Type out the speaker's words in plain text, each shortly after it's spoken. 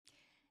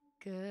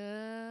Good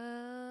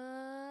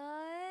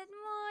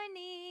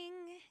morning.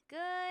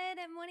 Good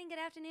morning, good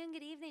afternoon,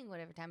 good evening,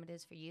 whatever time it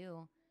is for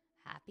you.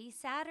 Happy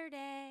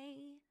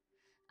Saturday.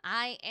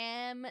 I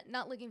am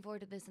not looking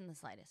forward to this in the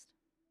slightest.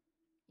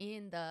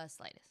 In the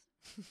slightest.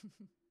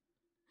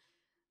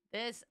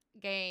 This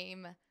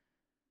game.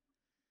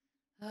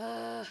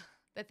 The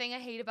thing I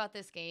hate about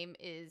this game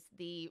is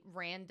the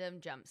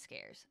random jump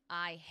scares.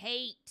 I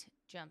hate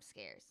jump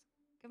scares.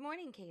 Good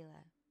morning,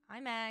 Kayla.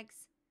 Hi,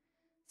 Mags.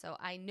 So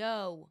I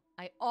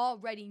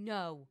already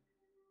know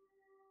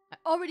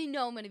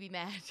I'm gonna be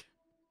mad.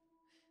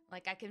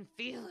 Like, I can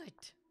feel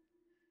it.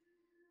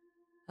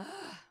 But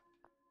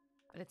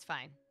it's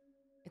fine.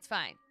 It's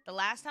fine. The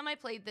last time I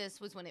played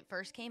this was when it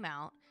first came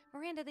out.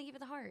 Miranda, thank you for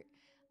the heart.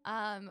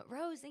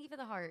 Rose, thank you for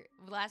the heart.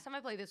 The last time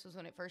I played this was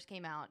when it first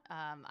came out.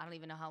 I don't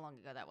even know how long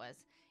ago that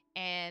was.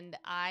 And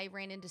I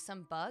ran into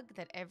some bug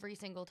that every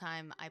single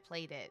time I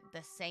played it,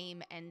 the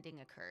same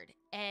ending occurred.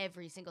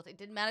 Every single thing. It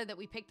didn't matter that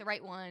we picked the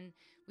right one.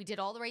 We did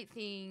all the right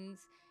things.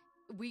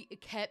 We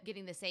kept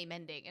getting the same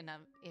ending. And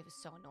it was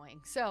so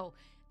annoying. So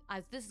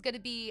this is going to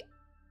be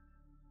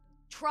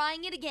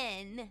trying it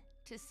again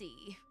to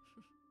see.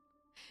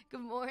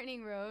 Good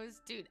morning,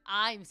 Rose. Dude,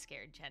 I'm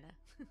scared, Jenna.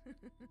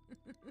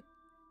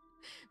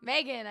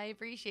 Megan, I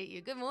appreciate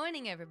you. Good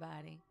morning,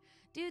 everybody.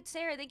 Dude,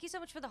 Sarah, thank you so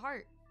much for the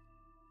heart.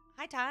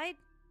 Hi, Tide.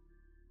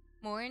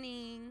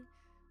 Morning.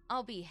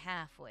 I'll be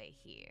halfway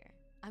here.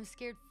 I'm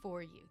scared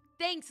for you.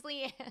 Thanks,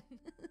 Leanne.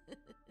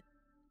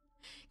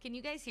 Can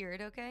you guys hear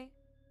it okay?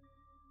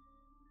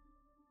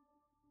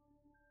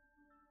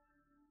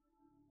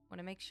 Want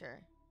to make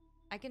sure.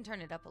 I can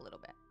turn it up a little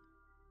bit.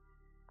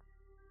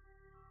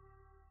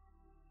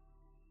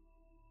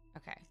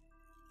 Okay.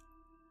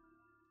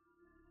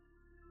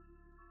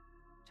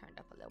 Turned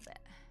up a little bit.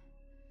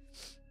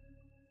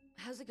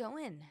 How's it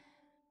going?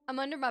 I'm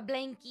under my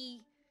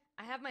blankie.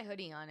 I have my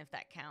hoodie on, if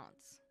that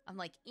counts. I'm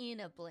like in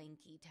a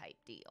blankie type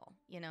deal.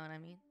 You know what I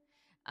mean?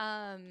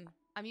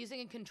 I'm using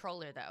a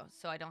controller though,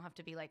 so I don't have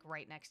to be like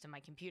right next to my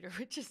computer,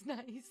 which is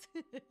nice.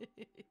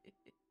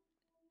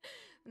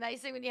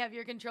 Nice thing when you have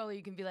your controller,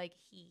 you can be like,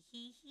 hee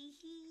hee hee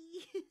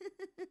hee.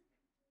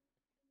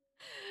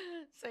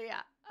 So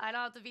yeah, I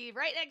don't have to be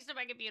right next to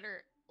my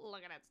computer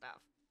looking at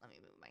stuff. Let me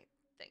move my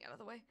thing out of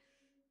the way.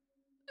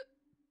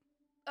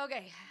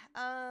 Okay,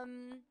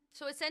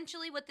 so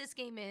essentially what this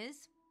game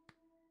is,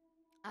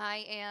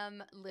 I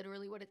am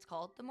literally what it's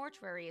called, the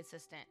mortuary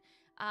assistant.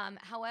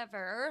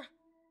 However,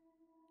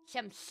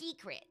 some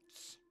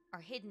secrets are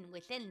hidden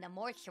within the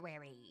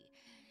mortuary.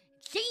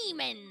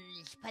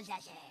 Demons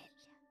possess it,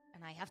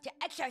 and I have to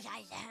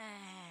exorcise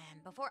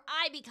them before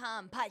I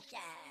become possessed.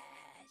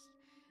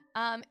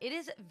 It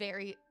is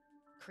very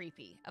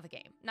creepy of a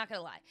game, not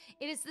gonna lie.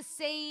 It is the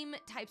same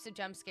types of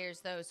jump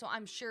scares though, so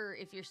I'm sure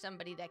if you're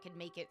somebody that could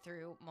make it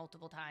through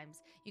multiple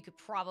times, you could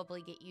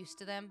probably get used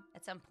to them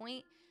at some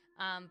point.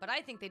 But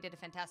I think they did a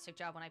fantastic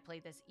job when I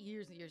played this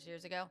years and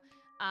years ago.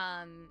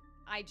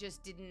 I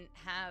just didn't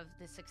have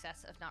the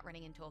success of not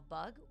running into a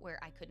bug where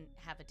I couldn't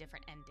have a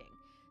different ending.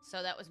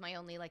 So that was my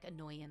only like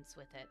annoyance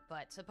with it.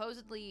 But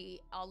supposedly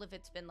all of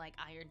it's been like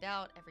ironed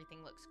out.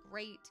 Everything looks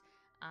great.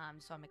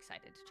 So I'm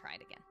excited to try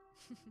it again.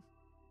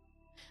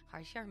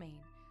 Hi,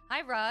 Charmaine.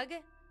 Hi, Rug.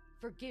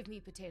 Forgive me,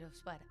 Potato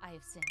Spud. I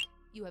have sinned.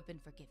 You have been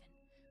forgiven.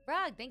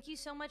 Rug, thank you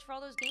so much for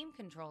all those game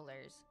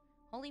controllers.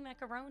 Holy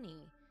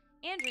macaroni.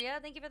 Andrea,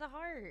 thank you for the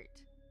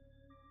heart.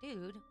 Dude,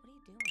 what are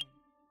you doing?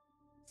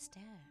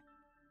 Stab.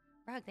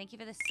 Rug, thank you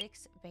for the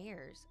 6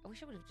 bears. I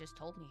wish it would have just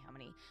told me how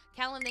many.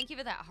 Callum, thank you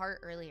for that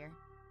heart earlier.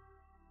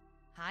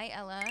 Hi,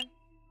 Ella. Oh my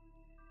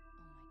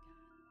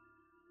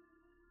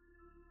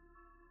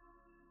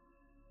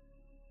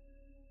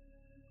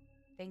god.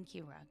 Thank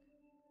you, Rug.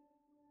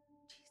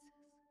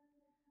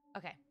 Jesus.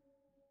 Okay.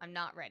 I'm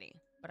not ready,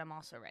 but I'm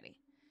also ready.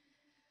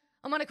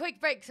 I'm on a quick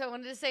break, so I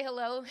wanted to say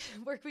hello.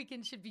 Work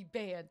weekend should be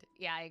banned.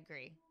 Yeah, I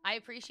agree. I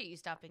appreciate you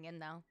stopping in,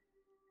 though.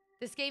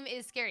 This game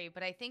is scary,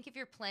 but I think if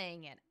you're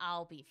playing it,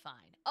 I'll be fine.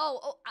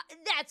 Oh,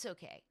 that's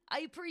okay.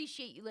 I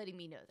appreciate you letting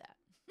me know that.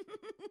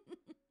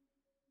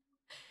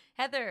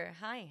 Heather,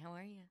 hi, how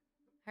are you?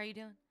 How are you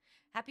doing?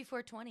 Happy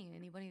 420,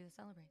 anybody that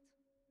celebrates.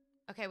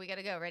 Okay, we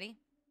gotta go. Ready?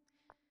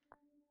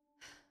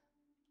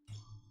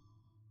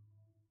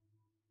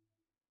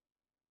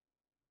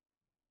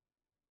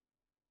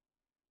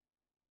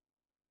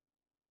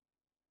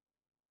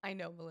 I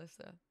know,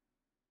 Melissa.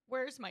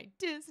 Where's my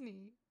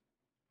Disney?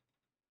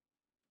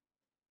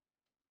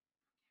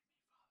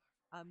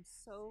 I'm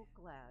so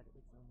glad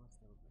it's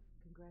almost over.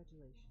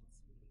 Congratulations,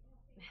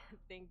 sweetie.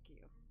 Thank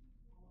you.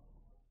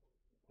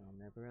 I'll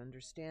never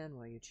understand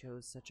why you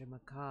chose such a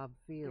macabre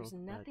field. There's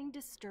nothing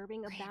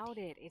disturbing about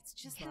it. It's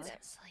just He that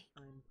doesn't sleep.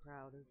 I'm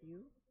proud of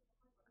you.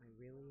 I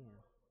really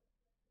am.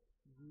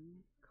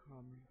 You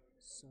come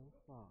so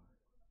far.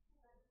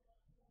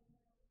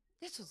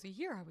 This was the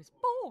year I was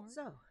born.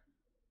 So,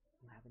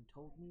 you haven't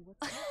told me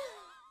what's next.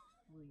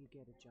 Will you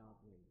get a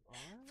job where you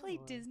are? Play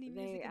or- Disney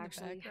music they in the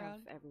actually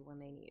background. have everyone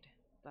they need.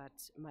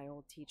 But my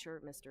old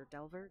teacher, Mr.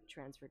 Delver,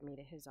 transferred me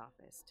to his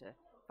office to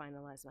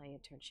finalize my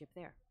internship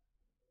there.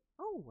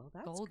 Oh, well,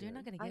 that's Gold, good. you're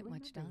not gonna I get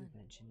much remember you done.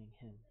 mentioning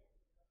him.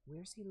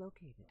 Where's he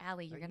located?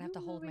 Allie, you're Are gonna have to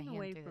you hold my moving hand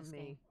away through from this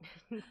me?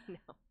 game.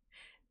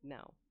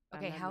 No. I'm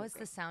Okay, not how is the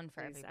moving. sound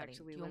for He's everybody? Do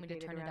actually you want me to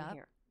located turn it around up?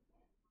 here.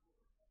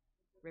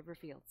 River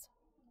Fields.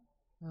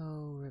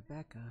 Oh,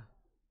 Rebecca.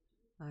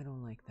 I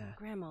don't like that.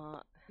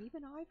 Grandma.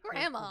 Even I've heard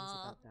Grandma. things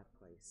about that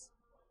place.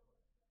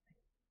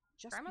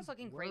 Just Grandma's be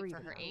looking great worried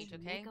for her about age, you.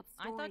 okay? Make up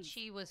I thought stories.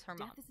 she was her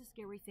mom. Death is a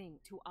scary thing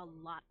to a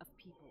lot of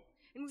people.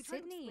 And we try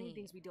to explain Sydney.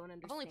 things we don't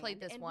understand. I've only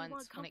played this and once we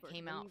want when it comfort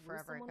came when out we lose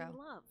forever someone ago. we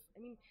love. I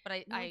mean, But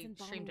no I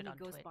one's streamed it embalming on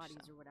ghost Twitch, bodies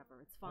so. or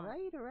whatever. It's All fine.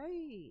 right, all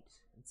right.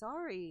 I'm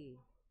sorry.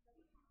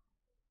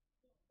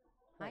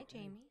 Hi, But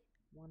Jamie.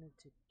 I wanted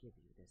to give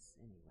you this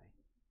anyway.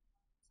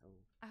 So,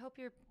 I hope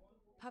your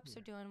pups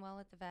are doing well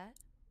at the vet.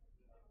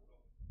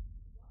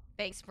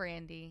 Thanks,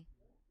 Brandy.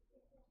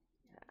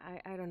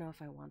 I don't know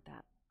if I want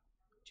that.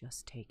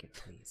 just take it,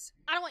 please.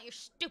 I don't want your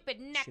stupid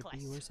Should necklace.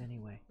 be yours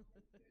anyway.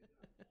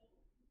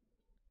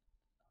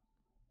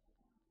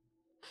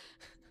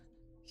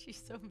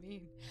 She's so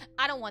mean.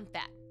 I don't want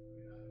that.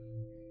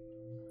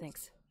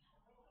 Thanks.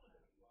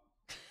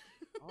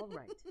 All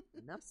right,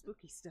 enough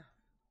spooky stuff.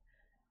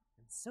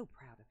 I'm so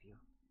proud of you.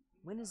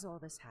 When is all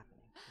this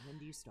happening? When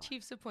do you start?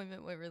 Chief's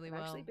appointment went really I've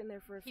well. actually been there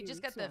for a He few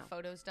just weeks got the now.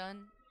 photos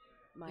done.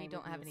 My We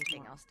don't have reveal's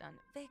anything tomorrow. else done.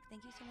 Vic,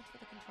 thank you so much for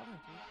the controller,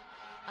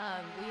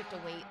 dude. We have to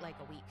wait like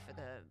a week for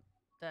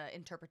the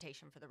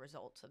interpretation for the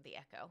results of the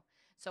echo.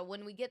 So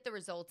when we get the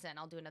results in,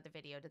 I'll do another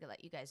video to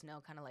let you guys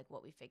know kind of like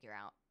what we figure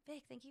out.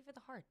 Vic, thank you for the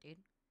heart, dude.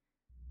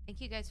 Thank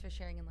you guys for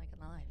sharing and liking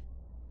the live.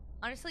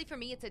 Honestly, for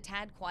me, it's a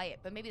tad quiet,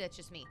 but maybe that's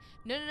just me.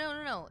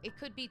 No. It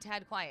could be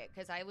tad quiet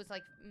because I was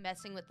like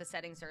messing with the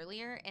settings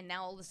earlier, and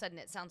now all of a sudden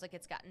it sounds like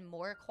it's gotten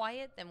more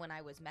quiet than when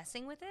I was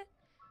messing with it.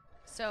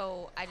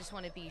 So I just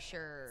want to be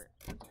sure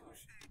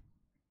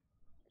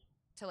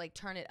to like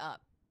turn it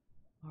up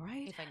All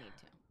right. if I need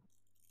to.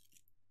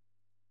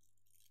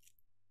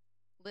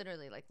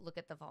 Literally, like, look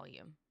at the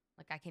volume.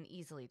 Like, I can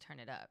easily turn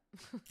it up.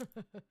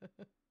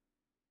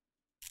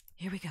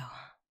 Here we go.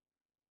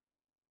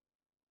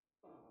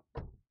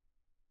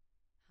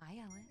 Hi,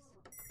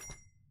 Alice.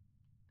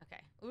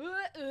 Okay.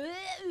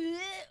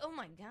 Oh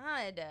my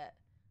god.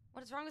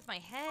 What is wrong with my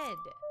head?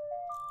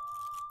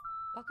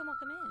 Welcome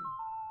in.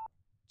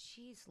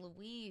 Jeez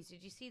Louise,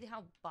 did you see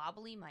how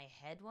bobbly my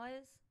head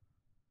was?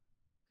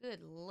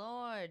 Good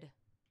lord.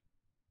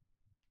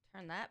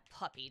 Turn that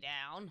puppy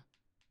down.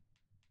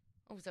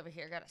 I was over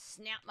here, gotta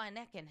snap my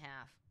neck in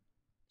half.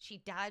 She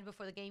died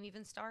before the game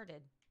even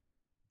started.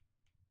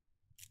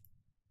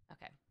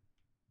 Okay.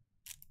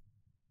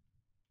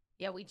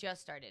 Yeah, we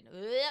just started.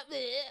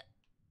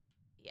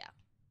 Yeah.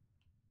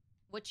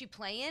 What you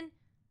playing?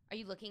 Are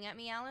you looking at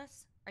me,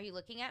 Alice? Are you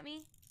looking at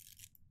me?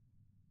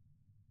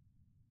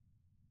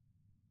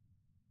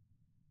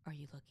 Are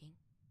you looking?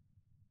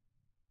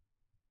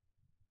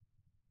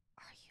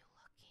 Are you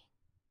looking?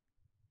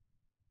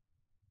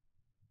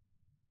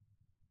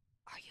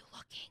 Are you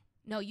looking?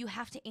 No, you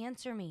have to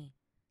answer me.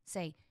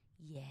 Say,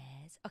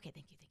 yes. Okay,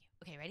 thank you.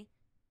 Okay, ready?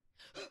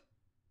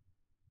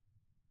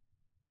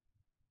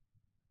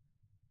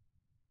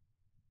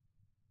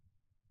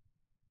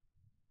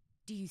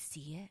 Do you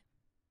see it?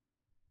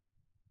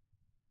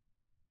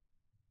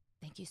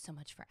 Thank you so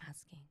much for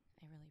asking.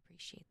 I really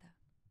appreciate that.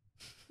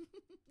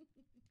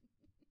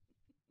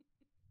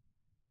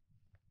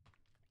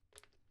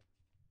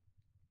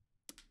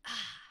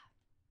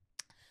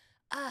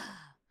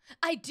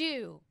 I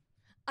do.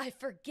 I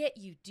forget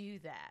you do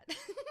that.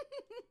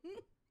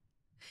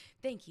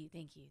 Thank you.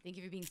 Thank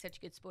you for being such a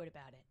good sport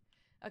about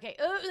it. Okay.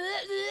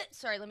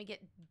 Sorry, let me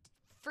get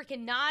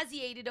freaking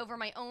nauseated over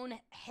my own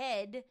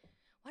head.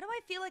 Why do I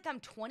feel like I'm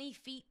 20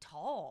 feet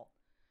tall?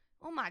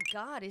 Oh my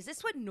god, is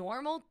this what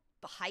normal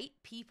height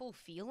people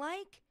feel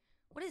like?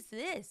 What is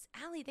this?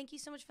 Allie, thank you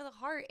so much for the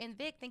heart. And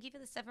Vic, thank you for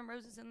the 7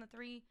 roses and the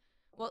 3...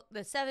 Well,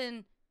 the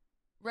 7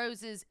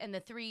 roses and the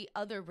 3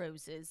 other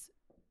roses.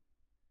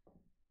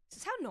 Is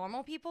this how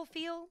normal people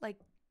feel?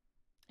 Like,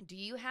 do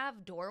you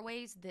have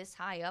doorways this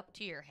high up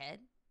to your head?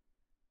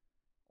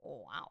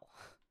 Oh, wow.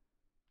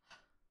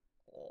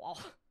 Oh,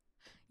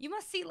 you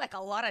must see like a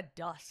lot of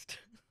dust.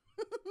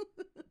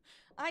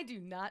 I do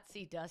not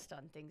see dust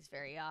on things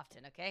very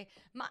often, okay?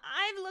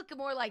 I look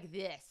more like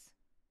this.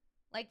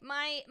 Like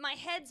my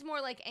head's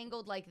more like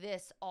angled like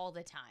this all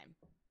the time.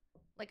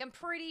 Like I'm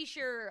pretty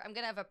sure I'm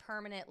gonna have a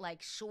permanent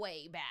like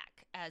sway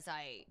back as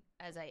I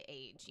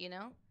age, you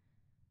know?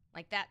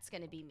 Like that's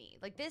gonna be me.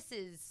 Like this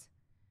is,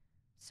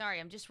 sorry,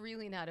 I'm just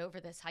really not over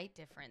this height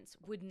difference.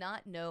 Would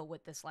not know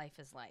what this life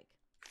is like.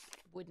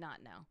 Would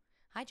not know.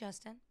 Hi,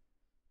 Justin.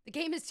 The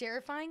game is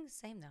terrifying?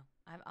 Same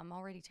though. I'm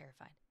already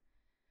terrified.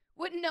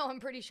 Wouldn't know, I'm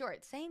pretty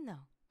short. Same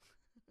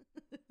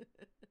though.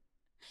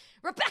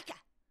 Rebecca!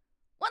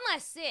 One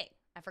last thing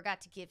I forgot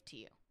to give to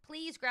you.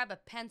 Please grab a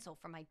pencil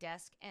from my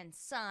desk and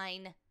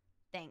sign.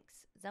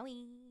 Thanks,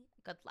 Zoe.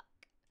 Good luck.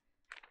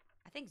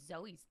 I think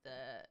Zoe's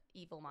the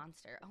evil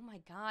monster. Oh my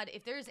god,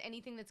 if there's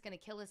anything that's gonna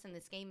kill us in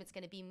this game, it's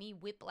gonna be me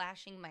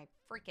whiplashing my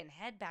freaking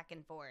head back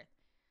and forth.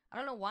 I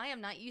don't know why I'm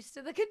not used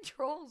to the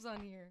controls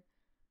on here.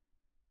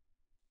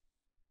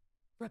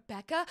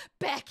 Rebecca?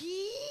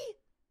 Becky?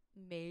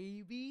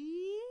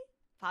 Maybe?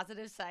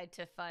 Positive side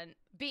to fun.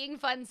 Being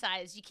fun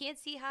size. You can't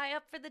see high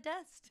up for the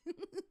dust.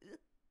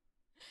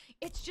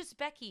 It's just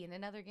Becky in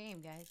another game,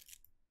 guys.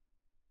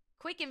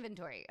 Quick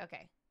inventory.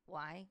 Okay.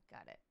 Why?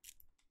 Got it.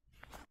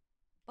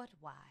 But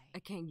why? I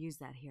can't use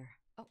that here.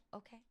 Oh,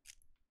 okay.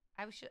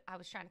 I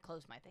was trying to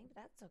close my thing, but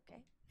that's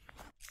okay.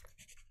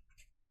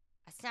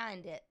 I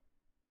signed it.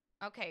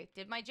 Okay,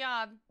 did my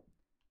job.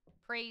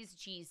 Praise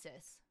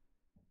Jesus.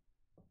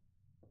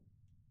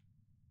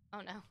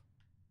 Oh no.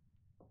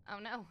 Oh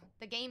no.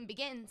 The game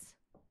begins.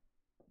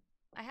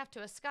 I have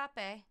to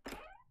escape.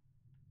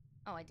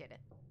 Oh, I did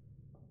it.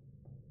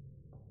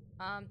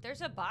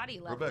 There's a body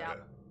left Rebecca.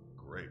 out.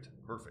 Great.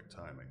 Perfect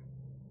timing.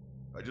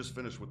 I just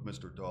finished with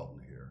Mr.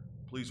 Dalton here.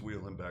 Please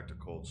wheel him back to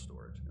cold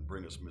storage and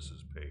bring us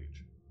Mrs.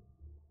 Page.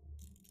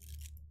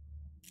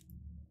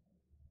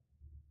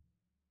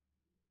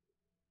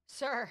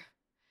 Sir,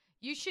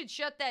 you should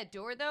shut that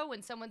door, though,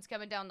 when someone's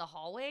coming down the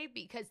hallway,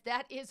 because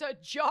that is a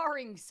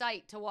jarring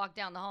sight to walk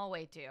down the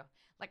hallway to.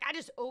 Like, I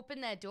just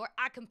opened that door.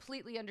 I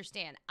completely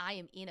understand. I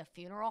am in a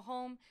funeral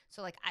home,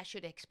 so, like, I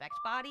should expect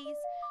bodies.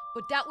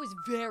 But that was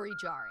very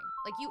jarring.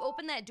 Like, you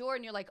open that door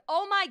and you're like,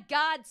 oh my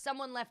God,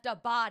 someone left a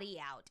body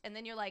out. And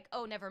then you're like,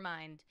 oh, never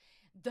mind.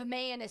 The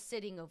man is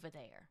sitting over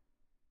there.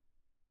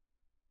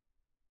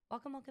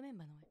 Welcome in,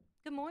 by the way.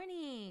 Good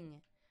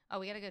morning. Oh,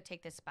 we gotta go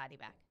take this body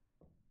back.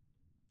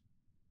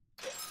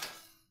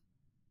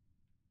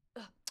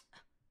 Ugh.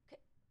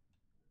 Okay.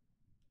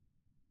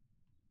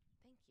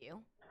 Thank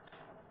you.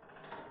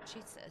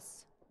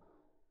 Jesus.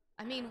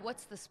 I mean,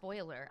 what's the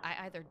spoiler?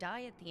 I either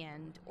die at the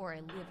end or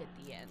I live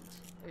at the end.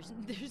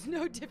 There's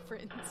no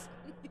difference.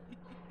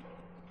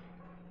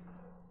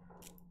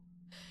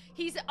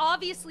 He's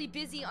obviously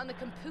busy on the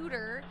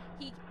computer.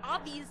 He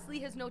obviously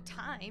has no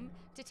time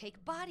to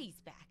take bodies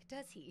back,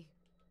 does he?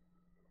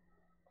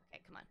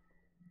 Okay, come on.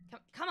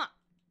 Come on.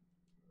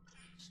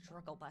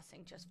 Struggle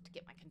busing just to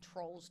get my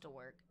controls to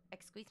work.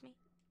 Excuse me?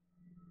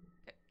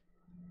 Okay.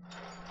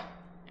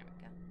 There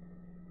we go.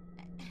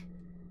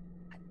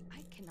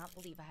 I cannot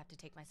believe I have to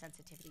take my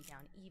sensitivity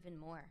down even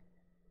more.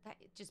 That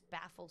it just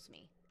baffles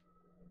me.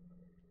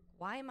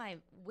 Why am I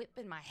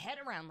whipping my head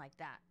around like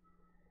that?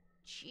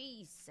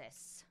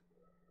 Jesus.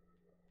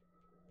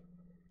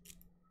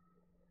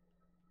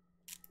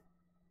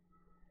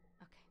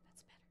 Okay,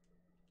 that's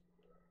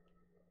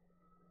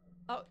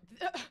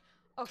better.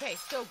 Oh, okay,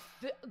 so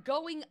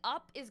going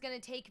up is gonna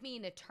take me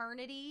an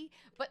eternity,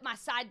 but my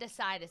side to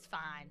side is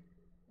fine.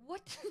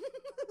 What?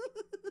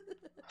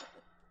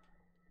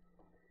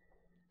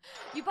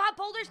 You bought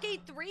Baldur's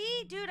Gate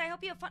 3? Dude, I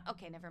hope you have fun.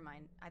 Okay, never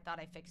mind. I thought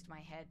I fixed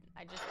my head.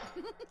 I just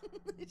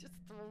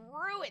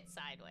threw it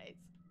sideways.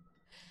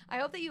 I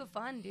hope that you have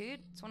fun,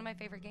 dude. It's one of my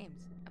favorite games.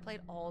 I play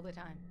it all the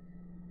time.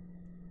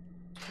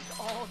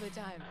 All the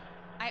time.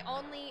 I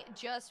only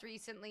just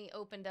recently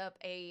opened up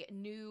a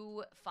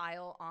new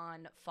file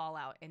on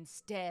Fallout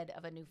instead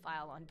of a new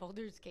file on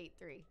Baldur's Gate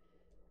 3.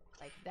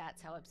 Like, that's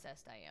how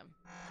obsessed I am.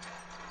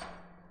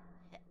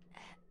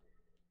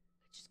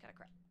 Just gotta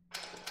grab.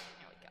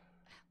 There we go.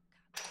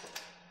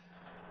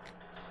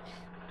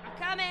 I'm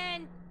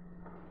coming!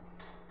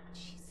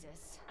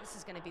 Jesus. This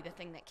is gonna be the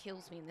thing that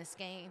kills me in this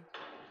game.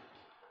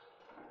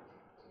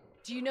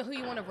 Do you know who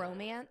you want to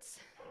romance?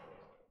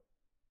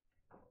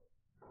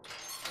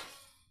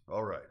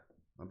 All right.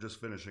 I'm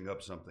just finishing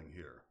up something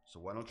here. So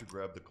why don't you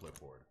grab the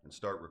clipboard and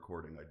start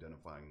recording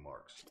identifying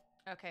marks.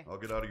 Okay. I'll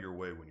get out of your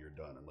way when you're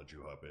done and let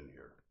you hop in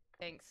here.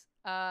 Thanks.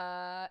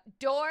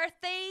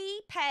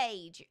 Dorothy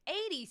Page,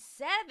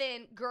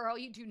 87. Girl,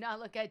 you do not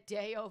look a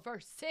day over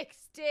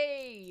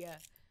 60.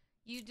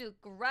 You do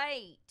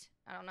great.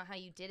 I don't know how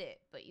you did it,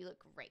 but you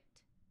look great.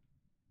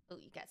 Oh,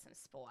 you got some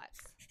spots.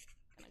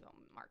 I'm gonna go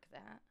mark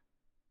that.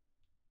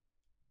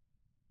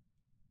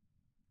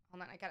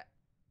 Hold on, I gotta...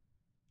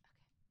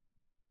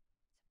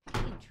 Okay. It's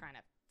a pain trying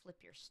to flip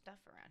your stuff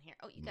around here.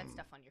 Oh, you got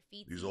stuff on your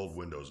feet. These old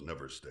windows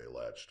never stay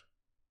latched.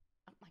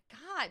 Oh my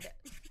God.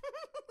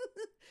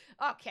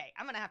 Okay,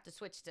 I'm gonna have to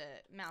switch to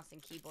mouse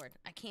and keyboard.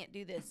 I can't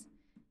do this.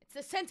 It's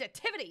the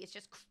sensitivity. It's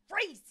just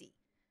crazy.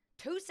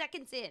 2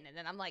 seconds in, and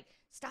then I'm like,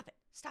 stop it,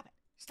 stop it,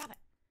 stop it.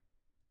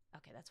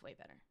 Okay, that's way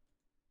better.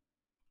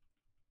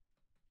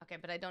 Okay,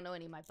 but I don't know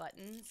any of my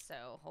buttons,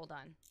 so hold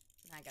on.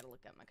 Now I gotta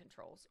look up my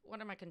controls.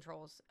 What are my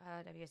controls?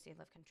 WSD,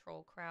 left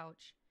control,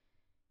 crouch,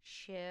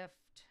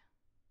 shift.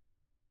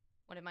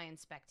 What am I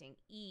inspecting?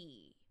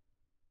 E.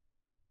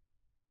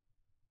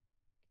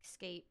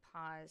 Escape,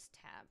 pause,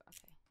 tab.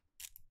 Okay.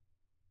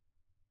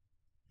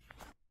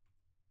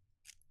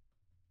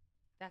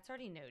 That's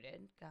already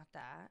noted. Got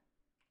that.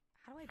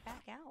 How do I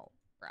back out?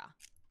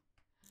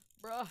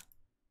 Bruh.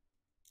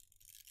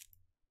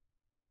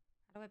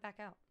 How do I back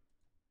out?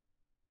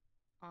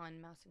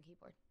 On mouse and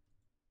keyboard.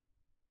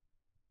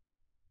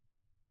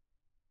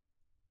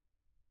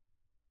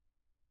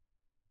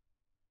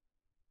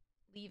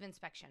 Leave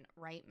inspection.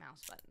 Right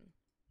mouse button.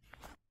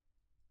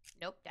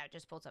 Nope, that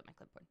just pulls up my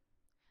clipboard.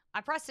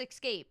 I press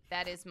escape.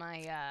 That is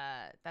my,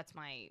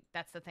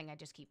 that's the thing I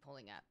just keep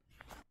pulling up.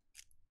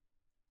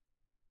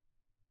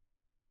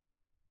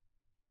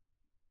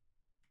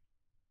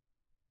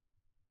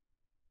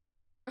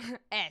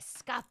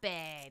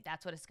 Escape.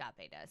 That's what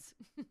escape does.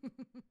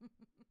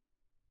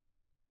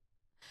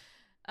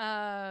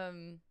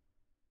 Dang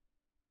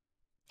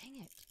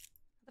it.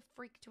 How the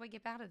freak do I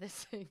get out of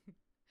this thing?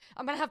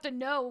 I'm gonna have to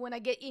know when I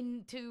get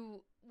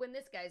into when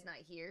this guy's not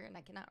here, and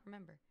I cannot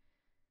remember.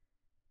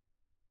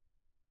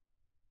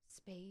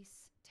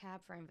 Space,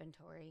 tab for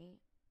inventory.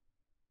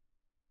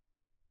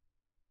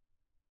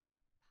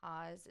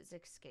 Pause is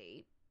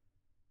escape.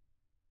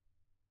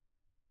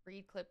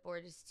 Read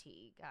clipboard is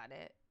T. Got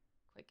it.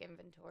 Quick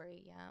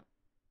inventory, yeah.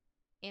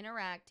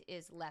 Interact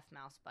is left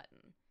mouse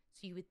button.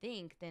 So you would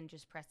think then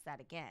just press that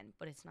again,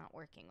 but it's not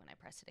working when I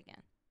press it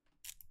again.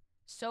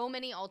 So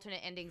many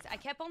alternate endings. I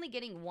kept only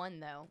getting one,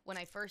 though. When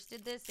I first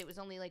did this, it was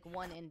only like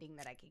one ending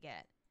that I could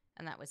get,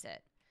 and that was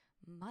it.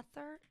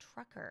 Mother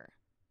trucker.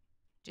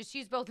 Just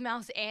use both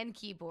mouse and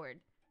keyboard.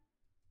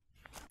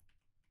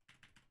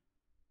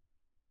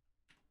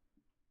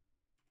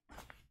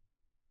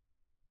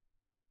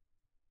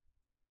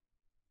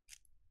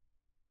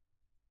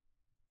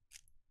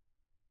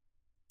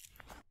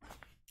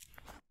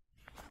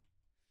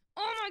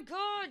 Oh my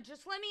god,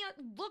 just let me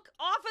look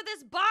off of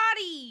this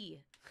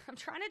body. I'm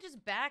trying to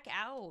just back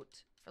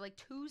out for like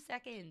 2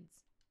 seconds.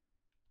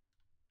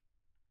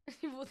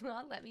 It will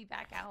not let me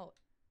back out.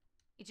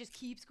 It just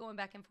keeps going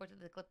back and forth to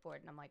the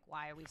clipboard, and I'm like,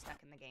 why are we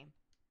stuck in the game?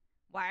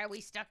 Why are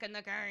we stuck in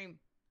the game?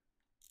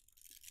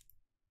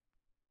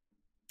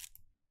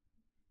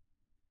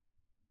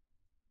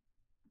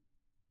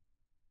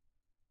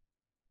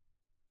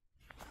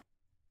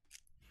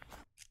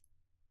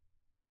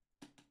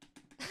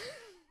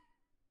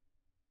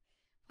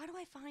 Why do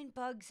I find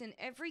bugs in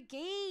every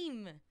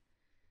game?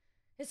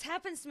 This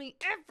happens to me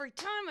every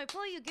time I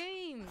play a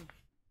game.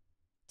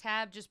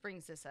 Tab just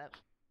brings this up,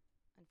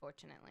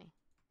 unfortunately.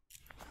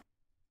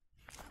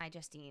 Hi,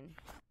 Justine.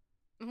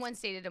 I once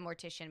dated a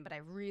mortician, but I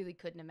really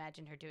couldn't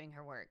imagine her doing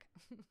her work.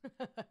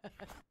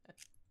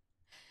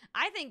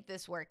 I think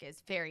this work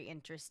is very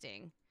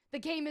interesting. The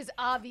game is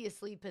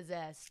obviously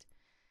possessed.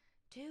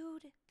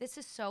 Dude, this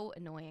is so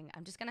annoying.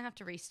 I'm just gonna have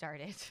to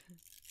restart it.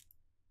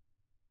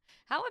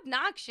 How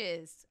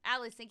obnoxious.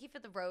 Alice, thank you for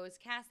the rose.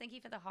 Cass, thank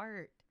you for the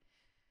heart.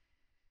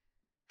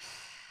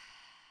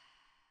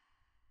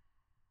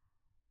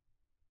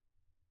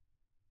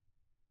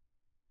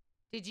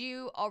 Did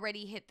you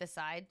already hit the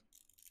side?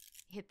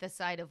 Hit the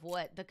side of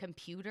what? The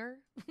computer?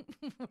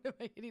 What am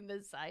I hitting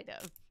the side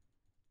of?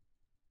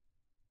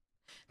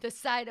 The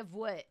side of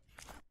what?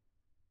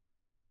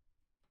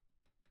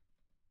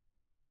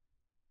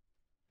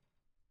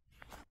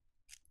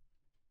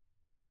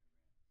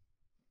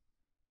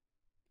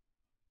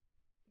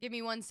 Give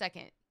me 1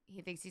 second.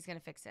 He thinks he's gonna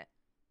fix it.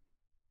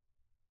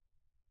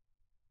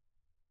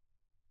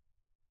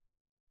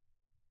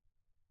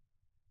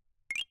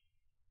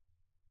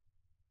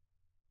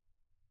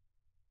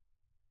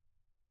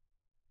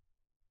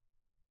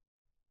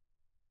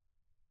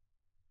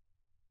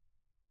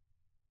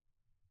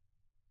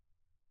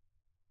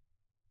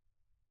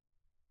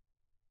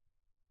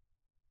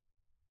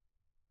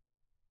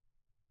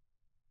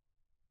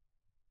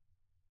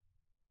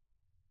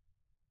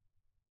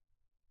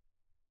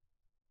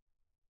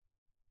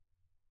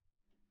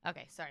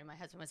 Okay, sorry, my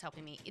husband was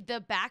helping me. The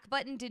back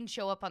button didn't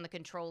show up on the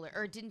controller,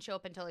 or it didn't show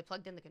up until I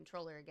plugged in the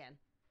controller again.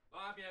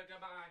 Love you,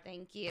 goodbye.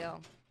 Thank you.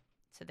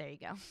 So there you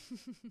go.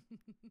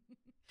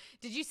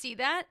 Did you see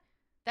that?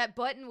 That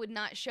button would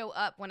not show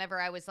up whenever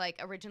I was like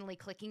originally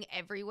clicking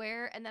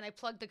everywhere, and then I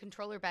plugged the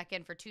controller back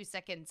in for 2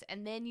 seconds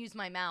and then used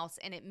my mouse,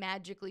 and it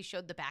magically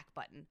showed the back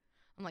button.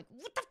 I'm like,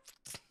 what the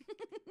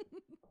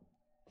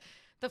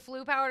The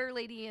flu powder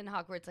lady in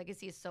Hogwarts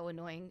Legacy is so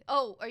annoying.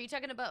 Oh, are you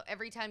talking about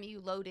every time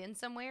you load in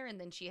somewhere and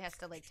then she has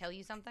to like tell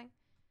you something?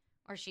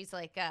 Or she's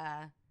like,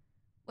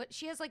 what?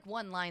 She has like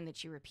one line that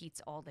she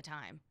repeats all the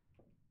time.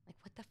 Like,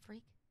 what the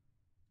freak?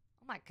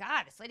 Oh my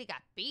god, this lady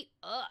got beat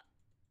up.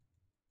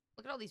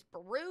 Look at all these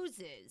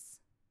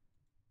bruises.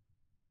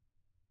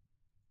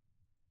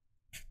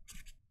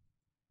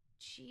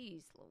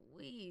 Jeez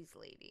Louise,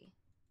 lady.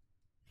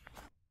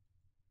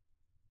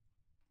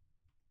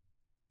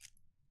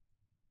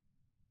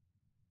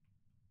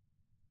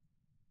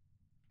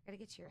 Gotta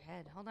get to your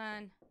head. Hold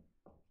on.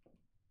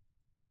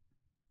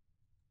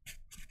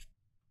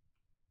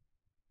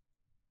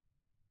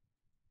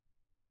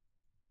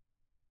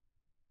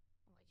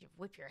 Why'd you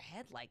whip your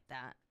head like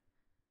that?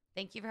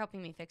 Thank you for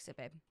helping me fix it,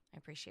 babe. I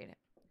appreciate it.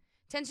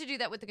 Tends to do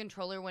that with the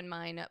controller when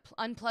mine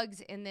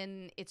unplugs and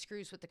then it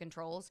screws with the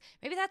controls.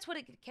 Maybe that's what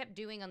it kept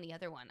doing on the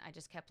other one. I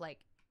just kept like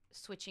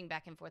switching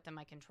back and forth on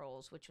my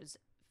controls, which was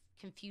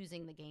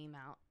confusing the game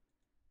out.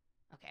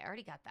 Okay, I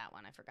already got that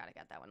one. I forgot I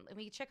got that one. Let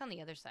me check on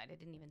the other side. I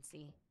didn't even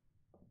see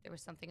there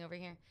was something over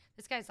here.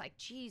 This guy's like,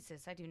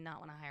 Jesus, I do not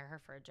want to hire her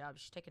for a job.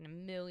 She's taken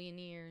 1,000,000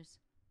 years.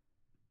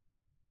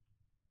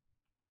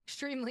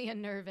 Extremely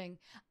unnerving.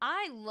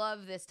 I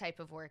love this type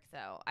of work,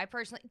 though. I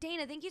personally...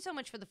 Dana, thank you so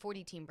much for the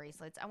 40 team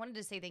bracelets. I wanted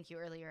to say thank you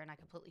earlier, and I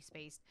completely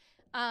spaced.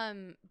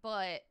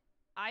 But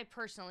I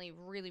personally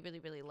really, really,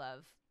 really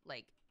love,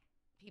 like,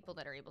 people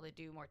that are able to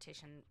do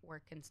mortician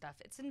work and stuff.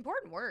 It's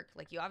important work.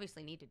 Like, you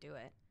obviously need to do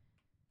it.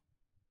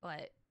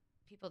 but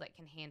people that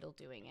can handle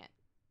doing it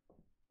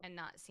and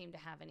not seem to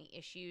have any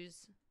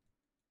issues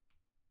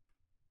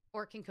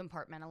or can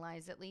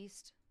compartmentalize at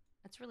least.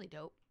 That's really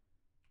dope.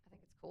 I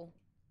think it's cool.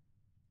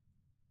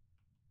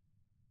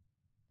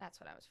 That's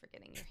what I was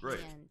forgetting. Your Great.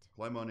 hand.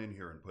 Climb on in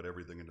here and put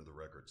everything into the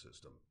record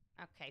system.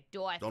 Okay,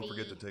 Dorothy. Don't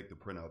forget to take the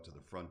printout to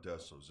the front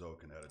desk so Zoe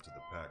can add it to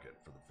the packet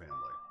for the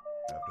family.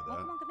 After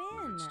that, Welcome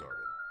we'll in. get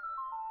started.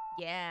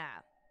 Yeah.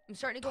 I'm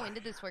starting to go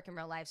into this work in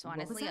real life, so What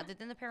was honestly, that? other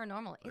than the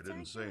paranormal, I it's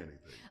didn't say accurate.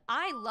 anything.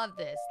 I love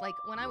this. Like,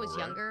 when I You was all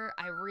right? younger,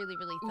 I really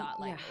thought,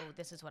 like, Yeah. oh,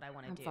 this is what I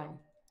want to I'm do. fine.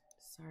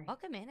 Sorry.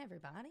 Welcome in,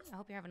 everybody. I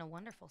hope you're having a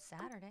wonderful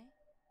Saturday.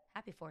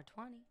 Happy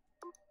 420.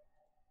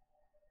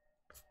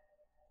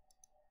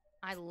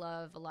 I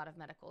love a lot of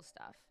medical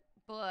stuff,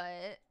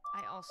 but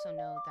I also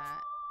know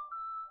that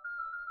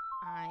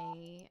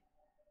I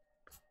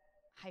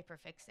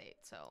hyperfixate,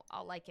 so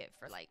I'll like it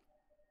for like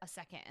a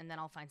second, and then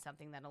I'll find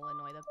something that'll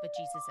annoy the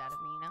bejesus out of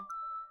me, you know?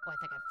 Oh, I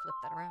think I flipped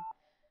that around.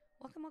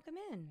 Welcome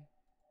in.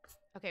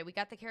 Okay, we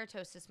got the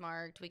keratosis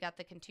marked. We got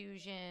the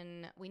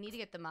contusion. We need to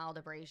get the mild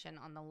abrasion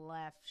on the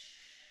left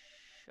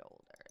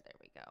shoulder. There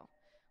we go.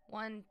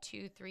 1,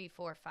 2, 3,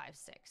 4, 5,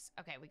 6.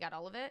 Okay, we got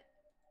all of it.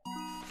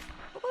 Boop,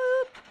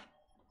 boop.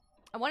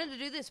 I wanted to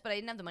do this, but I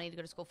didn't have the money to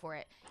go to school for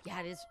it. Yeah,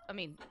 it is. I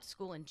mean,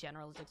 school in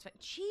general is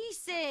expensive.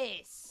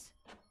 Jesus!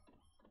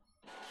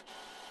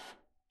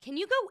 Can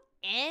you go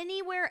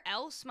anywhere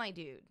else, my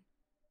dude?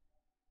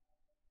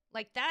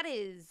 Like, that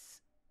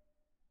is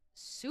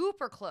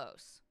super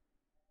close.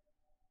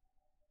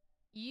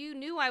 You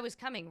knew I was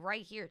coming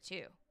right here,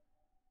 too.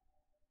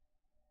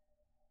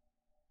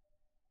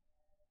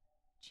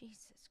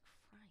 Jesus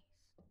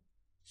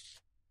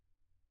Christ.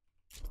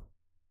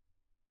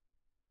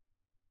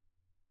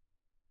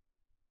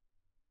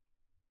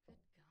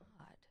 Good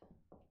God.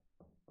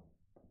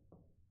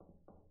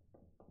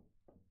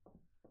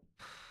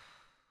 Put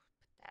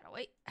that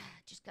away.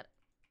 Just gotta...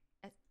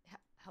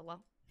 hello?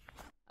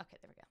 Okay,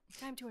 there we go.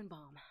 Time to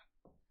embalm.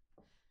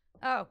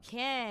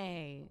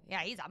 Okay.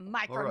 Yeah, he's a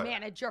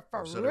micromanager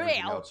for I've set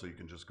everything real. out so you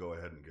can just go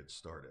ahead and get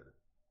started.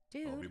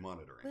 I'll be Dude,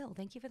 monitoring. Will,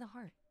 thank you for the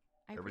heart.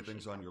 I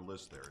Everything's appreciate on your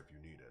list there if you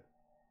need it.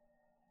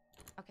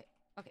 that.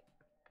 Okay.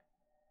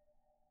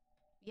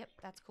 Yep,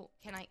 that's cool.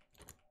 Can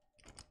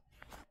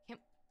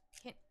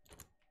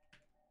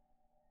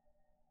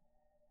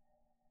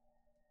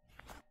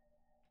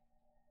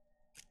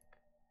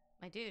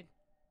my dude,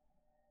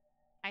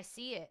 I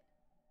see it.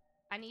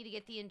 I need to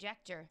get the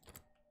injector.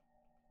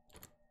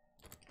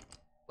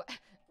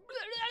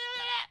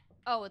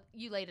 Oh,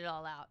 you laid it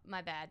all out.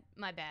 My bad.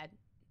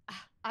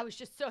 I was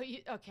just so...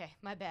 Okay,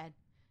 my bad.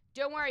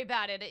 Don't worry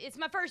about it. It's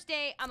my first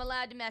day. I'm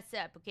allowed to mess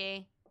up,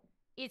 okay?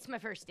 It's my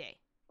first day.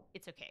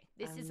 It's okay.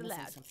 This I'm is missing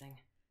allowed. something.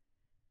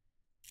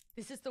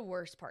 This is the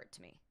worst part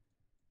to me.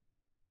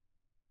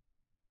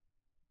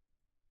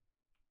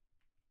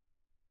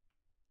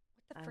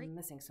 What the freak? I'm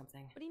missing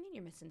something. What do you mean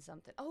you're missing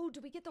something? Oh, do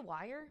we get the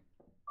wire?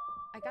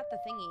 I got the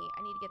thingy.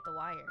 I need to get the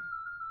wire.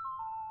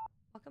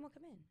 Welcome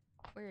in.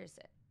 Where is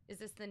it? Is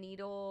this the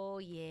needle?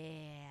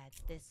 Yeah, it's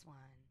this one.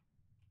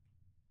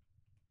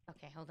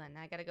 Okay, hold on.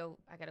 I gotta go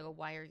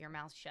wire your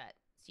mouth shut.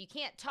 So you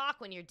can't talk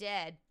when you're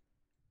dead.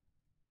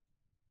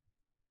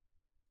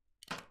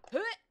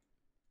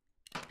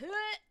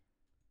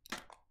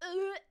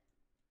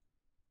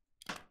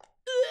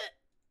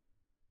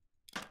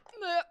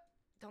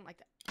 Don't like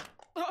that.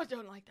 Oh,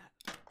 don't like that.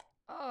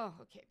 Oh,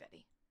 okay,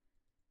 Betty.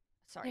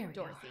 Sorry, There we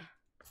go. Dorothy.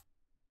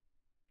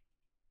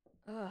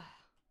 Ugh.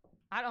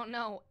 I don't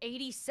know.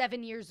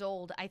 87 years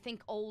old. I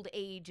think old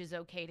age is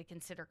okay to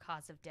consider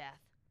cause of death.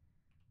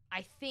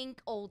 I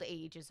think old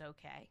age is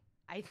okay.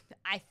 I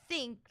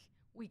think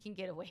we can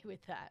get away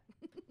with that.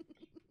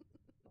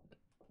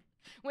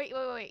 Wait.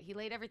 He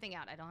laid everything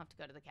out. I don't have to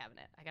go to the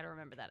cabinet. I gotta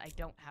remember that. I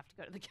don't have to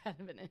go to the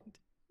cabinet.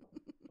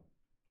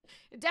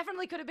 It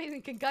definitely could have been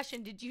a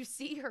concussion. Did you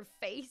see her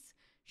face?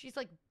 She's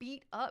like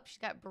beat up. She's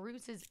got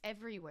bruises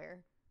everywhere.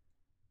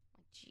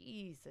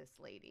 Jesus,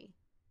 lady.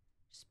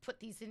 Just put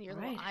these in your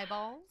little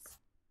eyeballs.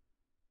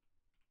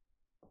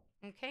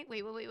 Okay,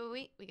 wait.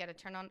 We gotta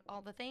turn on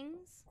all the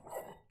things.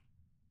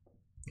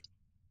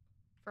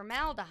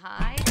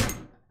 Formaldehyde.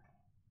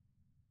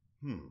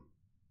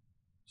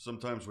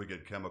 Sometimes we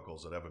get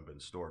chemicals that haven't been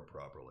stored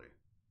properly,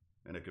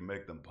 and it can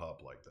make them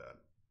pop like that.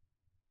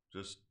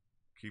 Just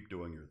keep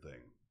doing your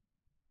thing.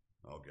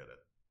 I'll get it.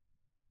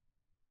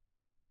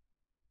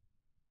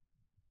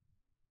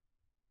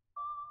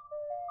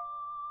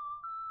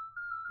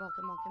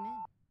 Welcome in.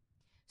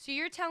 So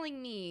you're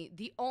telling me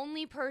the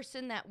only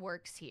person that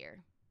works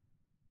here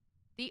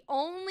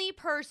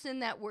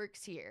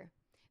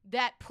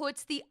that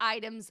puts the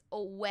items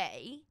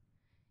away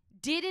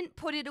didn't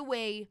put it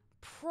away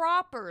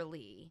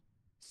properly,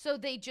 so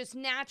they just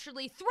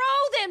naturally throw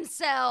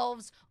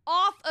themselves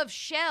off of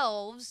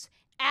shelves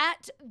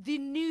at the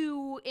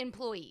new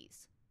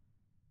employees?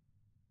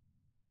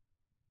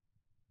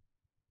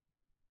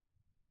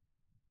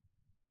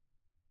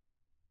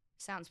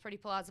 Sounds pretty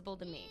plausible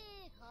to me.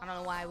 I don't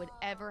know why I would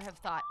ever have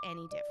thought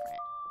any different.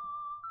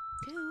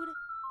 Dude,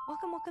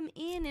 Welcome, welcome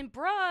in. And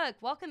Brooke,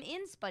 welcome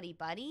in, Spuddy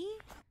Buddy.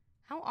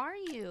 How are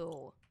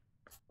you?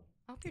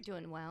 I hope you're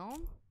doing well.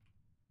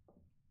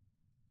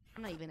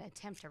 I'm not even gonna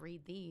attempt to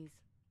read these.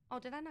 Oh,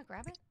 did I not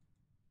grab it?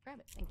 Grab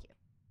it, thank you.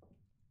 Okay,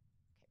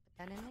 put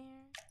that in there.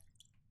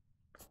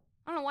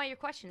 I don't know why you're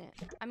questioning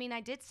it. I mean,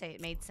 I did say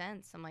it made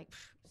sense. I'm like,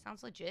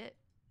 sounds legit.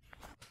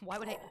 Why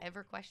would I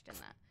ever question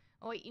that?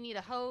 Oh, wait, you need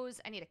a hose.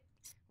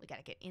 We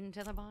gotta get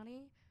into the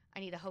body. I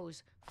need a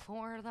hose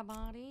for the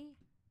body.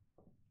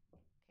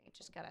 Okay,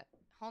 just gotta,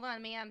 hold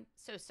on, ma'am.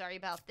 So sorry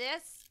about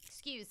this.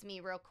 Excuse me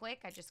real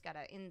quick. I just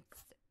gotta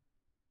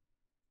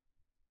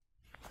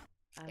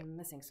I'm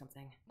missing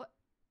something. What?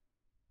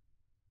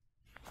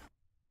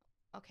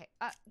 Okay,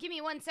 give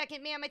me 1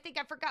 second, ma'am. I think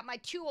I forgot my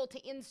tool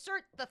to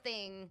insert the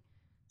thing.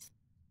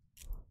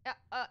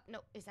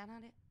 No, is that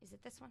not it? Is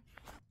it this one?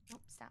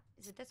 Nope, stop.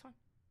 Is it this one?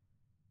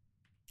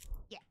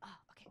 Yeah, oh,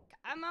 okay.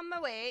 I'm on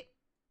my way.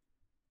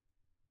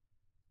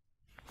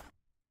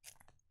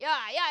 Yeah.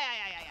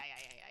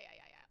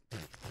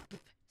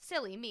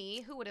 Silly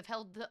me, who would have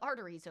held the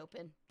arteries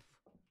open?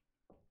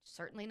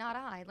 Certainly not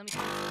I. Let me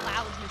turn this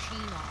loud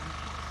machine on.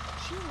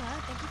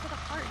 Sheila, thank you for the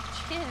heart.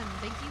 Jim,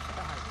 thank you for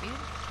the heart,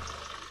 dude.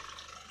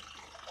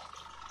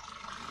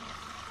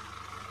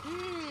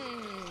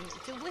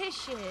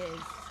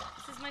 Delicious.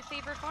 This is my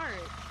favorite part.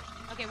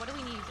 Okay, what do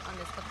we need on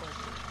this clipboard?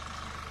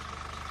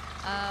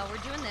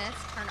 We're doing this.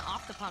 Turn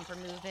off the pump,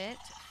 remove it.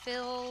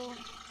 Fill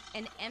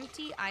an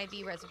empty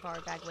IV reservoir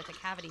bag with a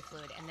cavity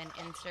fluid, and then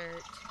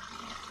insert...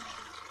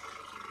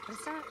 What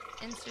is that?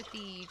 Insert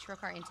the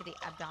trocar into the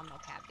abdominal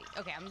cavity.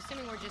 Okay, I'm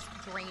assuming we're just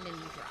draining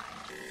you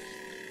dry.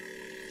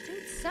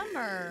 Dude,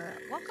 Summer.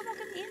 Welcome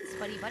in,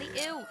 Spuddy Buddy.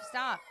 Ew,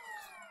 stop.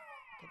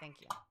 Okay,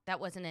 thank you. That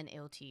wasn't an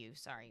ill to you.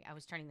 Sorry. I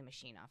was turning the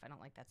machine off. I don't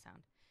like that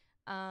sound.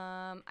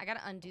 I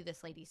gotta undo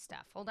this lady's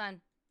stuff. Hold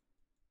on.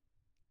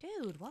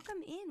 Dude,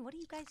 welcome in. What are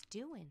you guys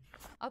doing?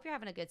 I hope you're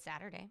having a good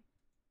Saturday.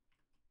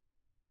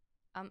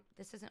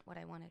 This isn't what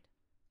I wanted.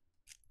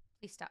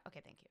 Please stop.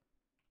 Okay, thank you.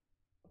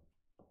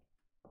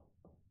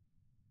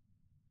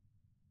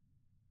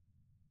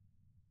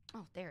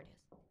 Oh, there it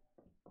is.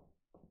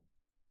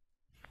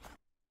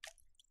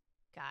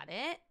 Got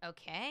it.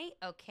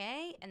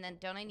 Okay. And then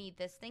don't I need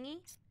this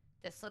thingy?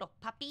 This little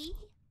puppy?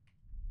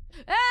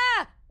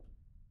 Ah!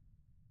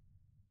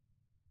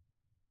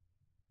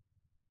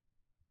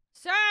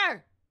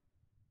 Sir!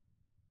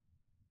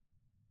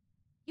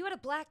 You had a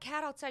black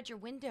cat outside your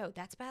window.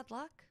 That's bad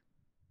luck.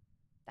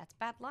 That's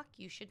bad luck.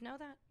 You should know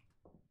that.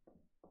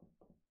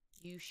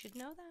 You should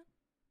know that.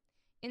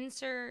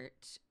 Insert...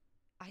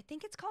 I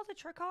think it's called a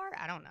trocar.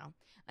 I don't know.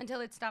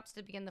 Until it stops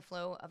to begin the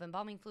flow of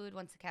embalming fluid.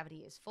 Once the cavity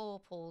is full,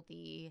 pull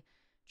the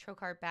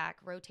trocar back,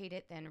 rotate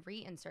it, then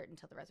reinsert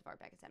until the reservoir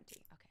bag is empty.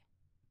 Okay.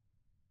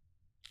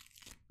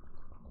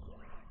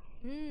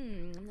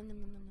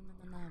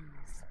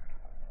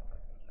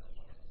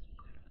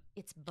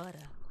 It's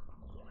butter.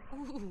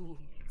 Ooh.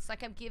 It's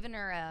like I'm giving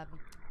her a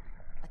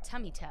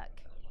tummy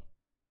tuck.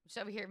 Just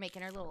over here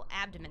making her little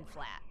abdomen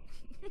flat.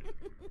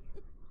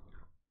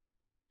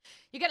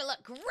 You're gonna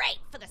look great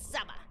for the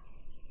summer.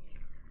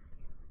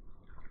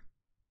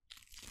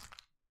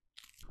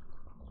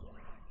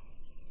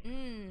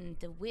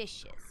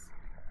 Delicious.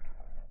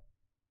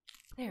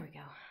 There we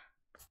go.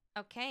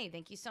 Okay,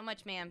 thank you so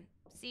much, ma'am.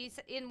 See you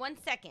in 1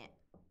 second.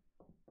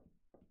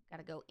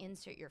 Gotta go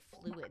insert your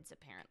fluids,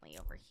 apparently,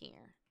 over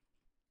here.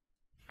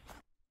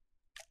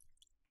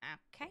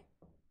 Okay.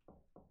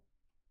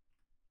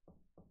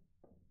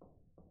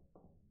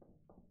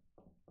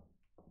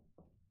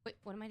 Wait,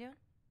 what am I doing?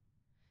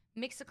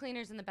 Mix the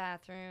cleaners in the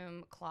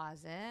bathroom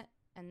closet,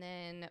 and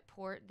then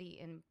pour the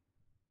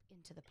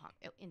into the pump.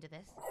 Oh, into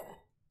this.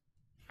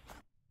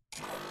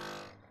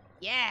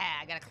 Yeah,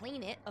 I gotta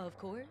clean it, of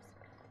course.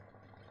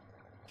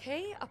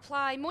 Okay,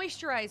 apply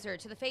moisturizer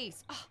to the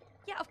face. Oh,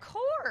 yeah, of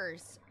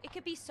course. It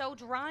could be so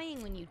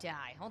drying when you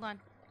die. Hold on.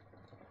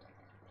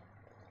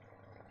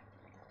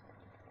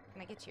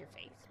 Can I get to your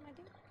face, my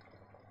dude?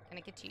 Can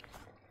I get to you?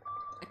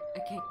 I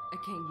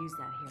can't use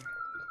that here.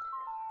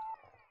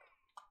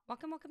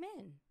 Welcome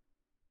in.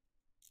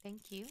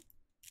 Thank you.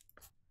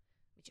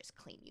 Let me just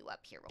clean you up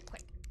here real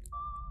quick.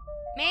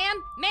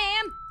 Ma'am!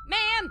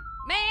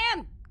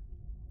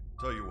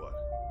 Tell you what,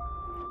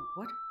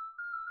 What?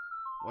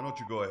 why don't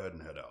you go ahead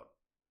and head out?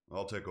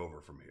 I'll take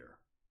over from here.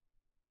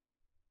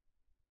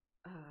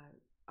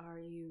 Are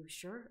you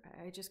sure?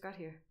 I just got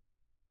here.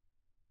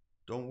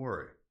 Don't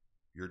worry.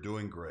 You're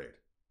doing great.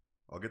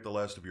 I'll get the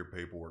last of your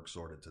paperwork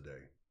sorted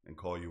today and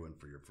call you in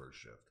for your first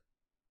shift.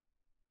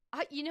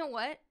 You know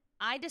what?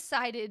 I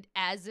decided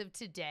as of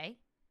today,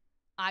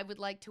 I would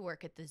like to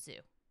work at the zoo.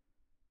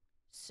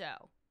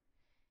 So,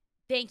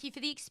 thank you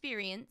for the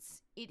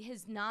experience. It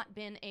has not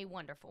been a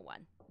wonderful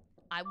one.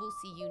 I will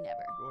see you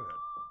never. Go ahead.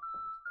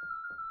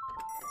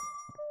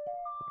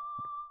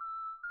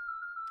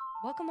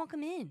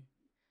 Welcome in.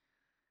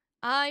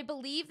 I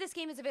believe this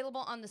game is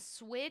available on the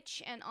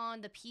Switch and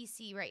on the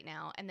PC right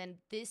now. And then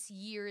this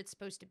year it's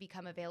supposed to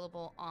become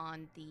available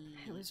on the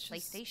It was just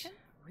PlayStation.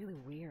 really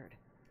weird.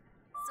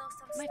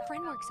 still some My stuff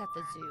friend out works at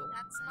the there. zoo.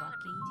 That's not a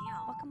big Lucky.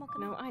 deal. Welcome,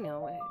 welcome. No, I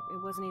know.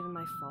 It wasn't even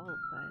my fault,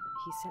 but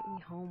he sent me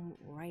home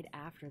right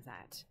after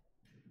that.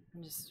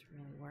 I'm just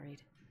really worried.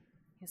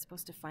 He was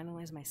supposed to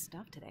finalize my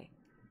stuff today.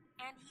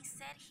 And he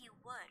said he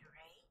would,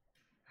 right?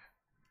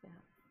 Yeah.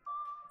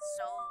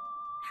 So,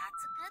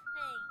 that's a good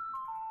thing.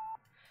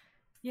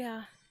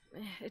 Yeah,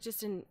 it just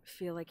didn't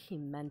feel like he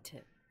meant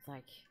it.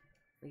 Like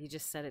he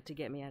just said it to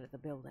get me out of the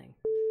building.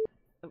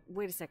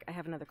 Wait a sec, I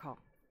have another call.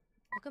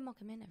 Welcome,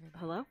 welcome in, everybody.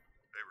 Hello?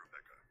 Hey,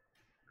 Rebecca.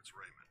 It's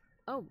Raymond.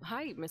 Oh,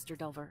 hi, Mr.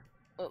 Delver.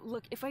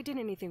 Look, if I did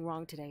anything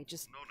wrong today,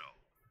 just... No.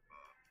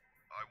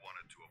 I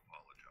wanted to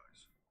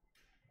apologize.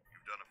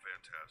 You've done a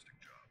fantastic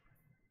job.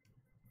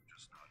 I'm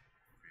just not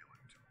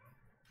feeling too well.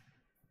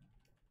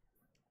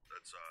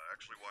 That's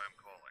actually why I'm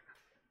calling.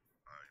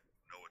 I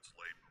know it's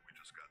late, but we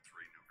just got 3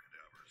 new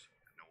cadavers,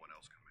 and no one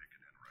else can make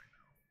it in right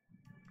now.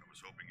 I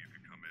was hoping you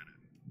could come in and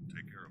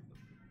take care of them.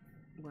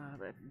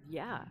 Well,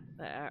 yeah.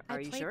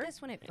 Are you I sure? played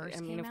this when it first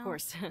I mean, came of out,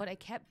 course. but I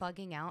kept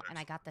bugging out, and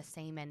I got the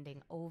same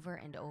ending over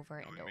and over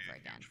and Doing me over a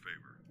again. huge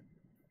favor.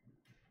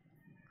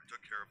 I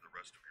took care of the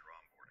rest of your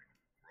onboarding.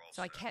 We're all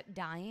So I set. kept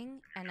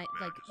dying, and it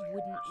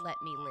wouldn't let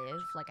me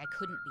live. Like I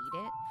couldn't beat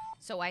it.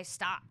 So I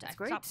stopped. That's I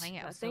great. stopped playing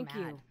it. I was so Thank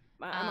mad. you.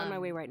 I'm on my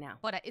way right now.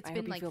 But it's I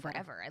been hope you like feel better.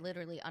 forever. I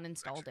literally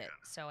uninstalled it.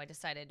 So I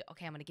decided,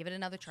 okay, I'm gonna give it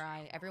another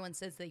try. Everyone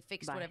says they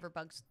fixed Bye. whatever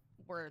bugs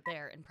were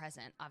there and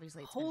present.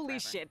 Obviously, it's Holy been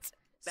forever. shit.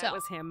 That So,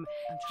 was him.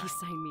 I'm He trying.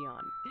 signed me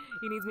on.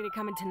 He needs me to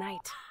come in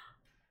tonight.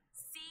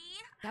 See?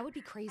 That would be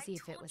crazy I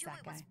if it told was you that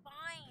it guy. was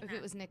fine. If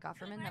it was Nick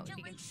Offerman, that would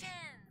be good.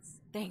 Congratulations.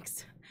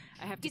 Thanks.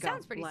 I have to He go.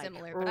 sounds pretty like,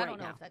 similar, but I right don't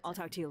know now. if that's I'll him.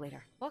 talk to you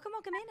later. Welcome,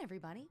 welcome in,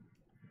 everybody.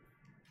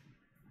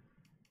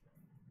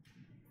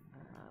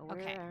 Where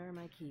Okay. are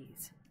my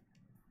keys?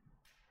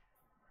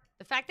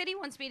 The fact that he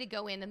wants me to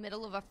go in the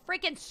middle of a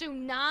freaking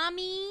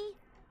tsunami.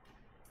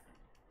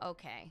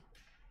 Okay.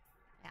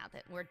 Now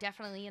that we're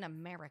definitely in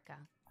America.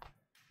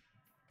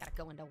 Gotta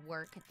go into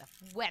work and the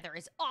weather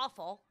is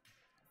awful.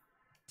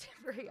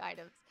 Temporary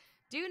items.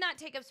 Do not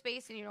take up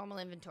space in your normal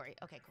inventory.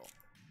 Okay, cool.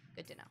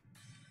 Good to know.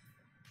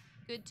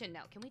 Good to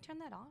know. Can we turn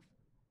that off?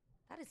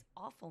 That is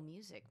awful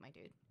music, my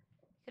dude.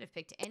 Could have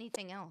picked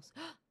anything else.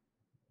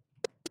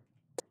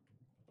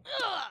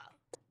 Ugh!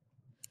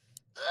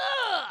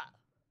 Ugh!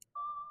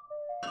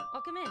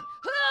 Welcome in.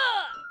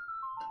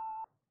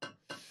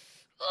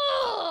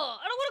 Oh,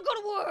 I don't want to go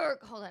to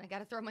work. Hold on, I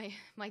gotta throw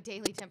my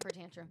daily temper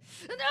tantrum.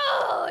 No,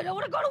 I don't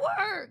want to go to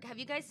work. Have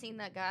you guys seen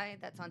that guy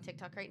that's on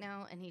TikTok right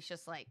now? And he's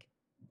just like,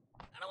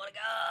 I don't want to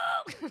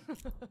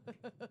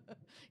go.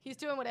 He's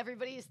doing what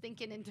everybody is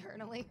thinking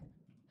internally.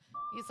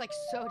 He's like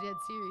so dead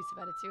serious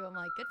about it too. I'm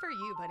like, good for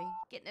you, buddy.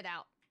 Getting it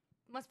out.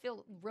 Must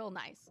feel real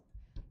nice.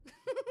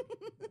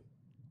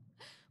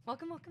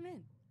 Welcome, welcome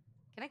in.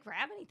 Can I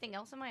grab anything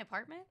else in my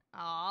apartment?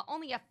 Aw,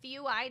 only a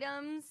few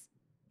items.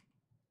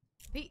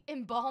 The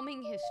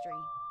embalming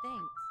history.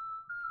 Thanks.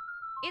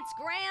 It's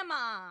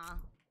Grandma.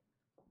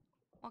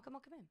 Welcome,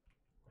 welcome in.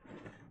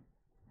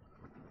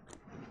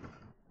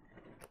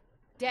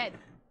 Dead.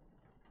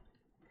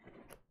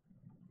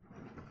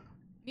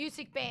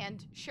 Music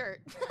band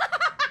shirt.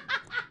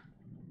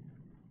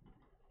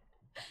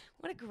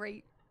 What a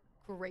great,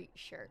 great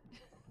shirt.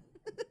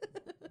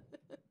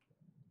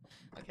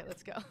 Okay,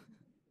 let's go.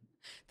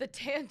 The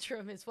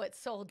tantrum is what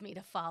sold me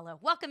to follow.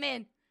 Welcome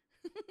in.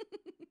 I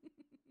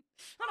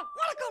don't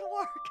want to go to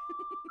work.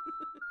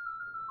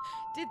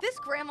 Did this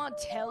grandma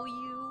tell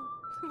you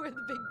where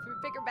the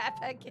bigger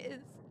backpack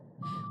is?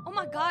 Oh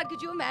my God,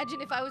 could you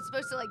imagine if I was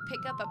supposed to like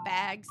pick up a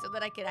bag so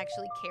that I could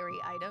actually carry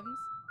items?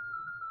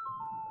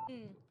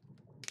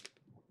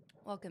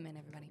 Welcome in,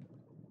 everybody.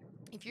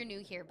 If you're new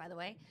here, by the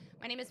way,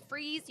 my name is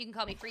Freeze. You can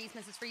call me Freeze,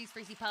 Mrs. Freeze,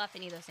 Freezy Puff.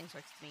 Any of those things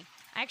works with me.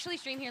 I actually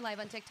stream here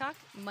live on TikTok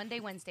Monday,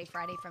 Wednesday,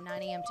 Friday from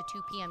 9 a.m. to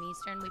 2 p.m.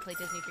 Eastern. We play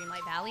Disney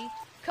Dreamlight Valley.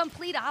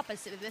 Complete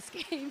opposite of this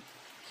game.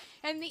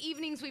 And the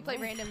evenings we play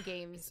random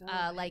games So,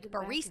 like get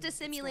back in Barista this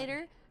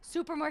Simulator,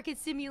 Supermarket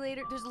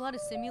Simulator. There's a lot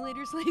of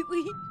simulators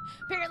lately.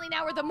 Apparently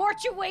now we're the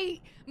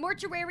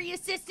Mortuary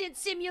Assistant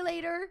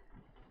Simulator.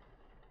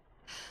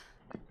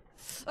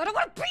 I don't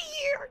want to be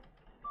here.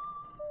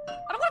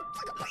 I don't want to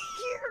freaking be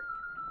here.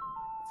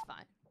 It's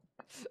fine.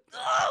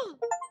 Oh!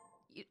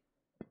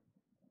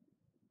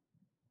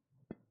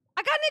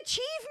 I got an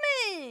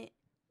achievement.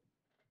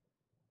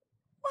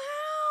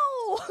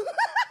 Wow.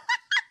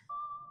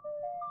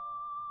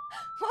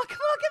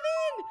 Welcome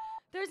in.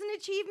 There's an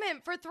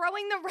achievement for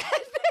throwing the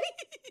red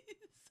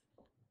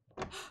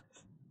vase.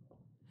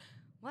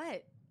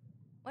 What?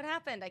 What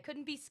happened? I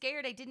couldn't be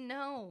scared. I didn't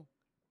know.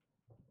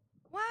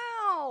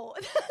 Wow.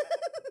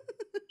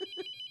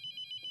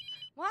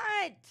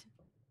 What?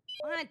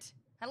 What?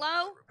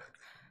 Hello?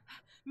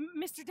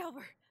 Mr.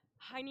 Delver,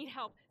 I need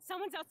help.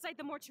 Someone's outside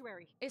the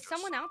mortuary. Is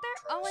someone out there?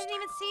 Oh, I didn't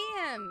even see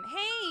him.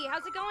 Hey,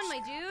 how's it going, my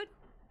dude?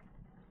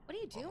 What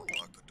are you I'll doing?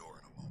 unlock the door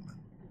in a moment.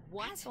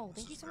 What? Asshole,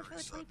 thank you This is so much for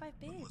very the sudden, 25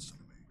 but bits. listen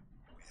to me.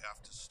 We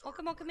have to start.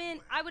 Welcome right in.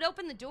 away. I would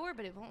open the door,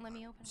 but it won't let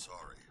me open it.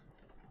 Sorry.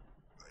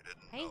 I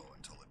didn't Hey. know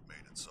until it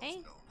made itself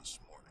Hey. known this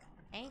morning.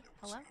 Hey, that it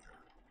was hello? here,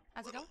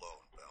 How's it let going?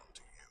 alone bound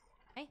to you.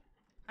 Hey,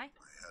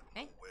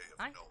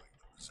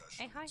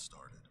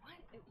 started. What?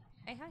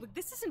 Hey, hi. Look,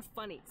 this isn't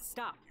funny.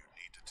 Stop. You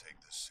need to take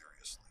this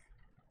seriously.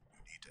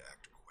 You need to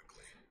act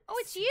quickly. Oh,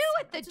 it's you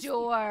at the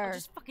I'll door.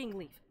 just fucking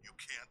leave. You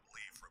can't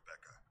leave,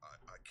 Rebecca.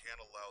 I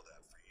can't allow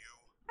that for you.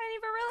 I didn't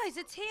even realize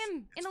it's him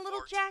in It's a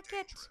little far too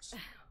jacket. dangerous.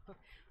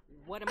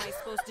 What am I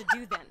supposed to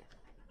do then?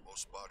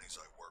 Most bodies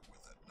I work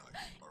with at night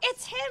are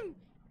It's fine. him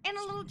in a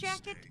So little you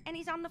jacket, stay and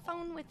he's on the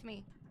phone with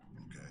me.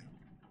 Okay.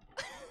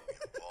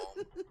 Be calm,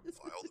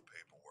 file the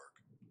paperwork,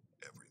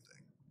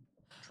 everything.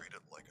 Treat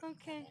it like a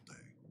Okay. normal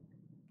day.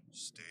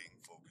 Staying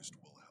focused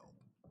will help.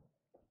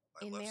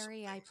 In left some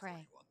Mary I things for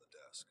pray. you on the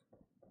desk.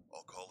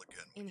 I'll call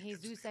again In when you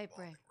get to Jesus the I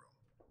pray. embalming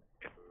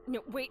room.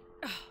 No, wait.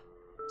 Ugh,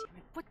 damn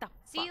it. What the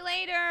See you fuck?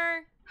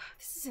 later.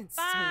 This is insane.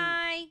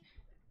 Bye.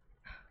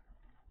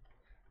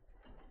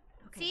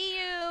 Okay. See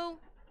you.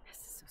 This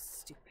is so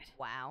stupid.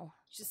 Wow.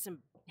 Just some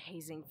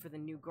hazing for the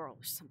new girl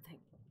or something.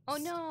 Oh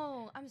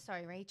no, I'm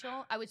sorry,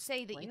 Rachel. I would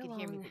say that Play you could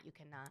hear me, along. but you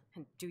cannot.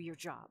 And do your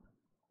job.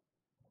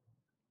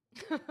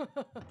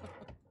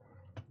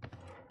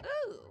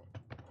 Ooh.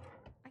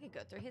 I could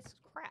go through his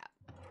crap.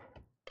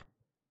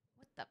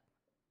 What the?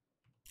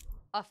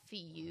 A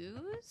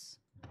fuse?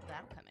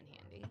 That'll come in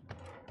handy.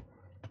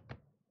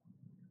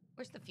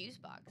 Where's the fuse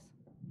box?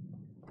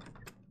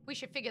 We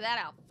should figure that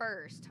out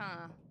first,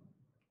 huh?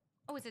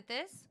 Oh, is it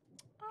this?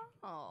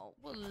 Oh,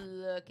 well,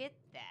 look at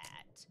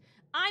that.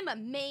 I'm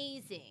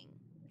amazing.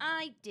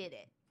 I did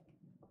it.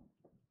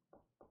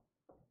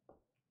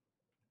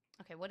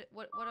 Okay, what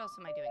else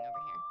am I doing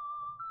over here?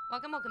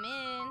 Welcome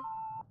in.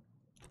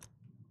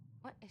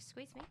 What?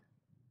 Excuse me?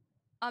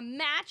 A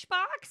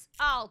matchbox?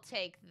 I'll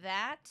take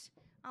that.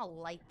 I'll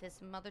light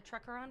this mother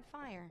trucker on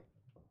fire.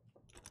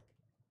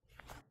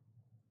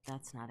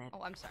 That's not it.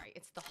 Oh, I'm sorry.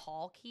 It's the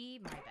hall key?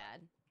 My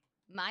bad.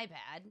 My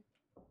bad.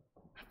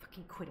 I'm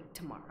fucking quitting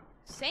tomorrow.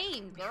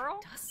 Same,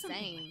 girl. Does something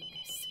Same. like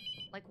this.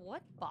 Like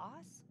what,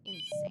 boss?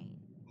 Insane.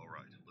 All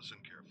right, listen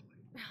carefully.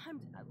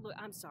 Look,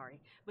 I'm sorry,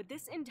 but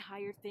this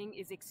entire thing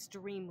is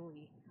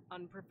extremely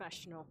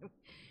unprofessional.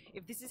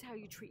 If this is how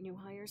you treat new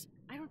hires,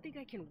 I don't think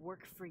I can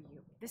work for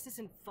you. This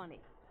isn't funny.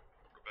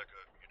 Rebecca,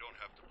 you don't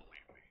have to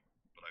believe me,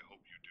 but I hope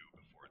you do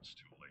before it's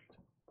too late.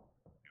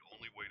 The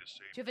only way to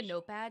save Do you have a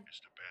yourself notepad? is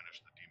to banish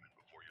the demon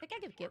before your Think I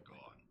could people get are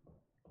one. gone.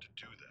 To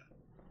do that,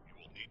 you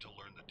will need to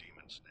learn the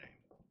demon's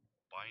name,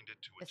 bind it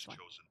to its This one.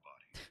 chosen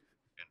body,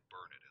 and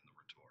burn it in the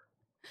retort.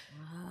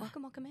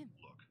 Welcome in.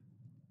 Look,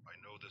 I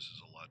know this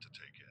is a lot to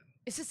take in.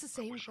 Is this the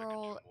same wish I could do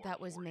girl more that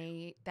was for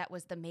you.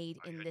 the maid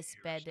I in had this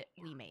years bed to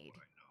we learn made?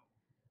 what I know.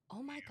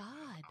 Oh my You have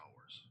god.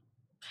 hours.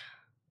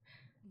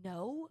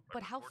 No,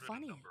 but I how recorded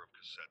funny. A number of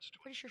cassettes to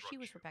Pretty sure she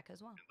was instruct Rebecca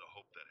as well. you in the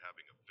hope that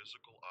having a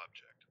physical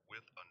object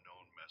with a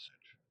known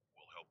message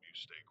will help you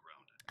stay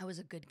grounded. That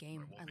was a good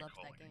game. I I won't be loved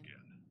that calling game.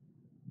 again.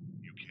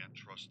 You can't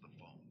trust the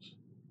phones.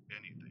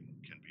 Anything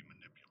can be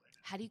manipulated.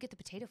 How do you get the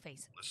potato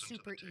face? Listen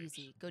to Super the tapes.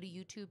 easy. Go to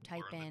YouTube,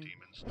 type Learn the in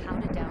demon's how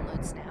to name.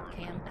 download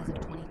Snapcam as of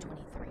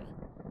 2023.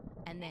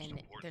 And Most then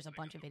important there's a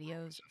thing bunch in of the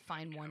room videos. is in that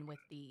Find one cabinet.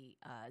 with the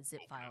zip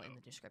Open file it in up.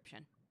 the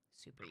description.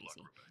 Super Good luck,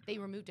 easy. Rebecca. They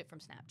removed it from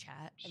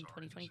Snapchat in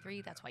Sorry this had 2023.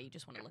 to That's why happen. you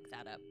just want to look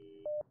that up.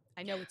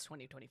 I know it's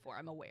 2024.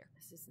 I'm aware.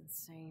 This is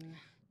insane.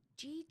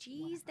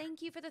 GG's. Whatever.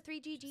 Thank you for the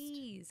 3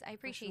 GG's. I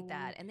appreciate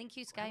Professional that. And thank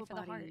you, Sky, Grab a for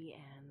the heart. body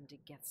and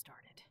get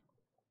started.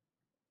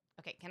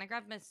 Okay, can I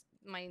grab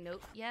my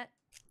note yet?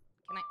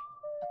 Can I?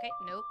 Okay,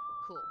 nope.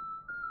 Cool.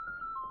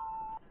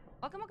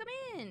 Welcome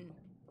in.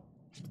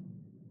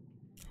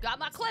 Got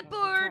my So I don't keep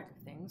clipboard. track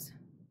of things.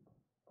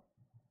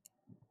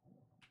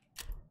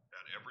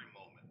 At every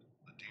moment,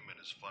 the demon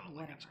is funneling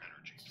Whatever. its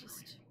energy through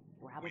Just you,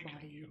 grab a weakening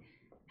body you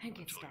and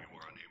get until started. you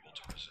are unable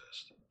to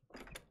resist.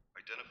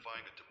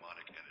 Identifying a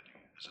demonic entity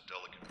is a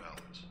delicate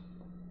balance.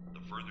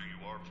 The further you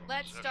are from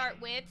Let's possession, start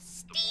with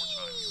the more time you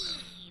have.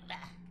 Steve.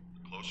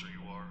 The closer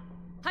you are,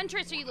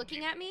 Huntress, are the you more the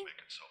looking demon at me? will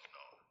make itself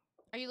known,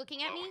 Are you looking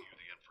at me? allowing you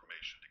the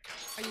information to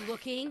guess its Are you fate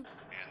looking?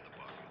 and the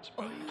body it's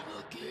Are bound. you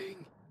looking?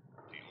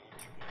 The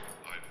only way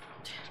I've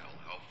found to tell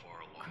how far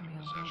along Come your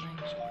here, possession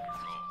darling. is on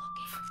your own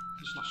Looking.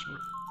 is to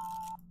scream.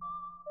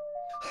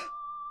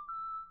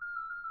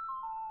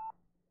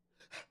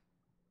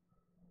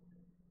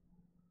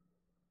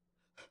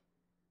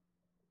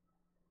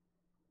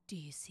 Do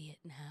you see it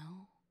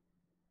now?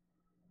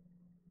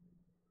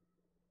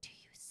 Do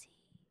you see?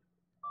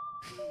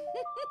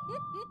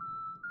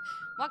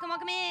 welcome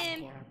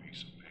in.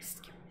 Piece of paper.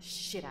 Scare the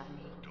shit out of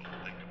me. Don't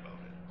think about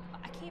it.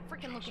 I can't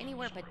freaking look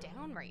anywhere but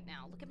down right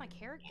now. Look at my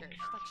character.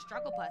 She's like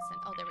struggle busting.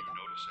 Oh, there we If go.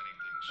 you notice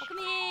anything Welcome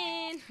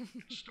strange,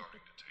 in. it's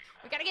starting to take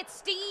We gotta get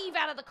Steve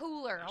out of the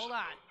cooler. There's Hold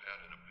a on. notepad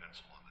and a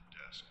pencil on the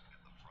desk in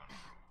the front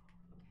room.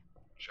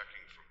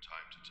 Checking from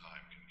time to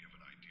time can give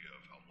an idea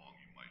of how long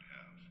you might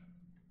have.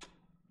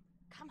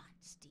 Come on,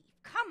 Steve.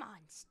 Come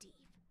on, Steve.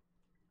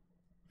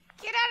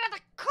 Get out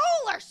of the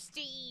cooler,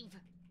 Steve.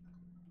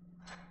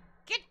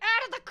 Get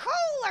out of the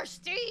cooler,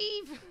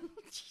 Steve.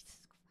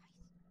 Jesus Christ.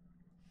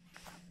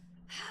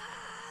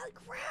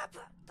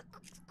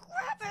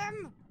 Grab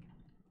him.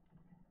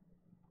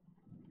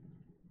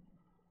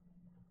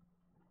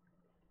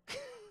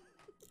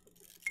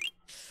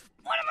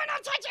 What am I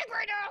not touching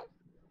right now?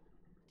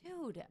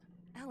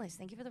 Alice,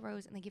 thank you for the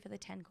rose and thank you for the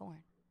 10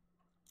 corn.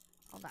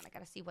 Hold on, I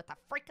gotta see what the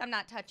frick I'm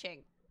not touching.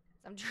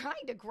 I'm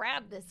trying to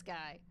grab this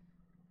guy.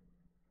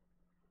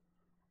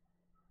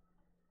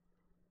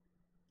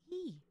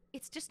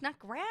 It's just not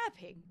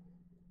grabbing.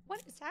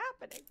 What is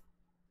happening?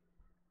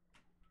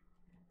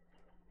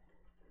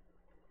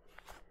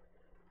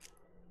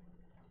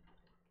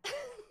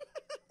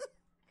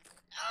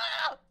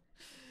 Ah!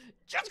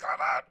 Just grab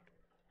it!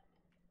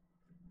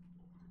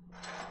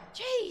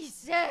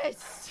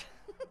 Jesus!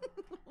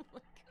 Oh my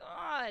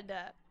god.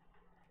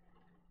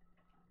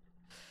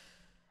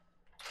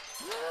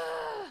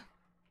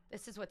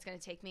 This is what's gonna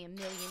take me a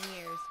million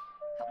years.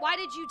 Why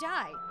did you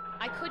die?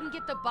 I couldn't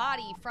get the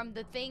body from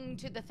the thing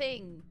to the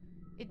thing.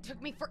 It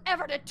took me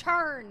forever to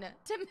turn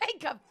to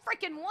make a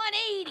freaking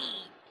 180.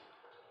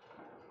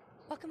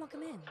 Welcome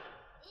in.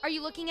 Are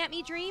you looking at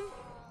me, Dream?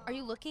 Are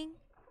you looking?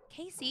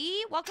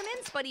 Casey, welcome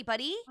in, Spuddy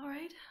Buddy. All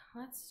right,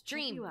 let's check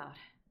Dream. you out.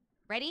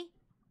 Ready?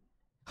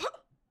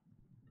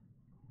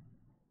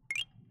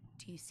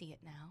 Do you see it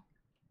now?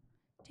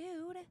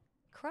 Dude,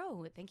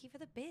 Crow, thank you for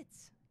the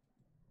bits.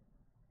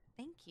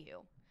 Thank you.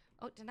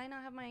 Oh, did I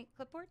not have my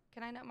clipboard?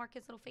 Can I not mark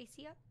his little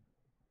facey up?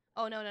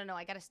 Oh, no.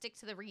 I gotta stick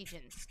to the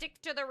regions.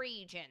 Stick to the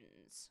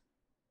regions.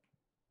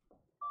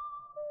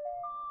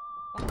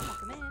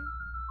 Welcome in.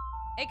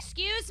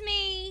 Excuse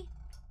me.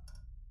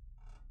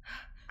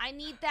 I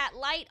need that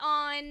light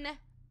on.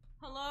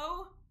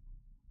 Hello?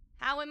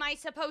 How am I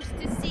supposed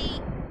to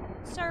see?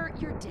 Sir,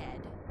 you're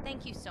dead.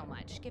 Thank you so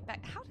much. Get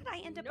back. How did I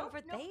end up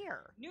over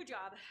there? New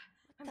job.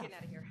 I'm getting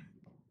out of here.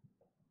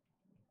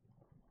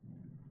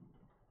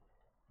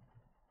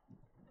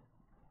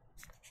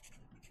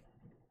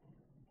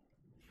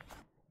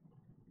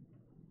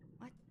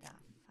 What the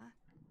fuck?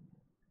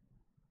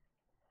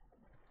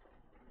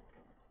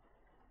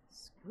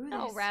 Screw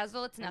No, this.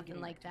 Razzle, it's I'm nothing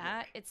getting like back to that.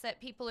 work. It's that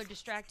people are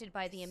distracted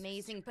by the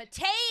amazing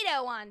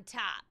potato on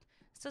top.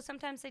 So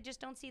sometimes they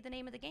just don't see the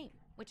name of the game,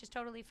 which is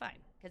totally fine.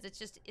 Because it's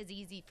just as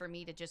easy for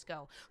me to just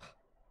go,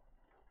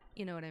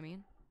 you know what I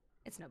mean?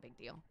 It's no big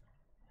deal.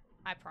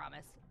 I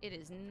promise. It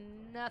is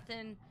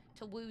nothing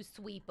to woo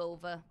sweep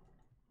over.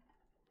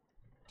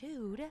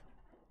 Dude,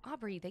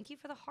 Aubrey, thank you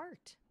for the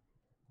heart.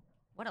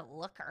 What a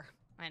looker.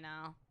 I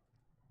know.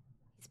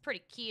 He's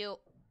pretty cute.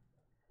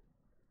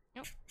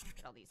 Nope. Look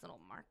at all these little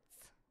marks.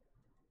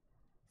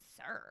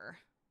 Sir.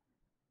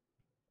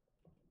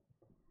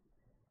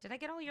 Did I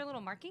get all your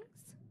little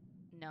markings?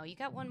 No, you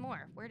got one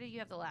more. Where did you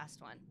have the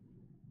last one?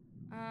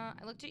 I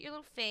looked at your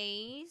little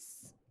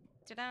face.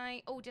 Did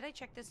I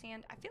check this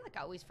hand? I feel like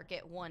I always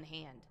forget one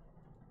hand.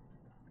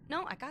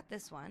 No, I got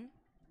this one.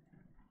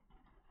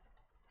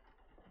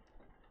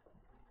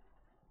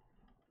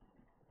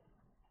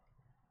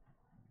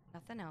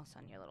 Nothing else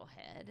on your little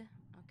head.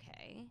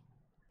 Okay.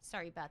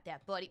 Sorry about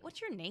that, buddy.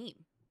 What's your name?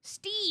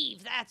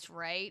 Steve, that's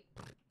right.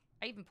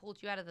 I even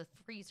pulled you out of the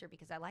freezer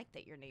because I liked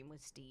that your name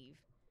was Steve.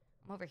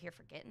 I'm over here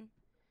forgetting.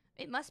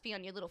 It must be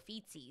on your little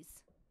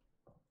feetsies.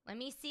 Let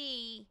me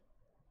see.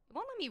 It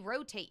won't let me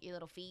rotate your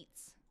little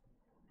feets.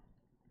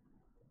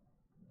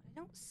 I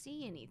don't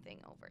see anything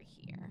over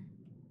here.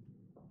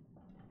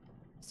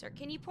 Sir,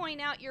 can you point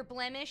out your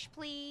blemish,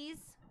 please?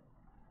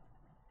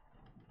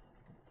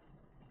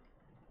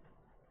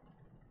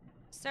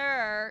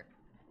 Sir,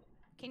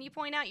 can you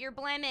point out your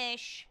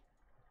blemish?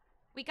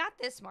 We got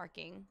this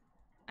marking.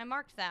 I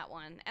marked that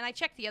one, and I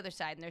checked the other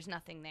side, and there's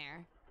nothing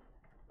there.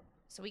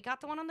 So we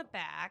got the one on the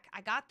back.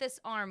 I got this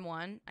arm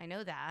one. I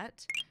know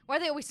that. Why are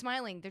they always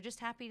smiling? They're just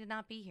happy to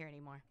not be here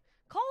anymore.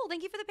 Cole,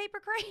 thank you for the paper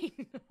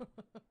crane.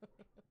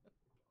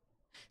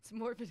 As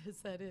morbid as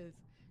that is.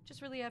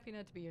 Just really happy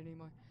not to be here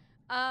anymore.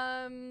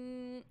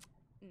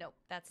 Nope,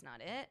 that's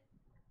not it.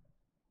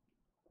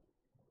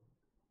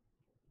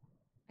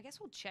 I guess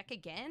we'll check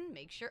again,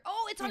 make sure.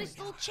 Oh, it's on his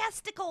little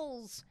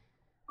chesticles.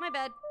 My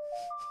bad.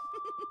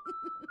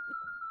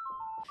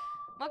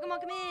 Welcome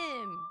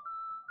in.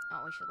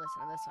 Oh, we should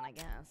listen to this one, I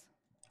guess.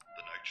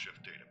 The Night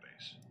Shift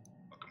Database.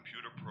 A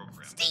computer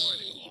program Steve!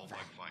 providing all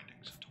my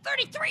findings into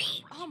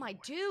 33! one Oh, my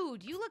reference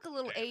dude, you look a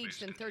little point.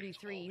 aged than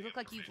Database 33. contains all You the look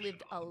like you've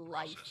lived information a on the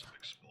life. process of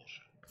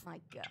expulsion, My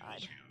the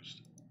God. tools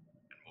used,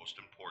 and most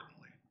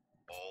importantly,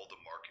 all the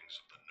markings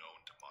of the known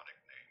demonic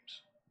names.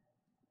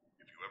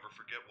 If you ever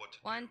forget what to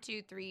 1,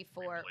 do, 2, 3,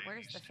 4. replay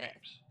Where's these the fifth?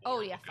 tapes, Oh,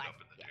 or yeah, look 5. it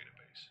up in the Yeah.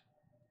 database.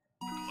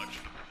 The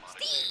collection of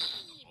demonic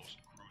names is the most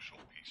crucial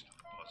piece to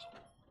the puzzle.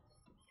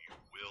 You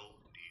will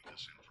need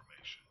this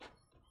information.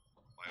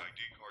 My ID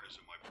card is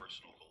in my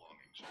personal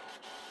belongings.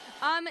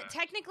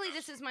 Technically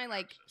this is my,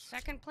 like,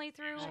 second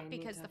playthrough, I need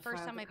because to the first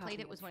file time the I played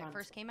copy it was in when it front.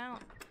 first came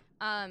out.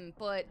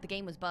 But the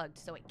game was bugged,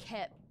 so it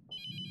kept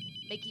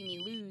making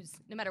me lose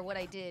no matter what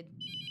I did.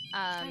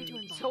 Time to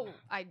embark. So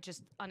I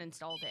just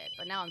uninstalled it,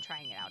 but now I'm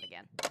trying it out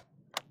again.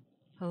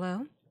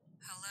 Hello?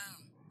 Hello,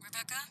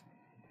 Rebecca?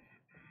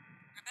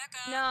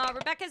 Rebecca? No,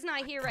 Rebecca's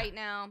not here right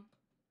now.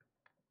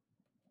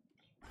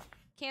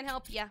 Can't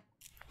help ya.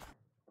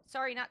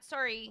 Sorry, not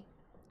sorry.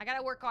 I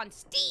gotta work on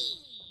Steve.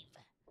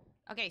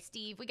 Okay,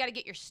 Steve, we gotta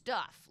get your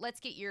stuff. Let's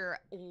get your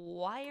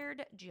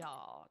wired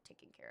jaw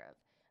taken care of.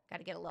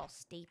 Gotta get a little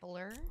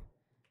stapler.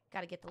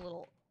 Gotta get the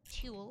little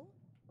tool.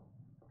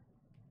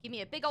 Give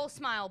me a big old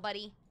smile,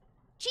 buddy.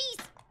 Cheese!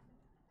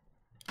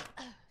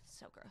 Ugh,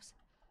 so gross.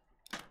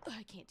 Ugh,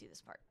 I can't do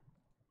this part.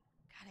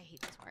 God, I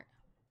hate this part.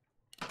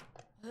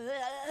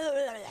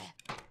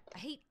 I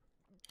hate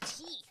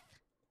teeth.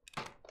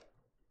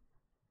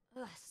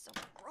 Ugh, so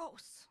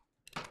gross.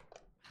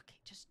 Okay,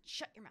 just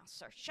shut your mouth,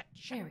 sir. Shut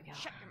There we go.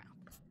 Shut your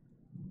mouth.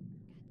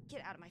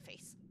 Get out of my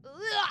face.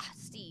 Ugh,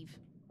 Steve.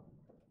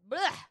 Blah.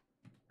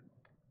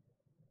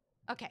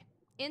 Okay.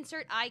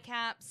 Insert eye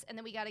caps, and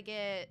then we gotta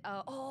get,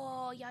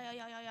 oh,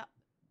 yeah.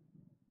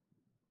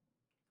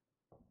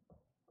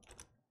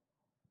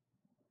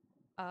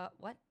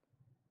 What?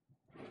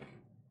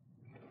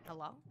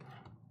 Hello?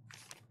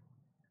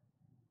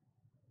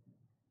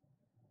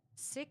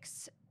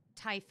 6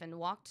 Typhon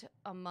walked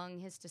among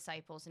his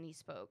disciples, and he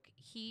spoke.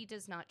 He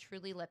does not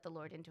truly let the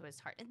Lord into his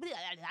heart.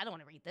 I don't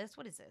want to read this.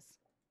 What is this?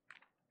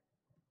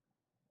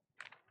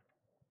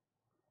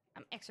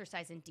 I'm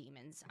exorcising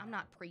demons. I'm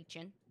not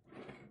preaching.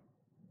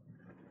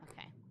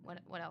 Okay,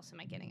 what else am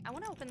I getting? I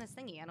want to open this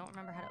thingy. I don't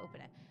remember how to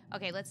open it.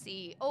 Okay, let's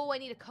see. Oh, I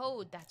need a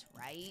code. That's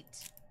right.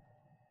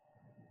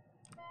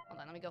 Hold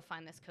on, let me go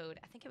find this code.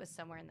 I think it was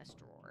somewhere in this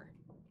drawer.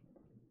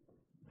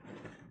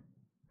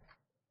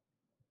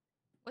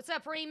 What's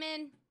up,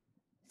 Raymond?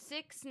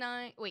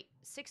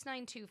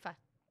 69256.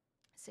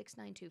 69256.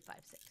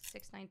 69256.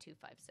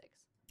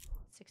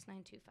 69256.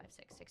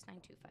 69256.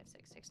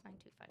 69256.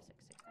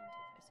 69256.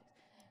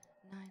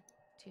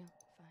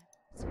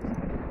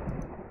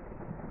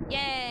 9256.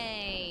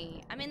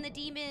 Yay! I'm in the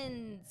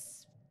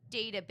demons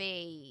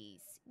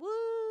database. Woo!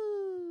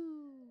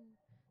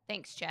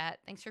 Thanks, chat.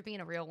 Thanks for being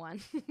a real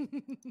one.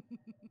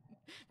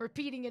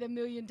 Repeating it a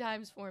million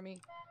times for me.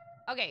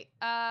 Okay,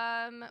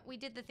 we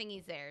did the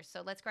thingies there,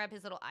 so let's grab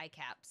his little eye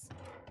caps.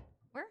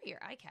 Where are your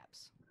eye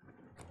caps?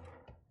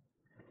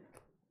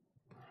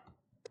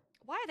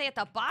 Why are they at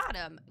the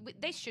bottom?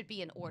 They should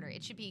be in order.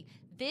 It should be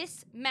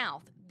this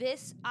mouth,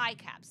 this eye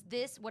caps,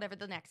 this whatever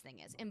the next thing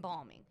is,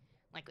 embalming.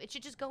 Like, it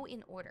should just go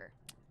in order.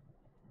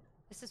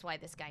 This is why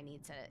this guy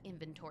needs an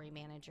inventory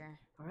manager.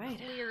 All right.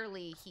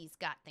 Clearly, he's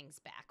got things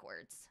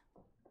backwards.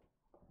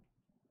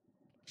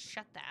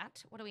 Shut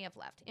that. What do we have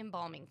left?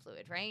 Embalming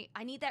fluid, right?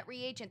 I need that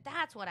reagent.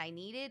 That's what I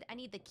needed. I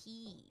need the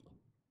key.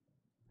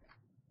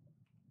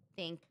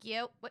 Thank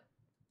you. What?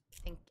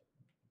 Can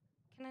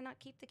I not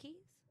keep the keys?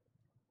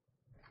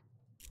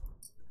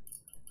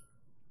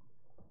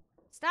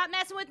 Stop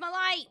messing with my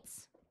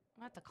lights.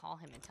 I'll have to call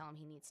him and tell him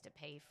he needs to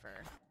pay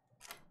for...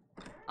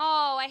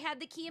 Oh, I had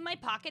the key in my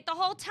pocket the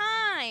whole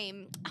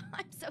time.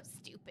 I'm so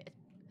stupid.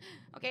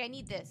 Okay, I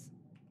need this.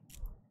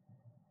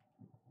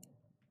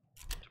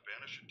 To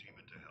banish a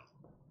demon to hell,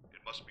 it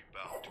must be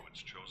bound to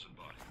its chosen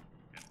body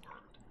and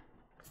burned.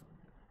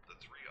 The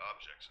 3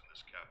 objects in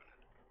this cabinet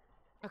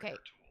are Okay,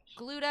 your tools.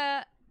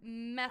 gluta,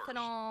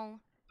 methanol,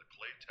 The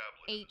clay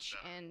tablet in the H,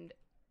 center and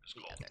is the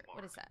called other. the What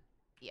mark. is that?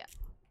 Yeah.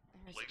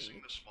 There's Placing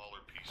H. the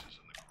smaller pieces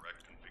in the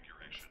correct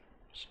configuration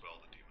will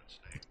spell the demon's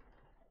name.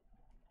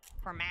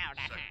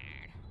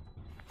 Formaldehyde.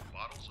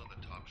 Bottles on the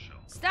top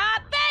shelf.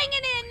 Stop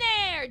banging in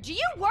there! Do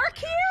you work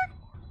here?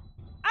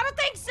 I don't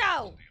think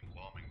so! The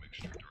embalming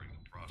mixture during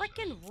the process.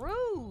 Freaking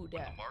rude.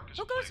 When the mark is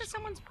Who goes to placed on the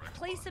someone's correct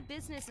place body, of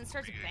business and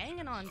starts reagent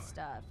banging on inside,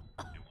 stuff?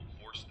 It will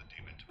force the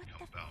demon to What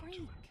become the bound to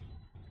freak? it.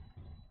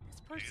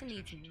 This person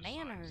needs attention to signs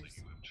that manners.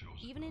 you have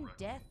chosen Even in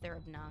correctly. death, they're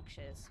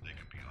obnoxious. They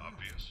can be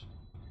obvious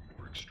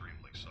or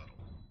extremely subtle.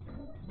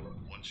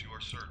 Once you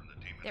are certain the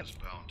demon There- is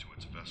bound to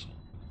its vessel,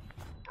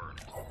 burn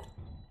it.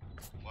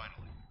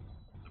 Finally,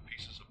 the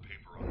pieces of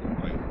paper on the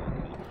right are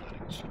called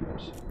letting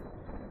strips.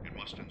 It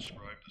must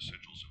inscribe the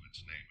sigils of its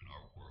name in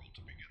our world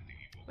to begin the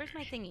evocation. Where's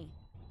my thingy?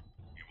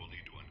 You will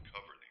need to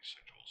uncover these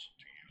sigils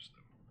to use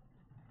them.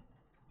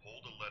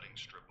 Hold a letting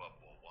strip up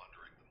while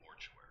wandering the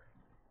mortuary.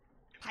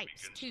 If it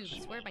Pipes, begins to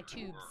tubes. Where are my smolder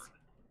and tubes? burn,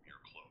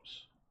 you're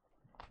close.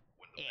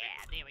 When the Yeah,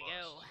 paper there we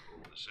go.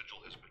 combusts, the sigil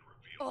has been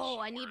revealed.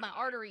 Oh, I need my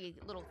somewhere. artery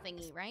little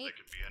thingy, right? They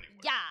can be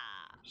anywhere. Yeah.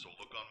 So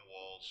look on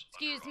walls.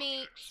 Excuse under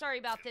me. objects, Sorry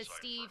about this, inside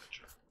Steve.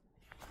 furniture.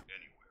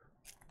 Anywhere.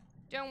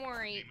 Don't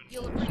worry.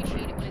 You'll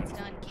appreciate it when it's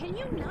done. Can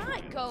you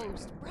not,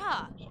 Ghost?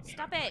 Bruh. So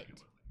Stop check it.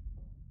 regularly.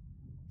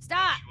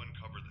 Stop. Once you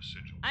uncover the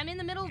sigil, I'm in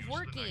the middle of use the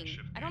night working.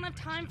 shift I don't have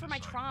database time to for my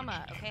decide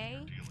trauma, which okay?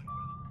 demon you're dealing with,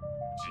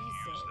 and use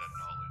Jesus. that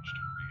knowledge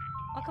to create the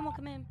Welcome, mark.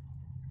 welcome in.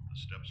 The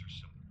steps are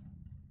simple.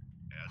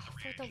 Add the For the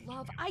reagent to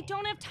love. the I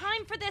don't have embalming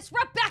time for this.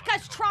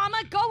 Rebecca's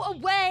trauma. Go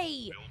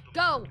away. Build the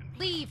Go. mark and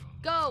Leave. place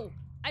it Go. on.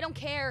 I don't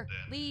care.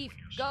 Then, Leave. when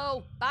you're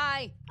Go.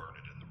 Bye. Burn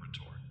it in the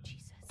retort.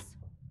 Jesus.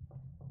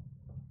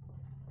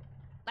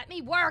 Let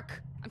me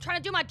work. I'm trying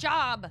to do my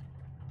job.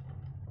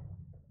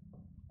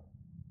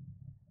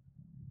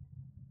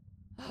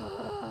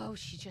 Oh,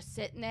 she's just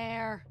sitting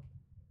there.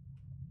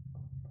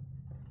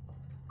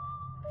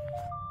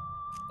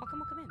 Welcome,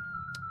 welcome in.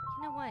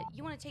 You know what?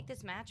 You want to take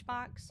this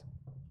matchbox?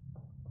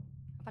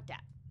 How about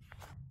that?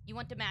 You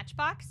want the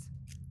matchbox?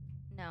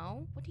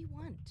 No. What do you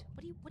want?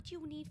 What do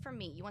you need from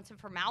me? You want some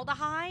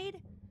formaldehyde?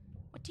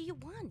 What do you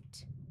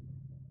want?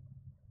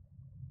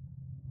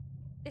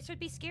 This would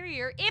be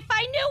scarier if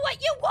I knew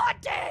what you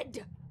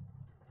wanted!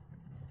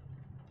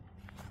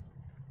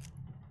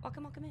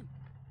 Welcome, welcome in.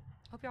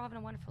 Hope you're all having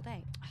a wonderful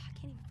day. Ugh, I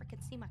can't even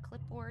freaking see my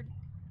clipboard.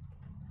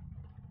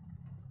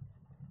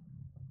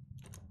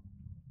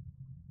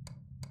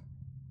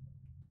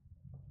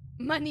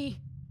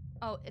 Money.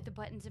 Oh, the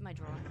button's in my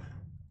drawer.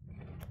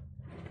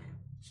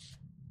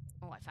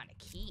 Oh, I found a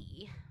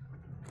key.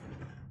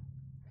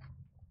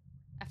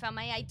 I found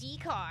my ID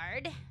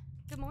card.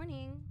 Good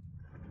morning.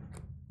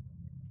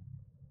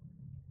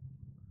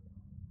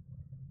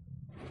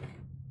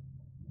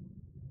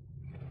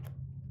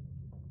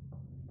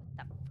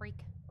 The freak.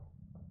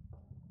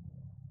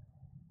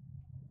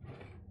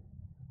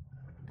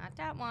 Not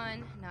that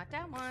one. Not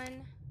that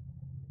one.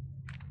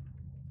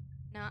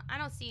 No, I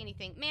don't see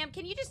anything. Ma'am,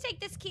 can you just take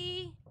this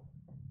key?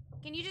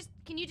 Can you just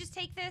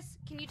take this?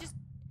 Can you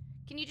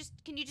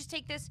just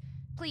take this?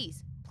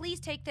 Please. Please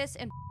take this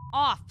and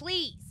off,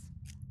 please.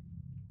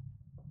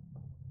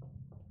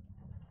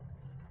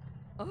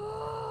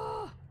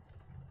 Oh.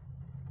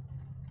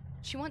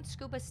 She wants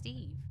Scuba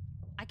Steve.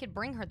 I could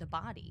bring her the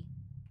body.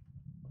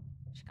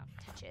 She can't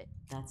touch it.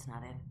 That's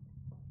not it.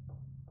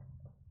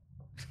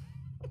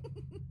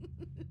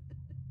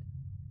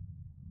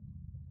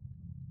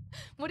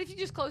 What if you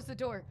just close the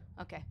door?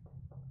 Okay.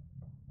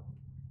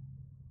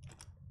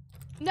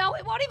 No,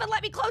 it won't even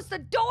let me close the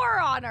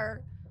door on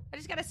her. I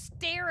just gotta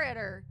stare at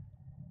her.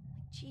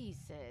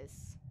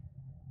 Jesus.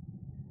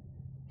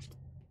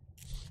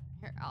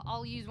 Here,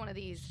 I'll use one of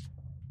these.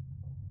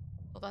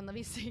 Hold on, let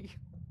me see.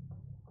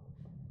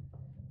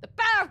 The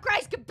power of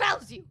Christ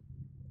compels you.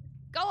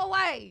 Go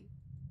away.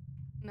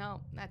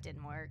 No, that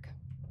didn't work.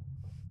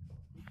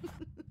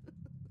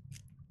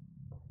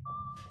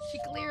 She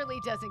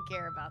clearly doesn't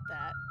care about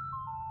that.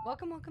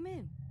 Welcome, welcome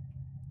in.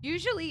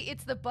 Usually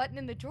it's the button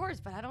in the drawers,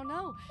 but I don't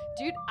know.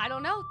 Dude, I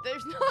don't know.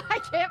 There's no, I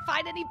can't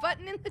find any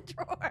button in the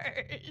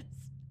drawers.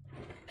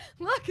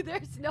 Look,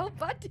 there's no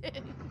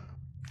button.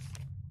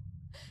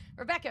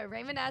 Rebecca,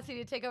 Raymond asked me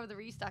to take over the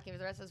restocking of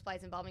the rest of the supplies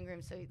in embalming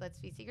rooms, so let's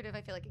be secretive.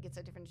 I feel like it gets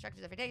so different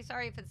instructions every day.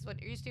 Sorry if it's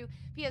what you're used to.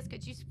 P.S.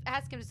 Could you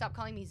ask him to stop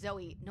calling me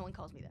Zoe? No one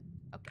calls me that.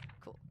 Okay,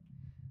 cool.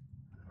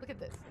 Look at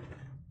this.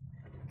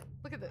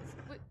 Look at this.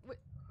 What?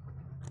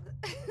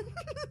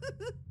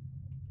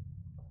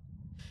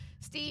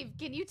 Steve,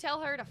 can you tell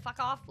her to fuck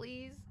off,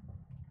 please?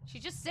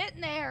 She's just sitting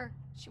there.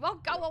 She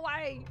won't go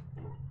away.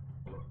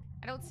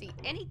 I don't see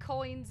any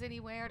coins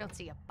anywhere. I don't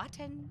see a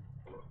button.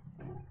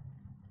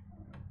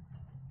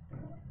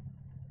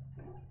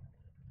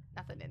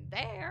 Nothing in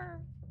there.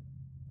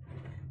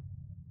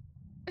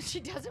 She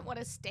doesn't want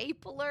a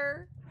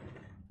stapler.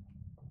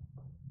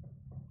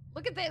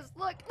 Look at this.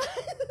 Look.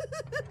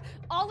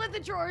 All of the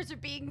drawers are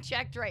being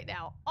checked right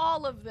now.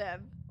 All of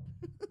them.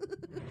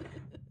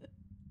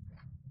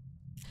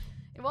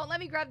 It won't let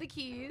me grab the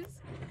keys.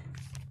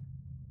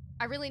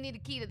 I really need a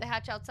key to the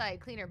hatch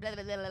outside. Cleaner. Blah,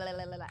 blah, blah, blah,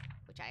 blah, blah, blah.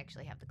 Which I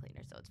actually have the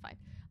cleaner, so it's fine.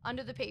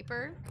 Under the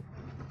paper.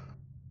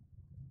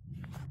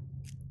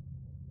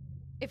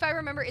 If I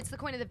remember, it's the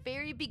coin at the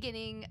very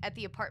beginning at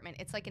the apartment.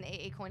 It's like an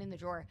AA coin in the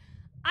drawer.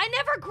 I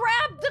never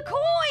grabbed the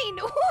coin!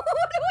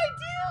 What do I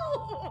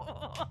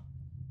do?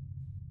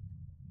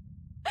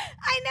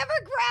 I never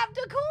grabbed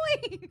a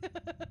coin!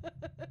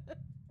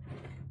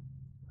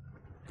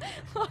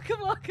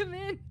 Welcome, welcome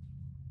in.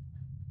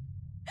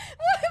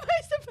 What am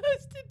I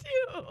supposed to do?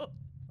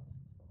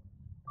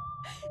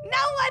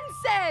 No one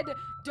said,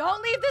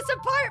 don't leave this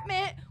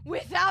apartment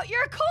without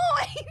your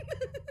coin.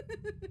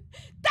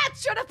 That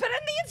should have been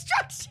in the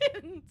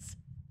instructions.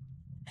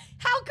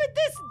 How could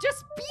this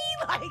just be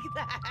like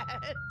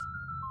that?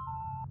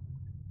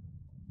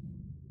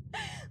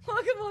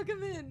 Welcome,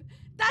 welcome in.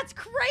 That's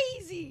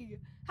crazy.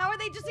 How are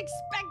they just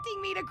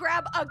expecting me to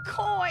grab a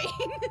coin?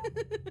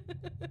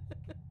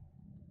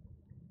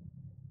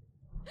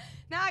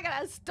 Now I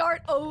gotta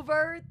start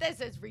over.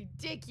 This is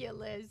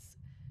ridiculous.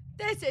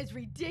 This is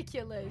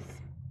ridiculous.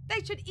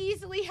 They should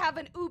easily have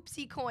an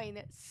oopsie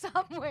coin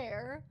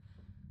somewhere.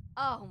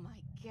 Oh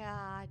my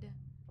god.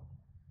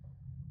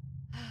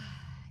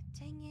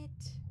 Dang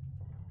it.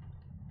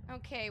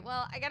 Okay,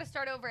 well, I gotta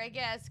start over, I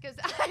guess, because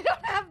I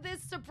don't have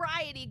this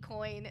sobriety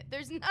coin.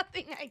 There's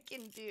nothing I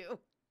can do.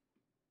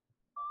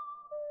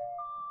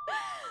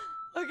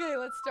 Okay,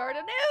 let's start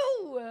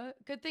anew.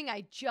 Good thing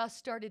I just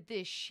started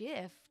this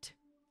shift.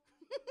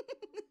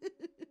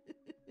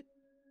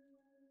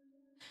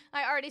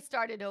 I already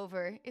started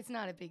over. It's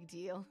not a big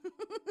deal.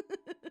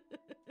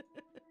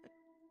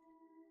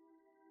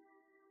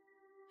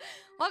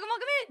 Welcome,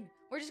 welcome in.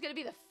 We're just gonna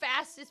be the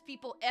fastest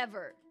people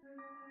ever.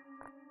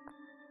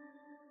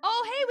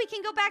 Oh, hey, we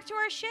can go back to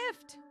our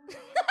shift.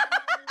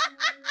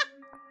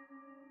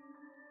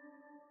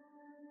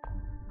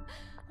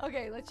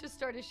 Okay, let's just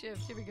start a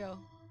shift. Here we go.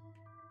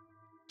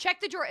 Check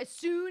the drawer as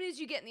soon as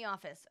you get in the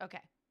office.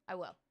 Okay, I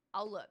will.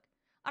 I'll look.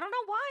 I don't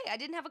know why. I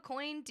didn't have a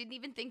coin. Didn't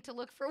even think to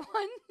look for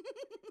one.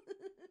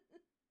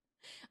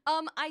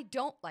 I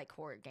don't like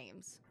horror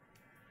games.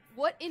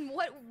 In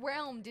what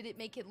realm did it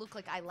make it look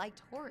like I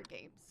liked horror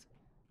games?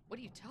 What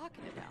are you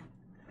talking about?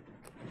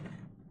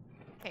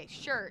 Okay,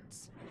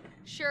 shirts.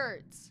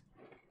 Shirts.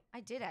 I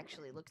did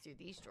actually look through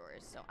these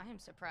drawers, so I am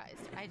surprised.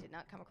 I did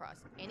not come across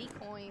any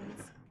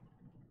coins.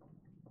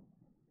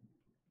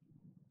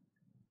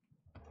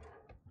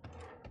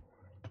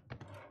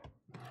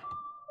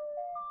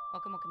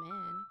 Welcome, welcome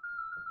in.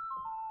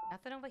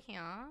 Nothing over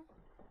here.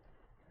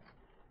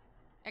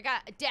 I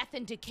got a Death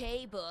and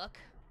Decay book.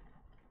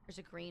 There's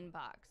a green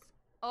box.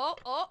 Oh,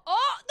 oh,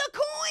 oh! The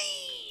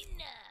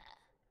coin!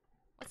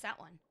 What's that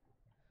one?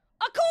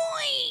 A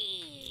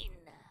coin!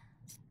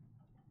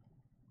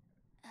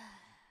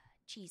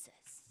 Jesus.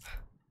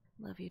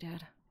 Love you,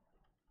 Dad.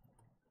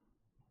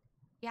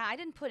 Yeah, I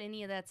didn't put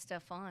any of that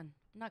stuff on.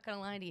 I'm not gonna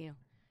lie to you.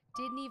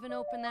 Didn't even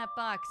open that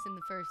box in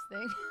the first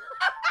thing.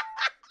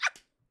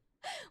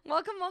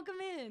 Welcome, welcome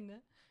in.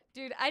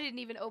 Dude, I didn't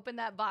even open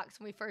that box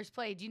when we first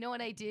played. You know what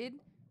I did?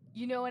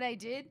 You know what I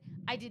did?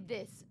 I did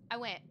this. I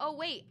went, oh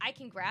wait, I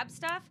can grab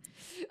stuff?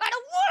 I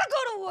don't wanna go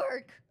to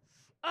work!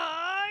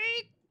 I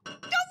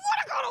don't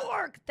wanna go to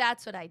work!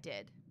 That's what I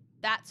did.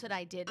 That's what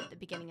I did at the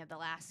beginning of the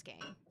last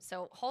game.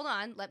 So hold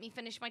on, let me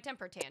finish my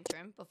temper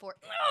tantrum before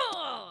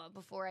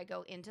I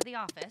go into the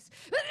office.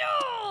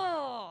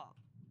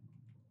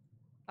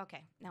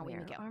 Okay, now we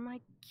Where go. are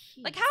my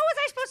keys? Like, how was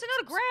I supposed to know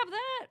to grab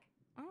that?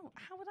 Oh,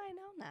 how would I have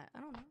known that? I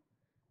don't know.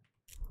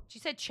 She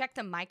said check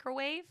the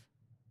microwave.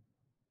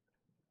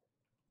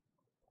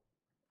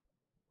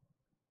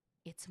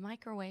 It's a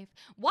microwave.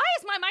 Why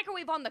is my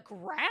microwave on the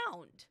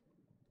ground?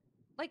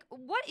 Like,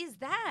 what is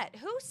that?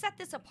 Who set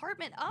this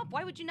apartment up?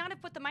 Why would you not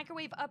have put the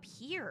microwave up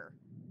here?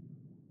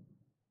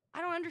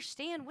 I don't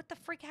understand. What the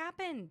frick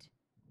happened?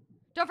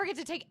 Don't forget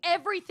to take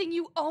everything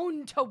you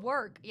own to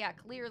work. Yeah,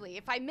 clearly.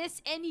 If I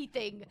miss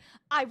anything,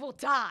 I will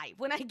die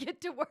when I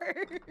get to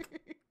work.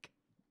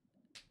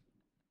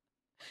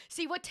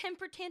 See what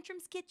temper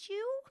tantrums get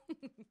you?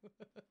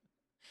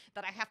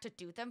 That I have to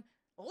do them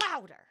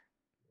louder.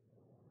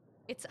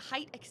 It's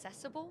height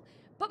accessible,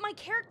 but my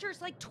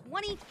character's like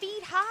 20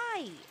 feet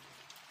high.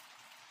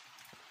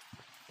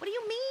 What do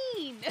you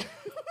mean?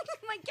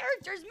 My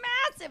character's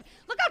massive.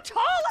 Look how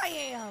tall I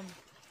am.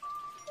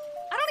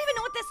 I don't even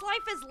know what this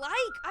life is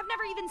like. I've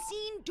never even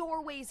seen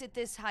doorways at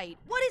this height.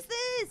 What is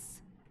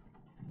this?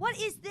 What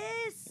is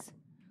this?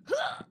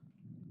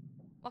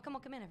 Welcome,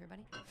 welcome in,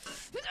 everybody.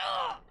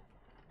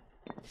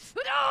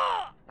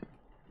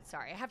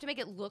 Sorry, I have to make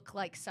it look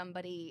like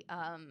somebody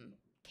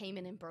came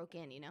in and broke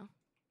in, you know?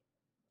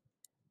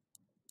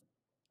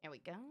 There we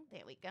go.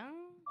 There we go.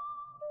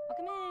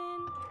 Welcome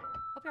in.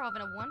 Hope you're all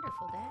having a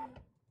wonderful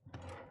day.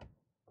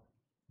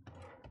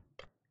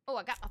 Oh,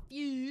 I got a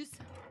fuse.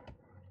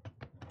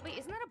 Wait,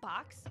 isn't that a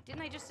box?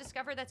 Didn't I just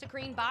discover that's a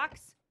green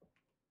box?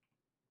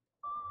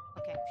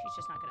 Okay, she's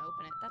just not gonna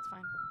open it. That's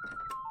fine.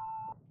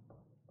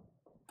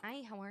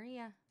 Hi, how are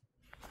ya?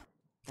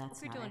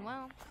 That's Hope you're not doing it.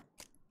 well.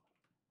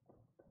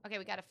 Okay,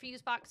 we got a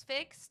fuse box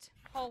fixed.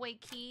 Hallway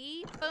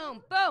key.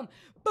 Boom, boom,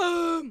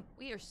 boom!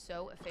 We are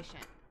so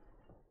efficient.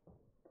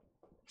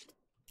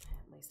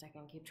 At least I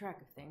can keep track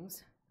of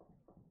things.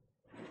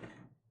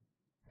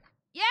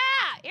 Yeah!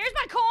 Here's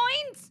my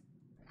coins!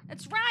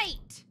 That's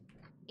right!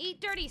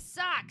 Eat dirty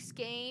socks,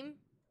 game.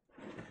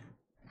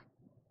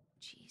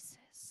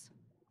 Jesus.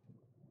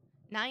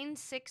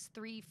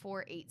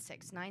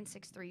 963486.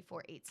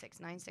 963486.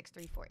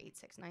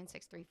 963486.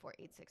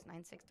 963486.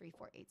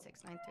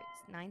 963486.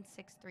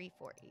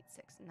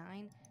 963486.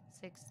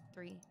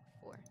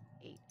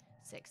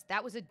 963486.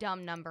 That was a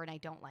dumb number and I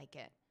don't like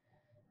it.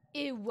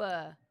 Ew.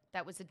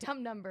 That was a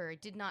dumb number. I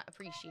did not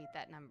appreciate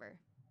that number.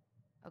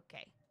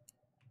 Okay.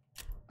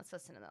 Let's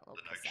listen to that little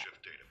The Night cassette.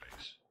 Shift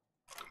Database.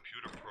 A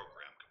computer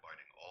program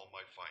combining all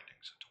my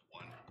findings into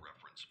one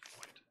reference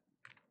point.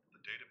 The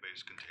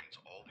database contains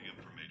all the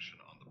information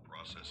on the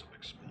process of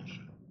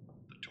expulsion,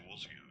 the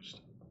tools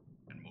used,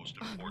 and most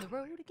On the importantly,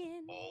 road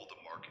again. all the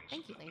markings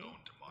Thank of you, the lady. known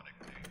demonic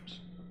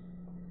names.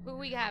 Who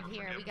we have Never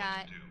here? forget We what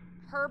got to do.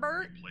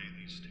 Herbert, Replay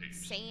these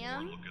tapes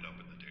Sam, or look it up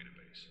in the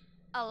database.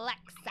 The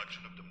Alexa.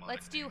 collection of demonic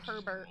Let's do names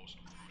Herbert. is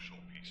the most crucial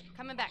piece to the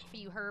Coming back for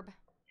puzzle. you, Herb.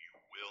 You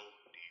will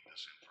need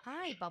this information.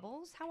 Hi,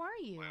 Bubbles. How are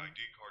you? My ID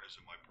card is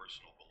in my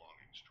personal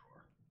belongings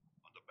drawer.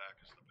 On the back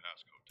is the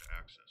passcode to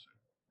access it.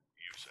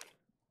 Use it.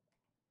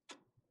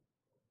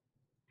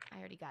 I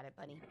already got it,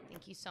 buddy.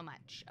 Thank you so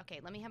much. Okay,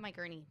 let me have my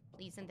gurney.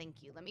 Please and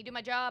thank you. Let me do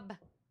my job.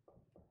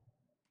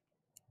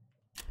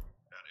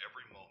 At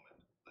every moment,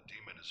 the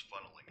demon is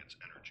funneling its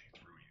energy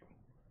through you,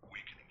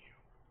 weakening you,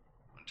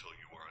 until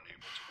you are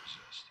unable to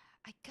resist.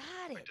 I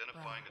got it, bro.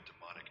 Identifying a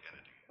demonic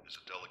entity is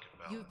a delicate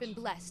balance. You've been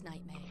blessed,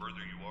 Nightmare. The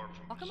further you are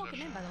from Welcome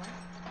possession, in, by the way.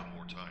 the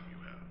more time you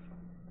have.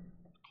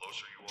 The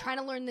closer you are, Trying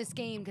to learn this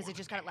game because the I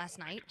just more got it the last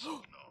demon night.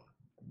 will make itself known,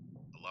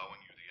 allowing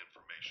you the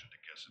information to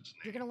guess its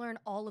name. You're gonna learn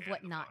all of and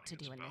what the not body to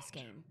do it's in this bound to.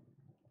 game.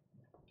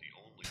 The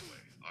only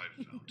way I've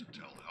found to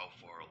tell how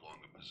far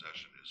along a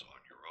possession is on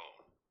your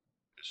own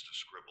is to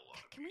scribble on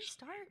a Can we piece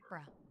of start,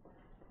 paper. bruh?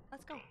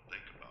 Let's go. Don't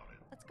think about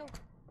it. Let's go.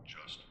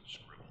 Just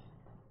scribble.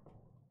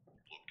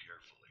 Look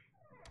carefully.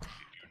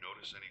 If you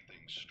notice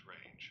anything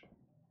strange,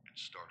 it's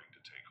starting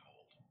to take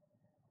hold.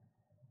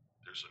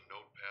 There's a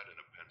notepad and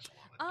a pencil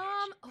on the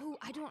desk. Oh,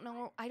 I don't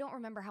know. I don't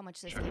remember how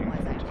much this game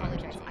was. I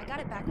apologize. I got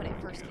it back when it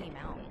first came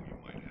out. You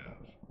might have.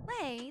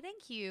 Hey,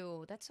 thank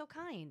you. That's so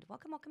kind.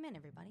 Welcome, welcome in,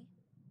 everybody.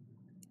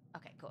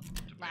 Okay, cool.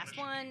 Last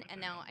one, and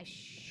now I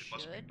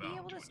should be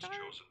able to start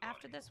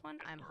after this one.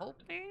 I'm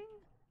hoping.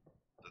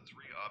 The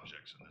three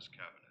objects in this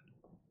cabinet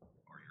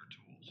are your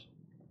tools.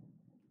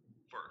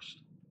 First,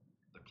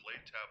 the clay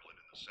tablet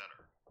in the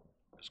center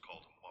is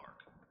called a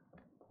mark.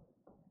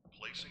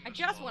 Placing I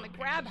just want to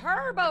grab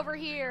Herb over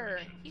here.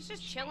 He's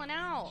just chilling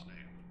out.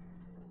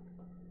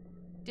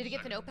 Did he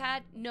get the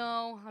notepad?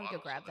 No, I'm gonna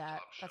go grab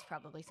that. That's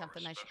probably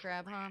something I should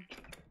grab, huh?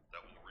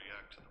 That will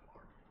react to the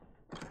mark.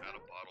 Add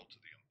a bottle to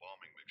the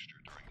embalming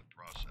mixture during the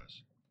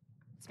process.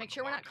 Let's make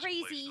sure we're not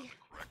crazy. On the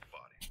correct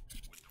body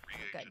with the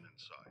reagent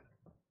inside.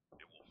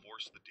 It will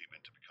force the demon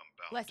to become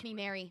balanced. Bless me,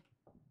 Mary.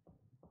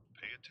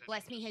 Pay attention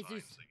Bless me, to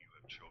Jesus. signs that you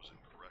have chosen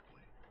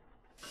correctly.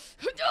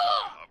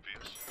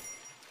 Obvious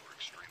or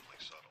extremely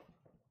subtle.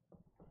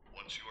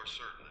 Once you are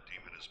certain the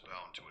demon is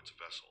bound to its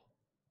vessel,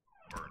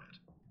 burn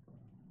it.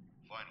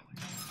 Finally,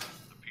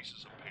 the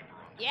pieces of paper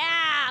on the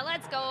Yeah,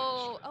 let's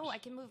go. Oh, I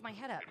can move my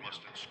head up. It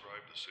must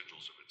inscribe the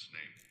sigils of its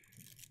name.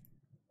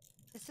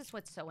 This is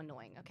what's so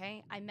annoying,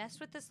 okay? I messed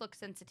with this look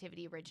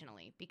sensitivity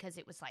originally because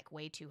it was like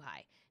way too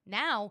high.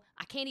 Now,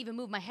 I can't even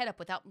move my head up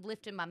without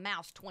lifting my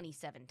mouse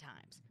 27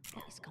 times.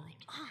 What is going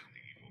on?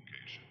 The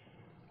evocation.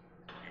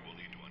 You will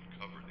need to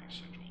uncover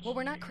these sigils. Well,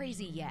 we're not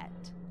crazy yet.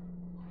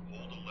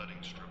 Hold a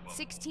letting strip up.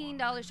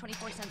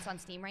 $16.24 on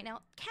Steam right now.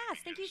 Cass,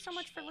 thank you so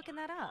much for looking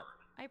that up.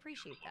 I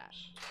appreciate that.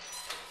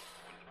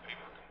 When the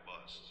paper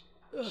combusts,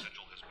 the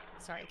sigil has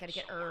been Sorry, gotta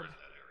get somewhere Herb. in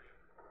that area.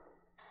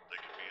 They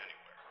can be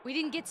anywhere. We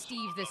didn't get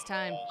Steve this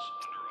time.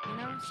 You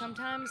know,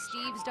 sometimes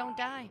Steves don't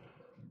die.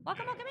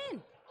 Welcome, welcome in.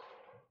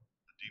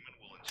 The demon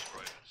will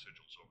inscribe its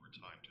sigils over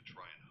time to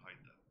try and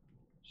hide them,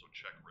 so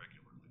check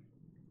regularly.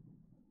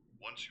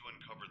 Once you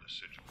uncover the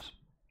sigils,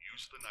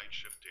 use the night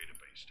shift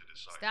database to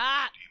decide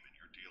Stop. which demon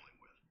you're dealing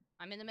with.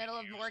 I'm in the middle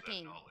of Use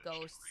working, that knowledge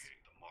ghosts. to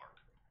create the mark.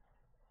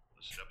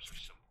 The steps are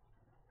simple.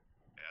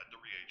 Add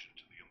the reagent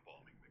to the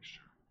embalming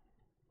mixture.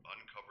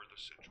 Uncover the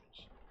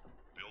sigils.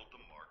 Build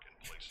the mark and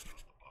place it on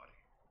the body.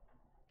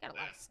 Got a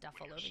lot of Then, stuff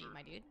when all over you're you,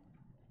 my dude.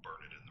 Burn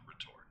it in the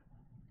retort.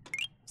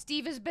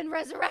 Steve has been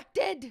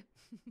resurrected.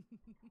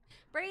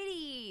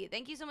 Brady,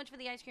 thank you so much for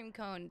the ice cream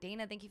cone.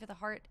 Dana, thank you for the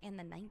heart and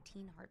the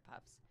 19 heart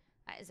puffs.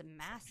 That is a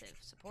massive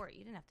support.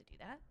 You didn't have to do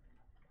that.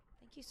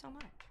 Thank you so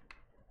much.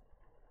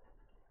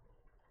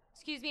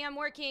 Excuse me, I'm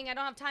working. I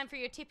don't have time for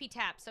your tippy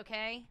taps,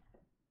 okay?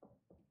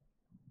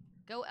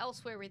 Go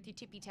elsewhere with your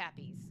tippy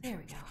tappies. There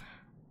we go.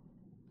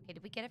 Okay,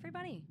 did we get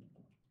everybody?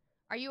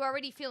 Are you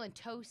already feeling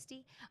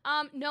toasty?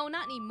 No,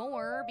 not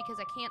anymore, because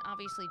I can't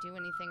obviously do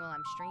anything while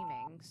I'm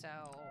streaming. So,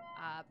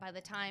 by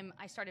the time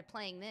I started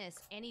playing this,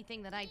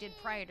 anything that I did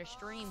prior to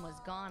stream was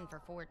gone for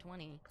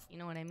 420. You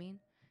know what I mean?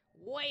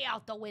 Way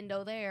out the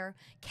window there.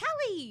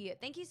 Kelly,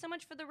 thank you so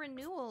much for the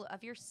renewal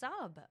of your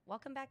sub.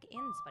 Welcome back in,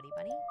 Spuddy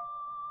Buddy.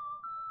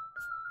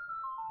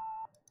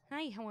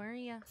 Hi, how are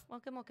ya?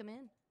 Welcome, welcome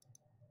in.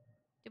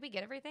 Did we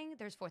get everything?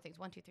 There's 4 things.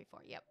 1, 2, 3,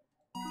 4. Yep.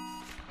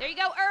 There you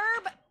go,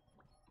 Herb!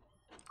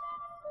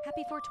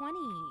 Happy 420.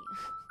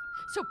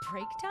 So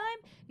break time?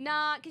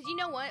 Nah, because you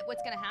know what?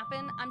 What's going to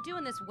happen? I'm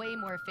doing this way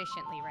more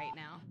efficiently right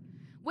now.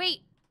 Wait,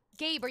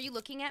 Gabe, are you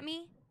looking at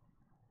me?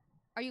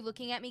 Are you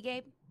looking at me,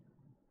 Gabe?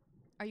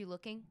 Are you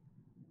looking?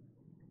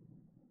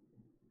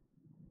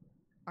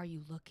 Are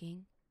you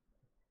looking?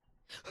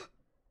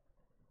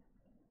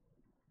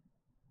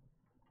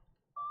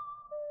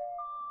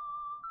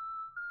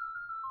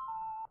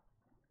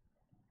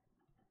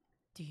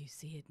 Do you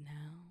see it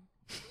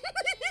now?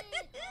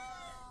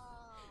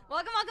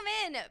 Welcome, welcome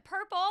in.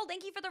 Purple,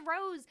 thank you for the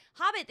rose.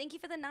 Hobbit, thank you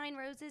for the 9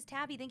 roses.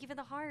 Tabby, thank you for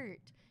the heart.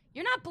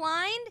 You're not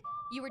blind?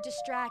 You were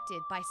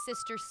distracted by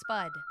Sister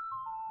Spud.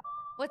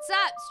 What's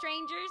up,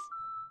 strangers?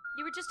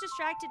 You were just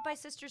distracted by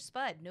Sister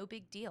Spud. No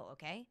big deal,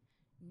 okay?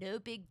 No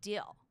big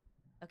deal,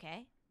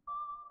 okay?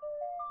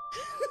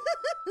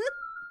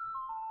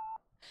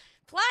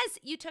 Plus,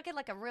 you took it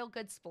like a real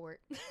good sport.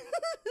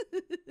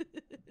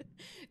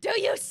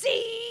 Do you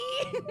see?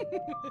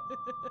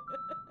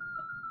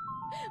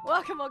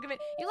 Welcome, welcome in.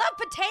 You love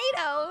potatoes?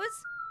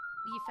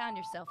 Well, you found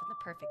yourself in the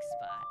perfect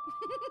spot.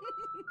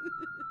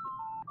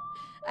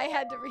 I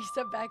had to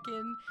resub back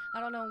in. I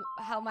don't know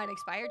how mine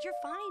expired. You're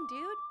fine,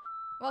 dude.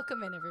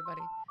 Welcome in,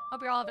 everybody.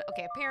 Hope you're all...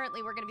 Okay,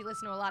 apparently we're going to be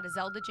listening to a lot of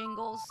Zelda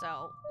jingles,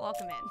 so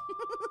welcome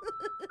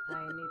in.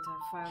 I need to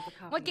file the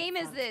copy. What game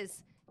is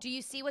this? Do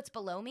you see what's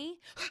below me?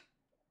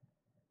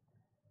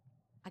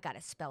 I got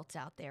it spelt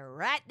out there,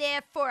 right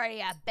there for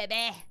you,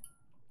 baby.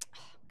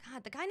 Oh,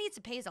 God, the guy needs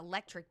to pay his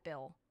electric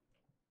bill.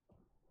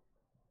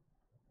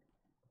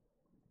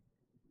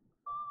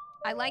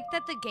 I like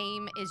that the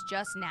game is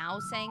just now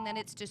saying that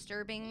it's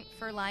disturbing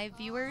for live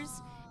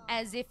viewers,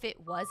 as if it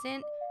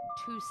wasn't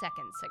 2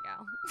 seconds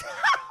ago.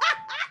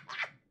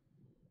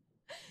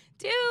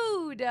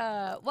 Dude,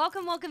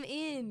 welcome, welcome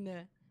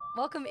in.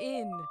 Welcome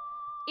in.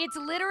 It's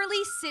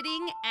literally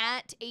sitting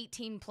at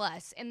 18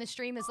 plus, and the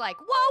stream is like,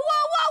 whoa,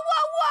 whoa, whoa,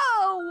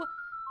 whoa, whoa!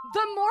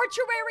 The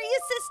mortuary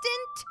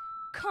assistant,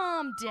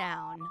 calm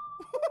down.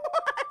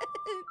 What?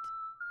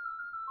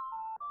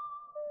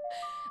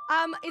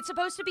 It's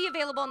supposed to be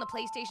available on the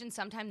PlayStation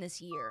sometime this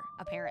year,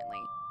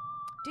 apparently.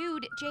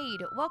 Dude,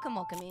 Jade, welcome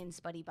in,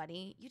 Spuddy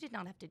Buddy. You did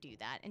not have to do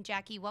that. And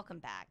Jackie, welcome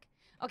back.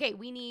 Okay,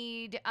 we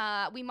need,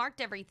 we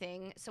marked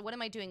everything. So what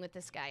am I doing with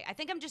this guy? I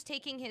think I'm just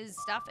taking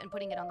his stuff and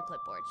putting it on the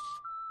clipboard.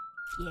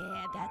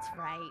 Yeah, that's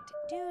right.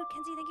 Dude,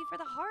 Kenzie, thank you for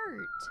the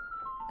heart.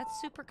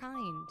 That's super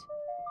kind.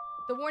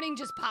 The warning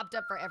just popped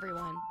up for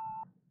everyone.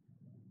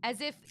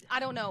 As if, I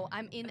don't know,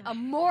 I'm in a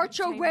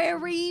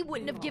mortuary.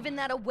 Wouldn't have given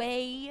that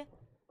away.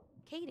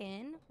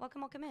 Kaden,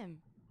 welcome in.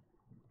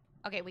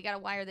 Okay, we gotta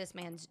wire this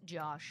man's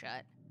jaw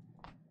shut.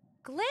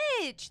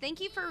 Glitch,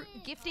 thank you for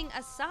gifting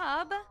a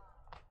sub.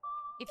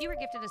 If you were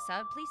gifted a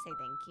sub, please say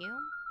thank you.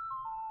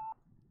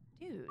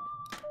 Dude,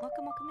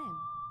 welcome in.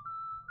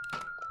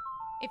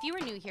 If you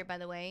are new here, by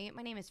the way,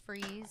 my name is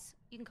Freeze.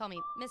 You can call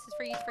me Mrs.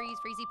 Freeze,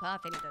 Freezy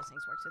Puff. Any of those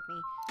things works with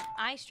me.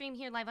 I stream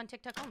here live on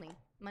TikTok only.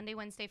 Monday,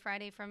 Wednesday,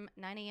 Friday from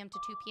 9 a.m. to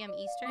 2 p.m.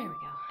 Eastern. There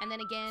we go. And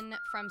then again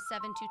from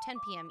 7 to 10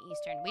 p.m.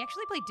 Eastern. We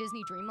actually play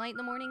Disney Dreamlight in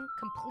the morning.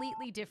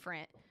 Completely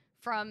different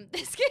from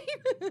this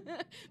game.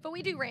 But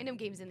we do random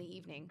games in the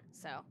evening,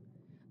 so.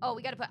 Oh,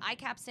 we gotta put eye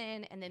caps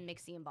in and then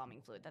mix the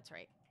embalming fluid. That's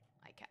right.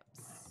 Eye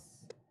caps.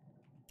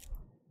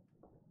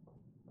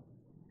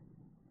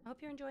 I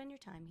hope you're enjoying your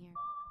time here.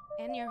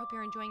 And I hope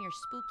you're enjoying your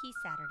spooky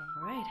Saturday.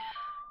 All right.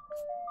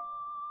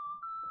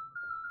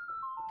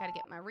 Gotta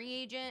get my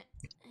reagent.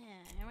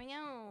 Here we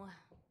go.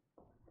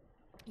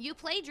 You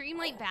play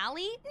Dreamlight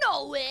Valley?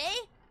 No way!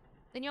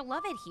 Then you'll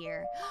love it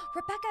here.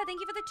 Rebecca, thank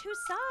you for the 2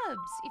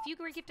 subs. If you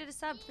were gifted a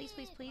sub, please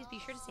be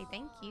sure to say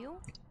thank you.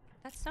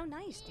 That's so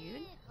nice,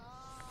 dude.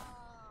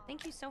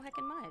 Thank you so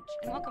heckin' much.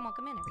 And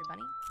welcome in,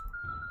 everybody.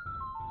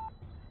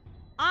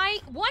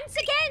 Once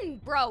again,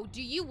 bro,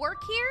 do you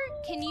work here?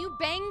 Can you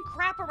bang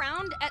crap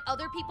around at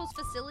other people's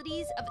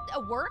facilities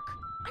of work?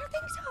 I don't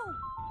think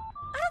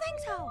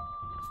so.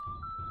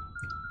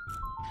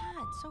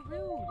 God, so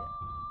rude.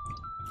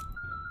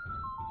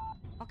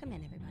 Welcome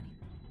in, everybody.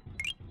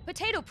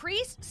 Potato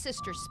Priest,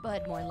 Sister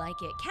Spud, more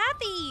like it.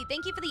 Kathy,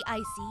 thank you for the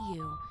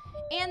ICU.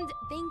 And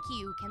thank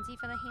you, Kenzie,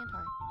 for the hand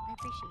heart. I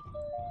appreciate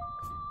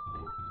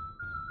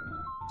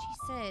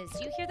it.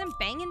 Jesus, you hear them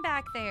banging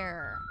back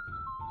there.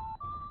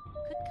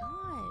 Good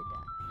God.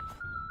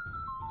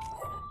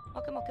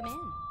 Welcome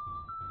in.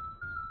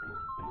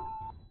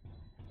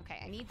 Okay,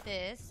 I need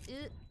this.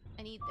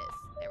 I need this.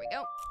 There we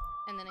go.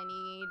 And then I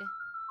need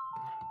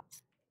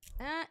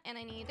that, and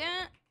I need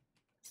that.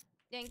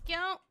 Thank you.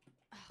 Oh,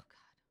 God.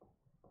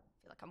 I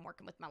feel like I'm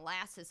working with my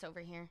lasses over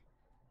here.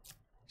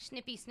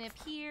 Snippy snip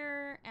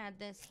here. Add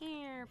this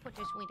here. Put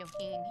this window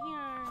in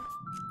here.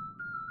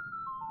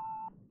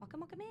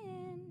 Welcome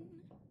in.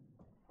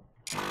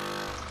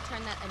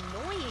 Turn that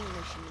annoying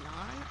machine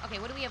on. Okay,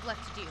 what do we have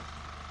left to do?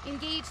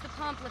 Engage the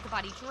pump, let the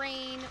body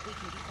drain. We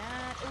can do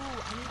that.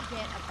 Ooh, I need to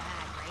get a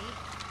bag, right?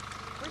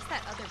 Where's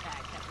that other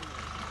bag that we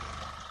need?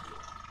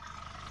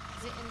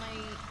 Is it in my...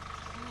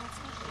 Oh, it's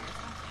not there.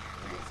 It's not there.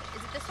 Where is it?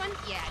 Is it this one?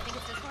 Yeah, I think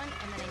it's this one.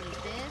 And then I need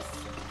this.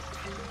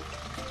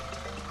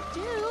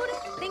 Dude,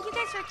 thank you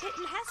guys for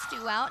hitting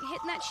Hestu out and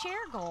hitting that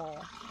share goal.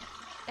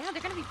 Yeah,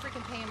 they're gonna be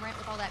freaking paying rent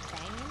with all that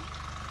banging.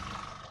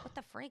 What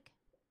the freak?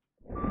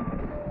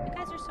 You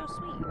guys are so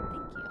sweet.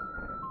 Thank you.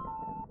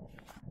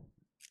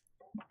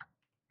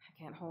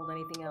 I can't hold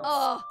anything else.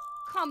 Oh,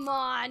 come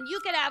on. You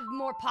could have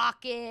more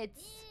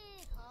pockets.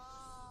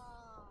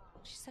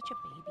 She's such a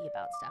baby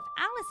about stuff.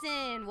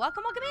 Allison,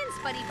 welcome in,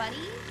 Spuddy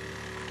Buddy.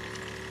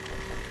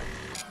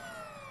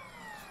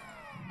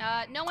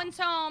 No one's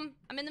home.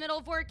 I'm in the middle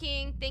of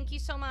working. Thank you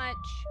so much.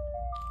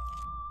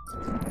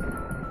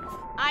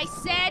 I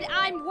said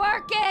I'm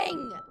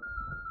working!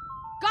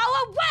 Go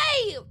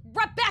away,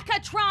 Rebecca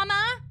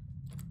Trauma!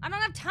 I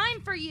don't have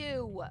time for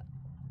you.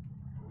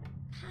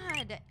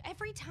 God,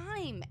 every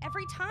time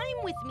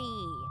with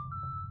me.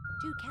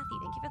 Dude, Kathy,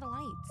 thank you for the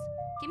lights.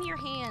 Give me your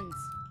hands.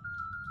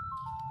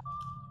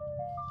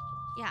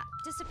 Yeah,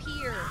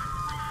 disappear.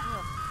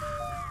 Ugh.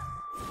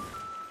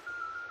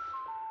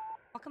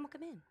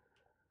 Welcome in.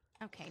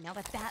 Okay, now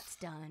that that's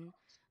done.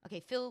 Okay,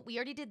 Phil, we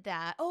already did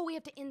that. Oh, we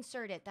have to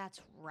insert it. That's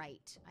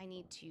right. I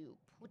need to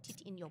put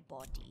it in your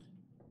body.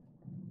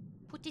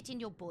 Put it in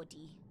your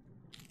body.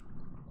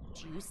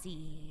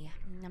 Juicy.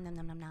 Nom nom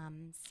nom nom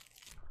noms.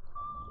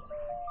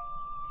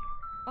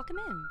 Welcome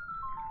in.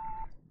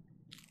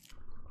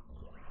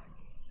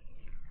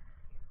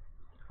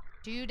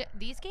 Dude,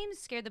 these games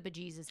scare the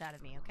bejesus out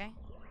of me, okay?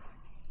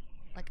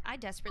 Like, I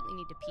desperately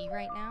need to pee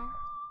right now.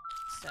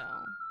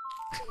 So...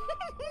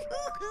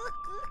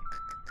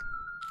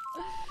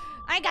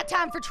 I ain't got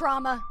time for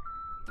trauma.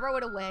 Throw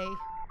it away.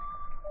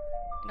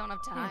 I don't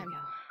have time.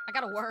 I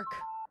gotta work.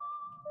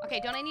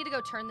 Okay, don't I need to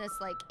go turn this,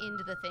 like,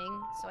 into the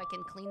thing so I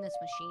can clean this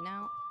machine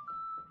out?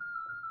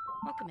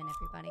 Welcome in,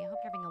 everybody. I hope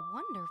you're having a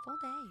wonderful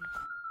day.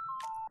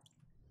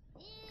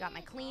 Got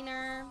my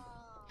cleaner.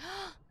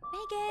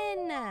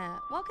 Megan!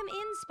 Welcome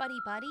in, Spuddy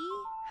Buddy.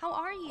 How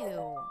are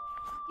you?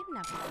 You didn't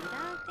have to do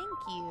that. Thank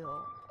you.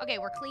 Okay,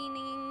 we're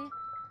cleaning.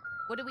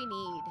 What do we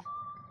need?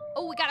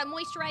 Oh, we gotta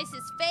moisturize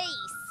his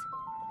face.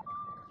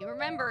 You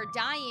remember,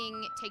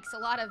 dying takes a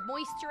lot of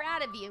moisture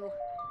out of you.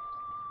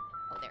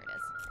 Oh, there it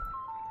is.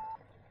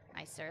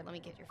 Nice, sir. Let me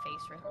get your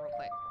face real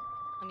quick.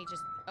 Let me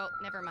just... Oh,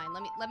 never mind.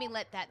 Let me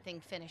let that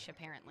thing finish,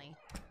 apparently.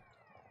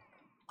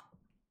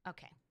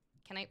 Okay.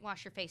 Can I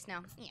wash your face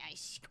now? Yeah,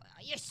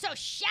 you're so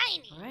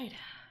shiny! All right.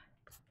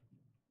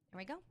 There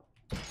we go.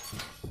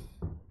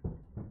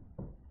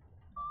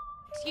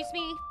 Excuse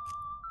me.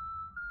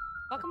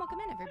 Welcome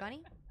in,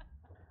 everybody.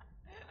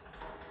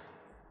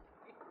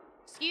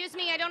 Excuse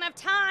me, I don't have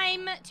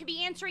time to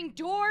be answering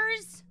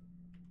doors.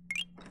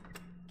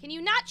 Can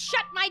you not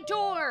shut my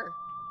door?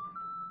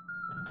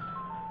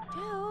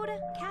 Dude,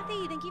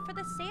 Kathy, thank you for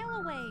the sail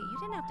away. You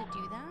didn't have to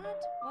do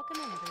that. Welcome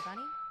in,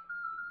 everybody.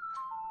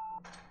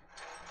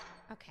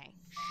 Okay,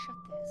 shut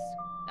this.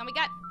 Now we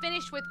got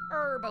finished with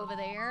Herb over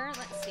there.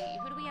 Let's see,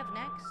 who do we have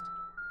next?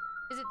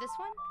 Is it this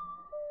one?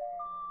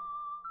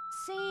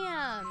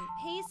 Sam.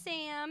 Hey,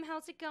 Sam,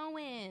 how's it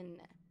going?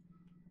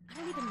 I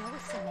don't even know a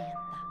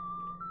Samantha.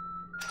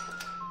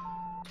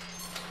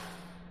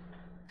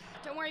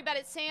 Don't worry about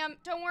it, Sam.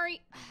 Don't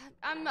worry.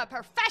 I'm a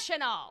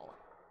professional.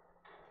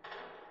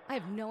 I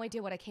have no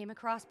idea what I came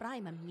across, but I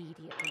am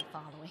immediately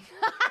following.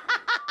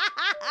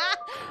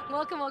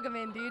 Welcome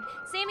in, dude.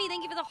 Sammy,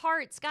 thank you for the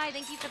heart. Sky,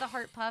 thank you for the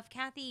heart puff.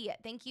 Kathy,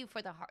 thank you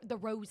for the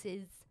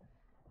roses.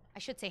 I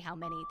should say how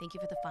many. Thank you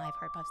for the 5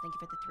 heart puffs. Thank you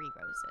for the 3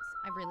 roses.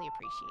 I really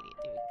appreciate it,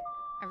 dude.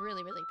 I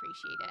really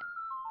appreciate it.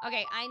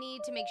 Okay, I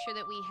need to make sure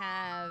that we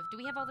have... Do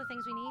we have all the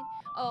things we need?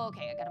 Oh,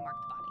 okay, I gotta mark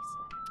the bodies.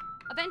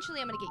 Eventually,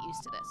 I'm gonna get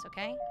used to this,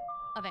 okay?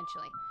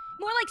 Eventually.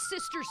 More like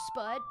Sister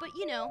Spud, but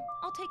you know,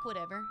 I'll take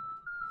whatever.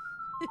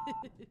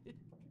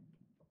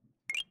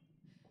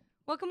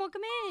 Welcome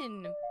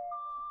in.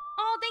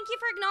 Oh, thank you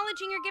for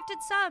acknowledging your gifted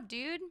sub,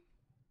 dude.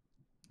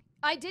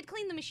 I did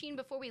clean the machine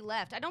before we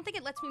left. I don't think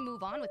it lets me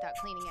move on without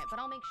cleaning it, but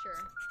I'll make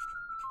sure.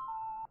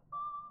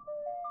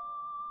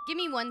 Give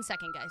me 1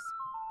 second, guys.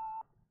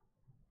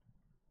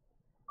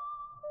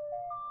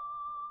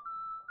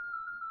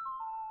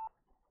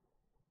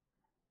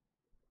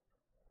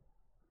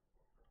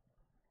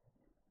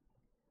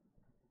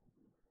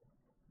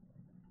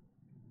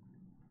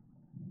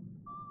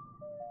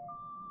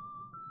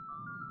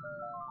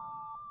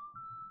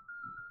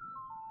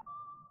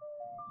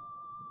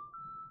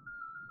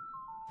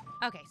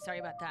 Okay, sorry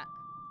about that.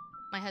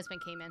 My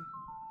husband came in.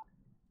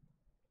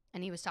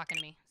 And he was talking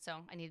to me, so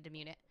I needed to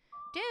mute it.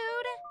 Dude!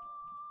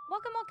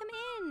 Welcome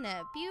in.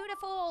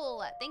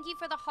 Beautiful. Thank you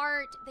for the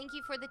heart. Thank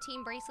you for the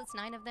team bracelets,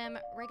 9 of them.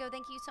 Rigo,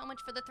 thank you so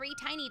much for the 3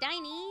 tiny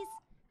dinies.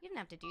 You didn't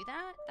have to do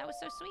that. That was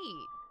so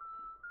sweet.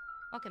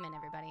 Welcome in,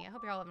 everybody. I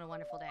hope you're all having a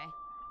wonderful day.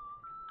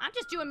 I'm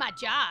just doing my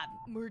job.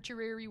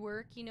 Mortuary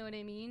work, you know what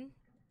I mean?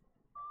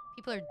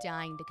 People are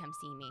dying to come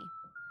see me.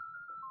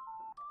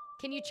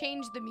 Can you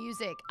change the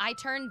music? I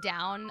turned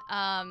down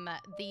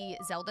the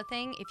Zelda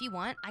thing. If you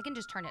want, I can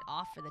just turn it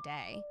off for the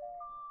day.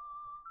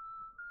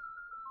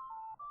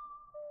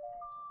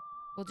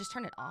 We'll just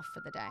turn it off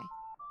for the day.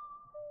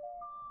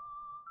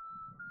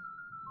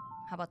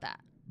 How about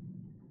that?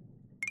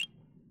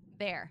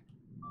 There.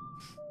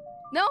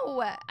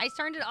 No, I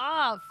turned it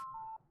off.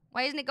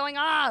 Why isn't it going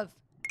off?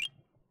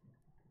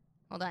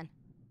 Hold on.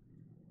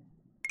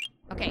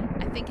 Okay,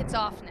 I think it's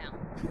off now.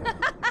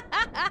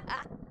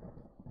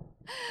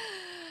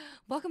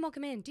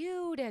 Welcome in.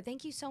 Dude,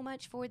 thank you so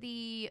much for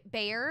the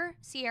bear.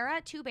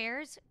 Sierra, 2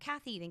 bears.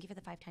 Kathy, thank you for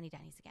the 5 tiny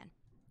dinies again.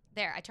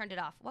 There, I turned it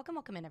off.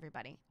 Welcome in,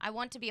 everybody. I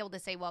want to be able to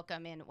say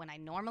welcome in when I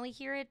normally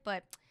hear it,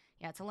 but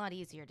yeah, it's a lot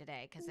easier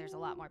today because there's a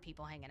lot more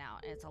people hanging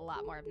out, and it's a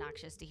lot more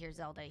obnoxious to hear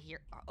Zelda here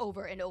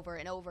over and over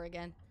and over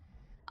again.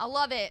 I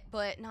love it,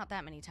 but not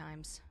that many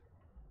times.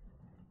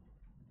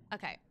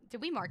 Okay, did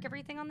we mark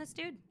everything on this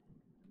dude?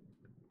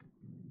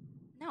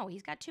 No,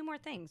 he's got 2 more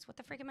things. What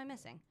the frick am I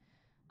missing?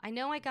 I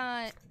know I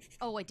got...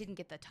 Oh, I didn't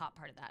get the top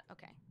part of that.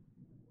 Okay.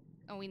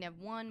 Oh, we have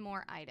 1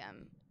 more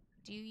item.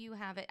 Do you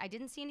have it? I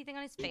didn't see anything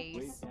on his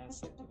face.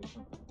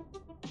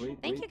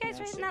 Thank you guys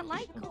for hitting that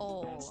like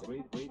goal.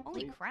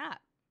 Holy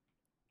crap.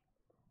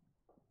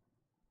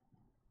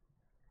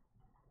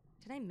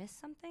 Did I miss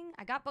something?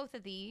 I got both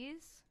of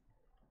these.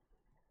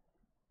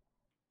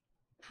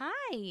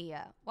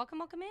 Hi.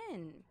 Welcome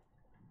in.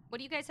 What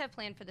do you guys have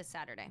planned for this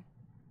Saturday?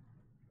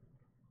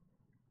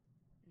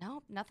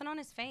 Nope, nothing on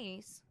his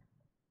face.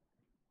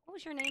 What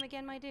was your name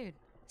again, my dude?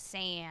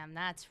 Sam,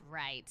 that's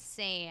right,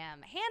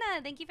 Sam.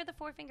 Hannah, thank you for the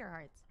 4 finger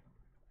hearts.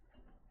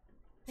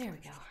 There we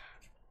go.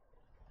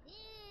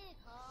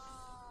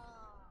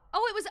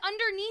 Oh, it was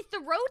underneath the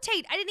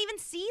rotate. I didn't even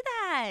see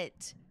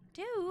that.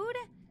 Dude.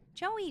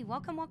 Joey,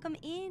 welcome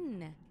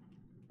in.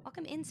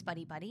 Welcome in,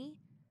 Spuddy Buddy.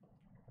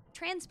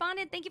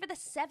 Transponded, thank you for the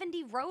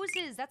 70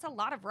 roses. That's a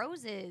lot of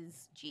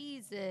roses.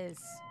 Jesus.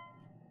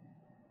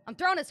 I'm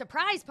throwing a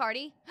surprise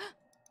party.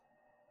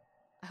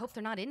 I hope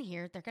they're not in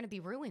here. They're going to be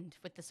ruined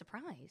with the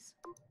surprise.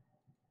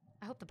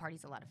 I hope the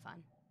party's a lot of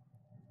fun.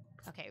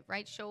 Okay,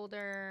 right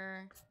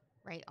shoulder,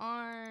 right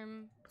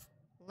arm,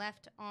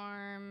 left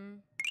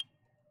arm.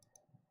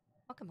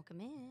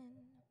 Welcome in.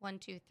 1,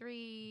 2,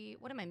 3.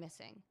 What am I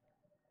missing?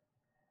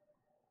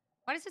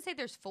 Why does it say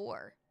there's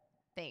 4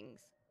 things?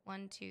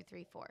 1, 2,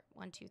 3, 4.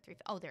 1, 2, 3,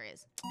 4. Oh, there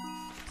is.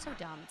 So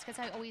dumb. It's because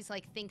I always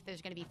like think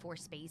there's gonna be 4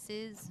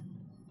 spaces.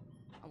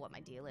 Oh, what my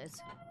deal is.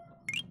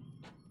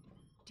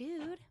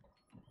 Dude.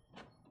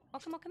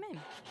 Welcome in.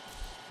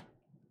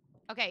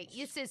 Okay,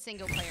 this is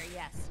single player,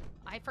 yes.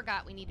 I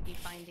forgot we need to be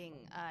finding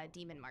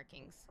demon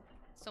markings.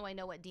 So I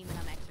know what demon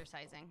I'm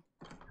exercising.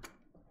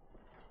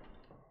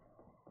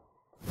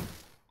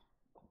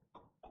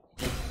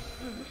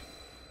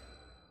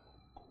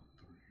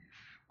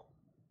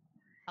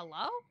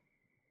 Hello?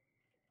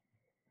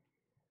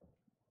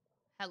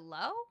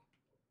 Hello?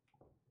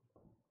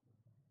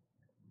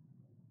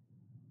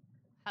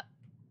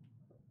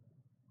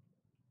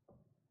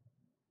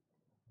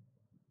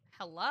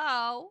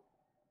 Hello?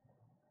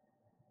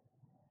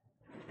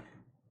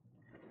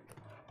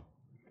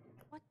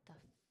 What the?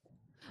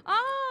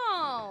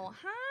 Oh,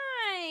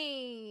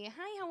 hi.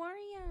 Hi, how are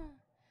you?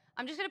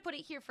 I'm just going to put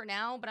it here for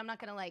now, but I'm not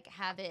going to like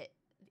have it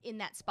in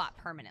that spot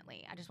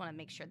permanently. I just want to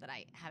make sure that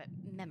I have it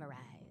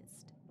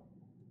memorized.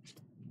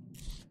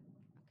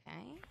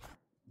 Okay.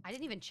 I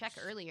didn't even check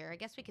earlier. I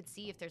guess we could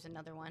see if there's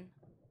another one.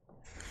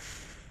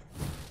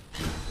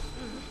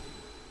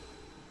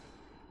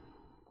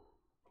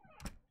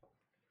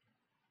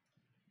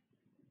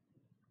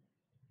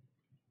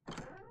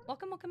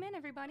 Welcome in,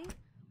 everybody.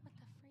 What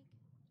the freak?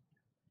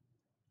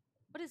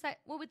 What is that?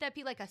 What would that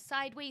be, like a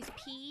sideways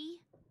P?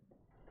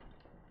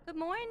 Good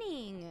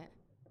morning.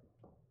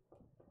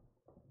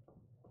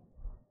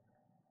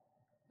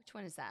 Which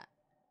one is that?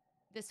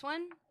 This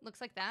one? Looks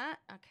like that.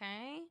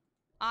 Okay.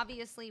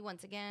 Obviously,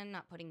 once again,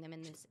 not putting them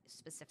in this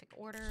specific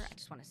order. I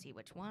just want to see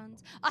which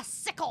ones. A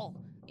sickle!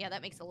 Yeah,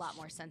 that makes a lot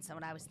more sense than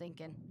what I was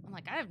thinking. I'm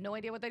like, I have no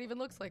idea what that even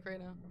looks like right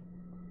now.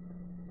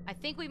 I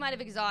think we might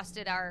have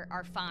exhausted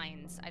our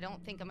finds. I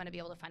don't think I'm going to be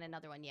able to find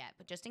another one yet,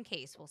 but just in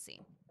case, we'll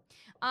see.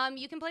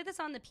 You can play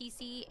this on the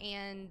PC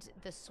and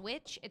the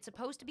Switch. It's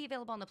supposed to be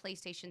available on the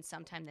PlayStation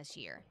sometime this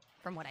year,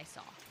 from what I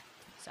saw.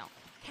 So,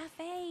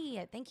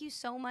 Cafe, thank you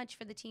so much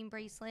for the team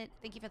bracelet.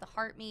 Thank you for the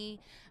heart me.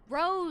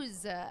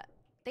 Rose,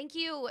 thank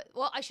you.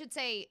 Well, I should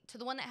say, to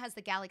the one that has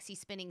the galaxy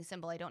spinning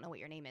symbol, I don't know what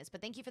your name is,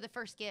 but thank you for the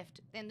first gift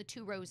and the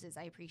 2 roses.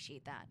 I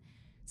appreciate that.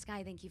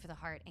 Sky, thank you for the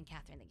heart, and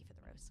Catherine, thank you for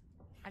the rose.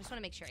 I just want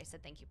to make sure I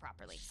said thank you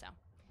properly, so.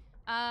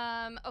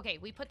 Okay,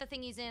 we put the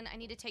thingies in. I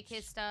need to take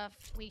his stuff.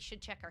 We should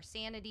check our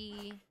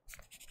sanity.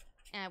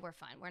 We're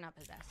fine. We're not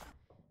possessed.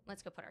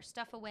 Let's go put our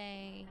stuff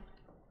away.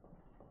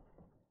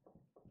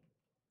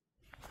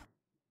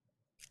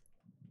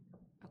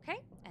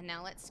 Okay, and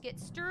now let's get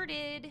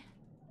started.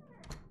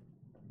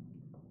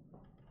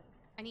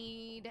 I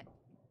need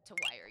to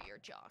wire your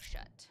jaw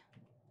shut.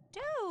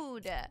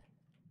 Dude!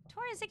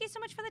 Taurus, thank you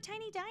so much for the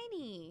tiny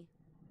diny.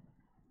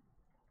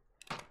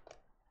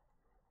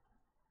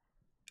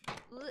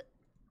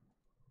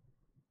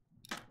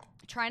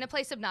 Trying to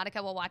play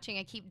Subnautica while watching,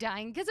 I keep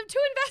dying because I'm too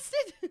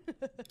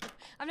invested.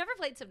 I've never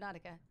played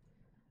Subnautica.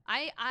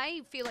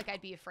 I feel like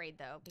I'd be afraid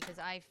though, because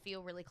I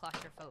feel really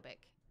claustrophobic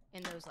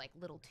in those like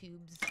little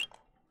tubes.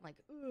 Like,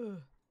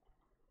 ugh.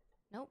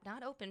 Nope,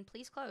 not open.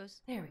 Please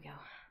close. There we go.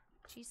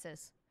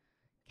 Jesus.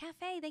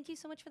 Cafe, thank you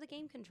so much for the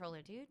game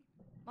controller, dude.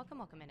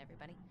 Welcome in,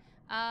 everybody.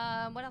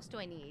 What else do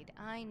I need?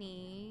 I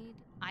need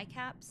eye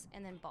caps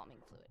and then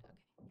balming fluid. Okay.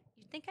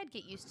 You'd think I'd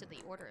get used to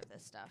the order of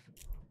this stuff.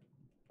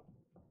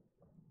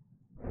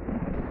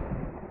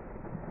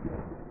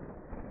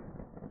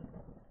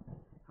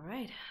 All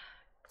right.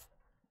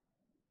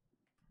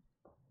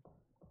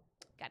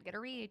 Gotta get a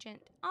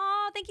reagent.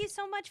 Oh, thank you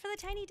so much for the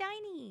tiny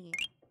diny.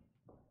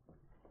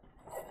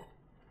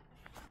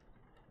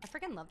 I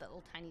freaking love that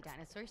little tiny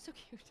dinosaur. So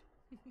cute.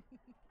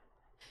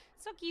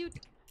 So cute.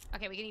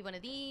 Okay, we can need one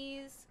of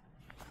these.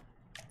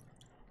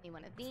 Need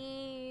one of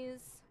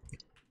these.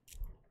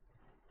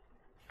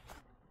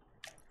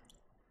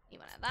 Need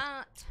one of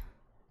that.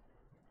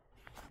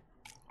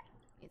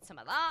 Need some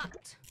of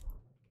that.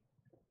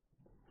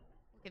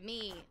 Look at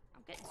me.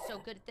 I'm getting so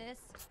good at this.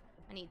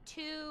 I need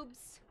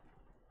tubes.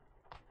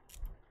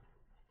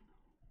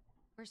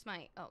 Where's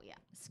my... Oh, yeah.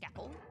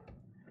 Scalpel.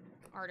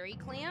 Artery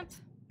clamp.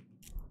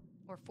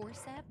 Or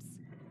forceps.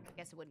 I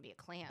guess it wouldn't be a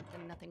clamp.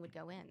 Then nothing would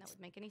go in. That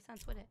would make any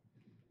sense, would it?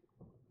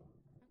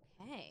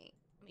 Okay.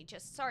 Let me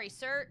just... Sorry,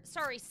 sir.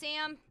 Sorry,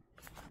 Sam.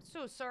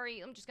 So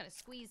sorry. I'm just going to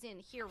squeeze in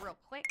here real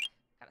quick.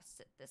 Gotta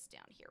sit this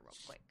down here real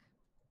quick.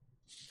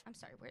 I'm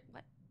sorry. Where...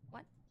 What?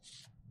 What?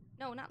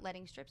 No, not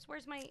letting strips.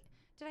 Where's my...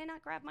 Did I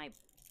not grab my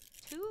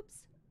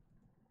tubes?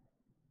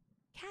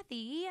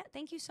 Kathy,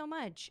 thank you so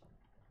much.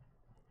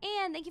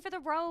 And thank you for the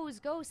rose.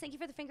 Ghost, thank you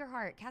for the finger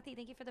heart. Kathy,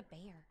 thank you for the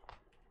bear.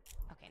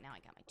 Okay, now I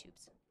got my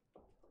tubes.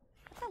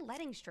 Put the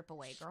letting strip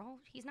away, girl.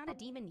 He's not a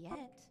demon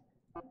yet.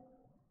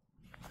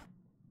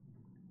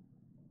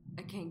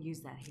 I can't use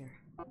that here.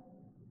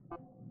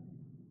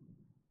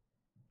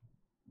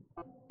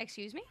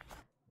 Excuse me?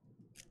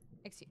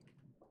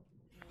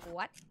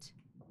 What?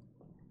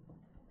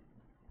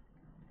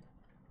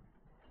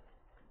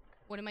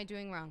 What am I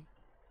doing wrong?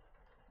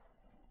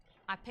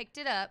 I picked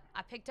it up.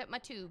 I picked up my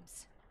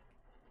tubes.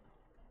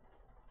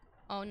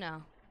 Oh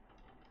no.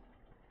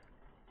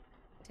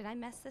 Did I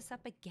mess this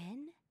up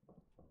again?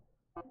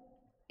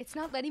 It's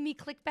not letting me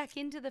click back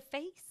into the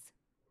face.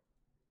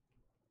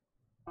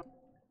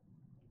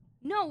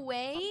 No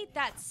way.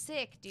 That's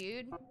sick,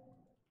 dude.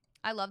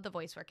 I love the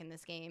voice work in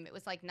this game. It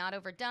was like not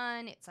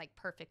overdone. It's like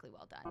perfectly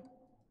well done.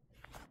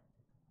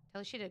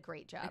 Tell she did a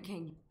great job.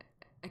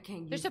 I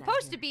can't There's use that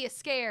supposed to here. be a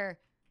scare.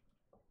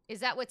 Is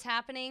that what's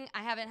happening?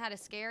 I haven't had a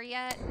scare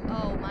yet.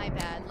 Oh, my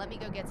bad. Let me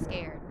go get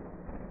scared.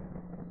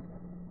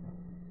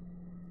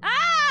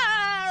 Ah!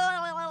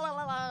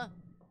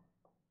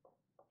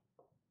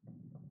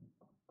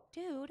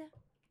 Dude,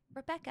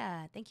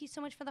 Rebecca, thank you so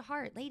much for the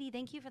heart. Lady,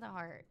 thank you for the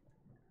heart.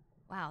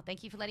 Wow,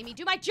 thank you for letting me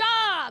do my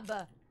job.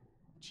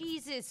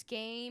 Jesus,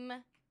 game.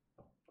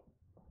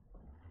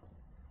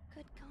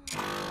 Good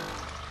God.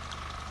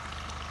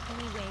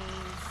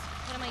 Anyways,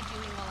 what am I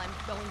doing while I'm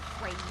going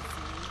crazy?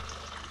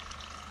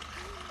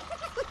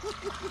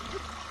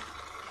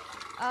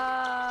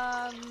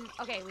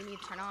 Okay, we need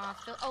to turn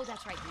off the... Oh,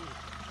 that's right, we need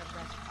the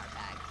rest of our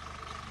bag.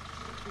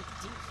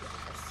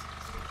 Ridiculous.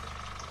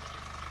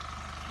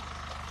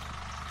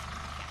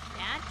 Got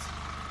that.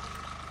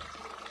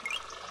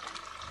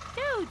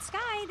 Dude,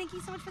 Sky, thank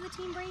you so much for the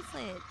team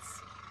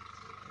bracelets.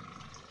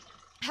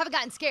 I haven't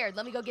gotten scared.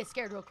 Let me go get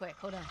scared real quick.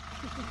 Hold on.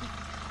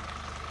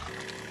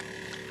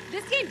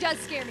 This game does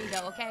scare me,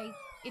 though, okay?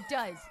 It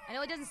does. I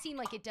know it doesn't seem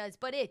like it does,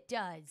 but it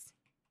does.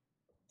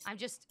 I'm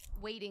just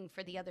waiting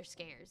for the other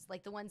scares.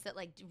 Like, the ones that,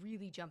 like,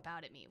 really jump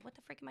out at me. What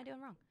the frick am I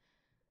doing wrong?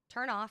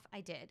 Turn off.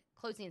 I did.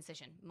 Close the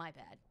incision. My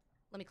bad.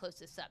 Let me close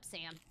this up,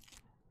 Sam.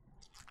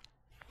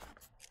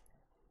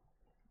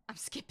 I'm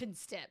skipping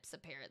steps,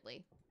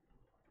 apparently.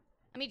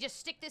 Let me just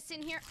stick this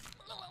in here.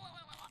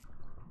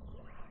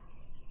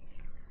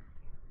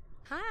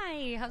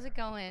 Hi, how's it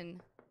going?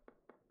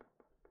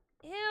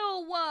 Ew.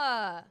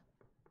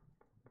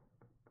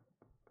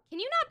 Can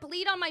you not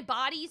bleed on my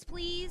bodies,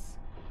 please?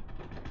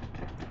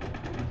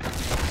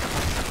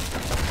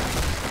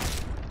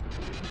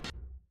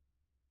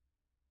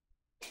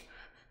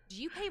 Do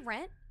you pay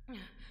rent?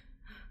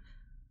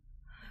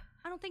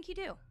 I don't think you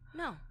do.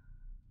 No.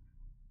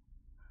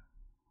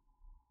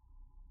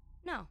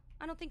 No,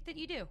 I don't think that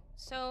you do.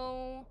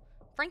 So,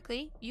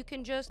 frankly, you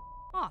can just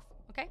off,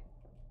 okay?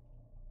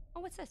 Oh,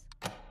 what's this?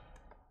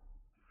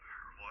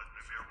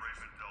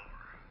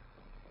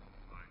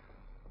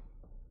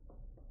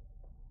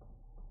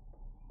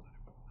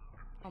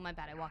 Oh, my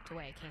bad. I walked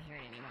away. I can't hear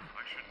it anymore.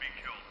 I should be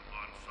killed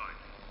on sight.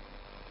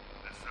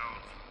 This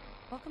sounds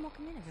Welcome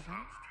in, everybody.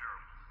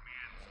 terrible.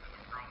 Means if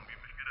a girl be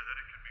making it that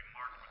it can be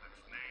marked with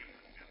its name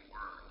and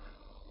word.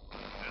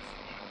 This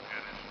would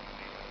vanish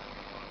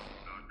because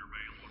Dr.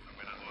 Bale was a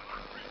bit of a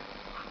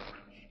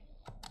cartridge.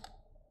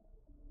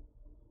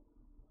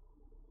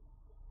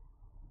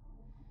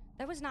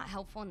 That was not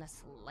helpful in the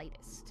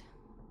slightest.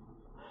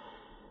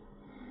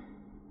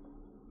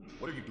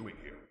 What are you doing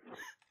here?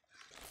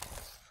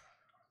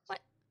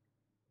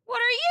 What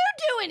are you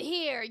doing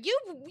here? You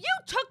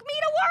took me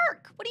to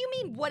work. What do you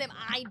mean, what am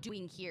I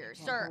doing here?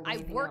 Can't Sir, hold I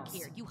anything work else.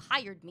 here. You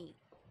hired me.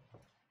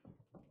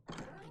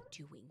 What am I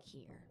doing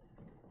here?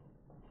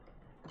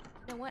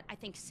 You know what? I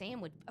think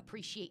Sam would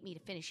appreciate me to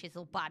finish his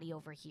little body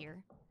over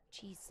here.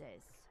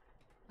 Jesus.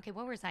 Okay,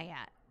 where was I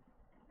at?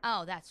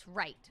 Oh, that's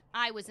right.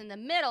 I was in the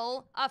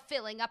middle of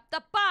filling up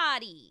the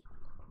body.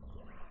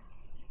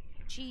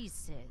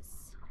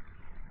 Jesus.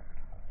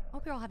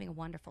 Hope you're all having a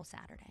wonderful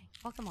Saturday.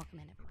 Welcome in,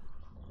 everybody.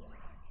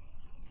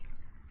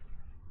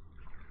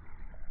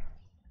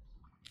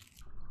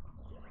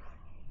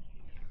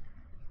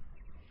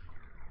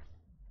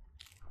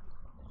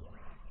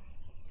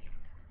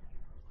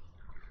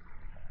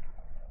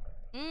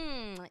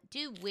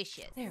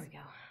 Delicious. There we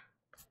go.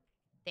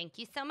 Thank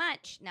you so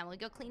much. Now we'll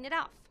go clean it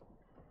off.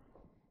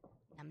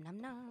 Num num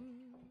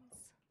nums.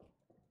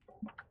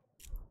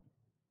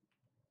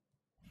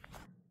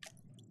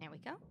 There we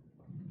go.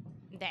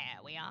 There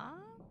we are.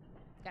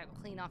 Gotta go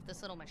clean off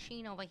this little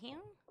machine over here.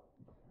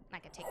 I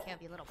can take care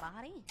of your little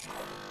body.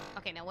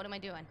 Okay, now what am I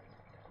doing?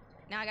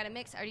 Now I gotta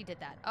mix. I already did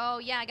that. Oh,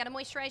 yeah, I gotta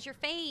moisturize your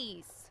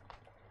face.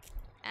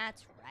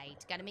 That's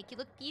right. Gotta make you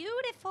look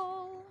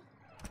beautiful.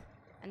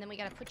 And then we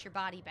gotta put your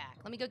body back.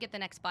 Let me go get the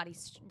next body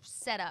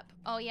set up.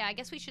 Oh, yeah, I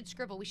guess we should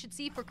scribble. We should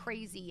see if we're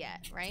crazy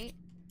yet, right?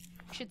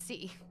 We should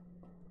see.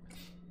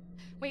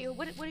 Wait,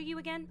 what are you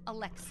again?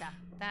 Alexa.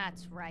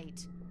 That's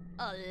right.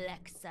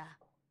 Alexa.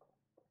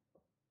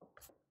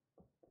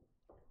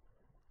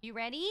 You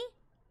ready?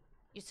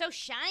 You're so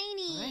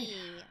shiny.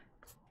 Right.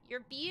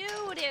 You're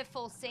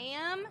beautiful,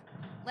 Sam.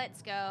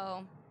 Let's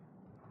go.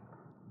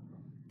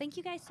 Thank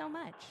you guys so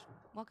much.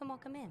 Welcome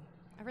in.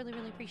 I really,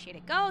 really appreciate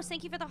it. Ghost,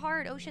 thank you for the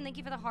heart. Ocean, thank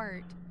you for the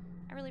heart.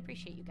 I really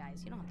appreciate you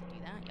guys. You don't have to do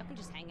that. Y'all can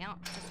just hang out.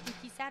 It's a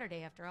spooky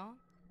Saturday, after all.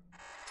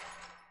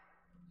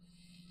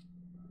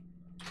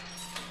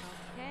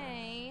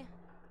 Okay.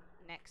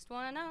 Next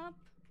one up.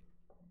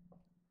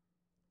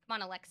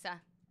 Come on,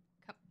 Alexa.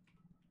 Come.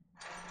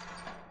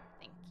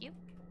 Thank you.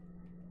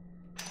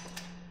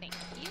 Thank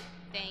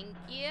Thank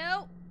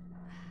you.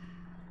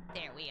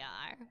 There we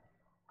are.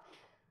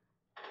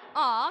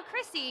 Aw,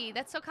 Chrissy,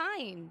 that's so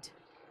kind.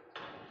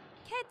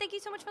 Kat, thank you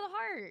so much for the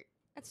heart.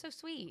 That's so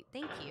sweet.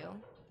 Thank you.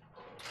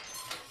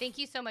 Thank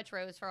you so much,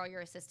 Rose, for all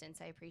your assistance.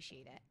 I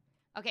appreciate it.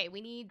 Okay, we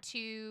need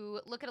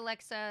to look at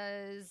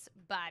Alexa's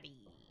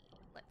body.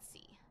 Let's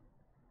see.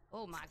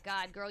 Oh my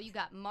God, girl, you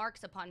got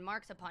marks upon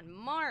marks upon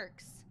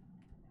marks.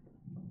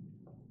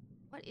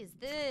 What is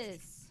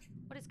this?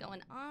 What is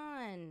going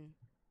on?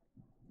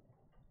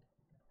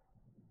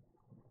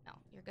 No,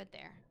 you're good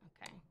there.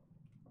 Okay.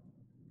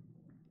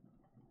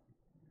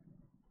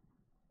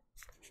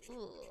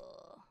 Ooh.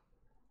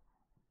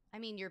 I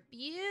mean, you're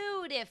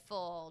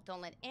beautiful.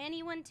 Don't let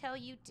anyone tell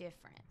you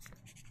different.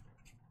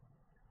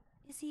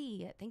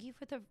 Izzy, thank you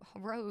for the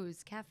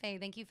rose. Cafe,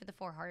 thank you for the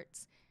 4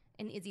 hearts.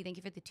 And Izzy, thank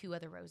you for the 2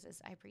 other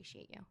roses. I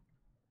appreciate you.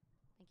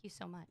 Thank you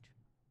so much.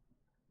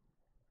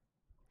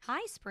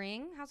 Hi,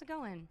 Spring. How's it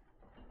going?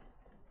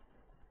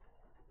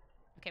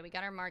 Okay, we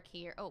got our mark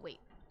here. Oh, wait.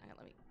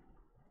 Let me...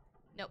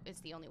 Nope,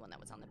 it's the only one that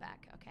was on the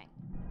back. Okay.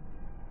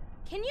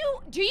 Can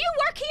you... Do you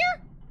work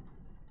here?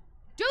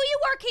 Do you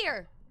work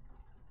here?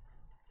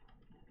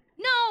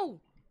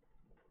 No!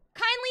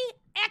 Kindly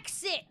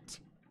exit,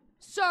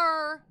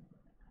 sir.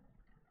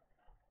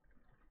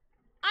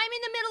 I'm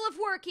in the middle of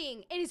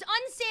working. It is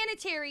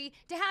unsanitary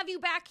to have you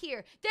back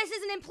here. This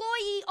is an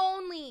employee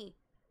only.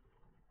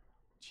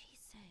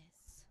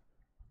 Jesus.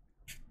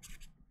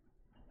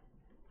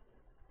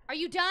 Are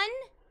you done?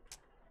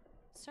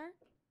 Sir?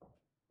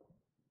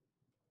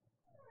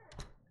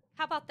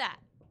 How about that?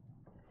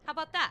 How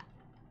about that?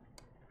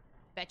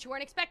 Bet you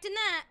weren't expecting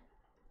that.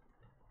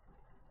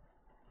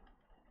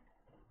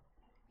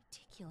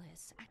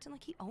 Ridiculous. Acting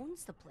like he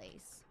owns the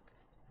place.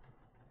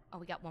 Oh,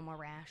 we got one more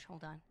rash.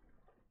 Hold on.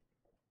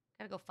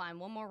 Gotta go find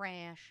one more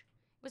rash.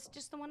 Was it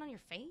just the one on your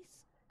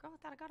face? Girl, I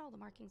thought I got all the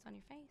markings on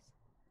your face.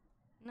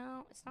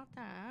 No, it's not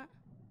that.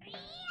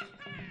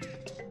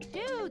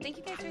 Dude, thank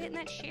you guys for hitting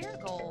that share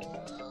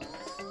goal.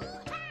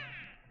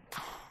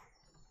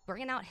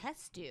 Bringing out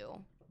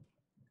Hestu.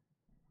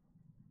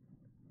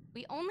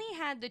 We only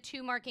had the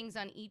 2 markings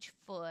on each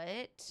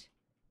foot.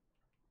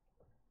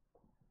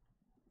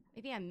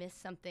 Maybe I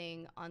missed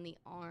something on the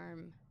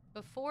arm.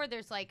 Before,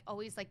 there's like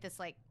always like this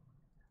like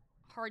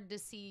hard to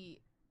see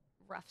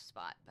rough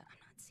spot, but I'm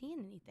not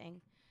seeing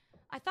anything.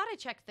 I thought I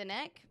checked the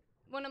neck.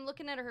 When I'm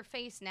looking at her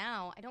face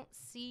now, I don't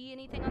see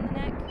anything on the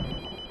neck.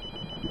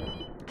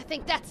 I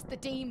think that's the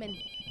demon.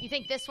 You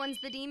think this one's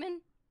the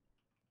demon?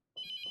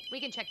 We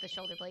can check the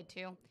shoulder blade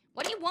too.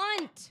 What do you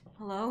want?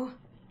 Hello?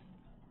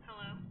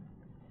 Hello?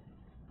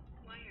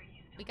 Why are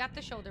you so... We got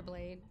the shoulder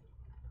blade.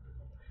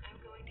 I'm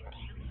going to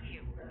kill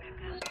you,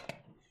 Rebecca.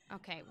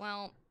 Okay,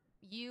 well,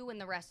 you and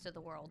the rest of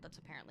the world that's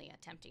apparently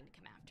attempting to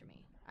come after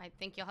me. I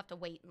think you'll have to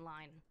wait in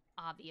line,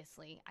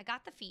 obviously. I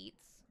got the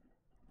feats.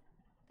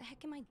 The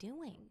heck am I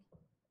doing?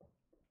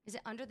 Is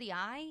it under the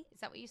eye?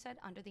 Is that what you said?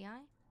 Under the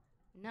eye?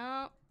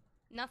 No,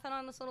 nothing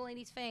on this little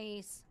lady's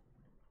face.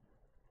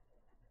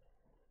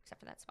 Except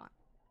for that spot.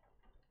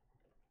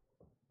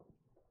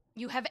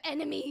 You have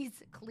enemies,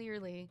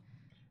 clearly.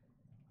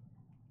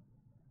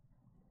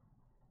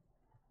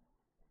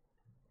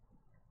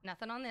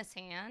 Nothing on this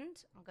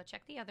hand. I'll go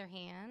check the other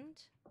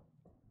hand.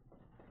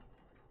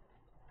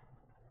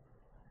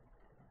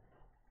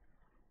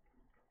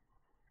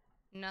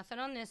 Nothing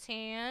on this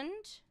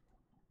hand.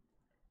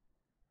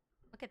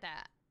 Look at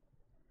that.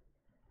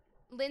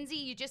 Lindsay,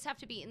 you just have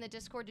to be in the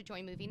Discord to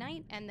join movie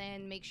night, and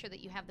then make sure that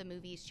you have the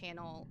movies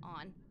channel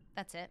on.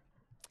 That's it.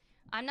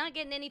 I'm not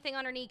getting anything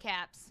on her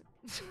kneecaps.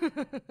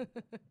 It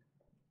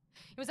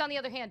was on the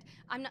other hand.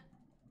 I'm not...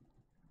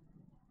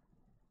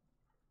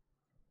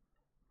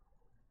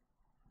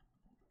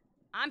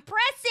 I'm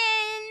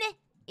pressing!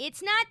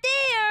 It's not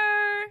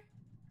there!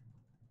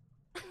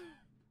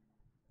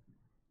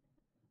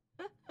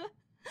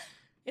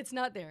 It's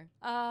not there.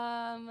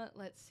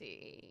 Let's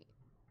see.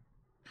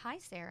 Hi,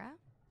 Sarah.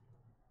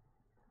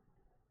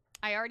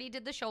 I already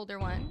did the shoulder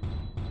one.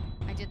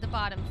 I did the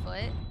bottom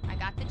foot. I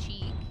got the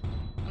cheek.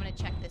 I'm gonna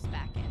check this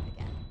back end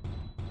again.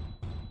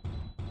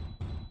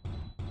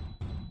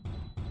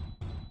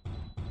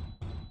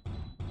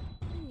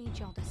 I need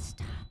y'all to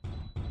stop.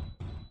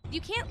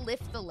 You can't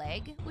lift the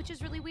leg, which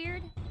is really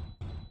weird.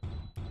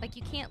 Like,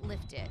 you can't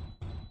lift it.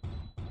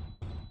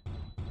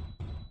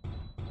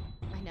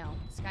 I know.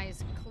 This guy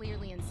is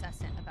clearly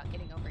incessant about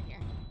getting over here.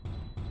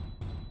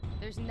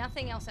 There's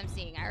nothing else I'm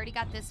seeing. I already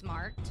got this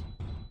marked.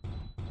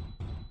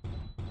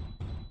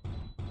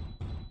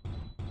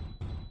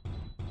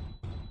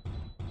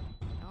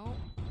 Nope.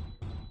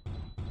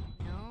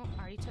 Nope.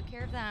 Already took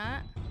care of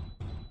that.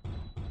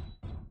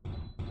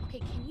 Okay,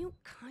 can you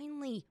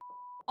kindly...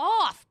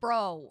 off,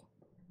 bro!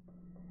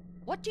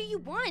 What do you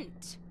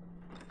want?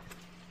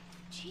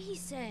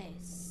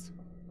 Jesus.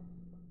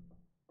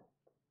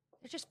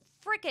 They're just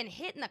freaking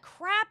hitting the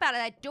crap out of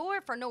that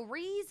door for no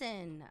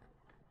reason.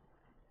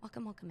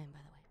 Welcome in, by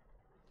the way.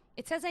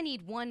 It says I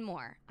need one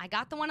more. I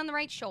got the one on the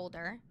right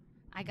shoulder.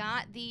 I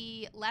got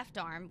the left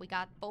arm. We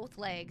got both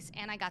legs,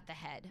 and I got the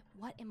head.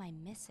 What am I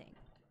missing?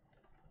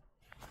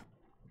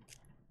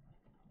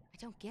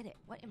 don't get it.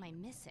 What am I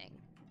missing?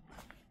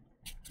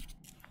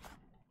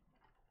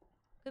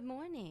 Good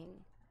morning.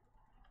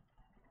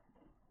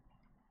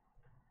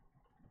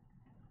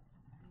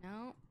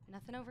 No,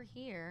 nothing over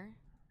here.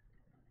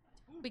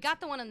 We got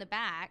the one on the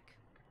back.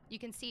 You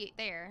can see it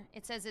there.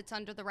 It says it's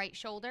under the right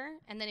shoulder.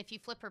 And then if you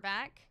flip her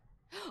back...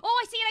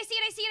 Oh, I see it, I see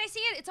it, I see it, I see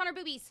it! It's on her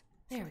boobies.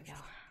 There we go.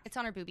 It's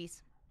on her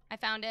boobies. I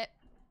found it.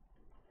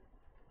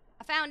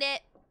 I found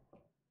it.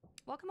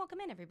 Welcome, welcome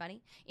in,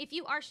 everybody. If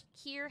you are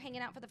here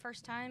hanging out for the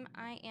first time,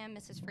 I am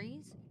Mrs.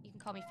 Freeze. You can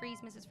call me Freeze,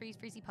 Mrs. Freeze,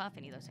 Freezy Puff.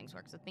 Any of those things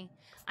works with me.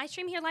 I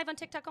stream here live on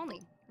TikTok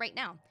only, right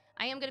now.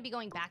 I am going to be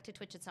going back to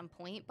Twitch at some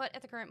point, but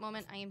at the current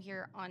moment, I am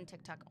here on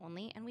TikTok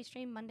only, and we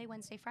stream Monday,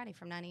 Wednesday, Friday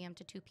from 9 a.m.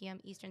 to 2 p.m.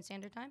 Eastern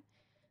Standard Time.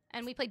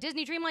 And we play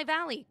Disney Dreamlight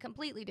Valley,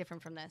 completely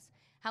different from this.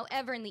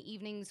 However, in the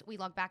evenings, we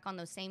log back on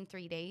those same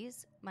 3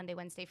 days, Monday,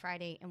 Wednesday,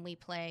 Friday, and we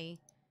play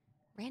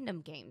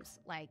random games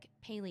like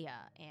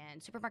Palia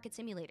and Supermarket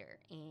Simulator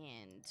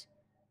and...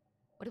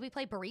 What did we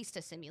play?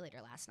 Barista Simulator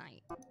last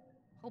night.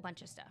 Whole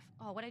bunch of stuff.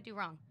 Oh, what did I do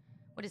wrong?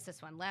 What is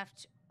this one?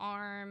 Left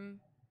arm.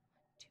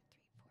 2,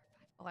 3,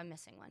 4, 5. Oh, I'm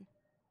missing one.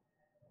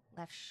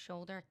 Left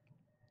shoulder.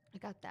 I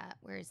got that.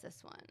 Where is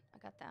this one? I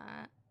got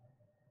that.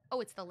 Oh,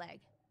 it's the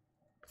leg.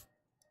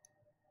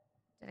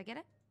 Did I get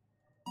it?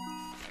 There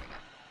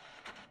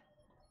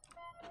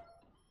we go.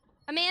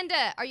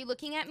 Amanda, are you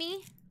looking at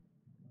me?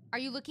 Are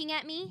you looking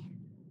at me?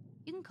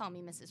 You can call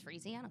me Mrs.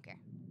 Freezy. I don't care.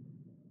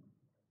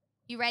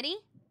 You ready?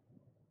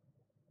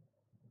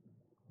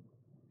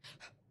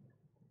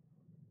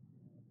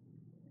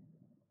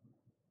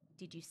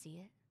 Did you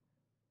see it?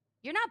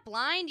 You're not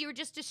blind. You were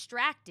just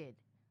distracted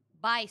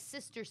by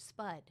Sister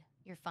Spud.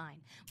 You're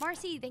fine.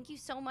 Marcy, thank you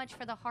so much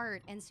for the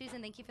heart. And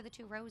Susan, thank you for the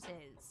 2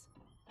 roses.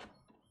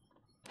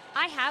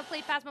 I have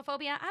played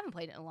Phasmophobia. I haven't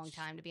played it in a long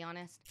time, to be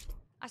honest.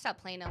 I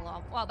stopped playing it a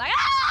while back.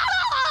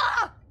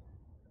 Ah!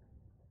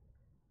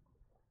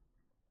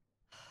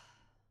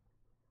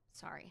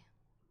 Sorry.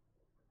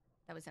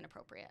 That was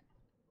inappropriate.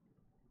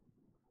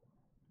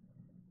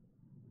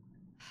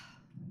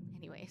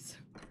 Anyways.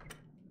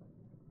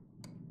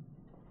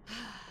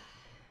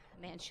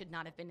 Man should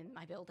not have been in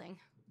my building.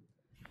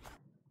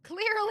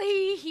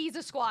 Clearly, he's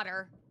a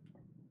squatter.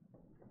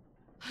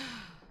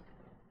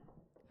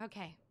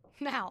 Okay,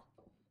 now,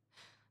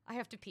 I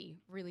have to pee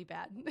really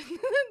bad.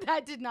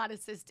 That did not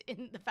assist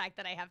in the fact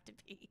that I have to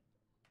pee.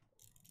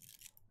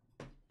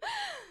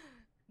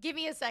 Give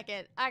me a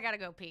second. I gotta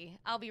go pee.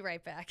 I'll be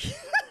right back.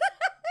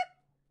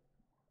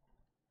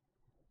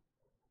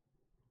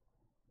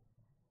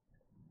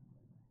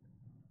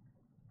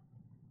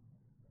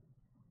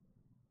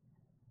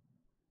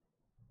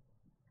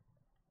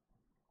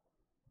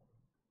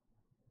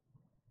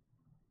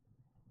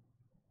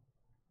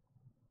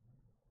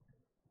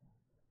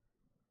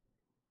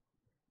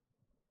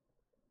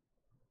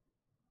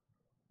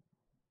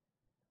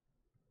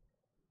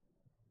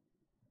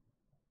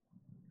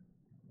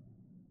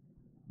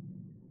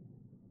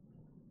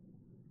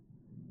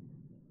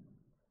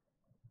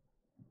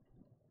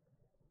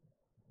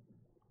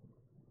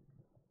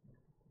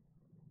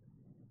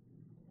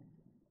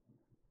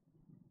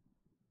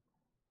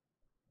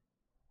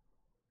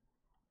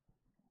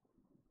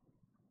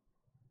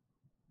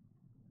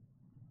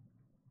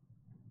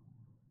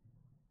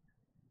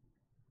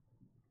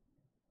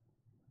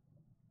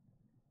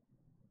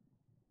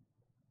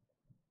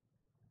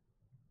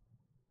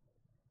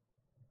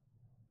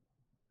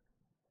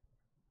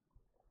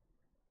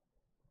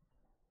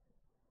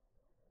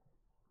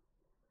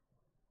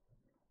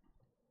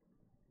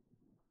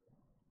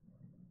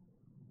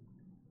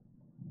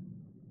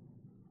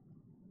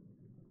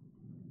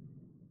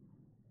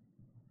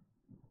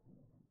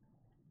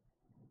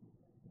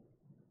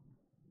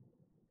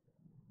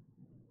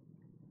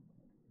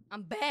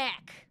 I'm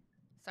back.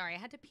 Sorry, I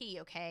had to pee,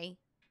 okay?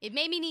 It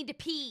made me need to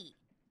pee.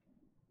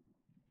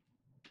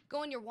 Go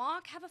on your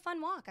walk. Have a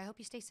fun walk. I hope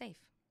you stay safe.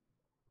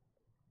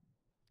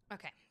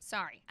 Okay,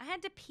 sorry. I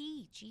had to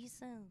pee.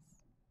 Jesus.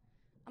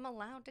 I'm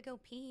allowed to go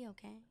pee,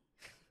 okay?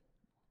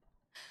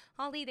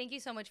 Holly, thank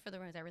you so much for the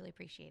rose. I really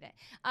appreciate it.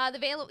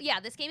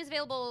 This game is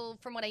available,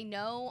 from what I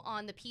know,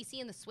 on the PC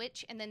and the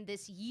Switch, and then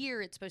this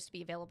year it's supposed to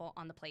be available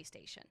on the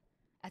PlayStation.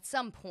 At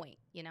some point,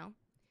 you know?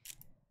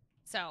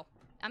 So...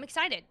 I'm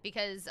excited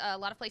because a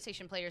lot of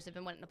PlayStation players have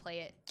been wanting to play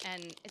it,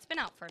 and it's been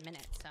out for a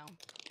minute, so.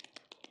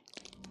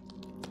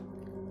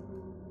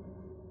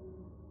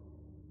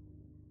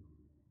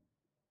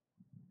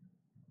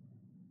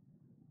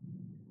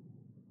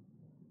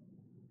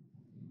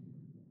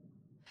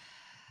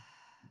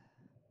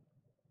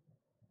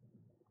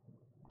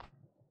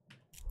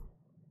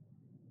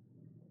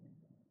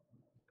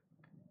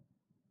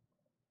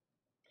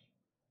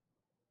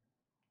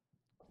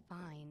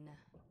 Fine.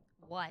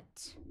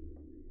 What?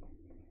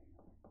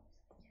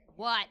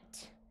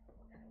 What?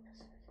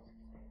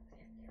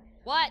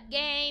 What,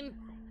 game?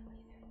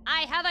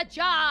 I have a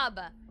job.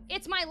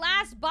 It's my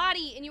last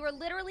body, and you are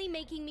literally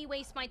making me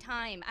waste my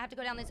time. I have to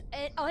go down this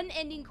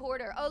unending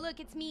corridor. Oh, look,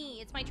 it's me.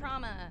 It's my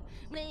trauma.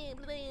 Blah,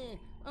 blah.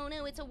 Oh,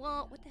 no, it's a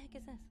wall. What the heck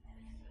is this?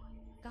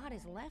 God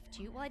has left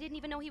you? Well, I didn't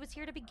even know he was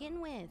here to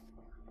begin with.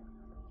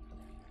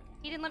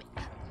 He didn't let me...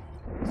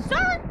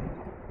 Sir!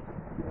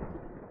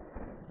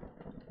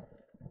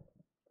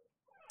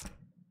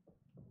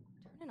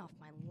 Turning off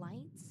my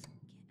lights?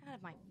 Get out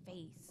of my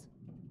face.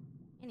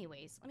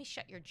 Anyways, let me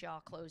shut your jaw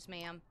closed,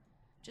 ma'am.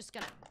 Just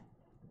gonna...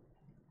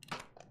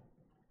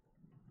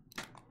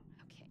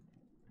 Okay.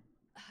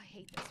 I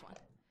hate this one.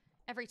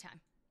 Every time.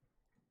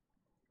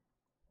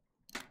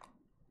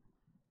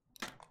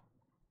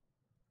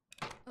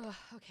 Ugh,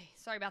 okay,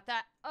 sorry about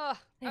that. Ugh,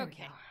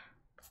 okay.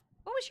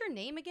 What was your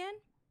name again?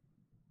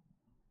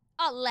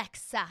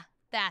 Alexa.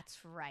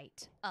 That's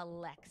right,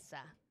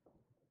 Alexa.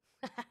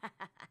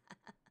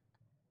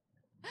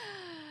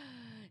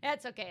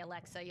 That's okay,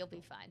 Alexa. You'll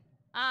be fine.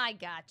 I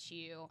got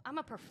you. I'm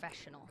a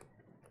professional.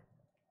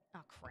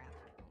 Oh, crap.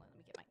 Hold on, let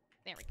me get my...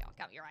 There we go.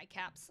 Got your eye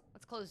caps.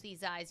 Let's close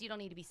these eyes. You don't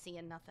need to be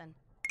seeing nothing.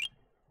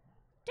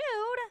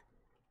 Dude!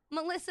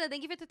 Melissa,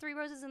 thank you for the 3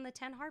 roses and the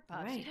 10 heart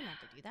puffs. Right. You didn't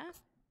have to do that.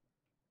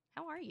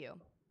 How are you?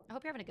 I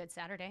hope you're having a good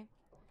Saturday.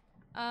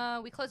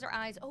 We close our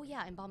eyes. Oh,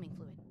 yeah, embalming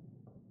fluid.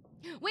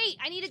 Wait,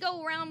 I need to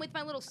go around with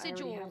my little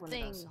sigil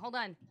thing. Hold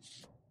on.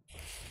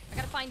 I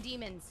gotta find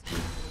demons.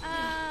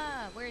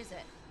 Where is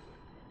it?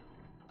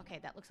 Okay,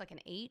 that looks like an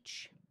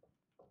H.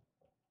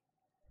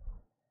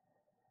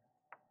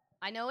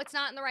 I know it's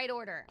not in the right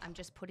order. I'm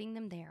just putting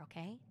them there,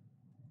 okay?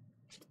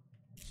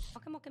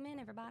 Welcome in,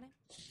 everybody.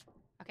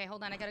 Okay,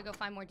 hold on. I gotta go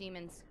find more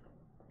demons.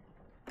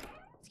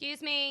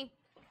 Excuse me.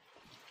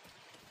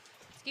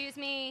 Excuse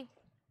me.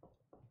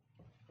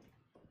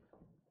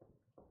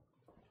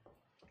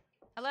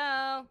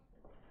 Hello?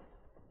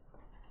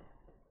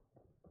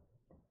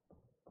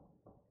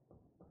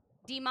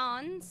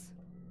 Demons?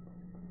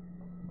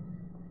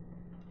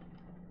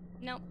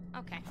 Nope.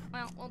 Okay.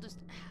 Well, we'll just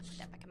put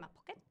that back in my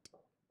pocket.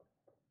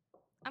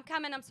 I'm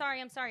coming. I'm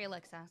sorry,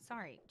 Alexa.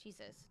 Sorry.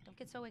 Jesus. Don't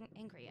get so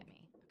angry at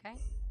me, okay?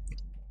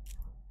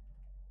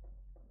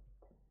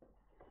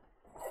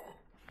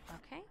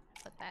 Okay.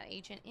 Put that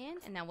agent in.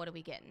 And now what are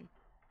we getting?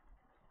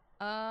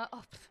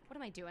 What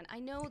am I doing? I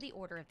know the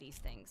order of these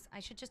things. I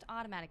should just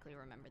automatically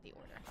remember the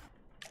order.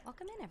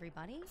 Welcome in,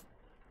 everybody.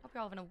 Hope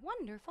you're all having a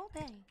wonderful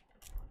day.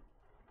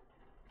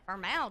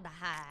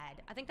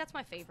 Formaldehyde. I think that's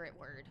my favorite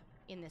word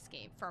in this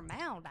game.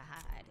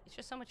 Formaldehyde. It's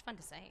just so much fun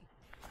to say.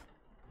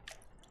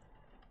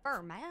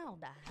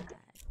 Formaldehyde.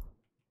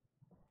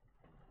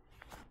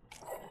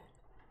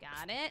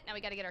 Got it. Now we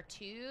gotta get our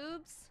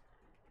tubes.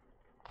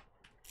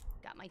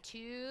 Got my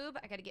tube.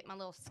 I gotta get my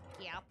little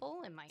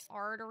scalpel and my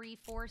artery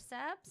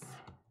forceps.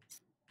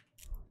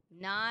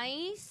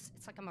 Nice.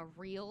 It's like I'm a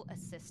real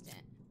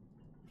assistant.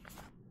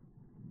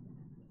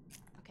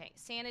 Okay,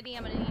 Sanity,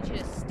 I'm gonna need you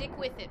to stick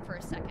with it for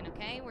a second,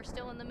 okay? We're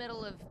still in the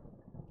middle of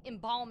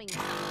embalming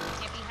now. We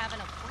can't be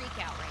having a freak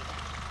out right now.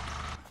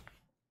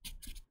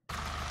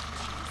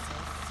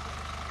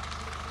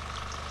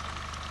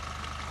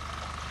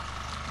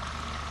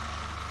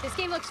 This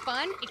game looks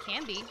fun. It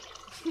can be.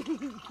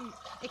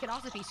 It can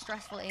also be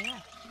stressful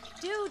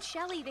AF. Dude,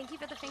 Shelly, thank you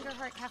for the Finger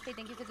Heart Cafe.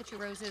 Thank you for the 2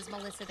 roses.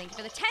 Melissa, thank you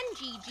for the 10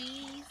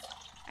 GGs.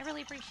 I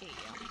really appreciate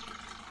you.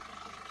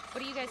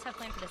 What do you guys have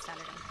planned for this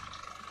Saturday?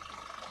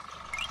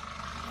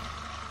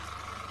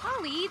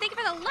 Holly, thank you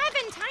for the 11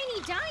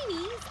 tiny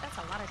dinies. That's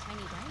a lot of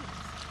tiny dinies.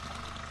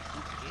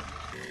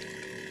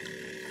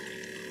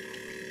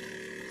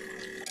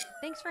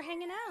 Thanks for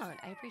hanging out.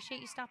 I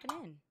appreciate you stopping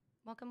in.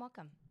 Welcome,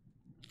 welcome.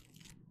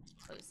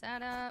 Close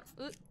that up.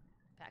 Ooh.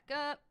 Back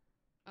up.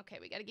 Okay,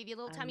 we gotta give you a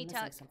little tummy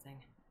tuck.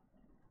 Something.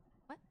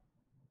 What?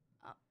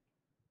 Oh.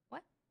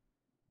 What?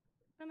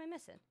 What am I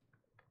missing?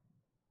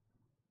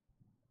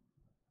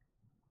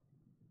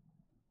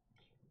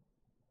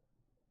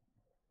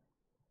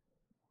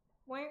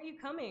 Why aren't you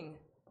coming?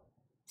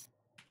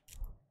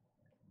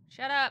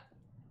 Shut up.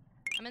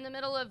 I'm in the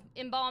middle of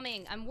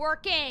embalming. I'm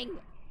working.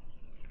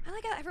 I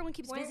like how everyone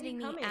keeps visiting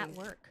me at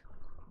work.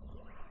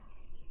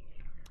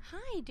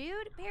 Hi,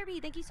 dude.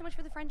 Barbie, thank you so much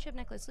for the friendship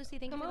necklace. Lucy,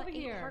 thank you for the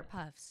 8 heart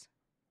puffs.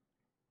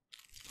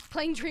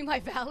 Playing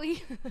Dreamlight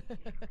Valley.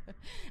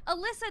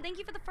 Alyssa, thank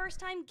you for the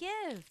first time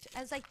gift.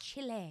 As I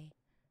chile.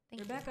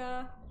 Thank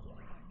Rebecca. you.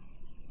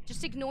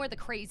 Just ignore the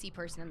crazy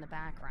person in the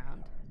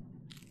background.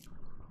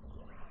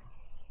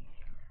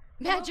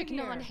 Magic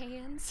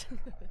non-hands.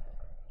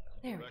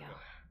 There we go.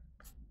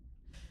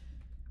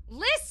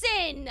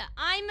 Listen!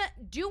 I'm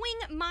doing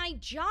my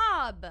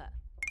job.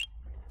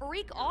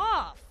 Freak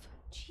off.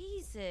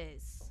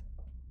 Jesus.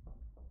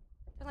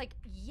 They're like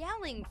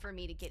yelling for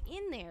me to get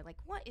in there. Like,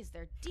 what is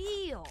their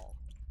deal?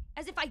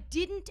 As if I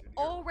didn't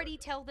already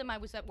tell them I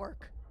was at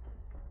work.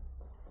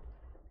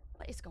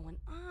 What is going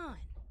on?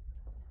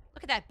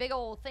 Look at that big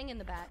old thing in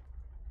the back.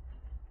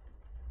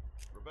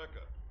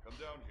 Rebecca, come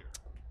down here.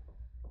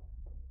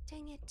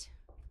 Dang it.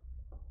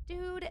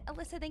 Dude,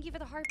 Alyssa, thank you for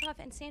the heart puff.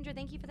 And Sandra,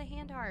 thank you for the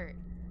hand heart.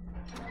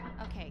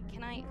 Okay,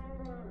 can I...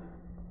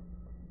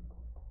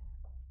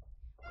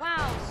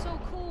 Wow, so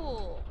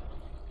cool.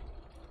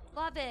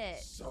 Love it.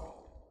 So,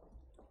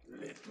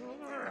 little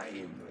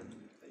Raymond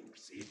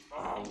thinks he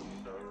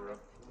found a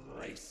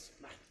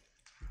replacement.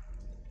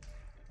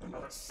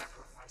 Another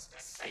sacrifice to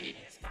save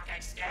his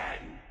fucking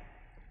skin.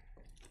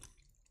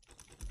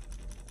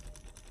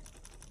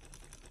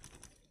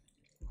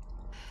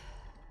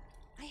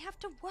 I have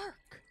to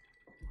work.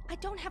 I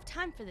don't have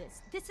time for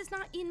this. This is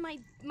not in my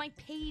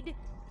paid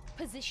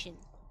position.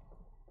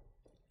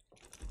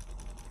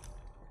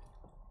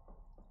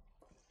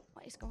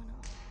 What is going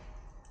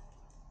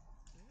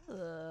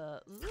on?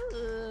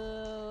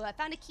 Ooh, I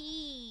found a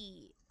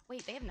key.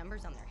 Wait, they have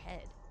numbers on their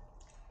head.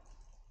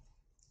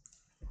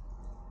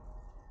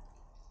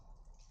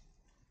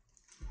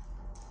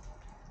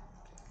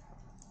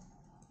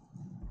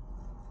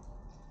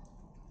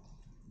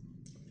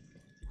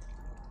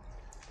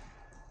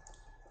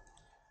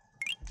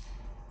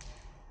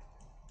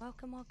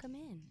 Welcome, welcome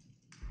in.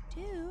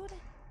 Dude.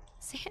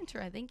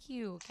 Sandra, thank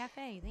you.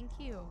 Cafe, thank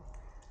you.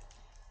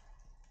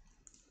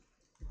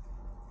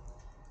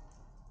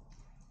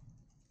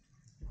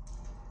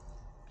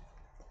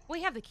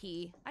 We have the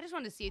key. I just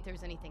wanted to see if there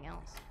was anything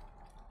else.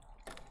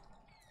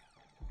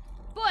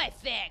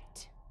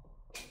 Perfect!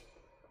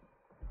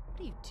 What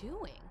are you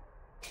doing?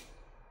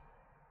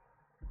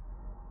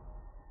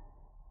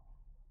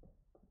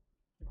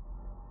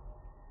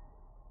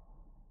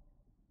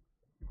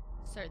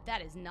 Sir,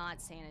 that is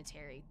not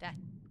sanitary.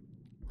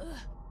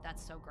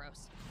 That's so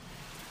gross.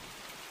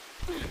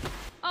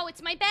 Oh,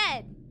 it's my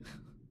bed!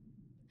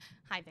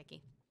 Hi,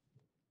 Vicky.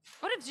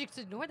 What if you just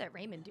ignore that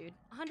Raymond dude?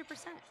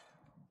 100%.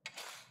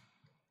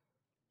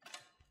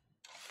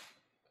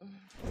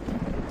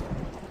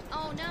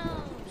 Oh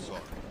no!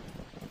 Sorry.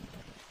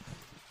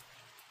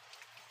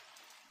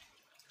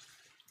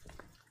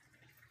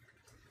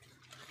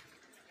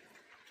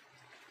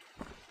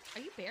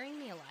 Are you burying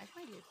me alive,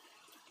 my dude?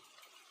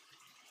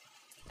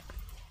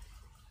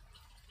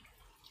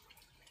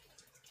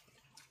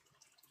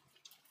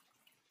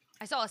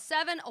 I saw a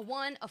 7, a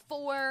 1, a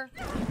 4.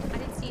 I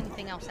didn't see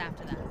anything else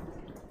after that.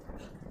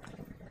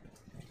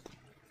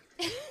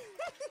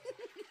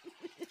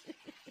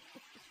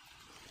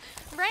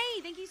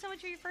 Ray, thank you so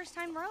much for your first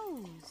time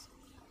rose.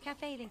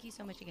 Cafe, thank you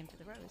so much again for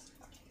the rose.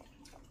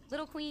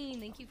 Little Queen,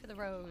 thank you for the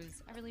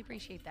rose. I really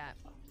appreciate that.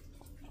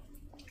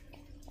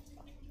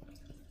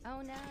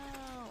 Oh no.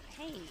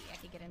 Hey, I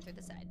could get in through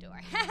the side door.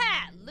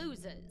 Haha,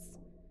 losers.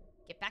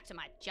 Get back to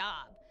my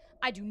job.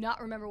 I do not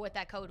remember what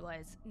that code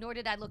was, nor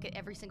did I look at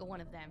every single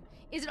one of them.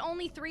 Is it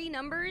only 3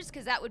 numbers?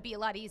 Because that would be a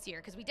lot easier,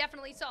 because we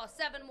definitely saw a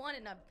 7, 1,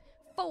 and a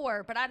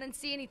 4, but I didn't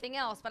see anything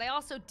else, but I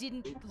also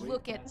didn't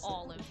look at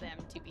all of them,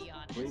 to be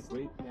honest.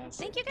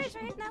 Thank you guys for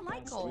hitting that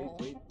like goal.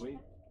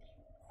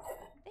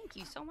 Thank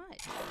you so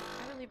much.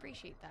 I really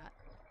appreciate that.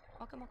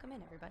 Welcome, welcome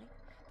in, everybody.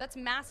 That's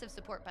massive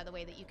support, by the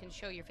way, that you can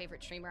show your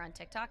favorite streamer on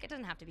TikTok. It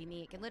doesn't have to be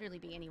me. It can literally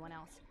be anyone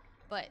else.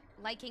 But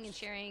liking and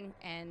sharing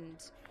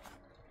and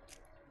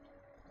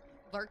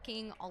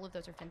lurking, all of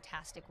those are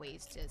fantastic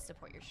ways to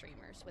support your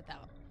streamers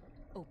without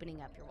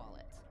opening up your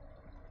wallets.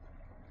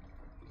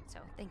 So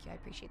thank you. I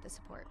appreciate the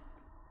support.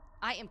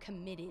 I am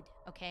committed,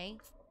 okay?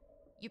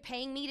 You're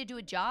paying me to do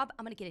a job.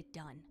 I'm going to get it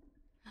done.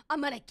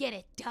 I'm going to get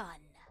it done.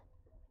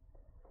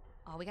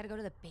 Oh, we got to go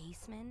to the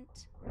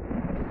basement.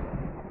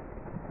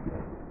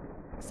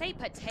 Say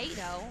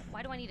potato.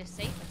 Why do I need to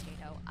say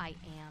potato? I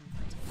am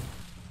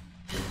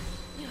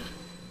potato.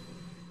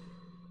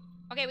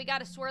 Okay, we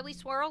got a swirly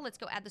swirl. Let's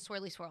go add the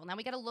swirly swirl. Now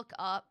we got to look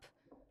up.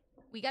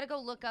 We got to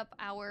go look up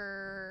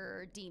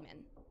our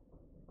demon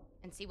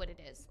and see what it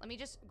is. Let me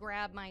just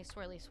grab my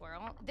swirly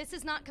swirl. This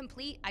is not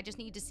complete. I just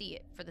need to see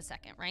it for the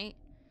second, right?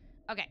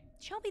 Okay.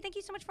 Shelby, thank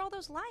you so much for all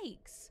those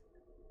likes.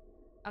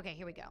 Okay,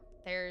 here we go.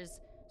 There's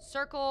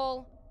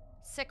circle,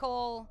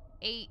 sickle,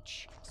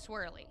 H,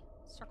 swirly.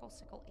 Circle,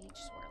 sickle, H,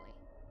 swirly.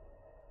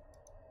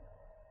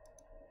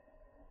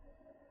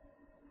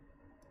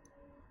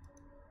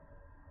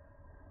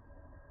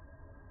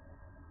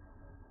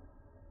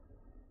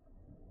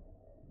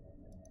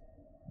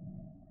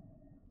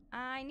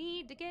 I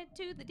need to get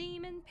to the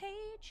demon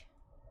page.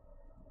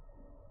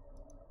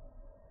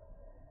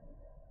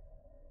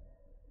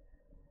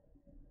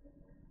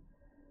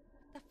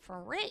 The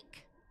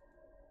frick?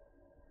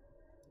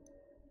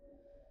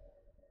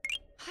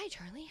 Hi,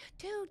 Charlie.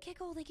 Dude,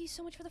 Kickle, thank you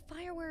so much for the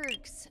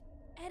fireworks.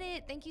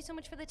 Edit, thank you so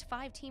much for the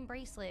 5 team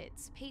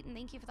bracelets. Peyton,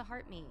 thank you for the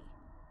heart me.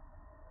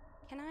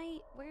 Can I,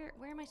 where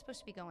am I supposed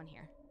to be going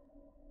here?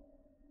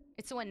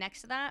 It's the one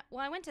next to that?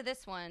 Well, I went to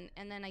this one,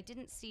 and then I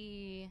didn't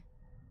see...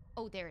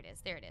 Oh, there it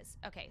is. There it is.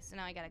 Okay, so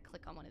now I gotta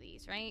click on one of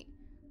these, right?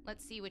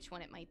 Let's see which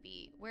one it might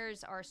be.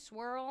 Where's our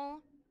swirl?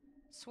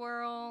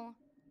 Swirl.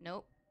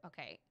 Nope.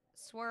 Okay.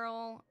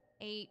 Swirl.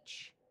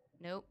 H.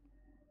 Nope.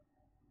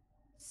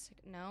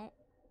 No.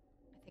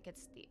 I think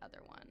it's the other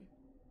one.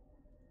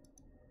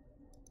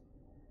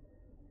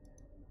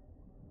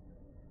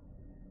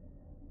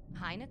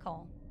 Hi,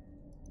 Nicole.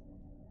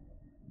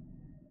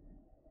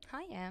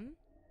 Hi, Em.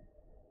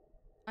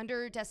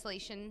 Under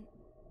Desolation...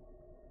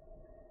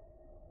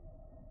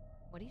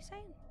 What are you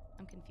saying?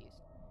 I'm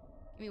confused.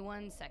 Give me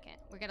 1 second.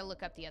 We're gonna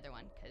look up the other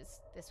one,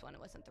 because this one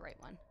wasn't the right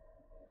one.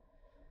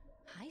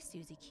 Hi,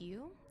 Susie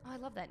Q. Oh, I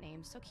love that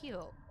name. So cute.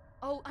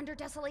 Oh, under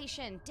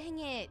desolation. Dang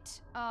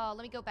it. Let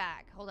me go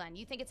back. Hold on.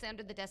 You think it's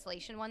under the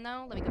desolation one,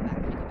 though? Let me go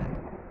back.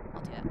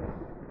 I'll do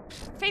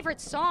that.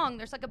 Favorite song?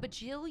 There's like a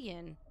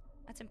bajillion.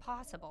 That's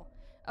impossible.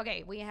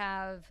 Okay, we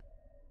have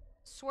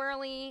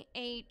Swirly,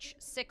 H,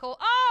 Sickle.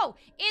 Oh,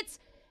 it's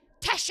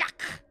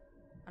Teshak.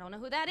 I don't know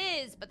who that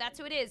is, but that's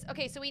who it is.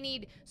 Okay, so we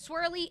need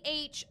Swirly,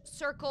 H,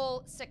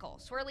 Circle, Sickle.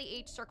 Swirly,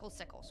 H, Circle,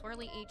 Sickle.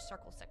 Swirly, H,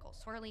 Circle, Sickle.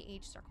 Swirly,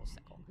 H, Circle,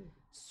 Sickle.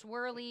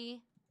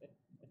 Swirly.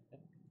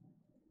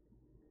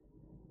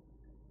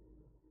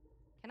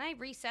 Can I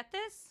reset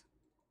this?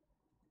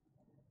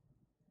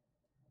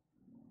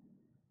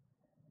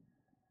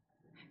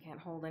 I can't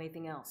hold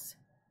anything else.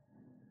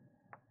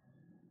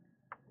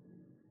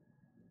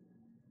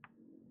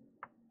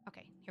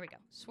 Okay, here we go.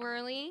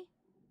 Swirly,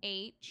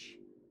 H.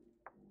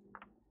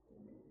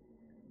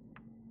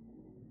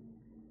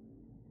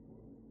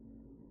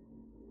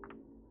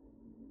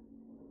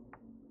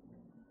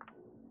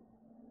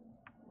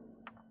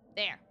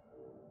 There.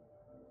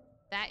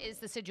 That is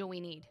the sigil we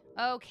need.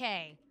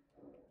 Okay.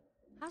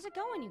 How's it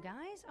going, you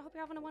guys? I hope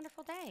you're having a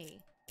wonderful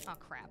day. Oh,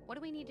 crap. What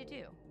do we need to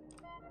do?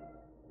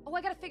 Oh,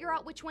 I gotta figure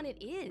out which one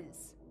it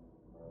is.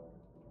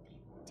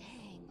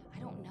 Dang, I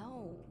don't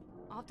know.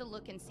 I'll have to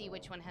look and see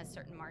which one has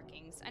certain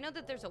markings. I know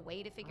that there's a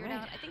way to figure it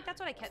out. I think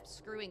that's what I kept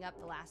screwing up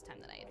the last time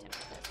that I attempted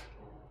this.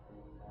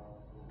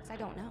 Because I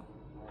don't know.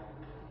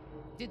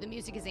 Dude, the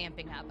music is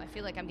amping up. I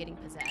feel like I'm getting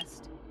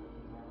possessed.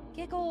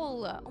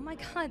 Giggle! Oh my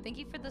god, thank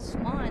you for the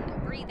swan.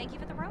 Bree, thank you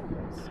for the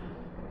rose.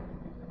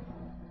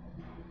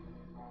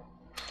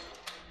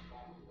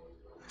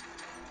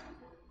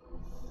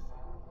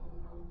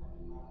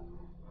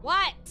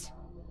 What?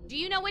 Do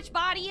you know which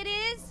body it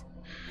is?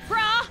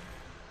 Bruh!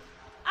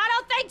 I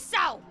don't think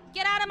so!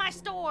 Get out of my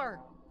store!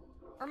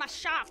 Or my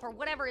shop, or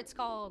whatever it's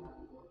called.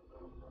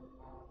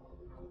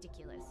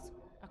 Ridiculous.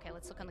 Okay,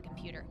 let's look on the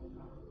computer.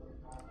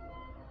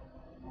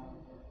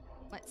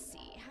 Let's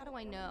see, how do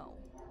I know?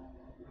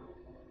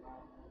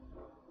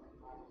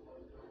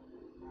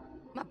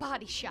 My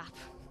body shop.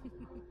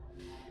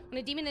 When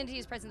a demon entity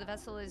is present, the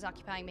vessel is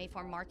occupying may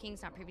form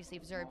markings not previously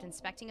observed.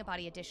 Inspecting a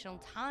body additional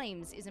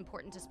times is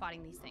important to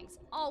spotting these things.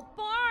 Oh,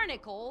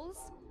 barnacles!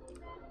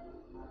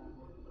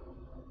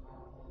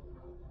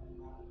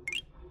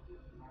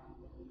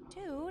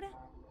 Dude.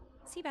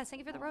 Seabass, thank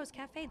you for the rose.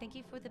 Cafe, thank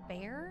you for the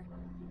bear.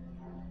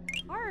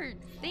 Heart,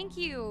 thank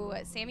you.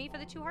 Sammy for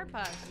the 2 heart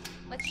puffs.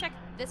 Let's check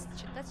this.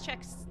 Let's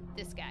check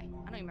this guy. I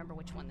don't even remember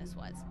which one this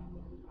was.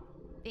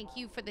 Thank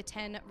you for the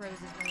 10 roses,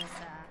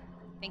 Melissa.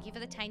 Thank you for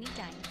the tiny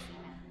diamond.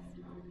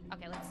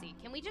 Okay, let's see.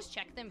 Can we just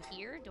check them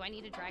here? Do I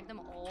need to drag them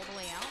all the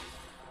way out?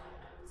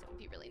 So it would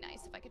be really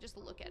nice if I could just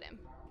look at him.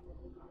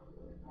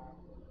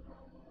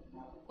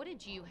 What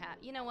did you have?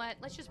 You know what?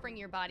 Let's just bring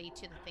your body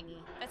to the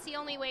thingy. That's the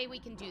only way we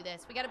can do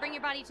this. We gotta bring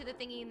your body to the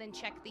thingy and then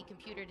check the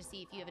computer to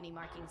see if you have any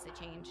markings that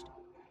changed.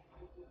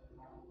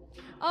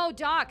 Oh,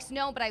 Docs,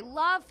 no, but I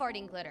love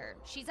farting glitter.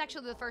 She's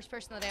actually the first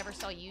person that I ever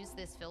saw use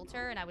this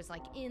filter, and I was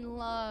like, in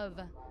love.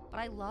 But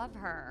I love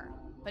her.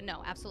 But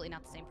no, absolutely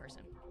not the same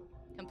person.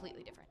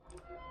 Completely different.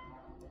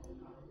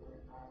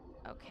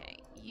 Okay,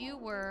 you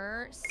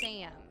were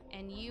Sam,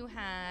 and you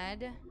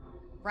had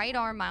right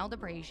arm mild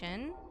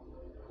abrasion.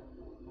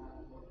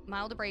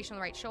 Mild abrasion on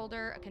the right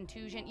shoulder, a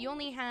contusion. You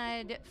only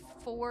had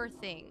 4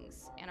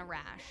 things and a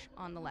rash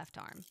on the left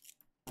arm.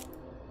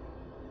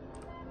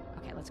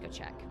 Okay, let's go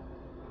check.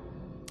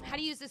 How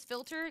to use this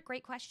filter?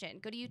 Great question.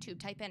 Go to YouTube,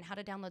 type in how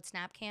to download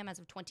Snapcam as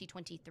of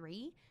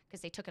 2023,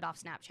 because they took it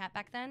off Snapchat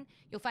back then.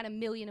 You'll find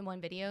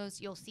 1,000,001 videos.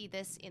 You'll see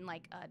this in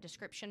like a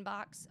description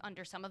box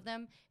under some of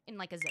them in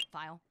like a zip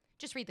file.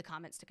 Just read the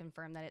comments to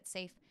confirm that it's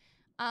safe.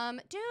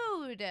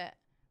 Dude,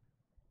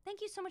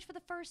 thank you so much for the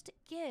first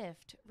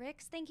gift.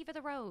 Rix, thank you for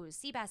the rose.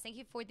 Seabass, thank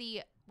you for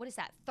the, what is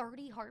that,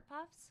 30 heart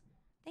puffs?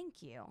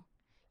 Thank you.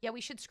 Yeah,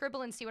 we should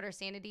scribble and see what our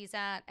sanity's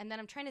at, and then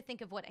I'm trying to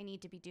think of what I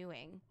need to be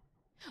doing.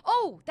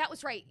 Oh, that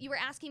was right. You were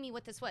asking me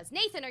what this was.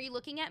 Nathan, are you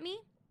looking at me?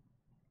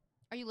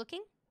 Are you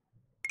looking?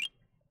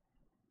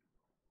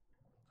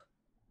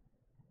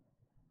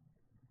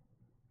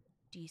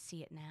 Do you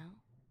see it now?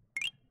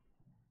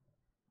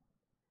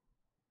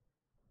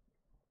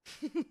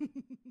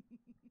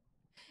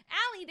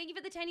 Allie, thank you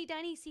for the tiny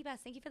Seabass.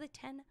 Thank you for the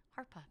 10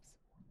 heart puffs.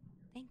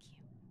 Thank you.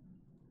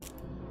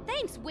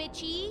 Thanks,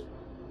 Witchy.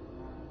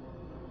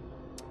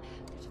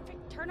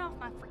 Turn off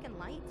my freaking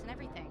lights and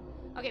everything.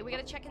 Okay, we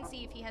gotta check and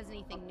see if he has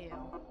anything new.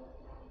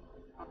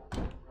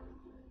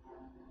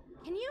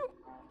 Can you?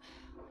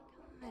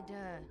 Oh my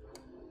god.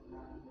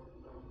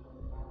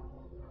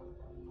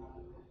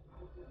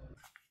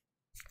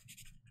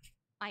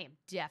 I am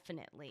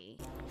definitely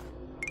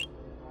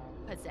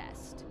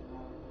possessed.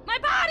 My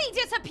body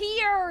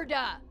disappeared!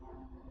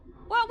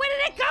 Well, where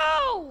did it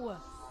go?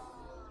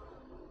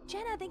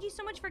 Jenna, thank you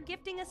so much for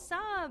gifting a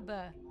sub.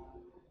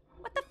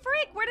 What the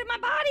frick? Where did my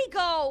body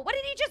go? What,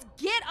 did he just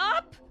get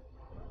up?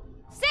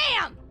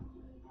 Sam!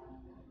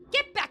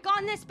 Get back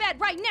on this bed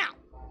right now!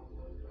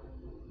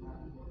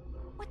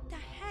 What the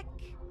heck?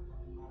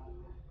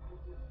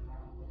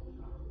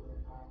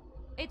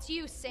 It's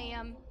you,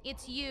 Sam.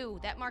 It's you.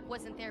 That mark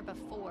wasn't there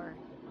before.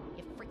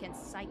 You freaking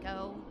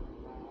psycho.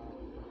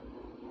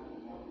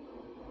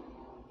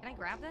 Can I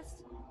grab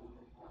this?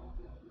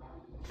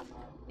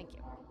 Thank you.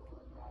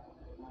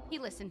 He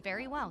listened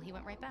very well. He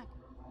went right back.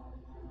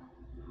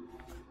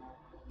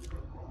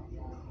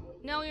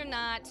 No, you're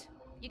not.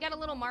 You got a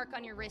little mark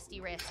on your wristy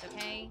wrist,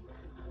 okay?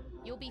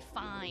 You'll be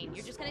fine.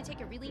 You're just gonna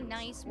take a really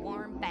nice,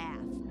 warm bath.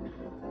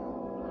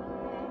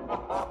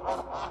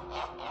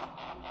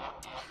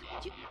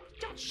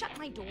 Don't shut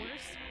my doors.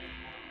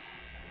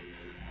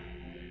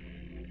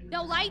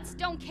 No lights?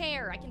 Don't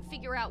care. I can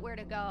figure out where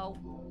to go.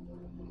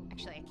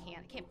 Actually, I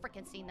can't. I can't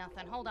frickin' see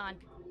nothing. Hold on.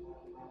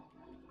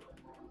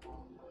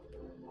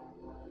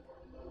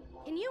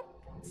 Can you?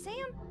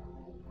 Sam?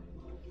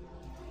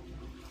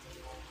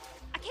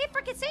 I can't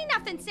frickin' say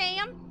nothing,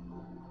 Sam!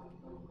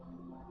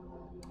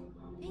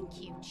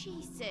 Thank you.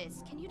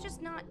 Jesus. Can you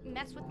just not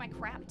mess with my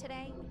crap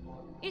today?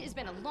 It has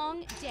been a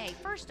long day.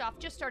 First off,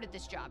 just started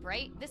this job,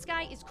 right? This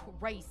guy is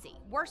crazy.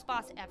 Worst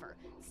boss ever.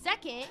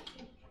 Second,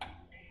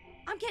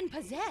 I'm getting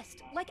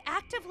possessed. Like,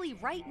 actively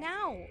right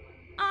now.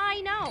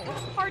 I know.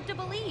 Hard to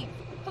believe.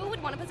 Who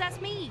would want to possess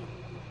me?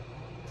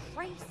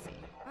 Crazy.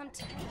 I'm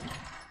telling you.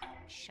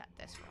 Shut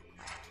this real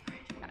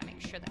quick. Gotta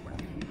make sure that we're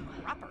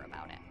proper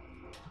about it.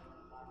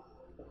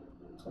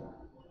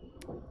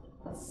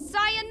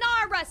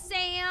 Sayonara,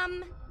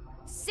 Sam!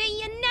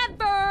 See you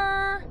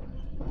never!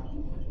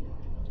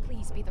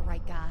 Please be the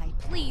right guy.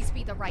 Please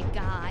be the right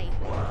guy.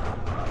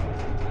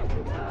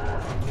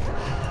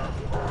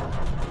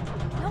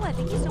 Noah,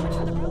 thank you so much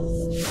for the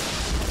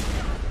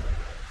rose.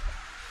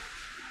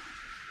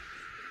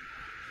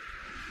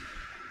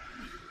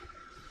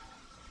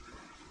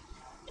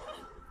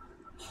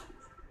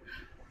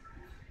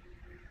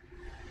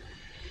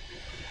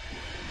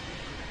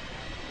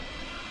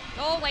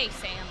 Go away,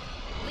 Sam.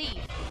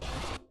 Leave.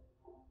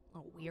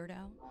 Little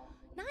weirdo.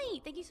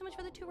 Night, thank you so much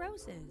for the 2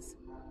 roses.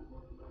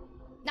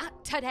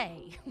 Not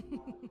today.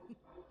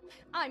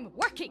 I'm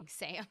working,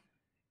 Sam.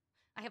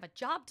 I have a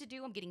job to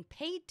do. I'm getting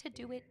paid to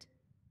do it.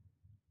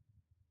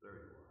 There you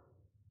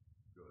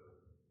are.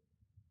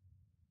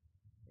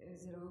 Good.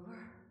 Is it over?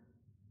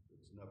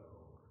 It's never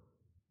over.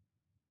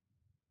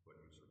 But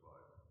you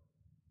survived.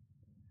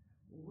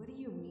 What do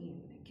you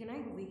mean? Can I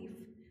leave?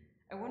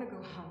 I want to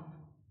go home.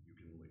 You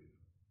can leave.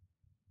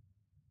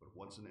 But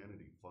once an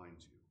entity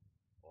finds you,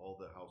 all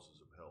the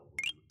houses of hell will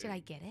do Did I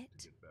anything get it?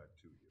 to get back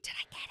to you. Did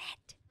I get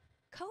it?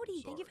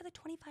 Cody, thank you for the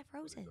 25 But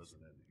roses. it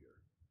doesn't end here.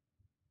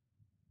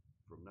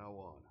 From now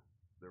on,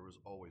 there is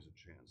always a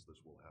chance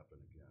this will happen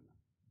again.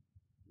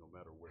 No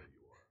matter where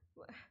you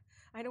are.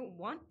 I don't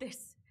want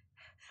this.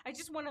 I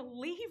just want to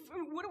leave.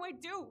 What do I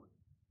do?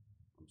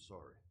 I'm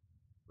sorry,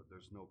 but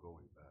there's no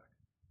going back.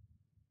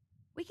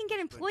 We can get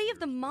I've spent Employee of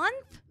the years doing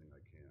Month? everything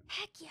I can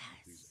Heck to keep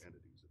these yes.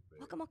 entities at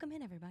bay. Welcome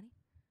in, everybody.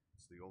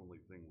 It's the only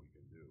thing we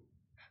can do.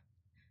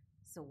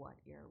 So what?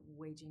 You're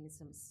waging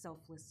some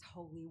selfless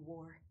holy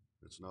war?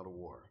 It's not a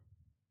war,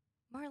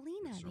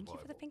 Marlena, It's thank you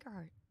for the survival. finger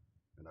heart.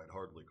 and I'd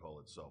hardly call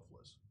it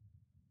selfless.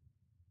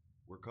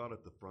 We're caught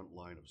at the front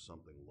line of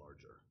something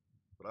larger.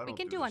 But I We don't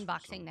can do this for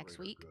unboxing some next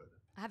greater week. good.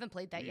 I haven't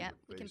played that We yet.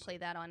 would We can face play it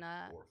that on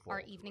or fall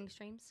our to evening it.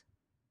 streams.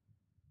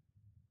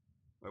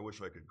 I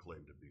wish I could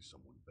claim to be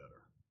someone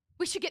better.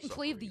 We should get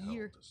Employee of the suffering hell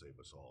Year. to save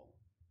us all.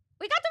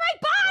 We got the right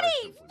But I body!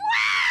 simply wouldn't be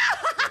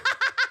able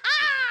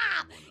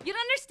to save You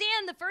don't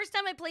understand. The first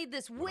time I played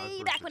this, When I way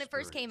first back when it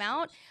first came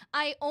experienced out, this,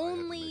 I to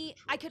make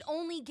a could choice.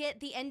 only get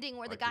the ending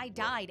where I the guy could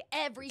run died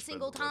every and spend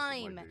single the rest of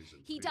my time. days in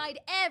He fear, died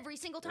every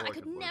single time. or I I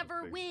could could learn to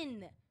never face it win.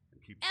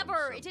 and keep some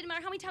Ever. It didn't semblance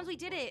matter how many of times we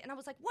did normal it. And I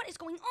was like, what is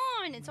going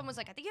on? And someone was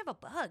like, I think you have a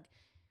bug.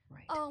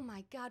 Right. Oh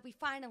my God, we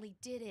finally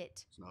did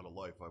it. It's not a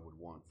life I would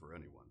want for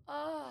anyone.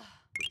 Oh,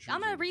 But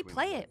I'm going to choosing between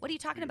replay life it. What are you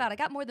and talking fear about? I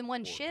got more than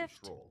one or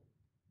shift. control.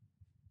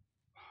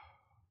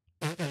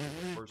 As the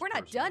first We're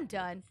not person I've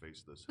done. met to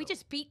face this We hell,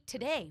 just beat I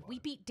today. We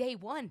survived. beat day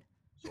 1.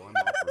 So I'm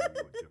offering you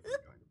a different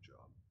kind of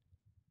job.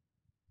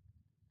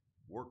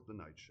 Work the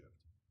night shift.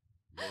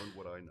 Learn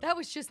what I know. That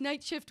was just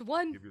night shift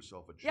 1. Give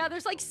yourself a chance. Yeah,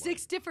 there's like to 6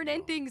 life different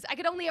beyond. endings. I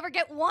could only ever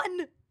get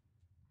one.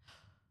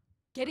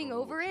 Getting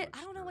know over what you it?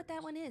 I don't know what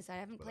that one is. I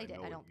haven't But played it,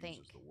 know I don't it think.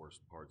 uses the worst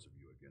parts of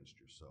you against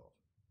yourself.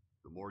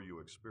 The more you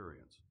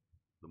experience,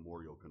 the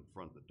more you'll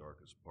confront the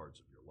darkest parts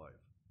of your life.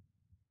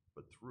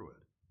 But through it,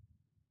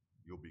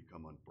 you'll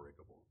become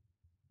unbreakable.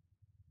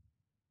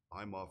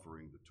 I'm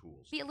offering the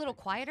tools. Be to a little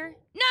take quieter?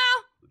 control.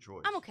 No! The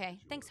choice I'm okay.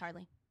 is Thanks, yours.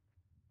 Harley.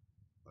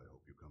 I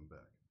hope you come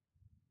back.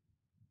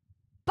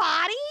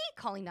 Body?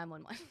 Calling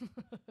 911.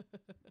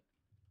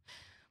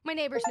 My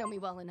neighbors know me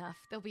well enough.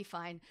 They'll be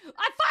fine.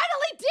 I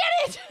finally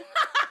did it!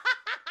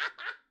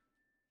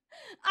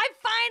 I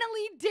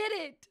finally did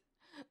it!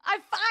 I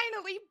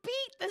finally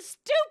beat the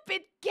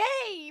stupid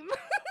game!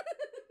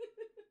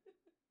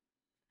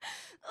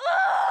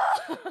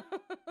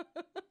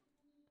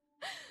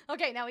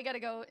 Okay, now we gotta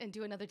go and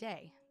do another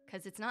day.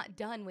 Because it's not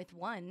done with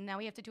one. Now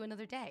we have to do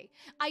another day.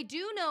 I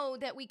do know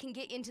that we can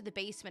get into the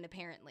basement,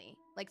 apparently.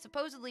 Like,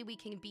 supposedly we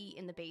can be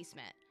in the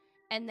basement.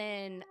 And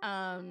then,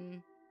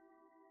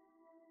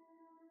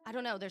 I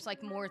don't know. There's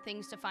like more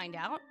things to find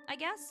out, I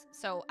guess.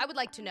 So I would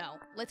like to know.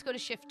 Let's go to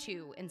shift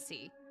 2 and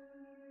see.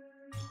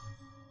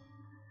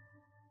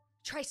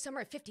 Try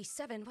Summer at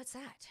 57. What's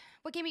that?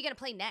 What game are you going to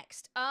play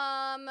next?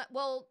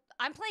 Well,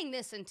 I'm playing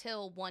this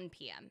until 1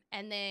 p.m.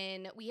 And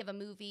then we have a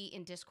movie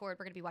in Discord.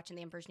 We're going to be watching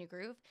The Emperor's New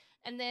Groove.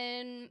 And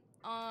then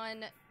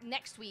on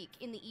next week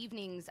in the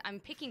evenings,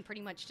 I'm picking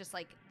pretty much just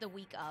like the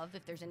week of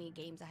if there's any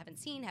games I haven't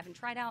seen, haven't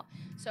tried out.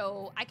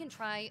 So I can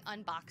try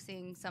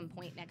unboxing some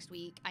point next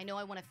week. I know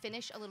I want to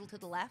finish A Little to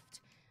the Left.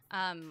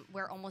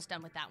 We're almost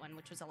done with that one,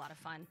 which was a lot of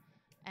fun.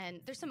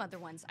 And there's some other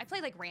ones. I play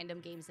like random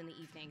games in the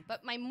evening.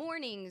 But my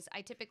mornings,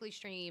 I typically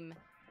stream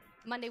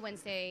Monday,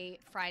 Wednesday,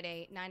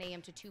 Friday, 9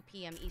 a.m. to 2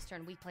 p.m.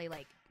 Eastern. We play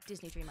like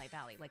Disney Dreamlight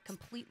Valley, like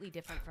completely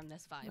different from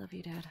this vibe. Love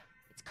you, Dad.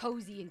 It's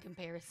cozy in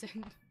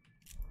comparison.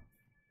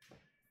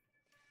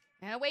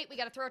 Now wait, we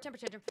gotta throw a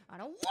temperature. I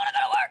don't want to go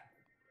to work!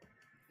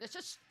 This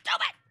is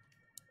stupid!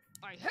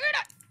 I hate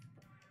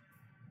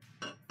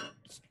it!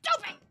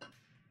 Stupid!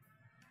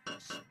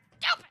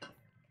 Stupid!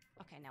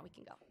 Okay, now we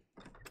can go.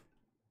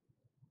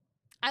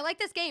 I like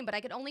this game, but I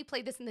could only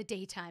play this in the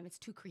daytime. It's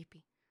too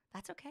creepy.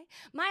 That's okay.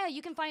 Maya,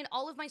 you can find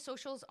all of my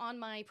socials on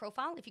my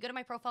profile. If you go to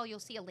my profile, you'll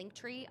see a link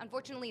tree.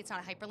 Unfortunately, it's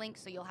not a hyperlink,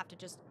 so you'll have to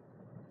just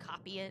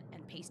copy it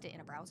and paste it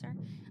in a browser.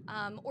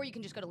 Or you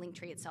can just go to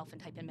Linktree itself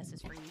and type in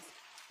Mrs. Freeze.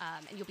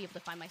 And you'll be able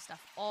to find my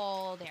stuff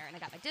all there. And I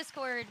got my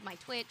Discord, my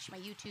Twitch, my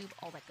YouTube,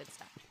 all that good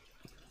stuff.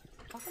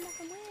 Welcome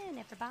in,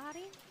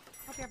 everybody.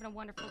 Hope you're having a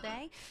wonderful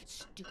day.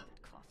 Stupid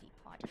coffee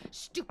pot.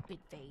 Stupid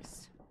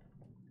face.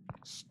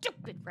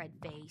 Stupid red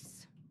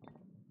face.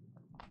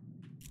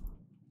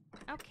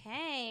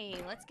 Okay,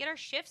 let's get our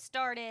shift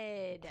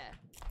started.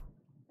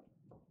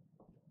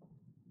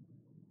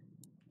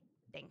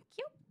 Thank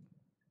you.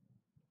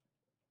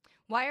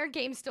 Why are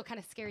games still kind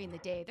of scary in the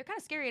day? They're kind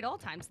of scary at all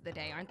times of the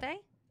day, aren't they?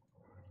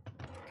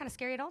 Kind of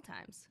scary at all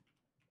times.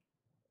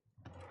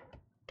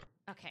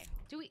 Okay,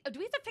 do we have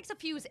to fix a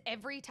fuse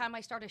every time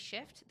I start a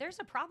shift? There's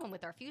a problem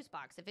with our fuse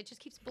box if it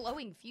just keeps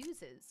blowing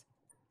fuses.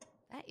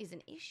 That is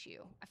an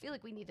issue. I feel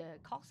like we need to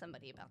call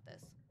somebody about this.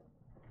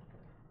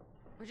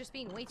 We're just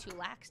being way too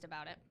laxed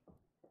about it.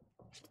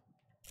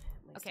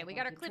 Okay, we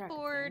got our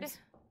clipboard.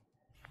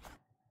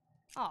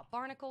 Oh,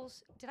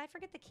 barnacles. Did I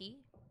forget the key?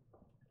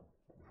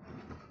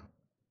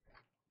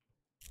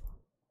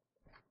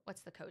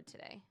 What's the code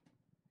today?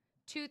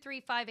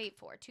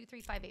 23584,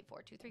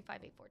 23584,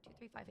 23584,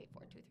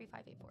 23584,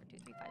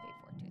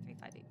 23584,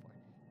 23584,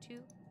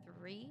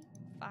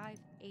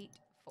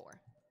 23584.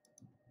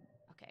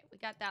 Okay,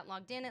 we got that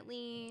logged in at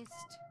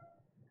least.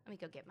 Let me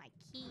go get my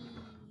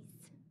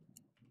keys.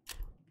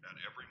 At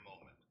every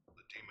moment,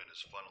 the demon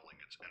is funneling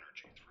its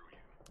energy through you.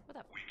 What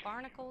the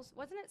barnacles?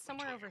 Wasn't it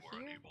somewhere over You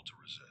are here? unable to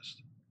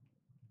resist.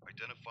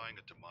 Identifying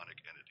a demonic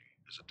entity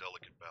is a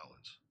delicate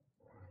balance.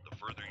 The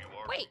further you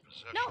are Wait, from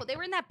possession, no, they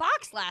were in that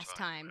box the more last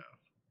time. you have.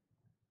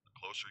 The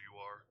closer you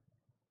are,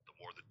 the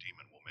more the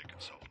demon will make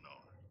itself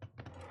known,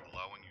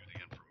 allowing you the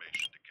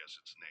information to guess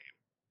its name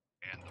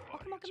and the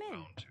body it's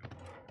bound to.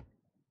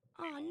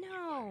 Oh The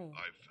no. only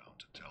way I've found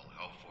to tell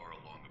how far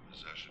along a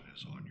possession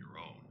is on your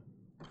own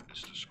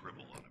is to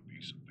scribble on a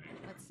piece of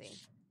paper. Let's see.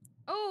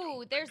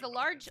 Oh, there's the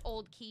large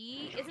old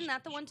key. Isn't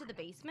that the one to the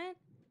basement?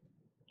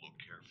 Look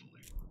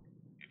carefully.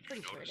 If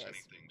Pretty you sure it notice is.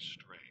 anything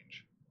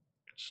strange,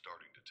 it's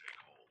starting to take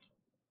hold.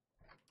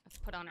 Let's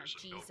put on our There's a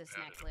Jesus notepad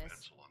and a necklace.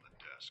 pencil on the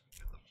desk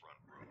in the front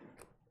room.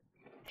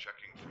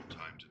 Checking from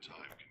time to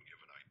time can give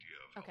an idea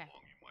of Okay. how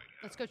long you might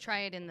have. Let's go try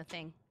it in the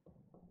thing.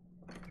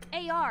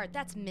 AR,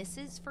 that's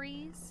Mrs.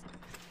 Freeze.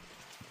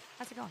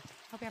 How's it going?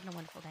 Hope you're having a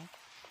wonderful day.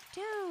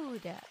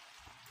 Dude,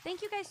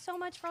 thank you guys so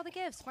much for all the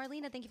gifts.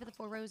 Marlena, thank you for the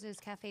 4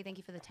 roses. Cafe, thank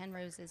you for the 10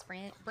 roses.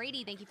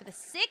 Brady, thank you for the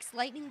 6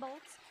 lightning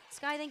bolts.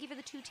 Sky, thank you for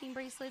the 2 team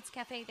bracelets.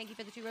 Cafe, thank you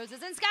for the 2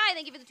 roses. And Sky,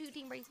 thank you for the 2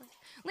 team bracelets.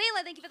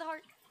 Leila, thank you for the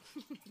heart.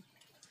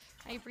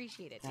 I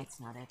appreciate it. That's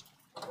not it.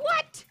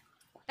 What?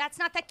 That's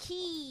not the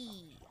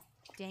key.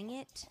 Dang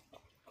it.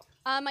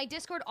 My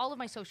Discord, all of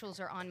my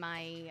socials are on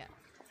my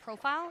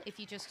profile. If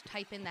you just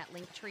type in that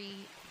link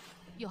tree,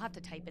 you'll have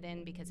to type it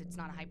in because it's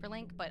not a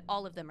hyperlink, but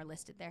all of them are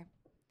listed there.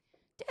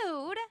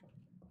 Dude.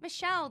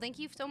 Michelle, thank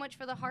you so much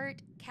for the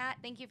heart. Kat,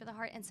 thank you for the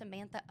heart. And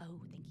Samantha, oh,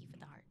 thank you for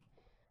the heart.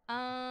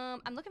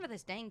 I'm looking for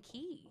this dang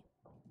key.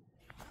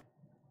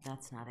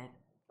 That's not it.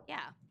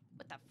 Yeah.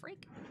 What the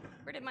freak?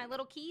 Where did my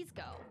little keys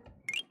go?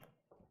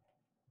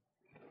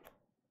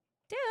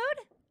 Dude!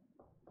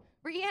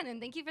 Rhiannon,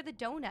 thank you for the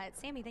donut.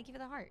 Sammy, thank you for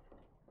the heart.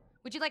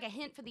 Would you like a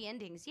hint for the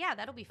endings? Yeah,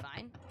 that'll be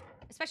fine.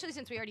 Especially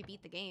since we already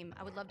beat the game.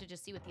 I would love to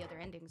just see what the other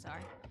endings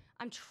are.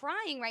 I'm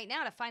trying right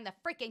now to find the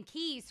frickin'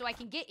 keys so I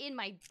can get in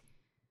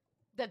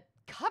the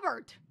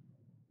cupboard.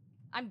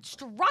 I'm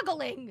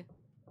struggling.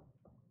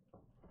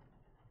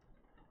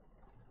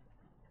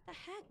 The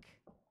heck?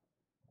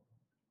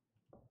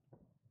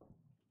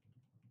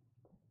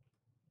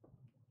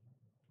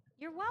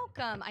 You're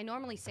welcome. I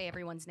normally say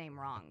everyone's name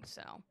wrong,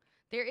 so.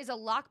 There is a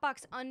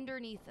lockbox under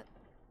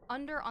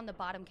on the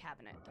bottom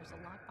cabinet. There's a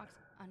lockbox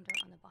under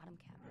on the bottom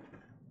cabinet.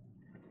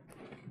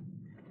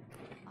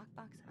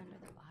 Lockbox under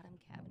the bottom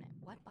cabinet.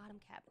 What bottom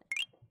cabinet?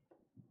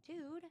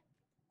 Dude,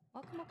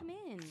 welcome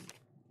in.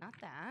 Not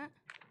that.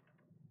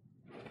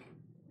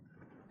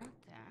 Not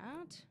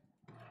that.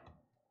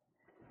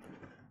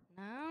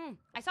 No.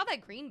 I saw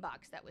that green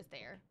box that was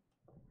there.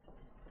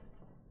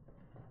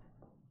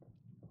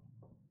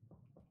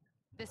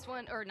 This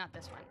one, or not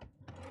this one.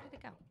 Where did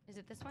it go? Is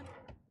it this one?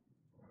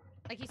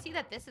 Like, you see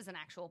that this is an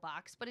actual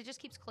box, but it just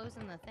keeps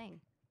closing the thing.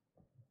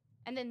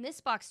 And then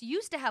this box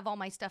used to have all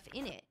my stuff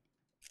in it.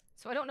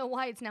 So I don't know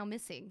why it's now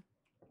missing.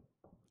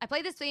 I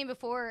played this game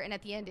before, and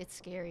at the end, it's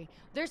scary.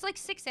 There's like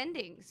 6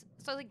 endings.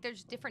 So, like,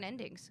 there's different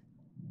endings.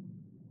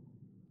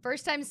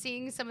 First time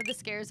seeing some of the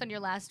scares on your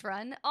last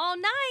run. Oh,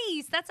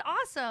 nice! That's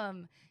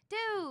awesome!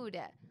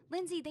 Dude!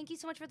 Lindsay, thank you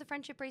so much for the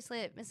friendship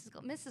bracelet.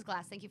 Mrs.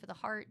 Glass, thank you for the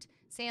heart.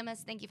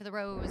 Samus, thank you for the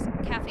rose.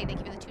 Cafe, thank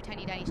you for the 2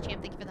 tiny dice. Champ,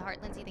 thank you for the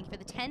heart. Lindsay, thank you for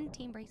the 10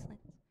 team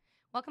bracelets.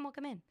 Welcome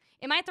in.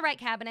 Am I at the right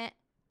cabinet?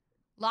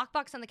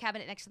 Lockbox on the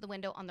cabinet next to the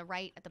window on the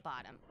right at the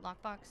bottom.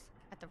 Lockbox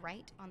at the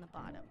right on the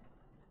bottom.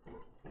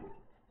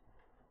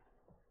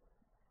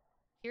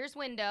 Here's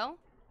window.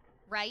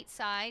 Right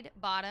side,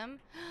 bottom.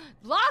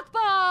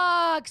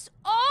 Lockbox!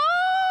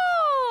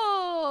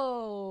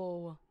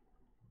 Oh!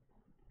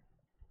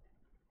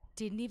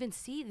 Didn't even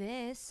see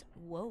this.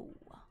 Whoa.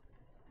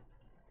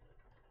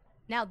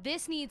 Now,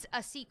 this needs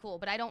a sequel,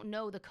 but I don't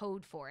know the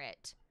code for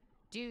it.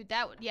 Dude,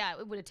 that would, yeah,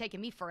 it would have taken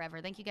me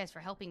forever. Thank you guys for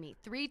helping me.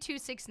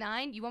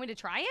 3269. You want me to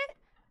try it?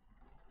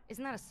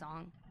 Isn't that a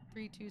song?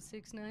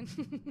 3269.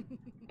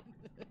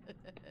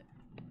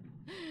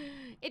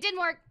 It didn't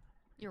work.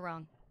 You're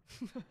wrong.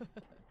 I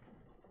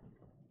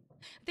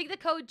think the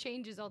code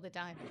changes all the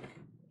time.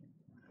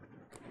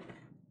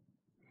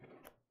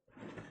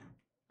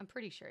 I'm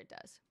pretty sure it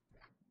does.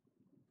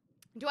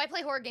 Do I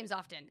play horror games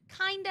often?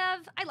 Kind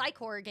of. I like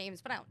horror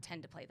games, but I don't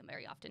tend to play them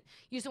very often.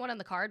 Use the one on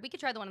the card. We could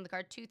try the one on the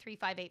card.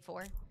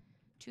 23584.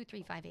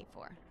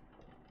 23584.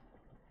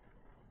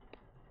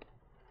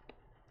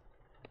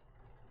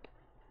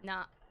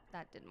 Nah,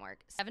 that didn't work.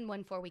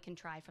 714 we can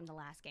try from the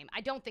last game.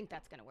 I don't think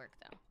that's gonna work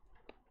though.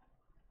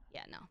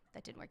 Yeah, no,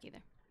 that didn't work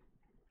either.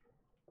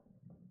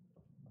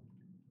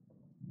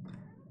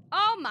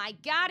 Oh my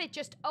god, it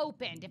just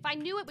opened. If I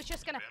knew it was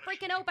just gonna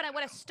freaking open, I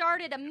would have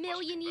started a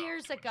million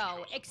years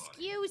ago.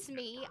 Excuse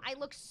me, I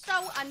look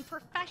so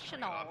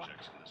unprofessional.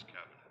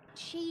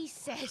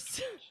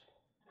 Jesus.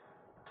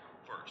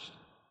 First,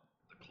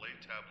 the clay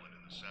tablet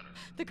in the center.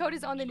 The code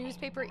is on the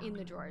newspaper in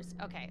the drawers.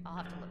 Okay, I'll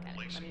have to look at it.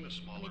 Let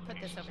me put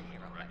this over here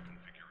real quick.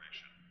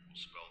 Configuration will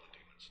spell the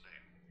demon's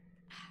name.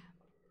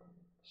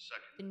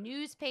 Second, The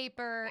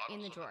newspaper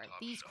in the drawer.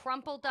 These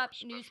crumpled up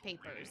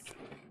newspapers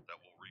that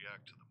will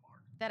react to the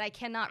mark. that I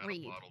cannot Add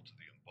read. a bottle to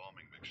the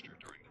embalming mixture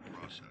during the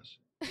process.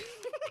 When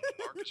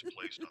the mark is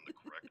placed on the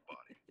correct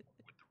body with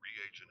the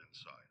reagent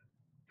inside,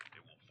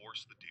 it will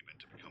force the demon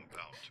to become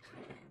bound to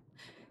it.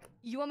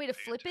 You want me to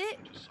flip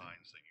it? To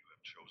signs that you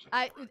have chosen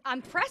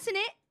I'm pressing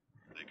it.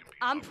 They can be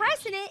I'm obvious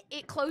pressing it.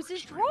 It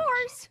closes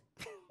drawers.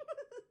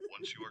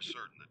 Once you are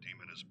certain the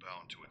demon is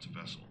bound to its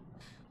vessel.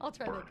 I'll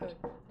try that code.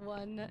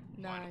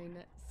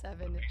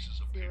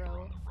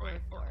 197044. Right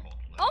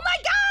Oh my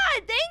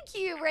god! Thank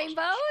you,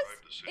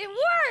 Rainbows! It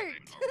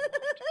worked!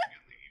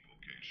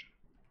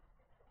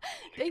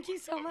 Thank you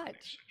so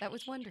much. That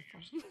was wonderful.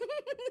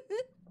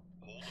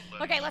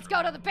 Okay, let's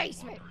go to the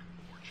basement.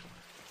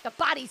 The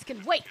bodies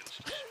can wait.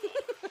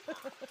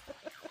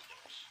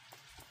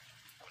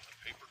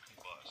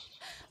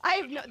 I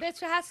have no. This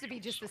has to be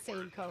just the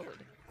same code,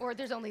 or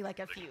there's only like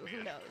a few.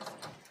 Who knows?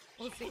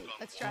 We'll see.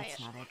 Let's try it.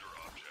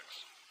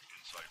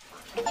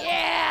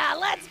 Yeah,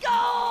 let's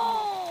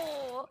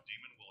go. The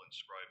demon will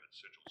inscribe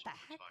its sigils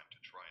over time to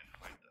try and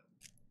hide them.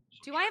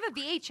 Do I have a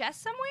VHS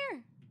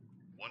somewhere?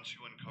 Once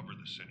you uncover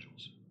the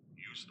sigils,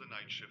 use the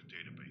night shift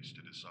database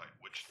to decide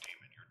which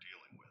demon you're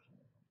dealing with.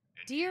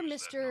 Dear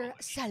Mr.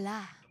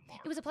 Salah,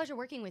 it was a pleasure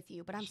working with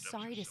you, but I'm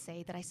sorry to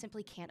say that I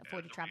simply can't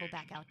afford to travel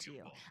back out to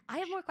you. I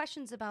have more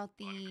questions about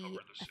the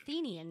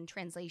Athenian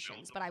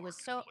translations, but I was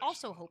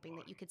also hoping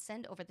that you could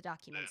send over the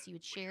documents you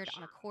had shared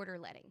on a quarter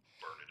letting.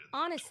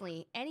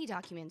 Honestly, any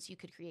documents you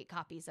could create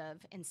copies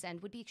of and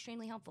send would be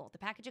extremely helpful. The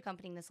package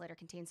accompanying this letter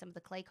contains some of the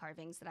clay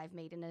carvings that I've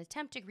made in an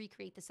attempt to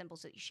recreate the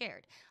symbols that you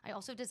shared. I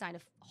also designed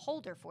a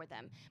holder for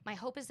them. My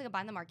hope is to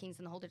combine the markings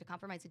in the holder to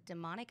compromise a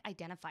demonic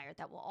identifier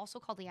that will also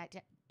call the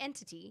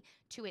entity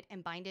to it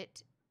and bind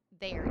it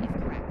there, if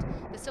correct.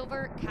 The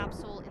silver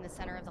capsule in the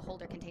center of the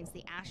holder contains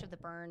the ash of the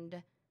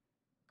burned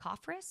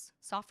Sophris?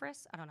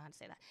 I don't know how to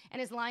say that.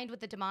 And is lined with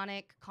the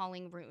demonic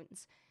calling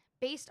runes.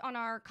 Based on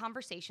our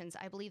conversations,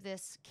 I believe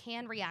this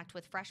can react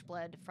with fresh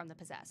blood from the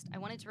possessed. I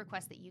wanted to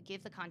request that you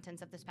give the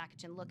contents of this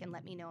package a look and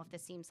let me know if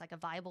this seems like a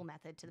viable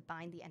method to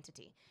bind the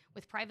entity.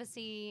 With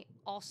privacy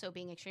also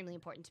being extremely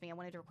important to me, I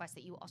wanted to request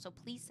that you also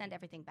please send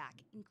everything back,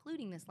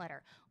 including this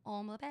letter.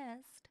 All my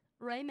best,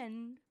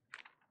 Raymond.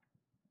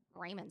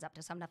 Raymond's up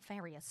to some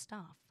nefarious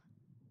stuff.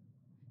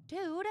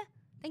 Dude,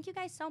 thank you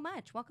guys so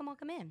much. Welcome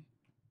in.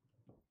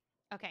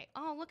 Okay.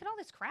 Oh, look at all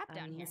this crap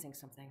down here. I'm missing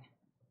something.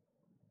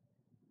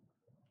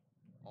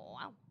 Oh,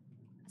 wow.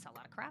 That's a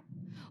lot of crap. crap.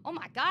 Oh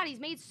my god, he's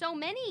made so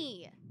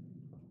many.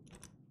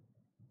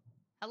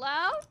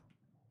 Hello?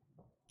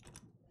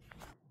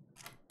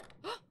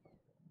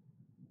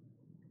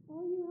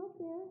 Are you out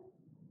there?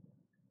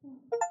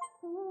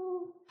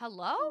 Hello?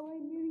 Hello? Oh,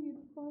 I knew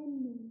you'd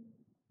find me.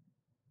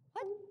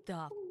 What the?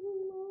 I'm so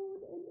alone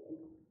and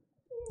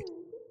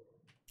scared.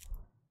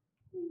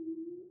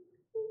 Please,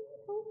 will you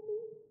help me?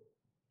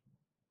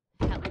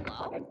 Hello?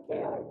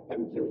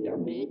 Don't you hear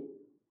me?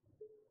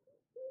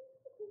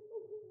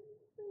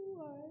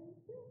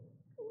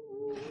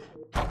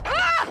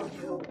 Ah!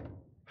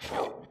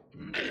 Help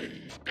me!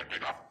 Get me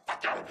the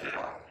fuck out of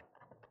here!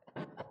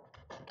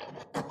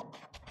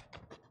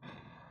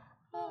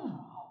 Oh,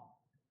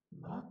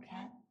 look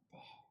at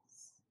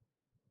this.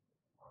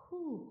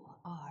 Who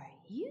are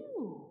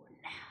you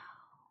now?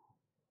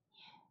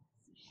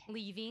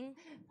 Leaving.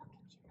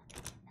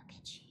 Look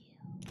at you.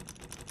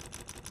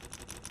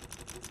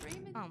 Is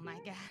Raymond Oh my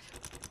here? god.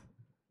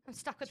 I'm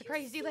stuck with the Do you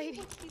crazy see lady.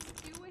 What he's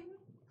doing?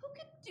 Who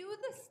could do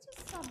this to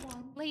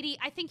someone? Lady,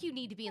 I think you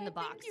need to be in the I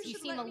think box. you You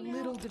should seem a let me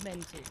little out.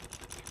 demented.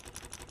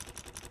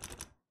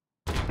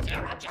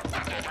 Tear out your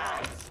fucking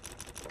eyes!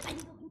 I'm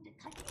going to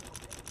cut you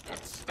open.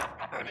 And stop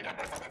the burning of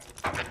this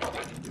fucking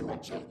building! You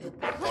achieved it!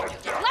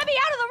 Let me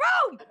out of the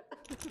room!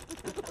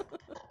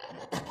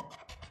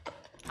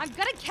 I'm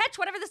gonna catch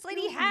whatever this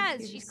lady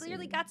has. She's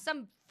clearly got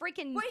some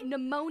freaking Wait.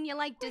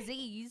 pneumonia-like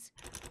disease.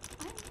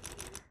 I'm here.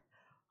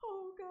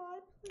 Oh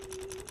God,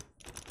 please.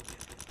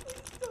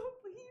 Please don't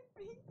leave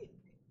me.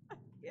 I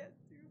can't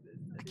do this.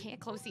 I can't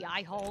close the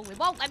eye hole. It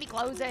won't let me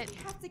close it. We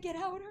have to get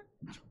out or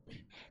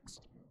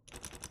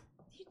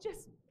he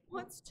just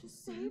wants to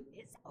save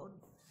his own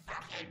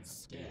Fucking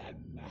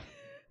skin!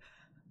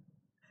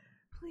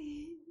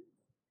 Please.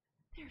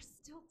 There's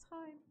still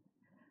time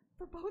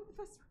for both of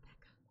us,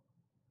 Rebecca.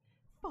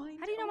 Find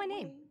How do you know a my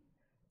name? way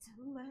to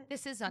let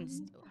This is on.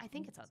 me I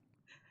think it's on out.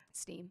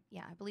 Steam.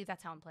 Yeah, I believe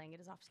that's how I'm playing it.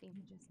 Is off Steam.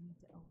 You just need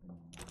to open the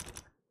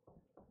lock.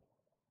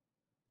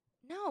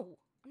 No,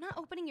 I'm not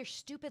opening your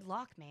stupid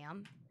lock,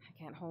 ma'am. I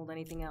can't hold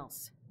anything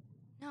else.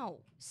 No,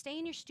 stay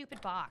in your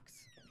stupid box.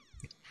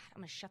 God, I'm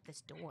gonna shut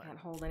this door. Can't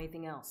hold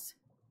anything else.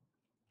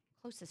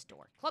 Close this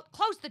door.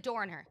 Close the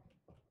door on her.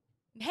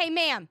 Hey,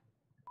 ma'am.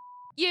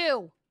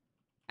 You.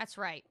 That's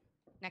right.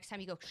 Next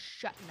time you go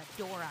shutting the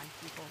door on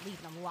people,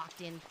 leaving them locked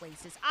in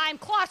places. I'm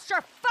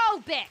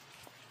claustrophobic.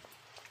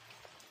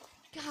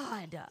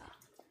 God.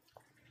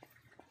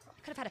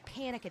 Could have had a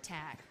panic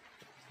attack.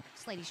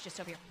 This lady's just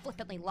over here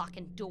flippantly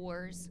locking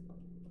doors.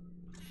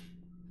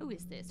 Who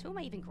is this? Who am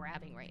I even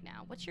grabbing right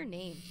now? What's your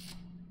name?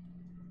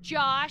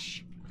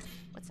 Josh.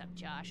 What's up,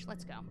 Josh?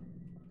 Let's go.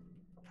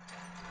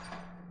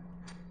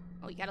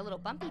 Oh, you got a little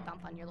bumpy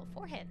bump on your little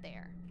forehead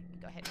there.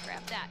 Go ahead and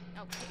grab that.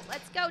 Okay,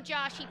 let's go,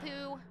 Joshy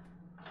Poo.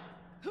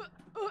 Oh,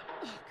 God.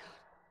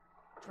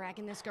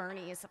 Dragging this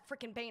gurney is a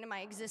freaking bane of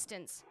my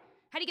existence.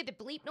 How do you get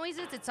the bleep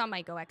noises? It's on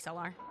my Go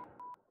XLR.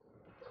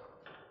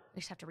 I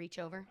just have to reach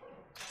over.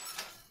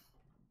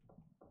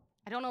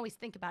 I don't always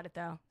think about it,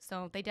 though,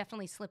 so they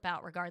definitely slip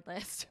out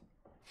regardless.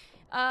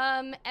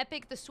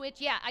 Epic, the Switch.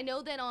 Yeah, I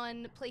know that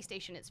on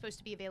PlayStation it's supposed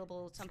to be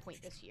available at some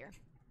point this year.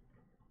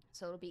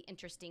 So it'll be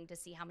interesting to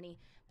see how many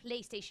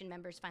PlayStation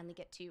members finally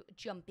get to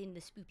jump in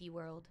the spoopy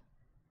world.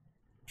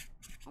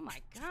 Oh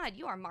my god,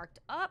 you are marked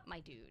up, my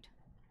dude.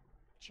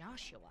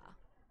 Joshua.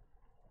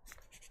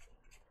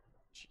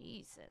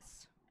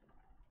 Jesus.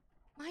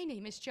 My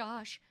name is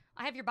Josh.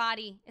 I have your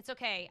body. It's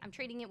okay. I'm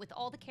treating it with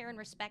all the care and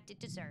respect it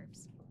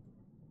deserves.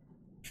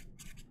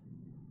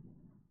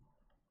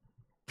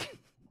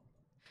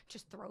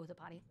 Just throw the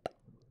body.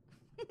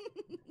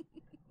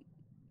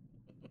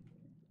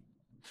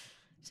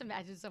 Just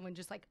imagine someone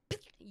just like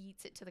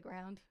eats it to the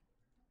ground.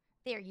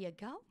 There you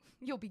go.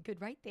 You'll be good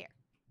right there.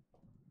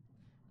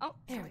 Oh,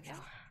 there we go.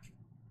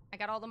 I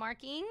got all the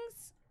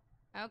markings.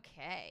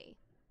 Okay.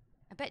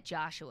 I bet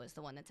Joshua is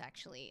the one that's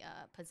actually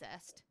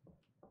possessed.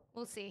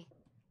 We'll see.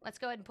 Let's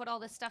go ahead and put all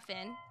this stuff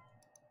in.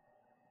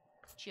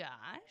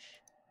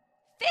 Josh.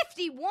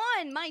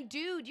 51! My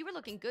dude, you were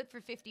looking good for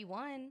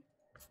 51.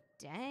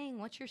 Dang,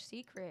 what's your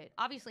secret?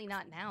 Obviously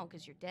not now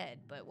because you're dead,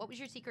 but what was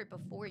your secret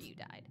before you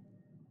died?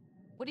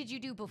 What did you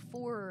do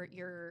before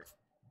your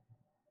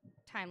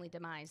timely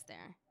demise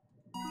there?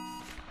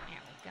 There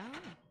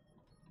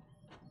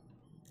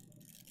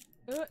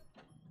we go.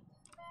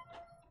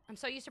 I'm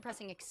so used to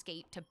pressing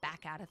escape to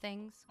back out of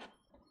things.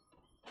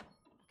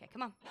 Okay,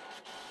 come on. God,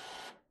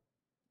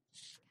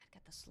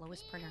 got the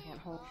slowest printer.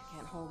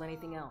 Can't hold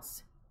anything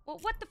else. Well,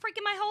 what the freak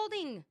am I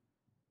holding?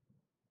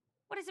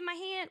 What is in my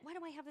hand? Why do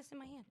I have this in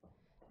my hand?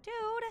 Dude,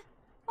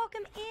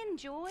 welcome in,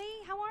 Joy.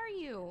 How are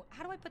you?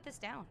 How do I put this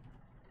down?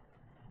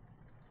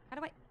 How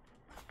do I...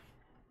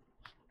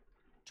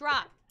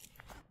 Drop.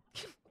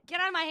 Get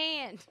out of my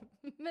hand.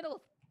 Middle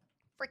of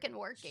freaking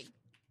working.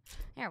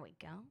 There we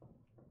go.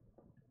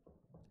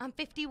 I'm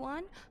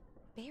 51.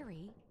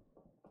 Barry.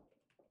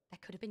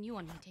 That could have been you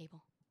on my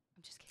table.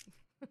 I'm just kidding.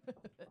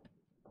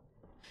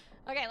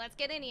 Okay, let's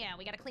get in here.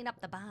 We gotta clean up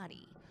the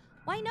body.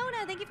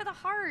 Wynonna, thank you for the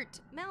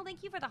heart. Mel,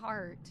 thank you for the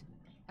heart.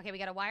 Okay, we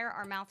gotta wire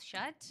our mouth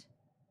shut.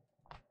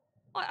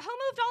 What? Who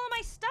moved all of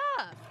my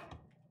stuff?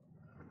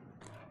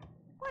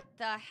 What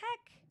the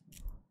heck?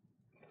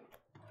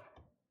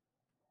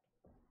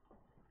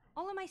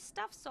 All of my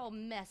stuff's all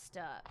messed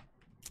up.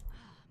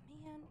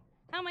 Oh, man.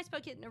 How am I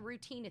supposed to get in a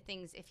routine of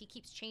things if he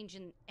keeps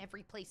changing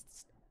every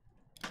place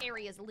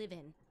areas live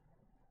in?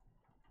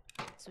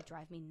 This would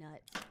drive me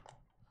nuts. I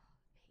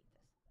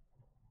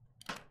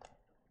hate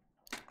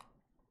this.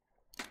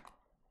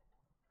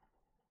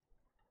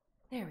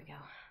 There we go.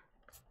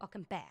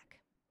 Welcome back.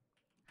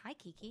 Hi,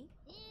 Kiki.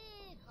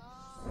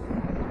 Oh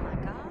my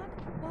god.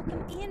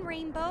 Welcome in,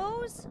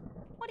 Rainbows.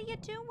 What are you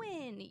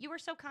doing? You were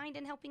so kind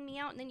in helping me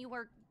out, and then you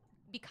were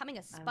becoming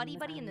a spuddy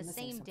buddy in the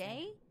same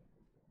day?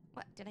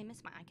 What? Did I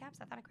miss my eye caps?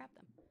 I thought I grabbed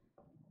them.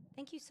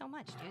 Thank you so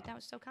much, dude. That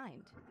was so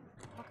kind.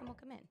 Welcome,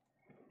 welcome in.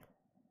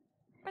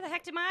 Where the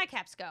heck did my eye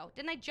caps go?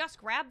 Didn't I just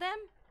grab them?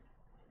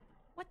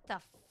 What the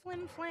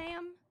flim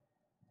flam?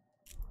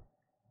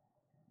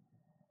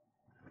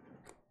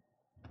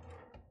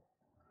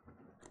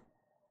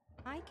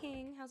 Hi,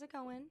 King. How's it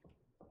going?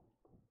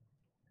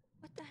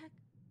 What the heck?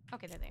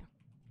 Okay, there they are.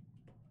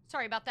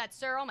 Sorry about that,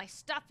 sir. All my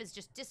stuff is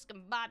just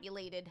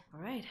discombobulated.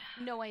 All right.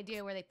 No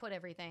idea where they put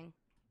everything.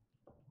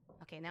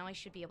 Okay, now I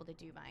should be able to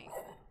do my...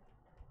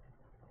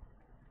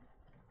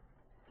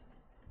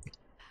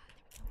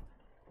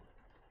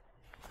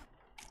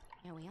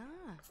 Here we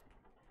are.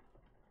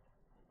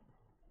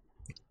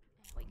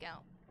 There we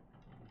go.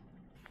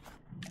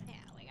 There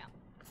we go.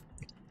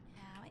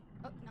 Wait.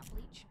 Oh, not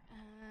bleach.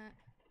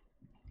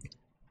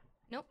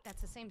 Nope,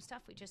 that's the same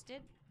stuff we just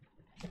did.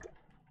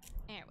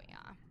 There we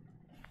are.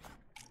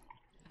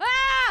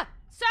 Ah!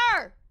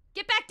 Sir!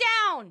 Get back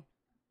down!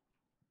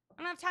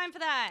 I don't have time for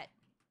that.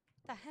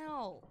 What the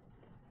hell?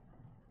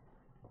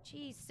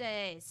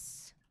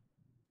 Jesus.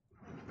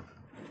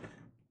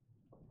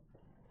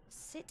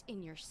 Sit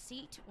in your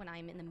seat when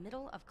I'm in the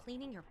middle of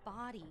cleaning your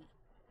body.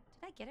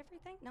 Did I get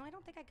everything? No, I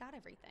don't think I got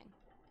everything.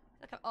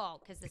 Look, oh,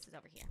 because this is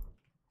over here.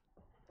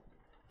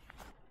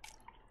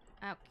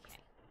 Okay.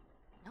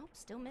 Nope,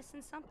 still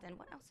missing something.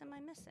 What else am I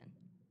missing?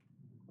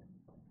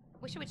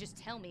 Wish it would just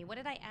tell me. What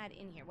did I add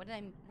in here? What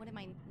am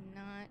I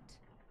not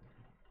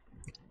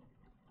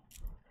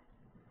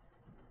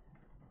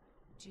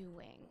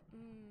doing?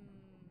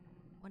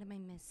 What am I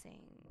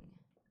missing?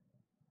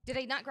 Did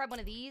I not grab one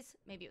of these?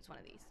 Maybe it was one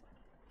of these.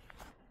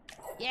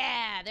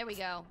 Yeah, there we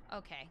go.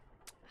 Okay.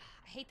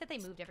 I hate that they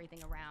moved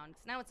everything around,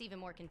 because now it's even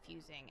more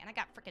confusing. And I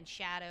got freaking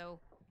shadow,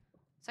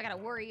 so I gotta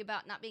worry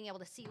about not being able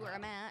to see where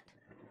I'm at.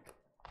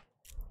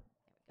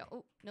 There we go.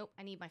 Oh, nope,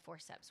 I need my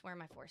forceps. Where are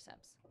my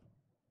forceps?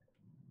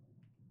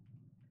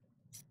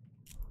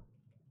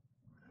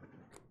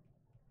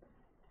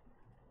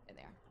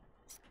 There.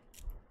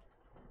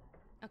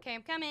 Okay,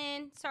 I'm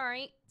coming.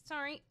 Sorry.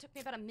 Took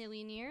me about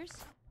 1,000,000 years.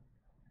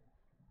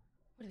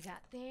 What do we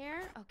got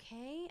there?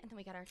 Okay, and then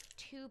we got our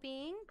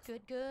tubing.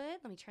 Good.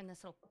 Let me turn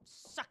this little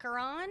sucker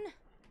on.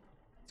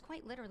 It's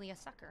quite literally a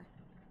sucker.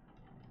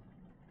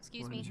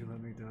 Excuse me. Why did you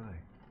let me die?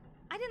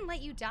 I didn't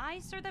let you die,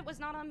 sir. That was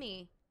not on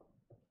me.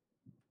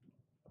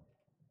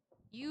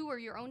 You were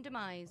your own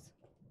demise.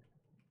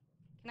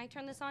 Can I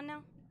turn this on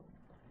now?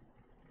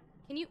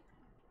 Can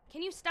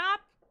you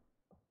stop?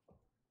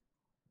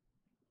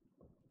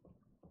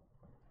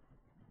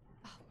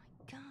 Oh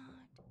my god.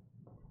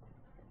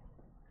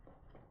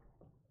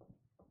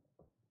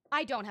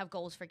 I don't have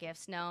goals for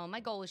gifts, no. My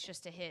goal is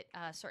just to hit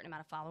a certain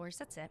amount of followers,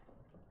 that's it.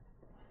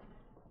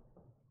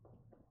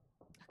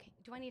 Okay,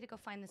 do I need to go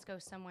find this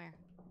ghost somewhere?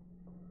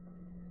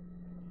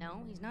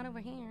 No, he's not over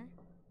here.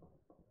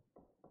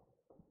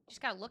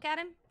 Just gotta look at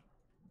him?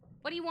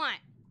 What do you want?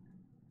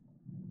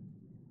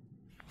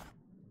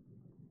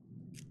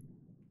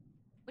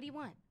 What do you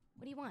want?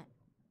 What do you want?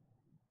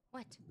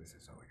 What? This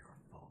is all your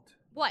fault.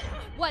 What?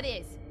 What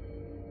is?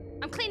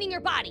 I'm cleaning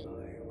your body.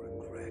 I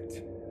regret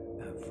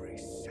every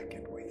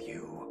second with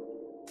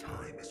you.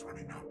 Time is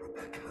running out,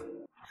 Rebecca.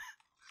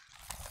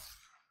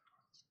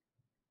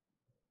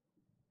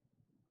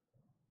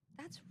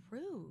 That's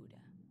rude.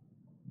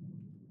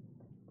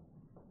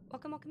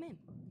 Welcome in.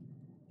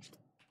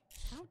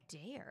 How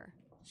dare.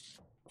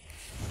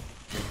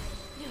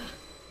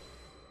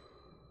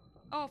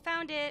 Oh,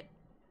 found it.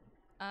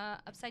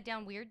 Upside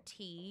down weird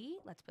tea.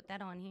 Let's put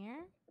that on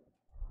here.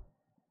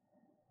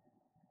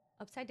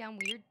 Upside down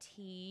weird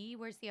tea.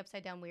 Where's the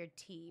upside down weird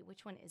tea?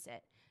 Which one is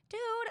it? Dude,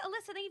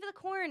 Alyssa, thank you for the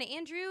corn.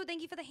 Andrew,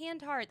 thank you for the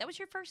hand heart. That was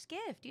your first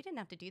gift. You didn't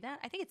have to do that.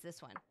 I think it's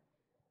this one.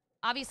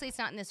 Obviously, it's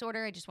not in this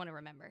order. I just want to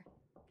remember.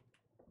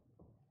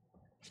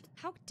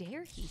 How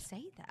dare he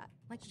say that?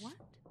 Like, what?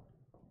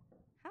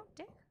 How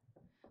dare?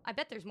 I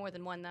bet there's more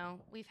than one, though.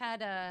 We've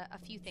had a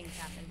few things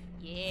happen.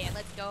 Yeah,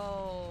 let's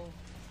go.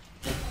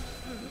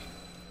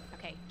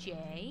 Okay,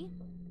 Jay.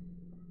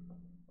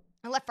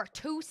 I left for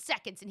 2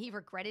 seconds and he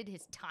regretted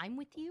his time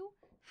with you?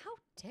 How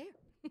dare.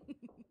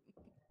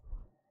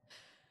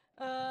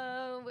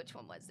 Which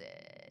one was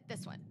it?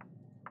 This one.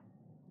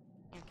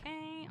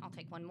 Okay, I'll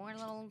take one more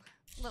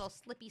little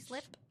slippy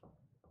slip.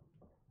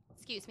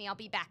 Excuse me, I'll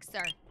be back,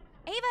 sir.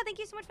 Ava, thank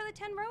you so much for the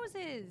 10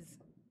 roses.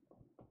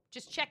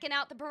 Just checking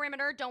out the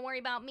perimeter. Don't worry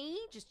about me.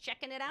 Just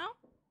checking it out.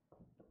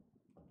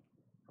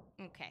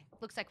 Okay,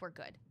 looks like we're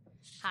good.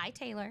 Hi,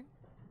 Taylor.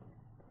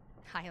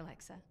 Hi,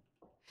 Alexa.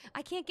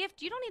 I can't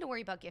gift. You don't need to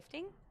worry about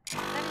gifting.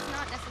 That is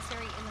not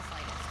necessary in the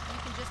slightest. You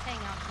can just hang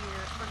out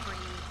here for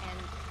free and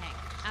hang.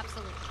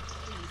 Absolutely.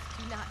 Please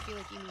do not feel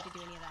like you need to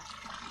do any of that.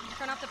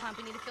 Turn off the pump.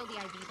 We need to fill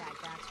the IV bag.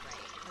 That's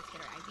right. Let's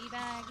get our IV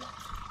bag.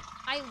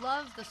 I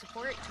love the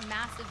support.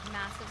 Massive,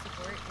 massive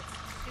support. It's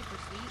super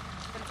sweet,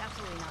 but it's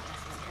absolutely not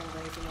necessary. Or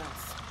anything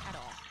else. At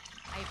all.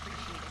 I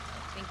appreciate it,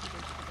 though. Thank you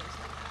for those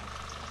like that.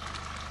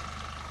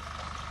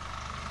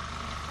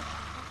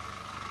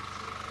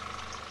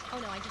 Oh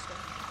no, I just go.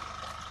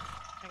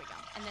 There we go.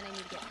 And then I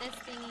need to get this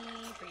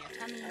thingy for your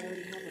tummy. I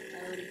already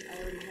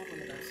have one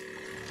of those.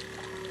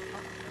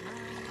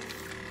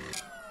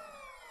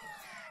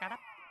 Shut up.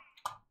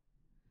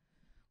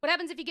 What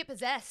happens if you get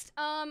possessed?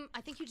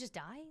 I think you just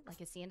die.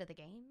 Like, it's the end of the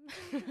game.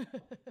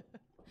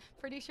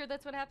 Pretty sure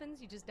that's what happens.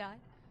 You just die.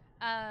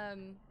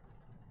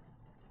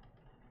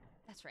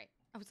 That's right.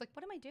 I was like,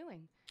 what am I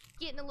doing?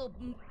 Getting a little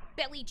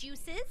belly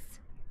juices?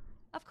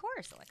 Of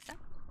course, Alexa.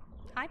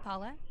 Hi,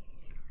 Paula.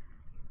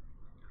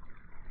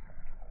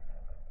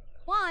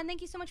 Juan, thank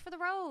you so much for the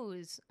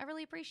rose. I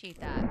really appreciate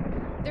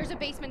that. There's a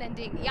basement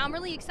ending. Yeah, I'm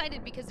really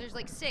excited because there's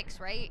like 6,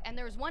 right? And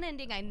there was one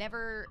ending I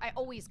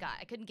always got.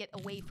 I couldn't get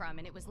away from,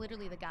 and it was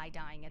literally the guy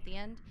dying at the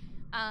end.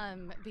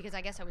 Because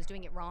I guess I was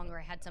doing it wrong or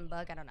I had some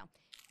bug, I don't know.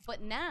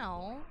 But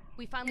now,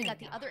 we finally got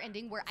the other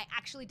ending where I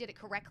actually did it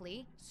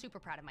correctly. Super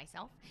proud of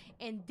myself.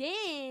 And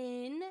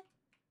then,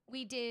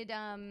 we did,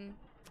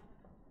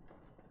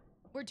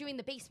 we're doing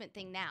the basement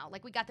thing now.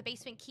 Like, we got the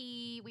basement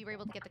key, we were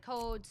able to get the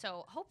code,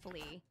 so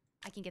hopefully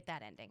I can get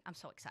that ending. I'm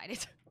so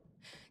excited.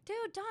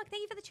 Dude, Doc,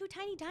 thank you for the 2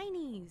 tiny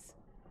dinies.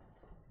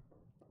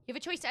 You have a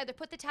choice to either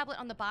put the tablet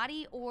on the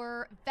body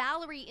or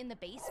Valerie in the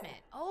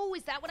basement. Oh,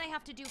 is that what I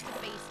have to do for the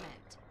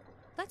basement?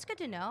 That's good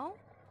to know.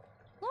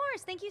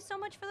 Loris, thank you so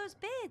much for those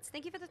bits.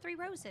 Thank you for the 3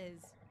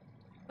 roses.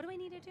 What do I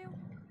need to do?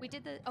 We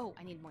did the... Oh,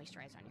 I need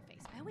moisturizer on your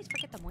face. I always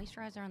forget the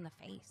moisturizer on the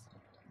face.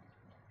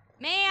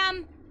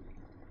 Ma'am!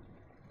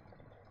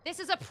 This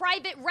is a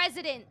private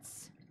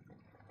residence.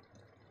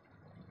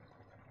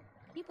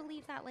 Can you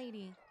believe that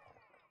lady?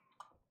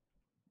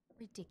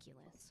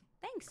 Ridiculous.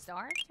 Thanks,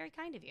 Star. Very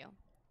kind of you.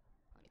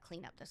 Let me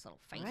clean up this little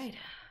face. Right.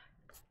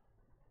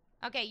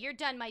 Okay, you're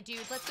done, my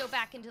dude. Let's go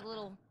back into the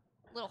little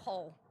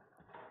hole.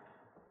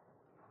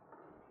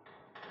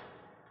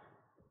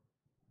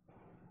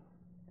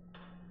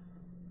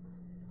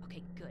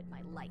 Okay, good.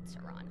 My lights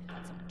are on. I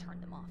thought someone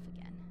turned them off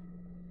again.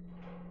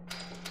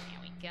 There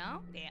we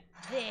go.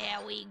 There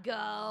we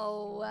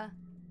go.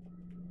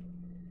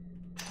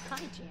 Hi,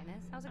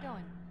 Janice. How's it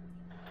going?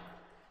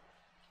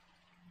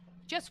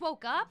 Just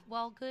woke up?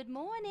 Well, good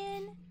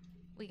morning.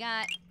 We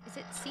got, is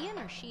it Cian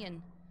or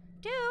Sheehan?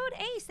 Dude,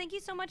 Ace, thank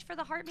you so much for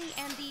the heartbeat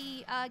and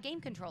the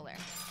game controller.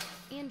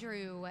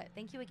 Andrew,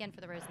 thank you again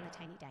for the rose and the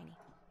tiny diny.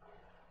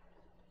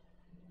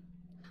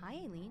 Hi,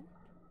 Aileen.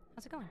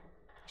 How's it going?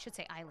 I should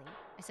say Eileen.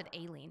 I said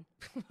Aileen.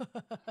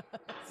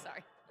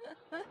 Sorry.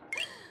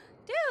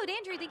 Dude,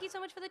 Andrew, thank you so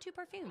much for the 2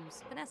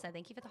 perfumes. Vanessa,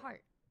 thank you for the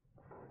heart.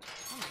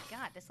 Oh my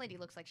god, this lady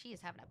looks like she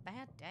is having a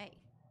bad day.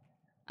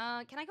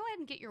 Can I go ahead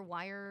and get your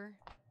wire?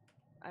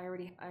 I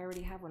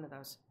already have one of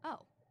those. Oh.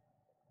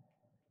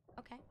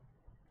 Okay.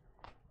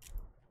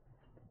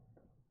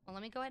 Well,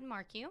 let me go ahead and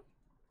mark you.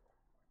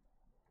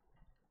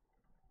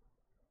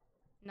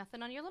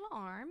 Nothing on your little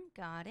arm.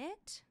 Got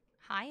it.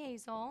 Hi,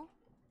 Hazel.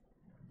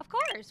 Of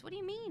course. What do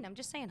you mean? I'm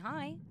just saying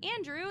hi.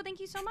 Andrew, thank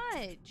you so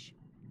much.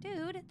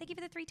 Dude, thank you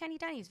for the 3 tiny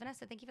tinies.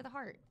 Vanessa, thank you for the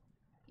heart.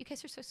 You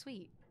guys are so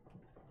sweet.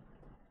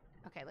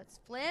 Okay,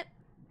 let's flip.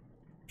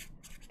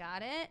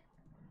 Got it.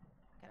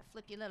 Gotta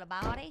flip your little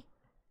body.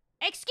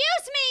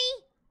 Excuse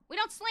me! We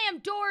don't slam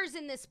doors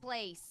in this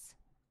place.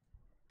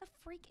 What the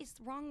freak is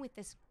wrong with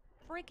this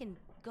freaking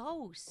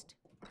ghost?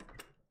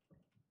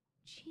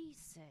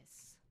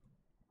 Jesus.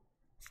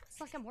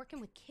 It's like I'm working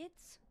with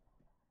kids.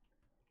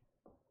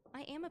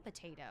 I am a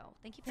potato.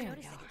 Thank you for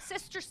noticing.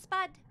 Sister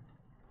Spud,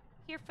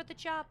 here for the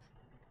job.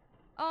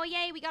 Oh,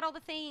 yay, we got all the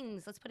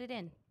things. Let's put it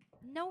in.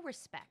 No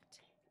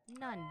respect.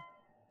 None.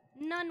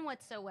 None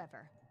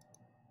whatsoever.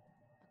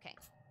 Okay.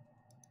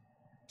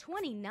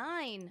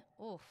 29.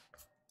 Oof.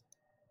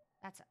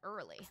 That's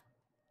early.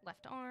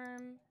 Left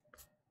arm.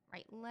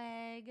 Right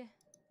leg.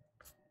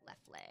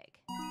 Left leg.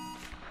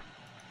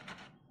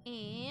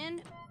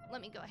 And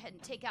let me go ahead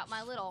and take out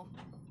my little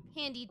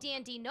handy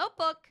dandy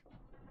notebook.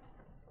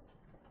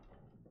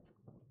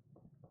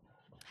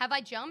 Have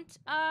I jumped?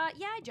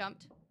 Yeah, I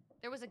jumped.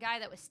 There was a guy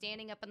that was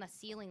standing up on the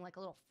ceiling like a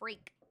little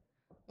freak.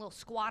 Little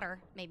squatter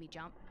made me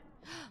jump.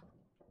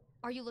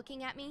 Are you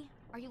looking at me?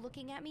 Are you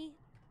looking at me?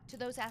 To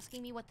those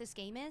asking me what this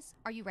game is,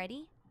 are you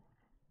ready?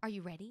 Are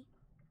you ready?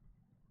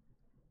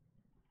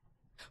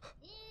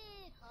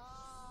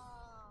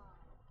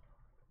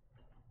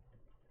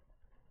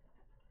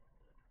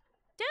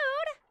 Dude!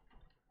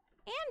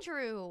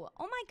 Andrew!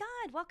 Oh my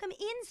god, welcome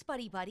in,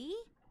 Spuddy Buddy.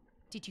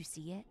 Did you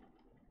see it?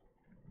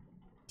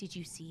 Did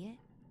you see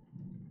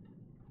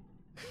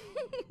it?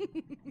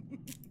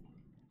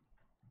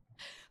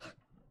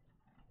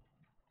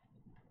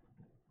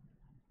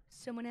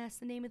 Someone asked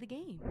the name of the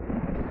game.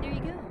 There you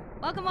go.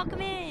 Welcome,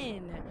 welcome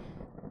in.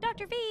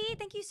 Dr. V,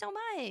 thank you so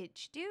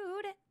much.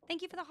 Dude,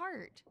 thank you for the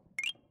heart.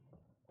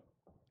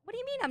 What do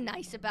you mean I'm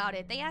nice about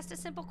it? They asked a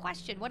simple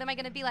question. What am I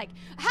going to be like?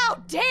 How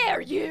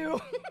dare you?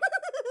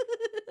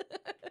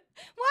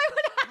 Why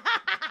would I?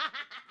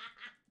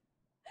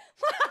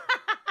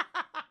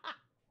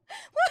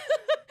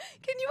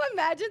 Can you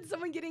imagine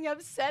someone getting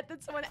upset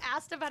that someone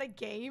asked about a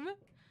game?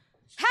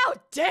 How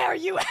dare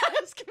you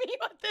ask me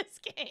what this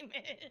game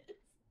is?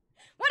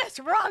 What is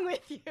wrong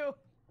with you?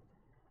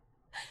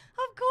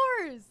 Of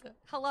course.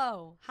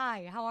 Hello.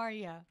 Hi. How are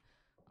you?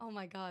 Oh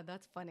my God,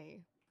 that's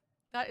funny.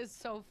 That is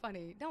so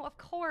funny. No, of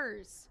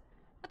course.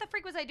 What the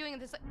freak was I doing in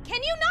this?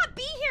 Can you not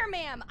be here,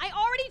 ma'am? I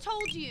already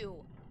told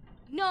you.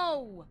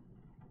 No.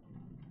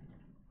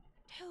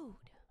 Dude.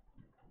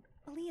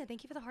 Aaliyah,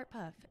 thank you for the heart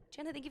puff.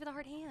 Jenna, thank you for the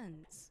heart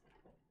hands.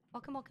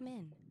 Welcome, welcome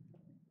in.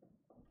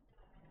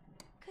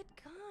 Good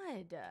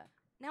God.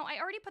 Now, I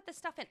already put this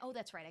stuff in. Oh,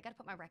 that's right. I gotta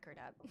put my record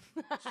up.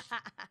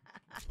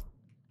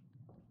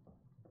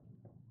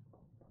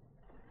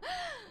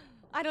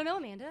 I don't know,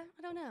 Amanda.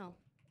 I don't know.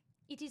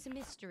 It is a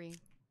mystery.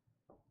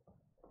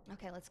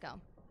 Okay, let's go.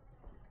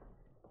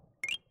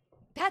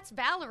 That's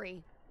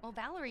Valerie. Well,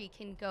 Valerie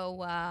can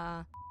go,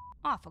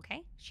 off,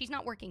 okay? She's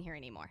not working here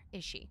anymore,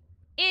 is she?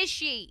 Is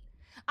she?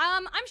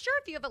 I'm sure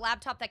if you have a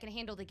laptop that can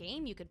handle the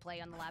game, you could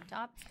play on the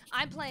laptop.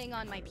 I'm playing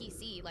on my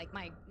PC, like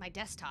my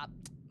desktop.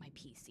 My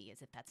PC,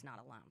 as if that's not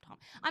a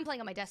laptop. I'm playing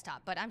on my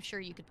desktop, but I'm sure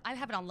you could. I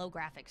have it on low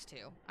graphics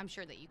too. I'm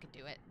sure that you could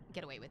do it.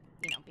 Get away with,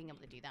 you know, being able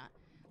to do that.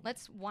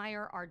 Let's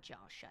wire our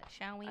jaw shut,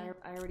 shall we? I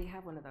already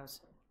have one of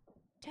those.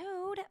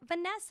 Dude,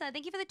 Vanessa,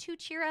 thank you for the 2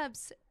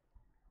 cheer-ups.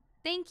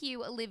 Thank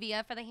you,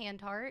 Olivia, for the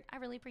hand heart. I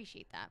really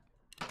appreciate that.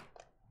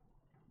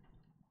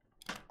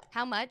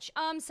 How much?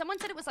 Someone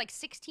said it was like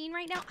 16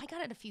 right now. I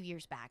got it a few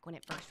years back when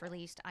it first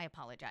released. I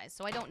apologize.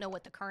 So I don't know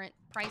what the current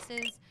price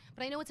is,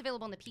 but I know it's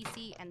available on the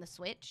PC and the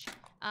Switch.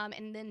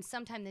 And then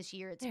sometime this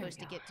year, it's supposed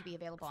to get to be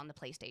available on the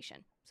PlayStation.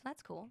 So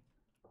that's cool.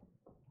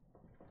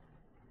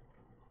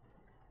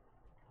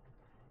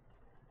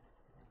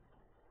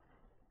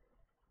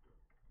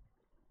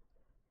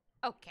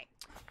 Okay.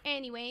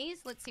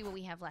 Anyways, let's see what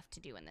we have left to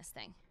do in this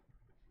thing.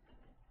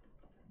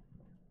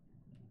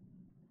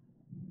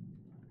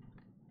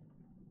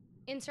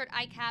 Insert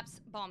eye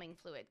caps, bombing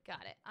fluid.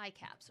 Got it. Eye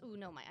caps. Ooh,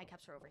 no, my eye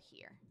caps are over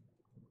here.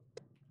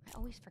 I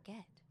always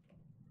forget.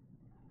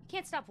 You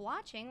can't stop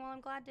watching. Well,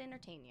 I'm glad to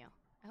entertain you.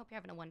 I hope you're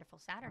having a wonderful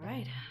Saturday. All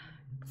right.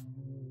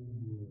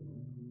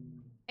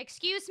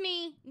 Excuse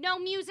me. No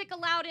music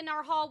allowed in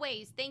our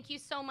hallways. Thank you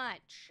so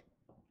much.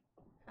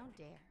 How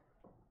dare.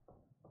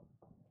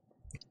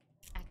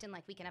 Acting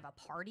like we can have a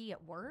party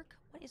at work?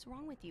 What is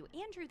wrong with you?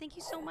 Andrew, thank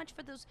you so much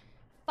for those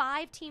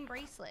 5 team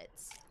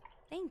bracelets.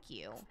 Thank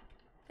you.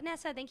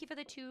 Vanessa, thank you for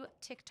the 2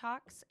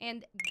 TikToks.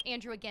 And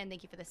Andrew, again,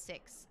 thank you for the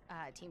 6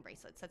 team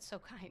bracelets. That's so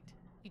kind.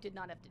 You did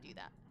not have to do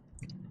that.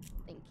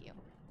 Thank you.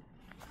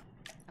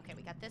 Okay,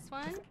 we got this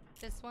one,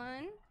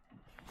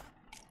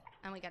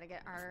 and we gotta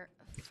get our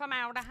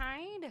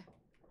formaldehyde.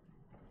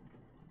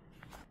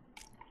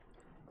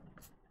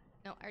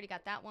 No, I already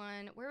got that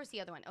one. Where was the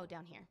other one? Oh,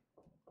 down here.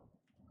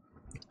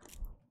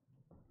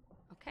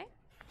 Okay.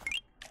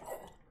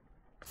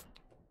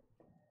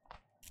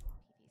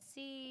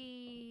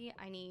 PVC.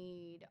 I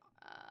need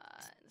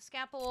the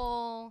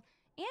scalpel.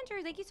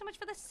 Andrew, thank you so much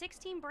for the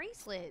 16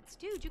 bracelets.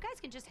 Dude, you guys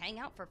can just hang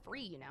out for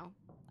free, you know.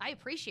 I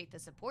appreciate the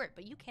support,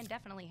 but you can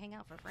definitely hang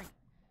out for free.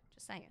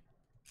 Just saying.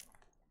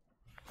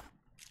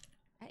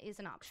 That is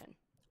an option.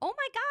 Oh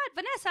my God,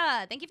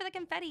 Vanessa, thank you for the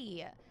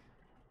confetti.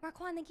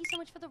 Marquand, thank you so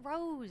much for the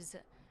rose.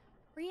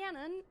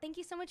 Rhiannon, thank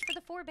you so much for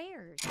the 4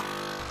 bears.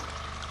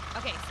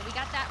 Okay, so we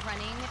got that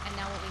running, and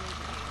now what we need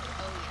to do,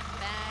 oh yeah,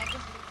 bag.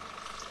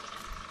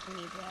 We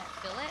need to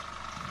fill it.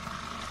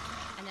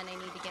 And then I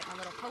need to get my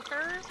little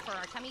poker for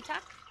our tummy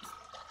tuck.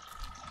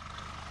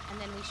 And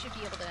then we should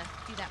be able to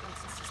do that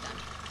once this is done.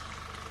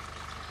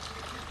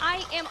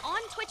 I am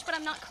on Twitch, but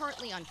I'm not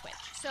currently on Twitch.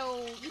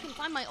 So you can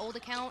find my old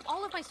account.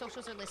 All of my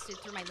socials are listed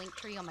through my link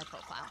tree on my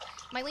profile.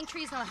 My link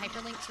tree is not a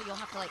hyperlink, so you'll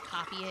have to like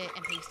copy it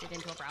and paste it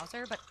into a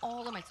browser, but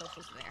all of my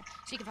socials are there.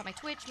 So you can find my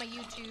Twitch, my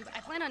YouTube. I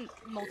plan on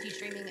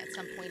multi-streaming at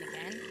some point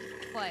again,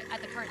 but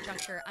at the current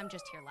juncture, I'm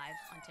just here live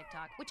on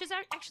TikTok, which is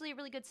actually a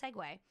really good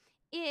segue.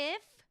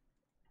 If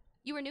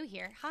you are new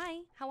here,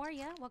 hi, how are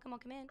you? Welcome,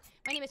 welcome in.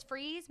 My name is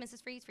Freeze,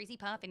 Mrs. Freeze, Freezy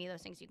Puff, any of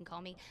those things you can call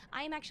me.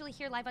 I am actually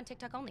here live on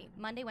TikTok only.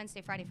 Monday,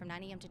 Wednesday, Friday from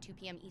 9 a.m. to 2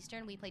 p.m.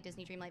 Eastern, we play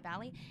Disney Dreamlight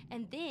Valley.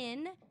 And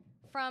then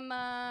from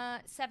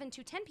 7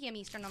 to 10 p.m.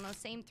 Eastern on those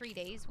same 3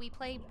 days, we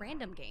play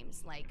random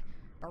games like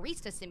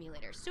Barista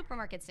Simulator,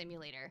 Supermarket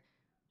Simulator,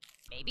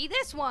 maybe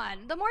this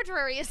one, the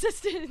Mortuary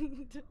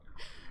Assistant.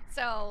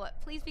 So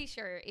please be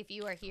sure if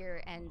you are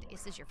here and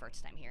this is your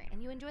first time here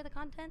and you enjoy the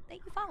content that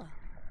you follow.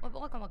 Well,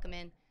 welcome, welcome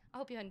in. I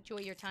hope you enjoy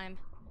your time.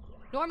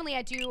 Normally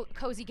I do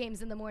cozy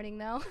games in the morning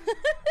though.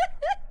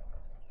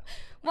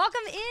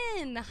 Welcome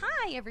in.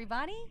 Hi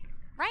everybody.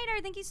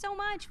 Ryder, thank you so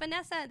much.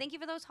 Vanessa, thank you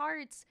for those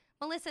hearts.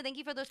 Melissa, thank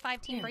you for those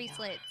 5-team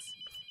bracelets.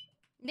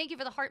 Thank you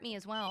for the heart me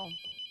as well.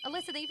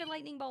 Alyssa, thank you for the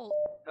lightning bolt.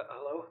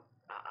 Hello?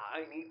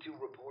 I need to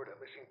report a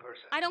missing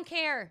person. I don't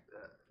care.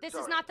 This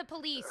sorry. is not the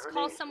police. Her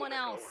Call name's someone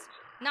Rebecca else. Owens.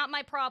 Not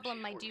my problem,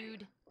 She's my working.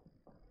 dude.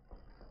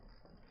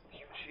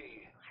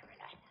 She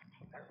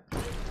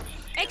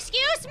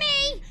Excuse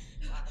me!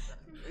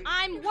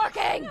 I'm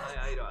working!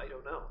 I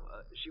don't know.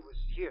 She was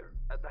here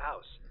at the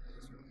house.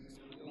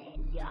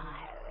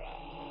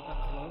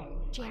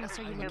 Janice,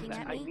 are you looking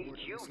at I me? need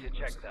you to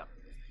check them.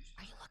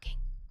 Are you looking?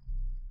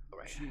 All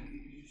right.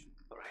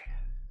 All right.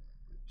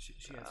 She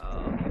has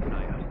I'll keep an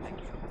eye out. Thank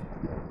you.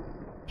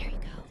 There you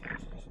go.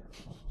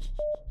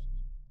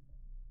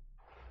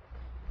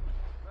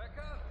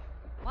 Rebecca!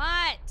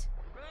 What?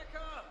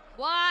 Rebecca!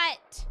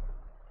 What?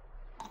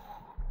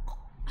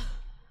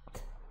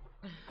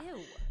 Ew.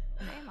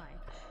 Where am I?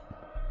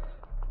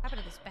 What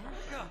happened to this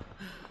bathroom?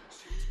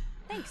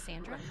 Thanks,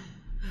 Sandra.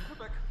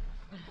 Rebecca!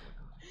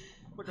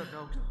 Oh my God,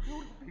 no,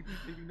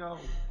 baby, no.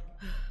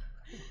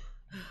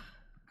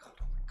 God,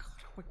 oh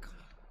my God.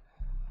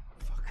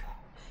 Fuck. Okay,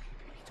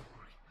 baby, don't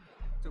worry.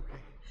 It's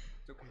okay,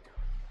 dude.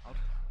 I'll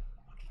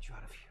get you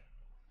out of here.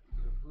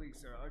 The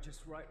police are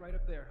just right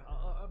up there.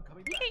 I'm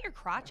coming Can you back. get your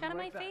crotch out of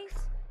my Right back. face?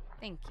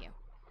 Thank you.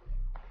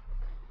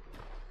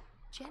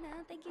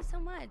 Jenna, thank you so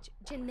much.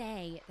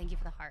 Janae, thank you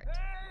for the heart.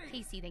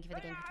 Casey, thank you for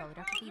the game controller.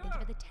 Dr. B, thank you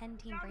for the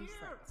 10-team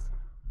bracelets.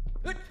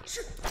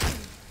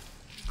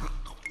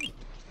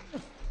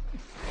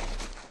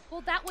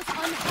 Well, that was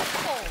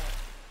unhelpful.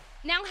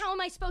 Now how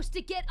am I supposed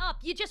to get up?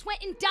 You just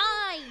went and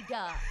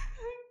died.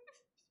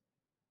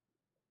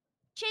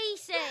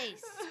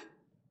 Jesus.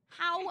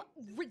 How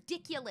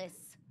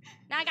ridiculous.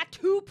 Now I got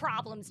 2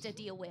 problems to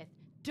deal with.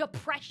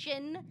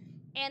 Depression,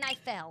 and I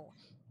fell.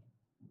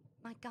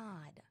 My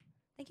God.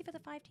 Thank you for the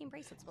 5-team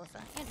bracelets,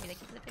 Melissa. Andrew, thank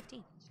you for the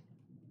 15.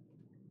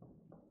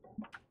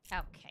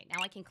 Okay,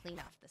 now I can clean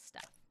off this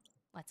stuff.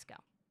 Let's go.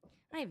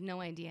 I have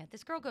no idea.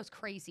 This girl goes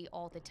crazy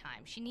all the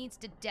time. She needs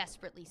to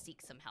desperately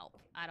seek some help.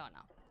 I don't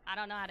know. I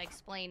don't know how to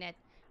explain it.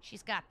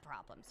 She's got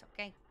problems,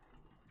 okay?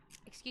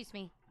 Excuse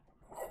me.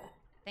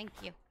 Thank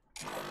you.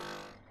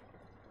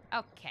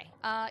 Okay,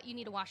 you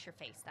need to wash your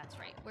face. That's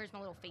right. Where's my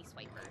little face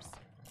wipers?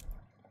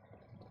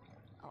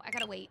 Oh, I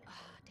gotta wait. Oh,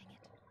 dang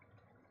it.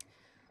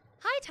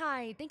 Hi,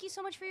 Tide. Thank you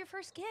so much for your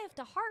first gift,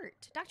 a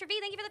heart. Dr. V,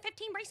 thank you for the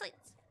 15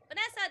 bracelets.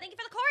 Vanessa, thank you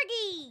for the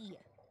corgi.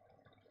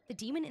 The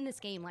demon in this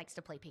game likes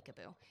to play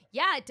peekaboo.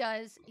 Yeah, it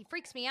does. He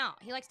freaks me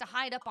out. He likes to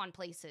hide up on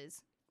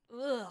places.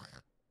 Ugh.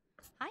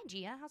 Hi,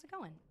 Gia. How's it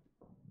going?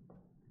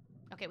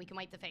 Okay, we can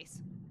wipe the face.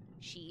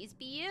 She's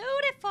beautiful.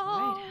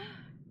 Right.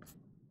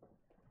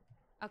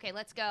 Okay,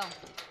 let's go.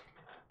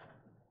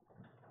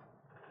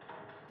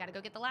 Gotta go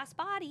get the last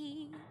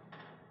body.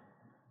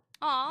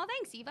 Aw,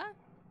 thanks, Eva.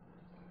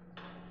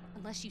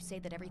 Unless you say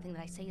that everything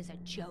that I say is a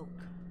joke.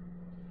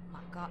 Oh my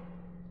God.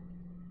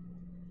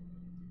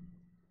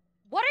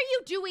 What are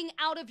you doing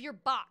out of your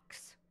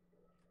box?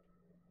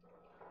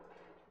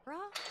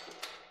 Bruh?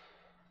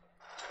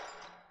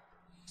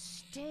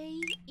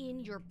 Stay in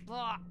your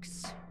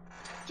box.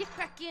 Get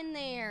back in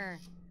there.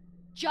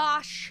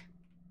 Josh.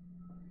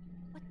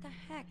 What the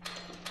heck?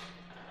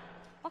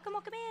 Welcome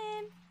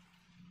in.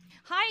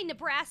 Hi,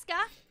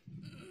 Nebraska.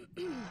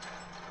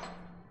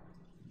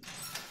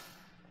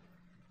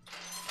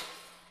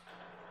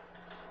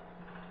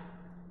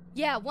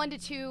 Yeah, 1 to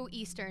 2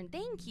 Eastern.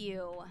 Thank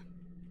you.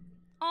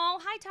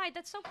 Oh, hi, Tide.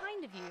 That's so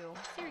kind of you.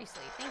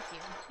 Seriously, thank you.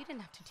 You didn't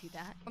have to do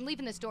that. I'm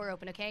leaving this door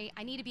open, okay?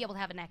 I need to be able to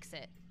have an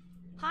exit.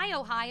 Hi,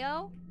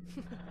 Ohio.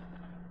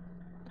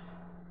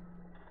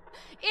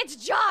 It's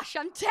Josh,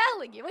 I'm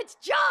telling you. It's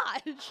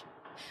Josh.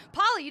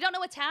 Polly, you don't know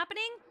what's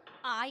happening?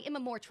 I am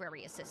a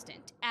mortuary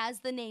assistant, as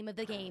the name of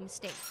the game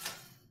states.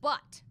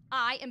 But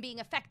I am being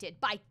affected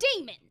by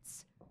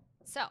demons.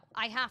 So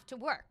I have to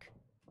work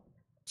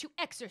to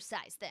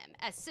exorcise them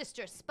as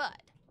Sister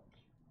Spud.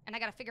 And I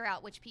gotta figure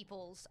out which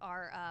peoples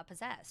are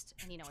possessed.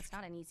 And you know, it's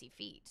not an easy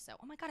feat. So,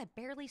 oh my God, I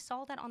barely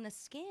saw that on the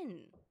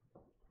skin.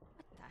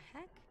 What the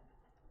heck?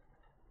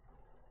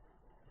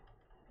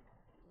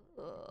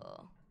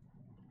 Ugh.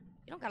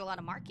 You don't got a lot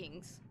of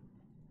markings.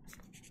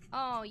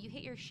 Oh, you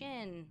hit your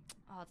shin.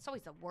 Oh, it's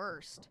always the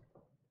worst.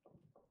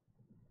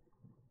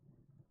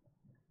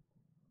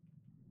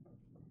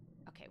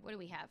 Okay, what do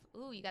we have?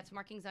 Ooh, you got some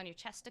markings on your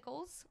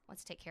chesticles.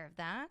 Let's take care of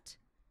that.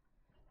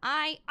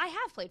 I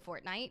have played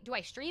Fortnite. Do I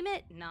stream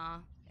it? Nah.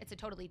 It's a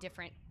totally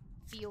different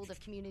field of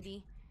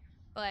community.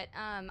 But,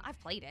 I've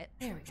played it.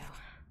 There we go.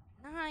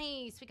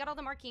 Nice. We got all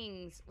the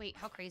markings. Wait,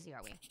 how crazy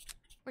are we?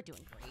 We're doing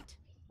great.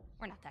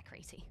 We're not that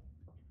crazy.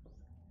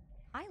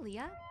 Hi,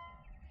 Leah.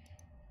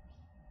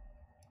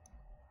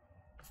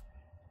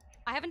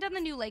 I haven't done the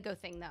new Lego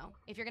thing, though.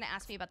 If you're going to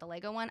ask me about the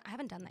Lego one, I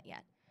haven't done that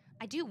yet.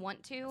 I do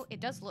want to. It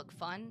does look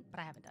fun, but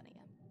I haven't done it yet.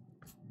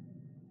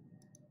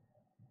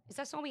 Is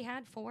that all we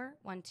had? 4?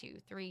 1, 2,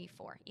 3,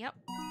 4. Yep.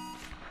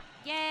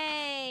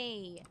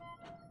 Yay!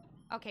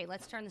 Okay,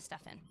 let's turn the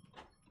stuff in.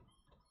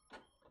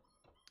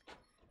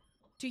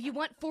 Do you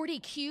want 40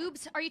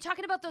 cubes? Are you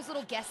talking about those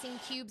little guessing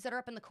cubes that are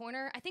up in the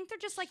corner? I think they're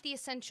just like the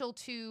essential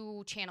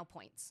to channel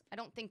points. I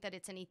don't think that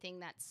it's anything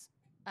that's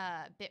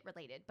bit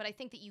related, but I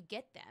think that you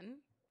get them.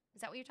 Is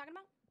that what you're talking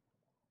about?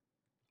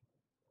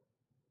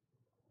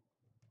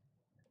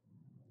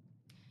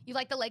 You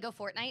like the Lego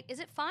Fortnite? Is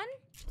it fun?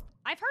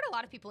 I've heard a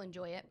lot of people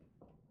enjoy it.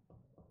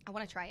 I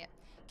want to try it.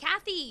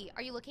 Kathy,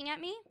 are you looking at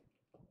me?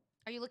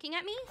 Are you looking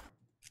at me?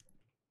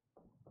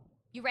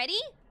 You ready?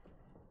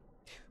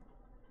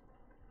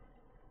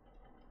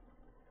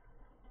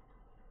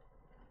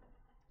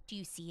 Do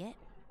you see it?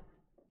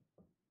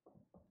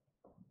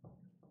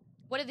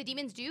 What do the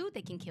demons do?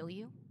 They can kill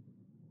you.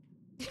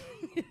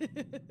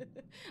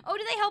 Oh,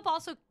 do they help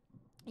also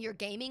your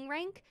gaming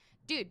rank?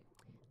 Dude,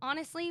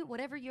 honestly,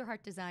 whatever your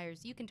heart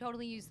desires, you can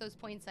totally use those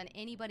points on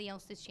anybody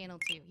else's channel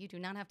too. You do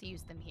not have to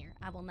use them here.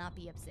 I will not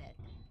be upset.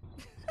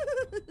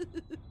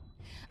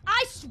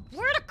 I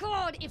swear to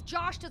God, if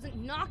Josh doesn't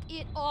knock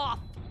it off.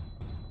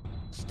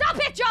 Stop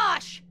it,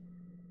 Josh!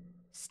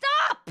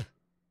 Stop!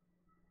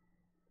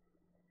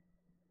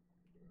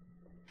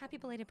 Happy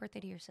belated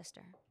birthday to your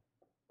sister.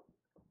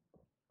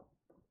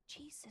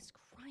 Jesus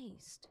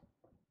Christ.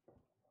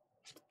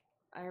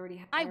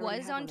 I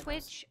was on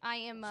Twitch. I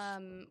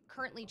am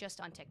currently just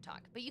on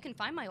TikTok, but you can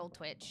find my old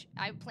Twitch.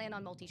 I plan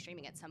on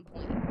multi-streaming at some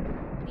point.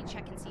 Let me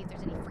check and see if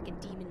there's any freaking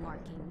demon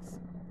markings.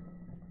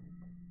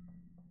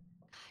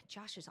 God,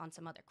 Josh is on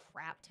some other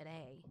crap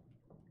today.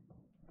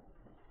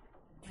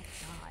 My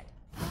God.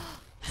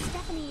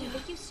 Stephanie,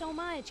 thank you so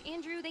much.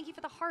 Andrew, thank you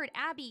for the heart.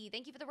 Abby,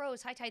 thank you for the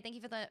rose. Hi, Ty, thank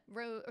you for the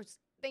rose.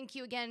 Thank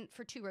you again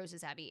for 2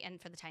 roses, Abby, and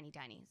for the tiny.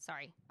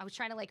 Sorry. I was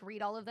trying to, like,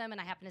 read all of them,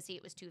 and I happened to see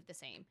it was 2 of the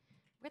same.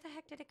 Where the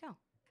heck did it go?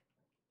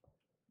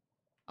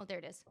 Oh, there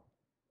it is.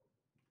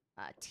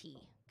 T.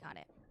 Got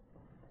it.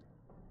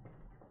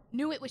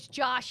 Knew it was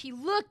Josh. He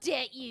looked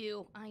at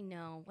you. I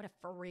know. What a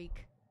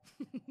freak.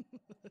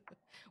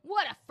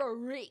 What a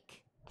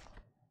freak.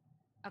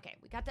 Okay,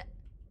 we got the...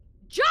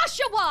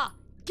 Joshua!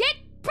 Get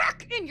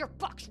back in your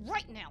box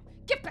right now.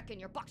 Get back in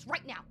your box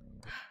right now.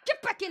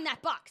 Get back in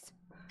that box.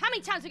 How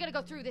many times are we gonna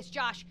go through this,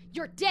 Josh?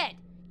 You're dead.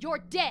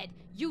 You're dead.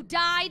 You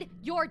died.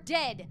 You're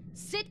dead.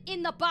 Sit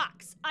in the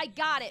box. I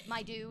got it,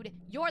 my dude.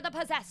 You're the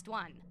possessed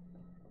one.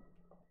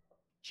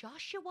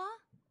 Joshua?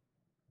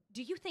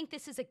 Do you think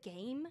this is a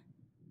game?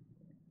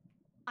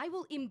 I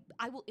will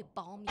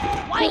embalm you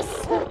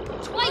twice!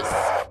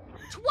 Twice!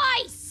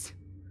 Twice!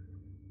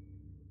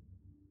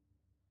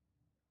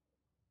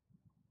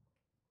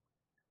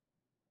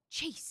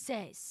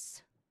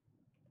 Jesus.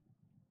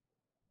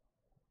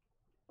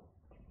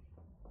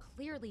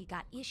 Clearly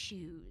got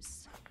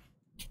issues.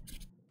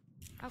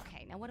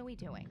 Okay, now what are we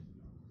doing?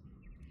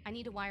 I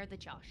need to wire the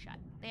jaw shut.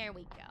 There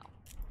we go.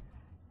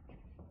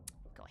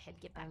 Go ahead,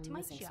 get back to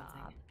my job.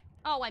 Something.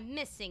 Oh, I'm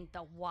missing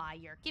the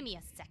wire. Give me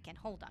a second.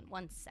 Hold on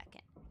 1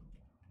 second.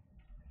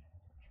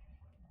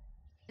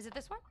 Is it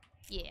this one?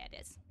 Yeah, it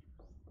is.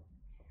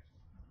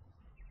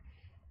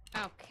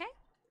 Okay.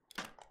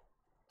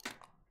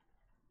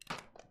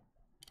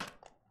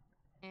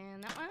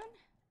 And that one.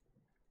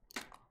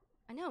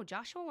 I know,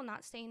 Joshua will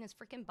not stay in his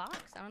freaking box.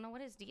 I don't know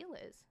what his deal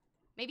is.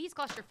 Maybe he's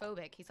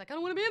claustrophobic. He's like, I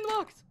don't want to be in the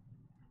box.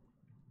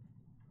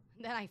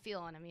 Then I feel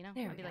on him, you know?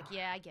 I'll be like,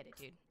 yeah, I get it,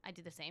 dude. I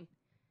do the same.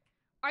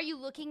 Are you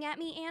looking at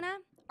me, Anna?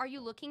 Are you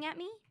looking at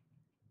me?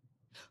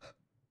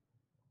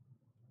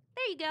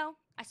 There you go.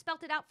 I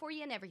spelt it out for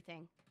you and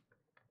everything.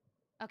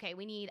 Okay,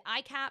 we need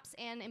eye caps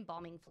and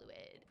embalming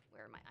fluid.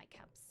 Where are my eye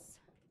caps?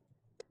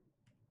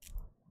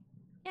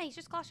 Yeah, he's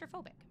just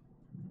claustrophobic.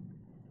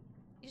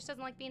 He just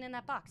doesn't like being in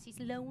that box. He's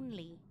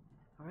lonely.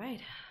 All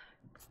right.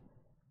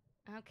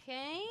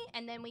 Okay,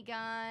 and then we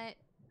got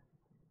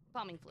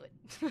embalming fluid.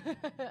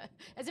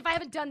 As if I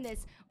haven't done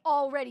this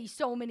already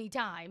so many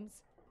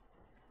times.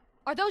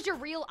 Are those your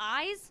real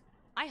eyes?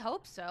 I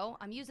hope so.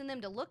 I'm using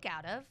them to look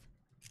out of.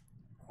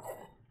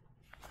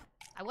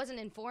 I wasn't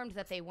informed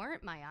that they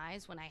weren't my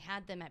eyes when I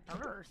had them at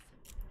birth.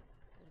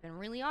 It would have been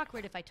really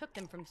awkward if I took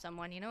them from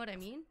someone, you know what I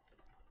mean?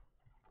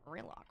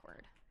 Real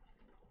awkward.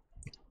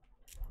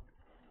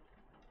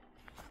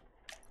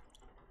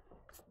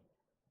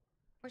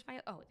 Where's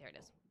my... Oh, there it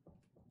is.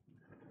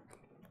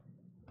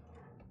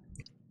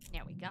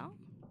 There we go.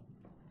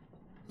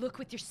 Look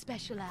with your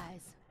special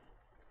eyes.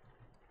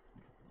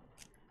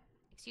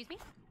 Excuse me?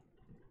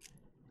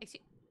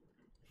 Excuse...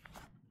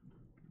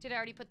 Did I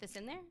already put this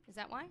in there? Is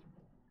that why?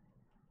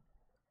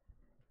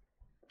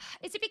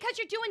 Is it because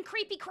you're doing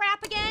creepy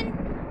crap again?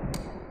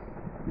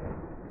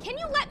 Can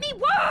you let me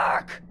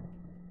work?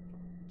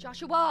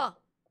 Joshua.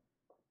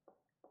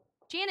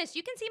 Janice,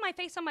 you can see my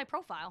face on my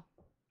profile.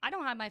 I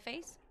don't hide my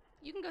face.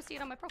 You can go see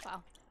it on my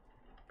profile.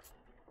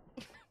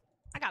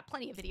 I got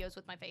plenty of videos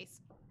with my face.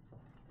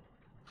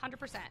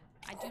 100%.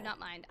 I do not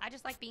mind. I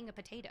just like being a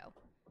potato.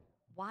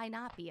 Why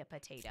not be a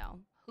potato?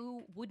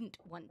 Who wouldn't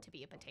want to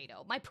be a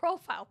potato? My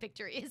profile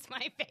picture is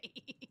my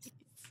face.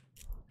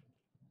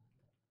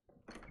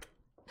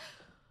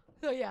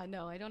 So yeah,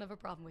 no, I don't have a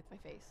problem with my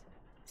face.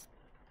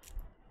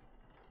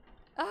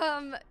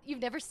 You've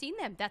never seen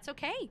them. That's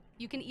okay.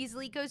 You can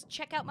easily go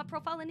check out my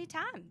profile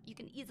anytime. You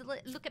can easily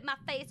look at my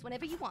face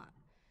whenever you want.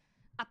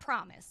 I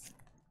promise.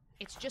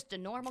 It's just a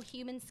normal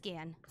human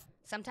skin.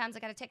 Sometimes I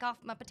gotta take off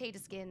my potato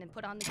skin and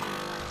put on the green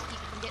one to keep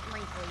it from getting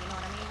wrinkly, you know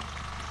what I mean?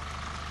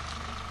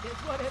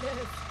 It's what it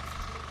is.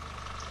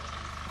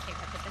 Okay,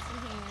 gotta put this in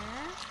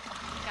here.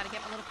 Gotta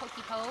get my little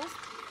pokey pose.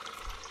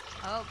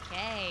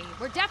 Okay.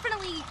 We're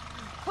definitely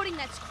putting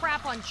that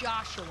crap on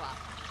Joshua.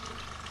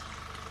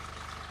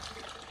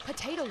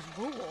 Potatoes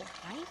rule,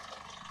 right?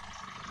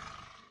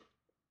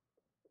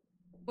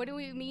 What do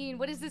we mean?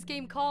 What is this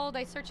game called?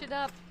 I searched it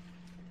up.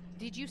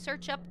 Did you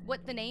search up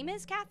what the name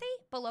is, Kathy?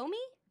 Below me?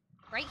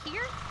 Right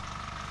here?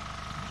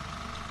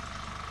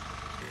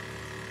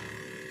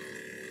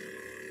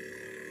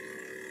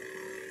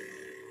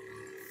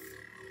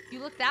 You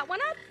looked that one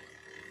up?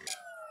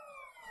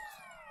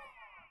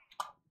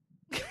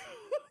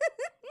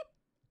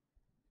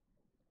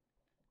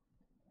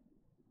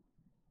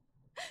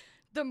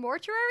 The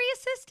mortuary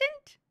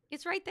assistant?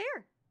 It's right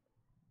there.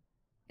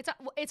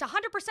 It's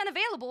 100%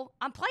 available.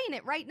 I'm playing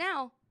it right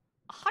now.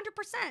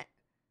 100%.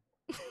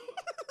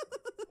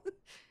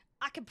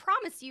 I can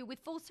promise you with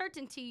full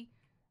certainty,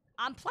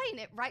 I'm playing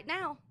it right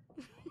now.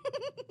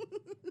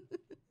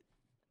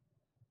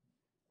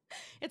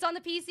 It's on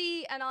the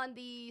PC and on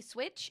the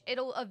Switch.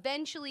 It'll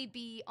eventually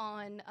be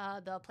on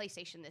the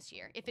PlayStation this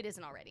year, if it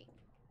isn't already.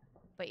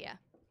 But yeah,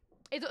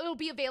 it'll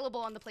be available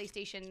on the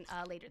PlayStation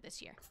later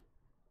this year.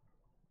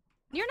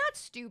 You're not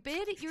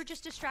stupid. You're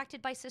just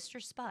distracted by Sister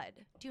Spud.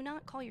 Do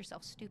not call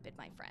yourself stupid,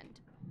 my friend.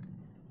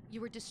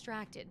 You were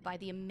distracted by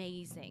the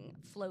amazing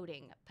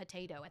floating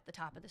potato at the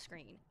top of the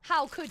screen.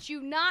 How could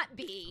you not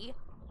be?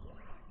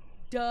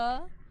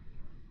 Duh.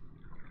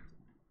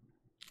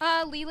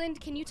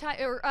 Leland, can you type,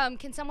 or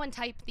can someone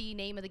type the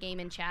name of the game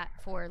in chat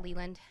for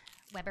Leland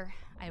Weber?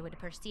 I would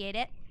appreciate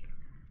it.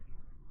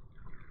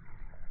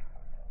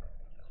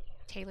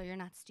 Taylor, you're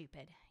not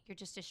stupid. You're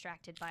just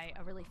distracted by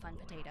a really fun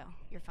potato.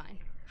 You're fine.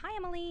 Hi,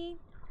 Emily.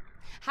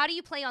 How do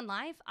you play on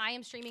live? I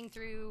am streaming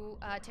through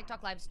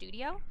TikTok Live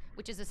Studio,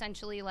 which is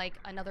essentially like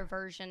another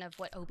version of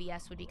what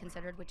OBS would be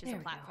considered, which is a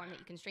platform that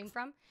you can stream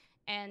from.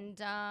 And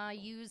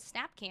use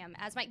Snapcam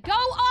as my— Go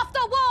off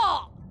the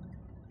wall!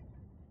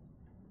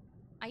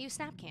 I use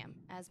Snapcam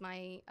as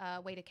my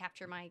way to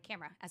capture my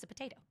camera as a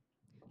potato.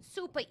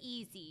 Super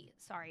easy.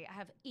 Sorry, I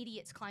have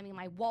idiots climbing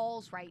my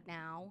walls right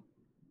now.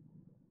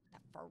 The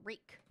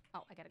freak.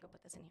 Oh, I gotta go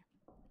put this in here.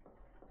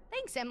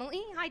 Thanks,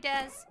 Emily. Hi,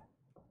 Des.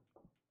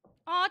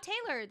 Aw,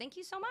 Taylor, thank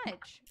you so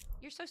much.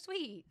 You're so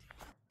sweet.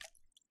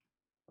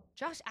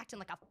 Josh acting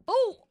like a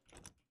fool.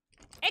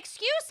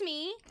 Excuse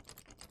me.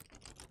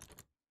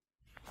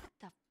 What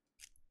the?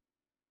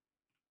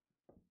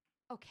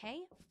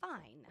 Okay,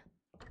 fine.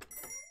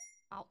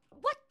 Oh,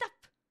 what the?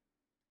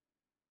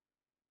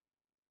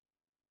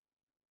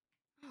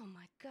 Oh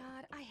my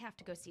God, I have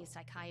to go see a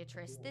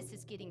psychiatrist. This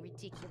is getting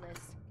ridiculous.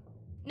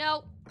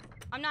 No,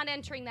 I'm not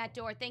entering that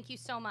door. Thank you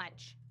so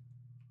much.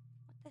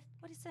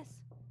 What is this?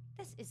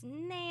 This is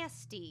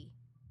nasty.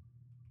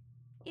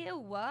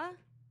 Ew. Ugh.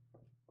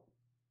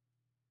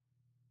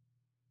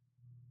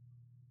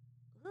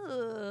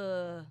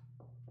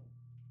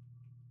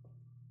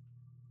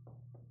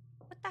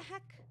 What the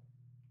heck?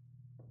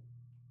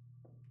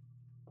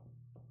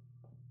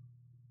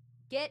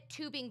 Get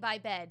tubing by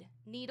bed.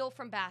 Needle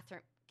from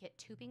bathroom. Get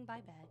tubing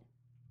by bed.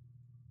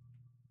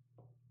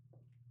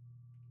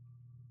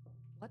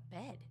 What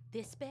bed?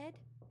 This bed?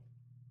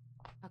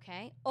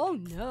 Okay. Oh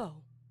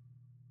no.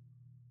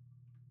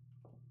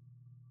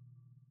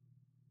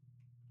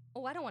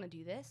 Oh, I don't want to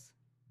do this.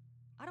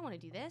 I don't want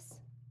to do this.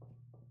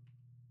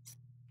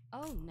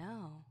 Oh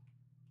no.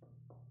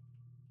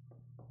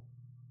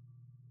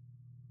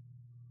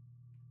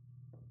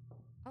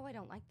 Oh, I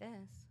don't like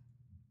this.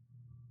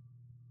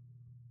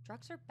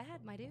 Drugs are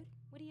bad, my dude.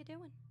 What are you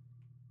doing?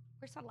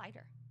 Where's my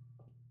lighter?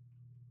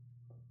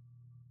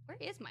 Where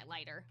is my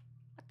lighter?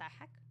 What the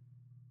heck?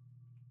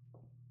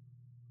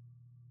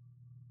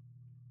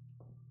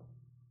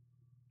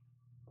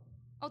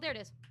 Oh, there it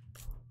is.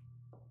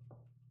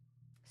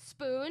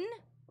 Spoon.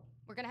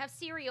 We're gonna have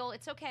cereal.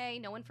 It's okay.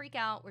 No one freak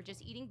out. We're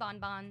just eating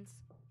bonbons.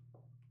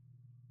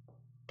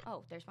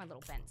 Oh, there's my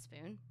little bent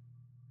spoon.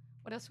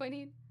 What else do I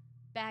need?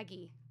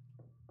 Baggie.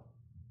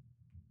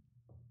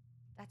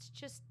 That's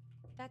just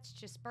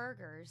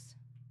burgers.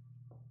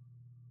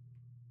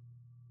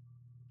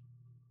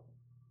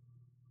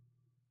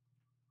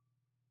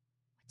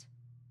 What?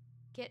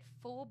 Get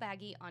full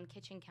baggie on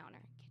kitchen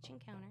counter. Kitchen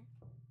counter.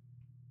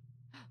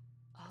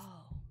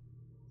 Oh.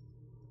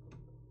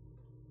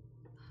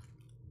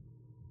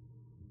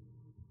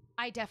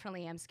 I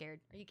definitely am scared.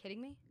 Are you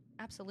kidding me?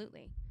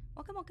 Absolutely.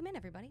 Welcome, welcome in,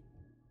 everybody.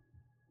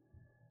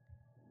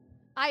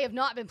 I have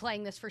not been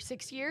playing this for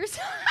 6 years.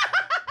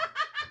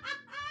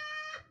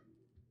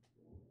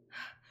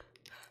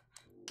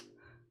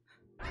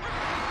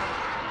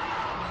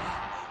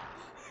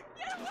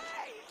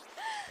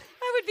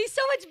 I would be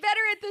so much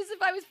better at this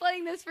if I was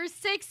playing this for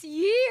 6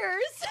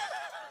 years.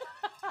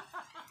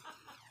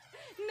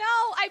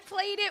 No, I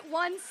played it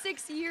once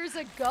 6 years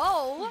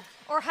ago,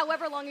 or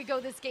however long ago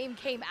this game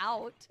came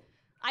out.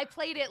 I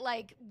played it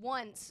like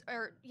once,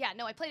 or yeah,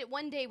 no, I played it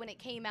one day when it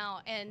came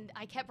out, and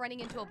I kept running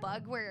into a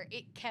bug where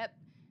it kept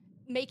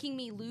making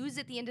me lose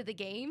at the end of the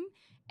game,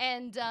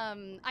 and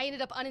I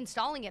ended up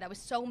uninstalling it. I was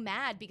so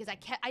mad because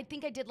I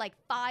think I did like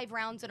 5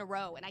 rounds in a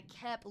row, and I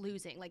kept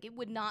losing. Like, it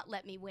would not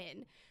let me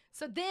win.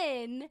 So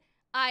then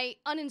I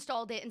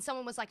uninstalled it, and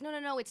someone was like,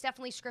 no, it's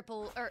definitely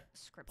scribbled.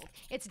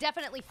 It's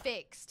definitely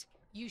fixed.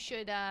 You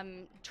should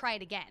try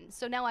it again.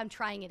 So now I'm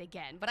trying it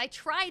again. But I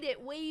tried it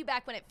way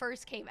back when it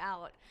first came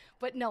out.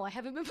 But no, I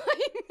haven't been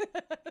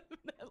playing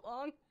that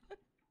long.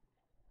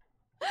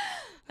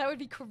 That would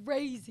be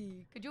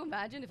crazy. Could you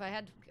imagine if I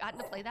had gotten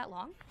to play that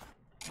long?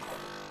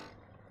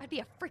 I'd be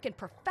a freaking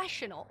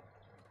professional.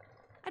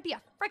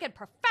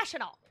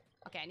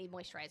 Okay, I need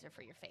moisturizer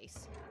for your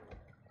face.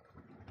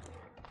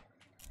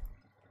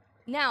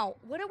 Now,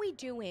 what are we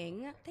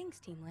doing? Thanks,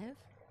 Team Liv.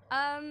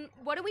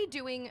 What are we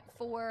doing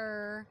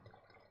for...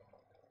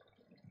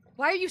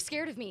 Why are you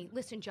scared of me?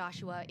 Listen,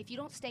 Joshua, if you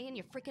don't stay in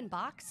your freaking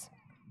box...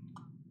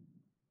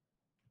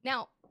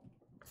 Now,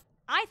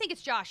 I think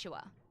it's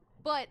Joshua,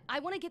 but I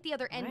want to get the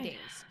other endings.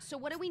 So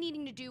what are we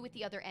needing to do with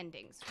the other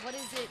endings? What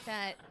is it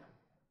that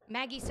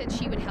Maggie said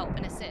she would help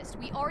and assist?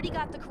 We already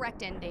got the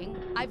correct ending.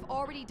 I've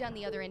already done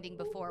the other ending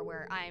before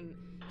where I'm...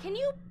 Can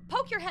you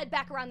poke your head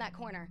back around that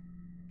corner?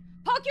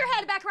 Poke your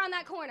head back around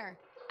that corner.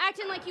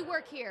 Acting like you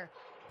work here.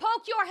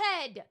 Poke your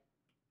head.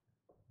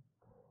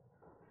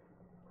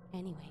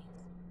 Anyways.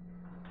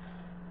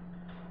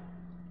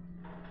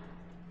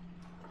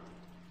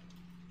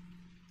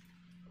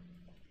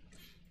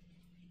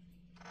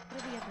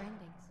 What are the other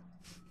endings?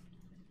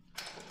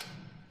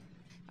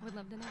 I would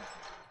love to know.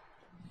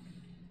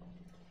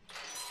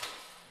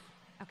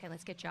 Okay,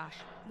 let's get Josh.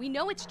 We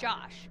know it's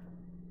Josh.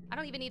 I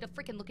don't even need to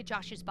freaking look at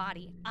Josh's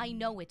body. I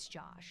know it's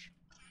Josh.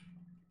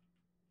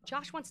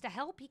 Josh wants to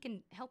help. He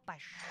can help by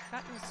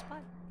shutting his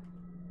spot.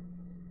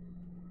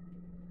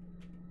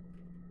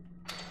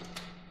 There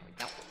we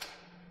go.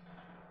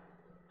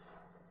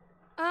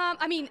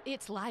 I mean,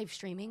 it's live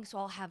streaming, so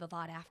I'll have a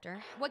VOD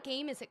after. What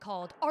game is it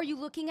called? Are you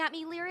looking at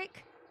me,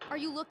 Lyric? Are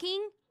you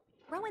looking?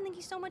 Rowan, thank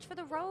you so much for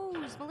the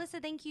rose.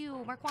 Melissa, thank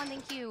you. Marquand,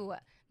 thank you.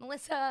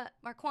 Melissa,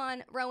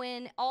 Marquand,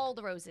 Rowan, all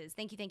the roses.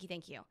 Thank you, thank you,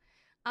 thank you.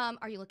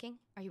 Are you looking?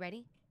 Are you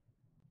ready?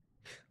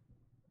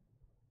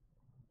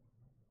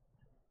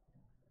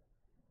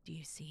 Do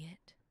you see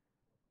it?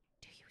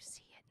 Do you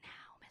see it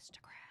now, Mr.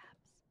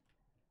 Krabs?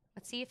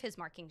 Let's see if his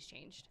markings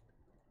changed.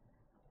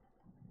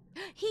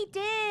 He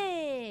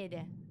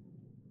did!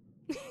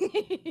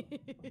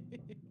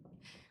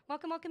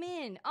 Welcome, welcome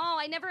in. Oh,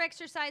 I never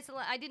exercised.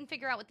 I didn't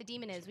figure out what the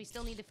demon is. We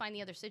still need to find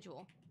the other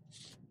sigil.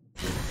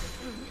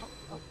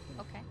 Oh,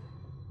 okay.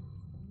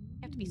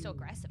 You have to be so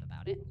aggressive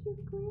about it. It's your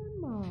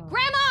grandma.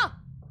 Grandma!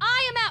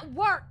 I am at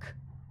work!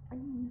 I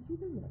need you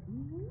to let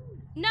me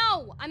in.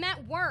 No, I'm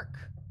at work.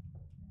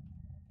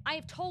 I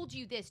have told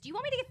you this. Do you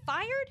want me to get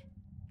fired?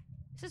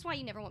 This is why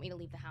you never want me to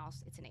leave the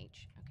house. It's an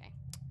H. Okay.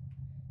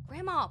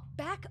 Grandma,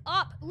 back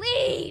up.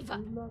 Leave! I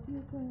love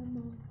you,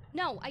 Grandma.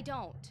 No, I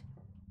don't.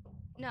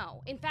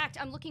 No. In fact,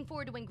 I'm looking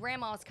forward to when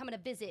Grandma's coming to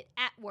visit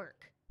at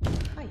work.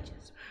 I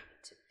just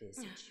wanted to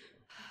visit you.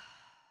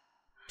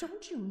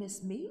 Don't you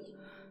miss me?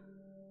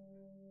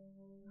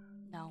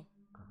 No.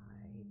 I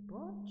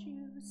brought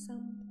you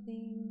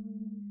something.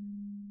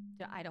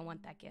 I don't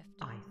want that gift.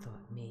 I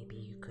thought maybe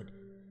you could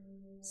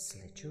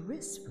slit your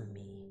wrist for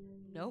me.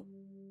 Nope.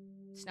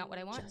 It's not what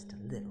I want. Just a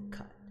little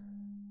cut.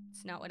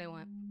 It's not what I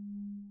want.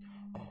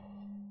 Oh,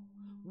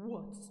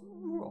 what's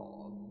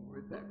wrong,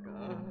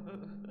 Rebecca?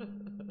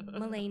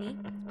 Mulaney,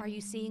 are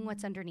you seeing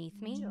what's underneath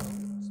me?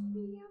 Don't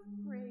be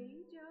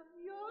afraid of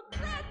your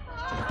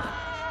grandma!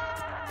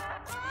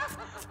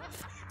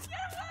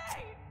 Get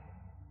away!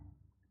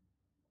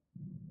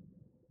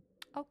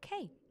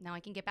 Okay, now I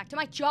can get back to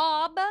my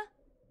job.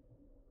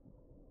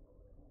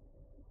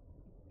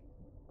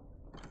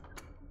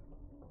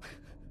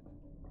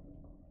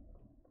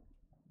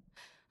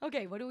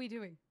 Okay, what are we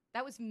doing?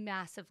 That was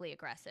massively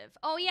aggressive.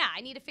 Oh yeah,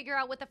 I need to figure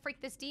out what the freak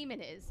this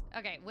demon is.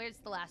 Okay, where's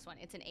the last one?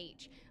 It's an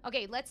H.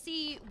 Okay, let's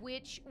see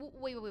which...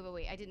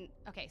 Wait. I didn't...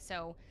 Okay,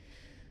 so...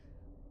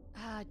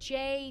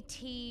 J,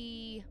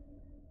 T...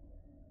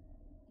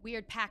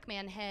 Weird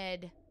Pac-Man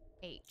head,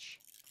 H.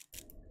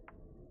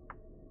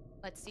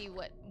 Let's see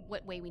what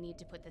way we need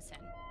to put this in.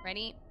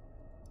 Ready?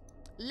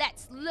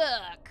 Let's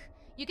look!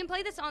 You can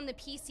play this on the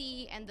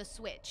PC and the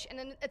Switch. And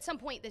then at some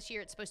point this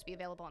year, it's supposed to be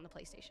available on the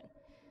PlayStation.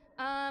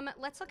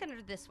 Let's look under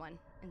this one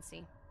and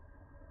see.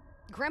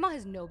 Grandma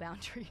has no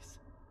boundaries.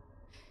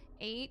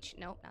 H,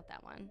 nope, not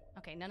that one.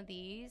 Okay, none of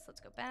these. Let's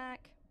go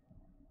back.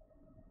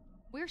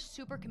 We're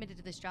super committed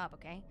to this job,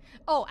 okay?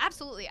 Oh,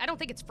 absolutely. I don't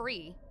think it's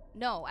free.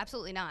 No,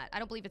 absolutely not. I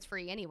don't believe it's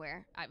free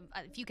anywhere.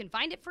 If you can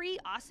find it free,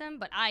 awesome,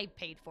 but I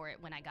paid for it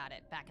when I got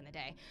it back in the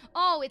day.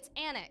 Oh, it's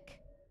Anik.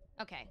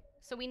 Okay,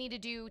 so we need to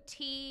do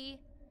T...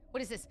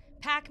 What is this?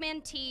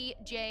 Pac-Man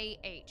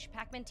TJH.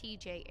 Pac-Man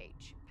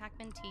TJH.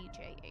 Pac-Man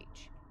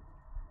TJH.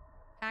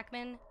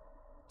 Pac-Man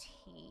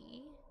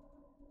T.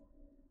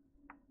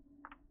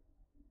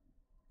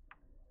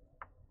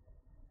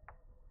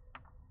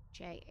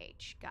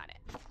 JH. Got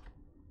it.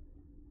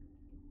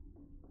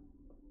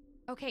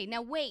 Okay,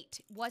 now wait.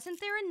 Wasn't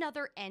there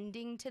another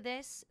ending to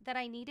this that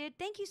I needed?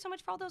 Thank you so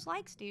much for all those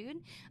likes,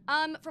 dude.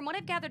 From what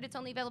I've gathered, it's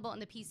only available on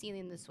the PC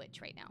and the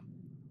Switch right now.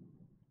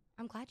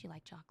 I'm glad you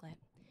like chocolate.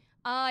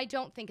 I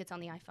don't think it's on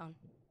the iPhone.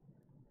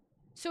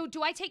 So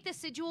do I take the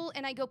sigil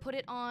and I go put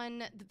it on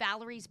the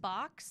Valerie's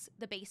box,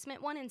 the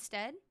basement one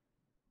instead?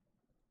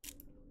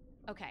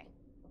 Okay,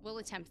 we'll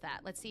attempt that.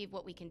 Let's see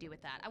what we can do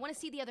with that. I want to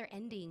see the other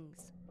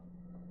endings.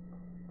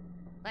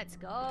 Let's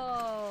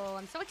go.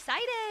 I'm so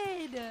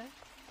excited.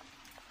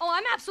 Oh,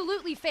 I'm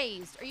absolutely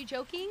phased. Are you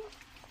joking?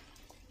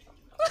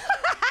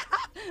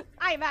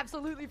 I am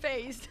absolutely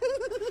phased.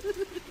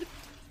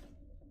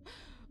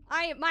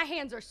 My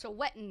hands are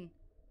sweating.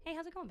 Hey,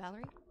 how's it going,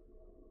 Valerie?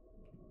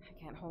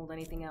 I can't hold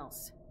anything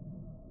else.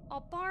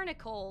 Oh,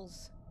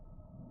 barnacles.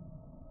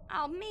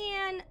 Oh,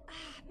 man.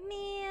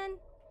 Man.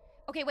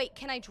 Okay, wait.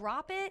 Can I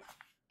drop it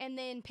and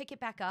then pick it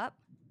back up?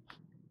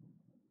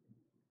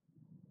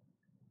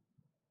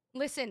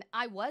 Listen,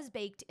 I was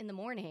baked in the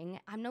morning.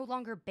 I'm no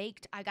longer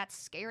baked. I got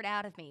scared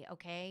out of me,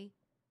 okay?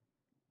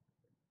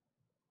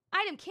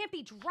 Item can't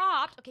be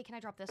dropped. Okay, can I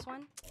drop this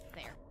one?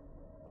 There.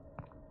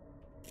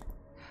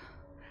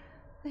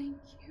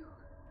 Thank you.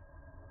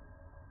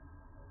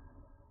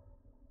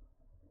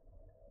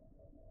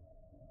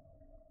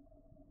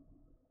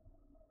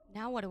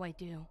 Now what do I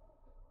do?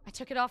 I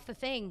took it off the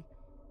thing.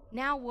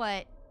 Now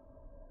what?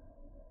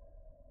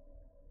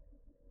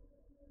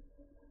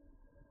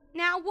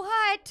 Now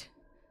what?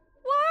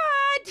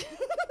 What?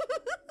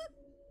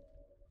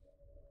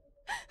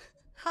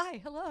 Hi,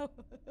 hello.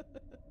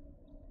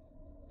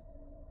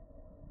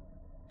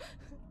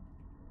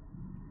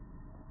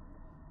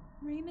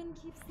 Raymond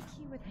keeps the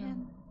key with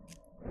him.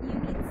 You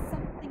need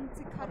something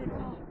to cut it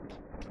off.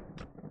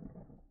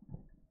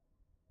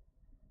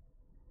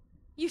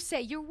 You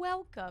say you're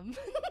welcome.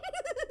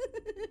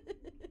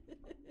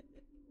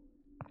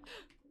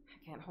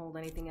 I can't hold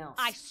anything else.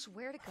 I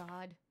swear to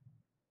God.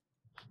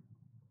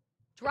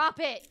 Drop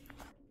it.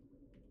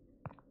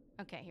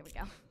 Okay, here we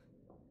go.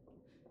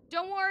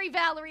 Don't worry,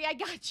 Valerie, I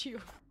got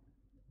you.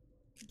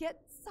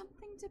 Get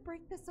something to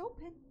break this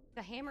open.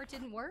 The hammer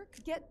didn't work?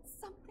 Get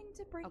something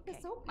to break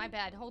this open. My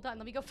bad. Hold on,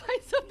 let me go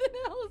find something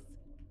else.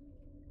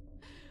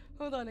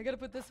 Hold on, I gotta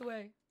put this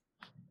away.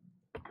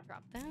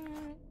 Drop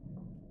that.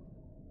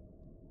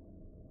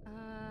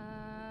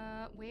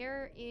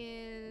 Where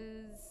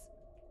is...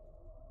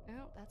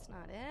 No, that's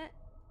not it.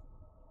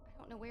 I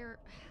don't know where...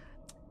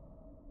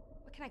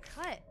 What can I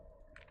cut?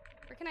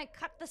 Where can I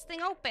cut this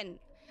thing open?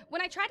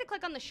 When I tried to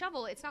click on the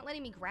shovel, it's not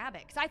letting me grab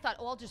it. Because I thought,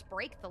 oh, I'll just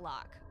break the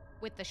lock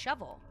with the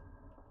shovel.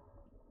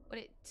 But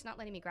it's not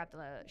letting me grab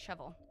the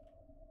shovel.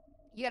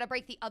 You gotta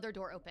break the other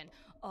door open.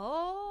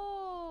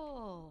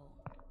 Oh.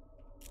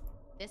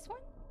 This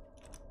one?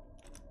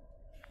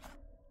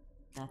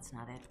 That's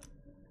not it.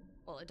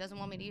 Well, it doesn't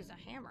want me to use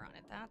a hammer on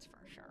it, that's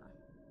for sure.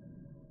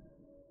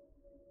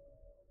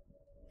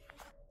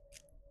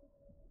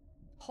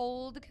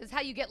 Hold, because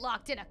how you get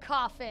locked in a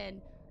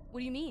coffin. What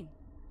do you mean?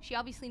 She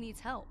obviously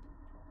needs help.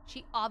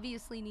 She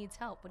obviously needs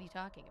help. What are you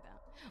talking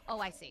about? Oh,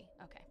 I see.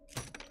 Okay.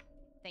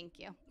 Thank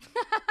you.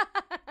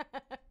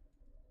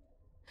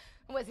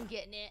 I wasn't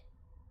getting it.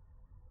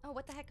 Oh,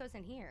 what the heck goes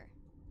in here?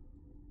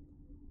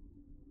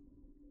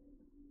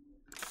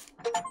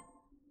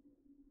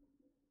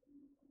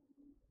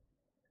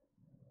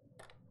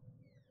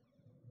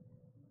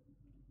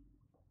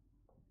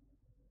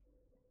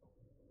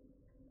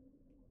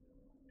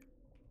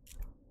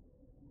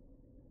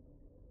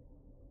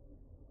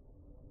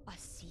 A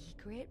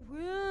secret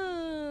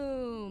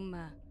room.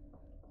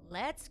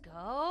 Let's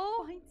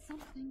go. Find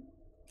something.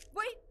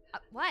 Wait.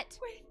 What?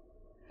 Wait.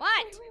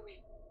 What? Wait.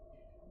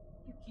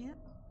 You can't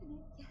open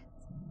it yet.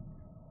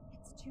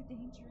 It's too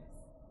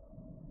dangerous.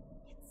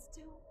 It's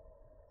still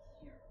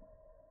here.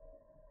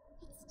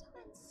 It's still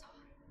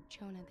inside.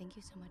 Jonah, thank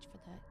you so much for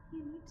that.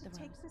 You need to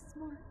take this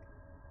mark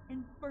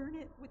and burn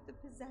it with the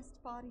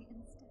possessed body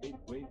instead.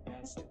 Wait,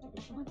 pass it to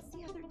the front. Once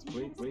the other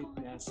demon is gone,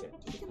 pass it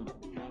to we the can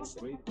front. let Pass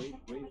it. we Wait.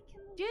 can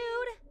Dude,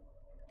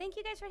 thank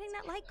you guys for hitting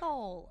that like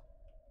goal.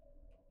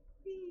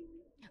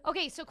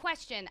 Okay, so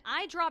question.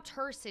 I dropped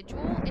her sigil,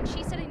 and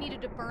she said I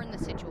needed to burn the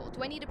sigil.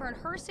 Do I need to burn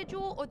her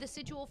sigil or the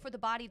sigil for the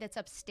body that's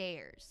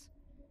upstairs?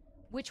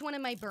 Which one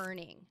am I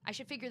burning? I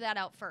should figure that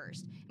out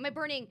first. Am I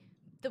burning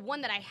the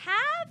one that I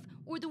have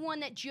or the one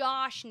that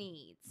Josh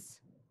needs?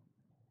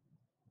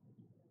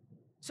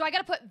 So I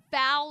gotta put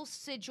Val's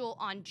sigil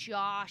on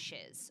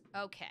Josh's.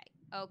 Okay.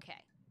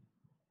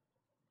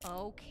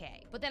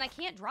 But then I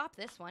can't drop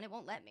this one. It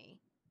won't let me.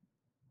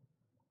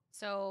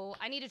 So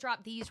I need to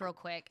drop these real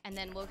quick, and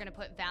then we're gonna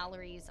put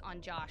Valerie's on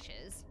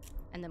Josh's,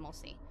 and then we'll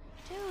see.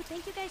 Dude,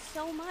 thank you guys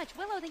so much.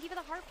 Willow, thank you for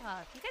the heart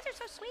puff. You guys are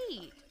so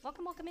sweet.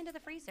 Welcome into the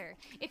freezer.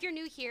 If you're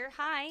new here,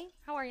 hi.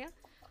 How are you?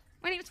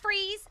 My name is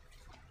Freeze.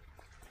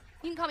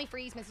 You can call me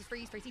Freeze, Mrs.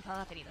 Freeze, Freezy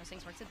Puff. Any of those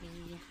things works with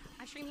me.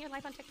 I stream here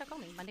live on TikTok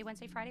only. Monday,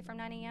 Wednesday, Friday from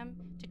 9 a.m.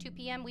 to 2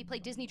 p.m. We play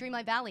Disney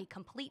Dreamlight Valley.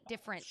 Complete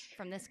different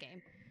from this game.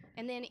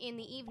 And then in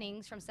the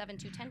evenings from 7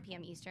 to 10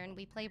 p.m. Eastern,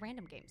 we play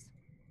random games.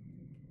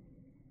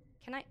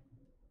 Can I...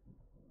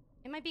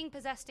 Am I being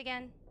possessed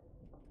again?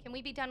 Can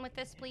we be done with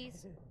this,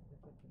 please?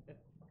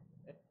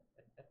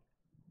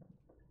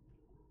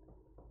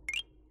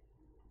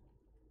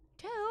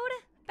 Dude!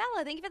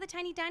 Bella, thank you for the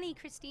tiny Danny.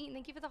 Christine,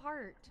 thank you for the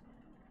heart.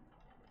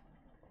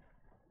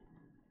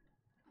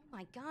 Oh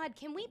my god,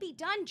 can we be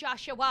done,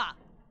 Joshua?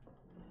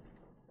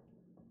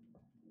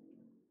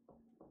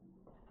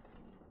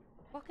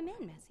 Welcome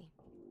in, Messi.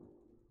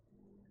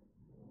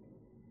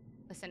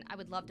 Listen, I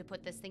would love to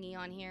put this thingy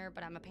on here,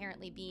 but I'm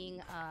apparently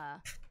being,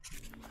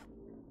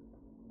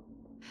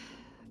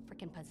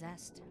 freaking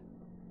possessed.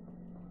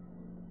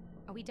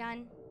 Are we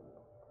done?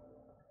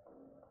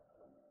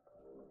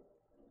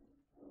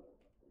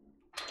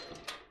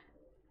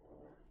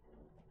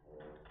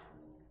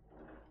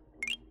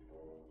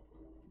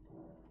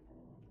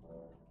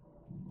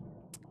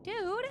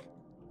 Dude!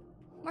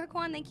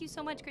 Marquand, thank you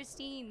so much.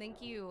 Christine,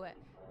 thank you.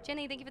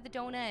 Jenny, thank you for the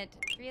donut.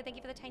 Rhea, thank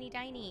you for the tiny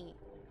diny.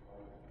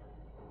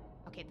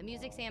 Okay, the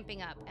music's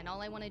amping up, and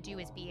all I want to do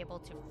is be able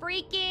to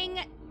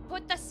freaking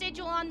put the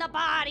sigil on the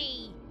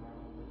body!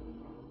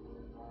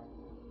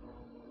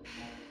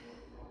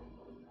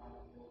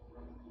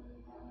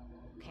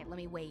 Okay, let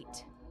me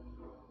wait.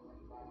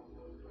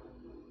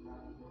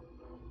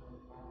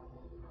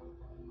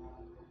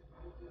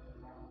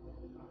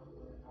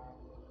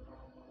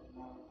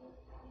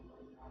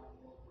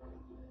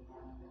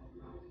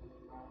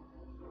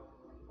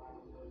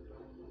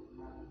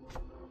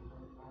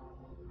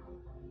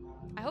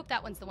 I hope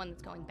that one's the one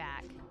that's going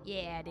back.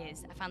 Yeah, it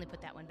is. I finally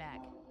put that one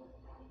back.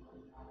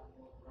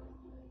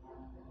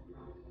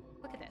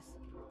 Look at this.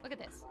 Look at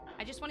this.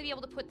 I just want to be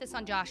able to put this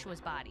on Joshua's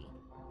body.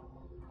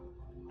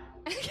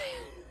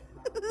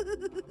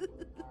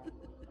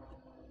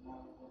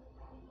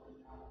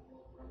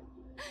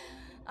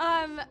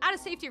 Out of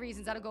safety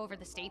reasons, I don't go over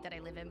the state that I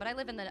live in, but I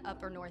live in the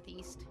upper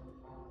northeast.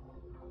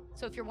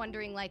 So if you're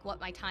wondering, like,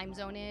 what my time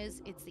zone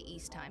is, it's the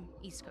East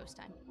Coast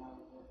time.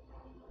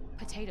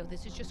 Potato,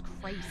 this is just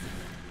crazy.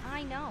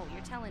 I know,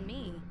 you're telling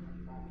me.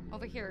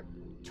 Over here,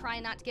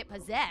 trying not to get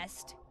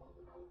possessed.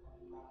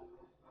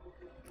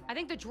 I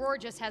think the drawer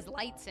just has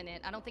lights in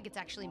it. I don't think it's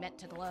actually meant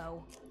to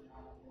glow.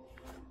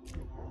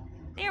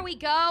 There we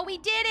go, we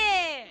did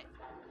it!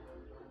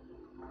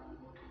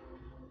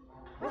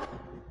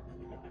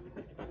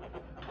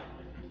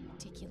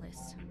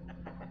 Ridiculous.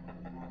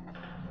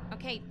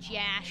 Okay,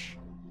 Josh.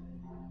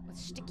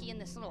 Let's stick you in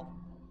this little...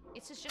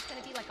 This is just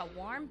gonna be like a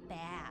warm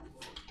bath.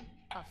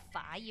 A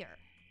fire.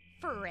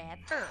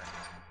 Forever.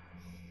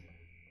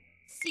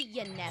 See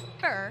you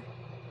never.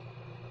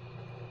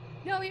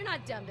 No, you're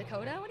not dumb,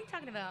 Dakota. What are you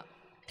talking about?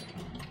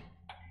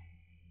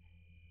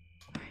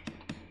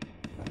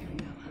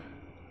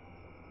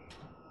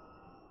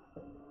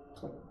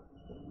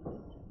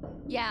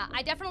 Yeah,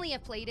 I definitely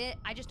have played it.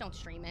 I just don't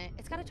stream it.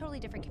 It's got a totally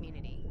different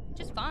community.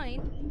 Just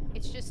fine.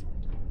 It's just,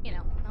 you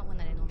know, not one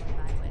that I normally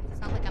vibe with. It's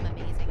not like I'm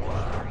amazing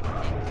or anything.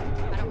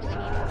 I don't really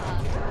need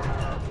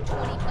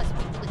 20 plus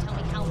people to tell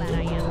me how bad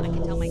I am. I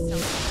can tell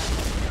myself.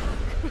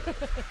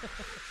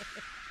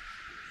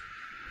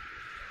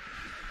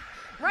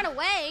 Run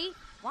away?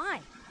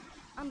 Why?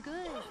 I'm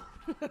good.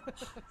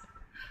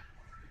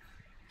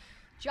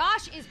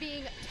 Josh is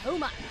being too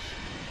much.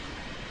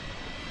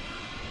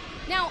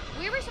 Now,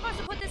 we were supposed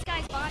to put this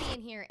guy's body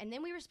in here, and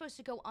then we were supposed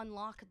to go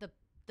unlock the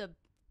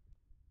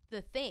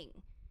thing.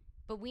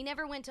 But we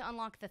never went to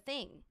unlock the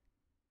thing.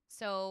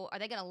 So, are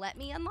they gonna let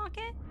me unlock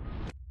it?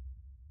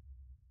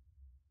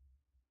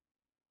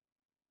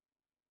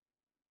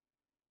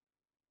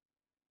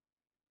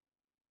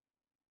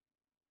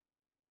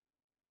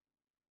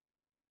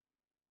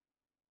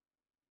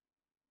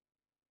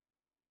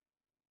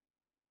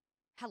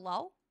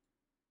 Hello?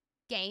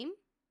 Game?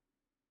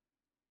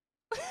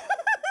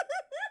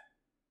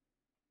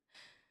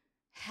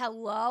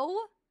 Hello?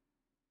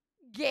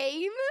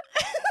 Game?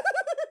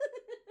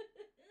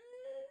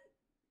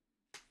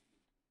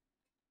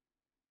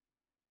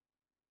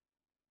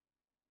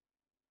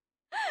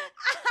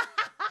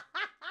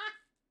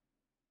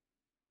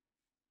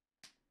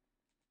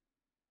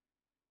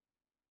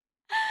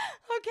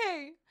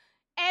 Okay.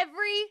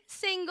 Every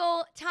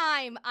single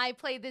time I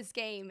play this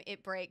game,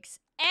 it breaks.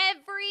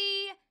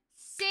 Every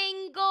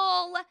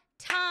single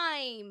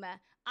time.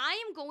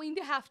 I am going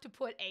to have to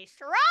put a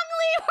strongly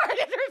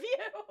worded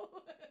review.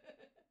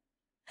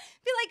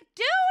 Be like,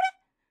 dude,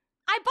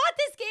 I bought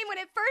this game when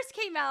it first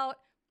came out,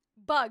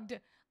 bugged.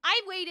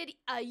 I waited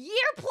a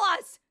year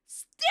plus,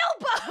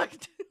 still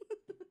bugged.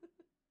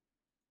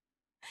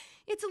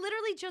 It's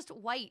literally just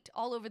white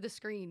all over the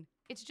screen.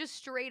 It's just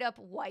straight up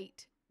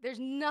white. There's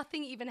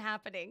nothing even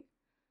happening.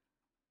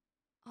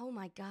 Oh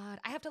my God.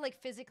 I have to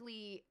like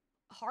physically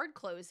hard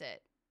close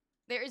it.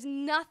 There is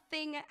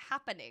nothing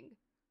happening.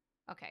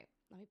 Okay,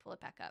 let me pull it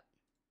back up.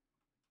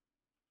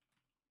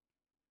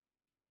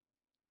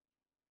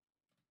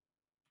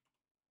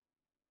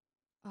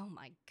 Oh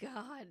my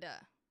god.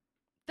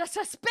 The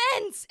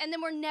suspense! And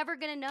then we're never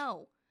gonna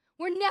know.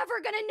 We're never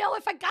gonna know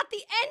if I got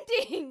the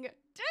ending!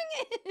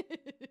 Dang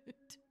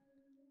it!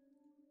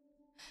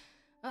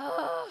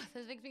 Oh,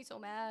 this makes me so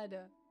mad.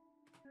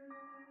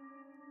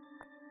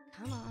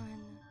 Come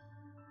on.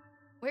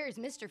 Where is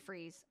Mr.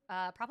 Freeze?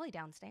 Probably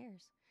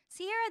downstairs.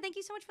 Sierra, thank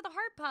you so much for the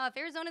heart puff.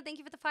 Arizona, thank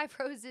you for the 5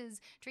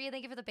 roses. Tria,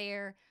 thank you for the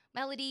bear.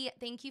 Melody,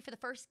 thank you for the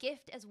first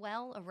gift as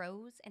well, a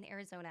rose. And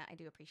Arizona, I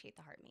do appreciate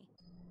the heart me.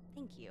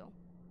 Thank you.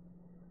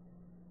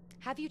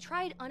 Have you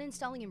tried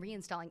uninstalling and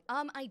reinstalling?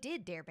 I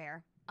did, Dare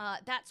Bear.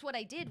 That's what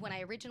I did when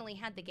I originally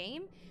had the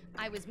game.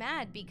 I was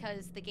mad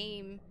because the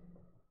game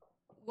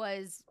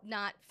was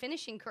not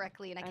finishing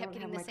correctly and I kept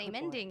getting the same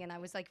ending and I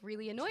was like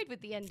really annoyed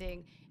with the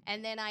ending.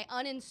 And then I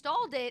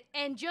uninstalled it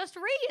and just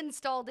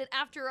reinstalled it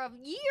after a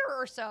year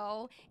or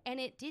so and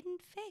it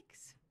didn't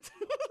fix.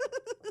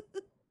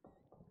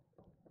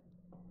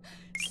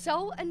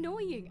 So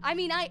annoying. I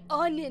mean, I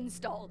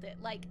uninstalled it,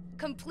 like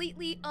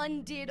completely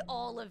undid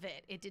all of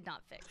it. It did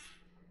not fix.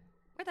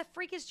 Where the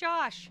freak is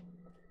Josh?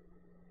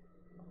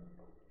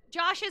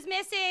 Josh is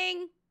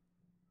missing.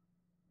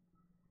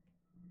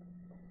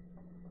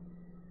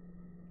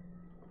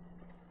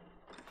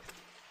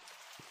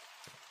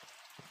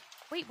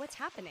 Wait, what's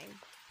happening?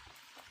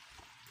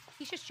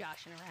 He's just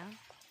joshing around.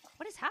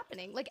 What is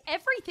happening? Like,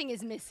 everything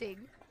is missing.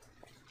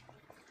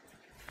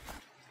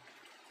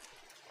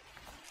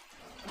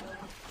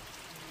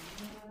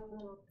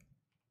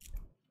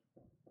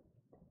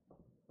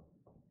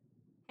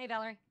 Hey,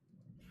 Valerie.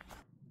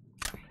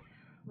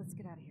 Let's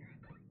get out of here.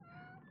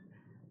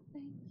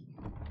 Thank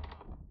you.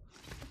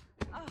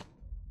 Oh.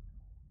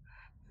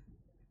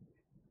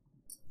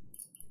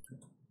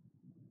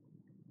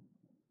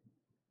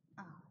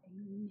 I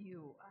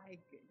knew I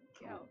could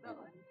count on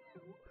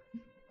you.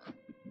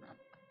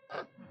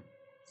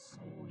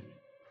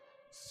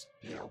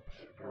 Stupid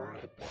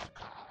Rebecca.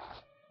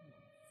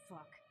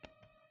 Fuck.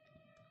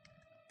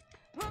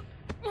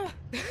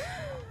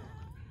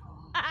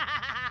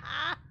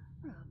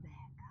 Rebecca,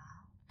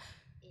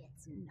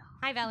 it's not.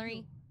 Hi,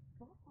 Valerie.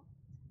 your fault.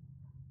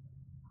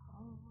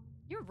 Oh,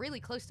 You're really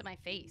close to my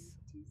face.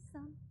 do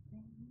something.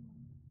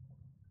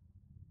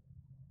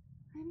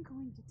 I'm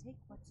going to take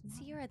what's mine.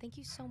 Sierra, thank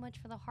you so much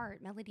for the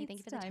heart. Melody, thank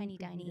you It's for the time tiny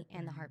for me diny to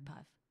and the burn. heart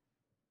puff.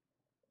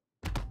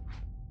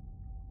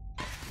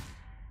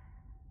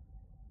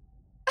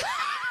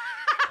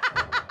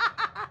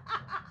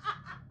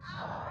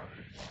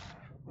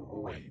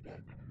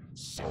 Waited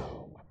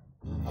so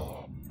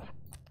long.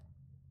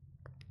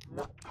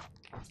 What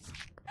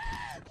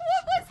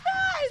was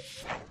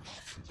that?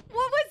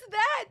 What was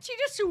that? She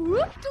just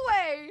whooped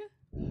away.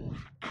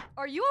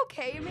 Are you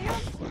okay,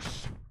 ma'am?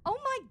 Oh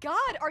my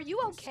god, are you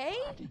okay?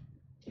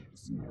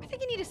 I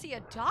think you need to see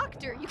a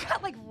doctor. You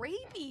got like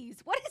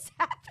rabies. What is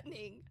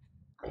happening?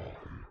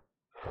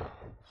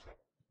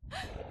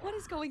 What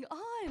is going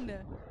on?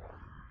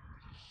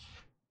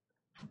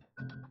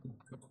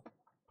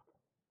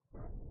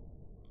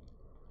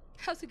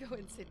 How's it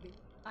going, Sydney?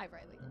 Hi,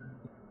 Riley.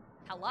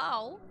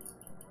 Hello?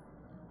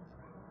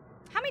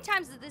 How many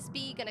times is this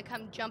bee gonna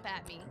come jump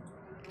at me?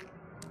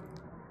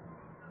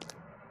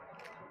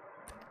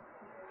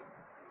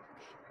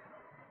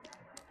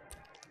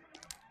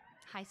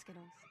 Hi,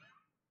 Skittles.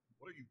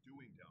 What are you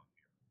doing down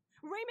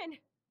here? Raymond!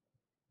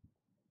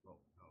 Oh,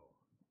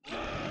 no.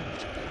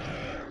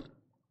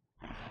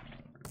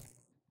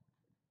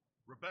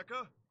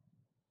 Rebecca?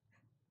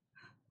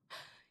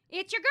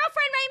 It's your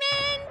girlfriend,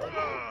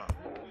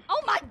 Raymond!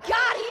 Oh my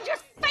god, he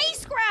just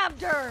face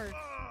grabbed her!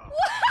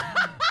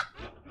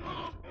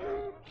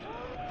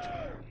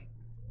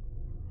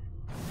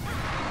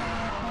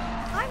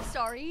 I'm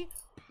sorry.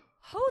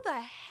 Who the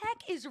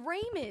heck is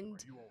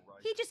Raymond? Are you all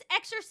right? He just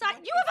exercised.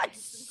 You have a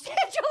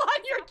sigil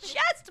on your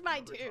chest,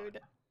 my dude.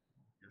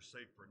 You're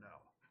safe for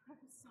now. I'm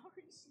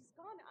sorry, she's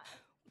gone.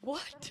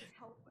 What? Let us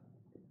help.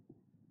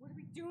 What do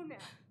we do now?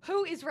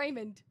 Who is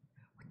Raymond?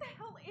 What the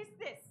hell is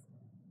this?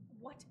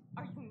 What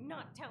are you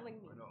not telling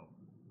me? I know.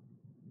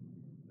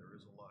 There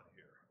is a lot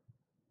here.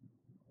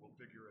 We'll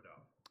figure it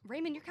out.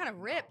 Raymond, you're kind of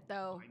ripped,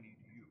 though. I need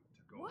you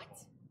to go What?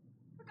 home.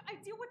 Look, I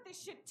deal with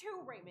this shit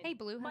too, Raymond. Hey,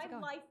 Blue, how's My it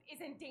going? life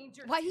is in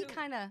danger Why too. he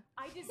kind of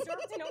I deserve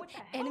to know what the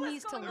hell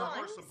enemies is to going There on.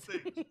 are some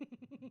things.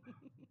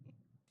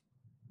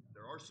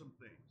 There are some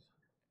things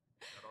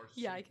that are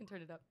Yeah, I safe can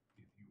turn it up.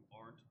 if you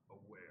aren't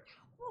aware.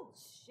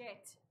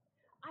 Bullshit.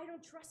 I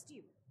don't trust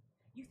you.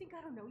 You think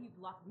I don't know you'd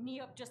lock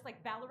me up just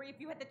like Valerie if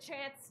you had the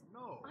chance?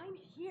 No. I'm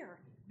here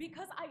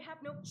because I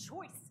have no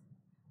choice.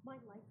 My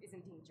life is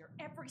in danger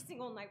every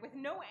single night with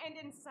no end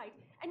in sight,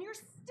 and you're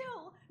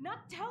still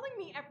not telling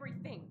me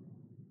everything.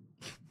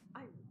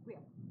 I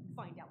will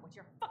find out what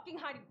you're fucking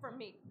hiding from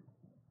me.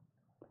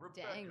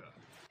 Rebecca. Dang.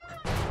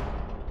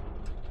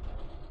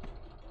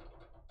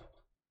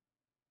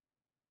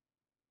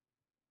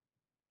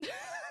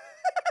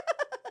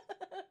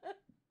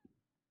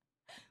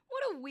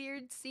 What a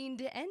weird scene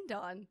to end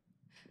on.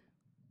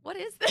 What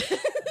is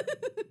this?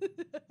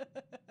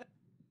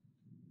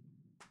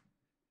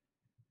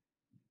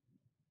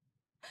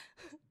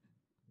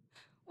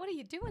 What are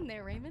you doing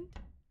there, Raymond?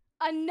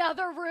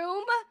 Another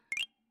room?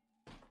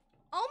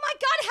 Oh my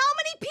god, how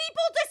many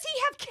people does he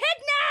have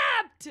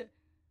kidnapped?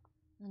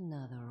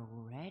 Another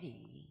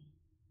already.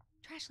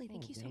 Trashley,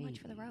 thank Oh, you so much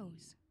for the baby.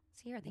 rose.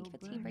 Sierra, thank you You're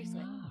for the team burning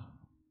bracelet.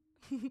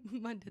 up.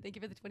 Munda, thank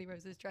you for the 20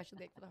 roses. Trashley,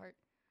 thank you for the heart.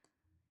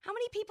 How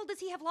many people does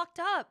he have locked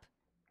up?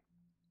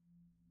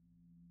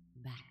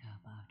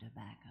 Backup after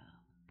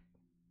backup.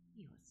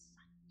 You're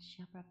such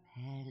a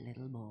prepared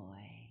little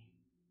boy.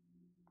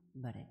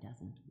 But it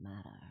doesn't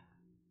matter.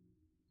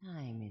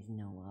 Time is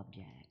no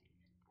object,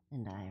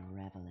 and I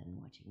revel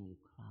in watching you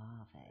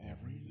claw for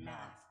every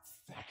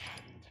last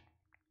second.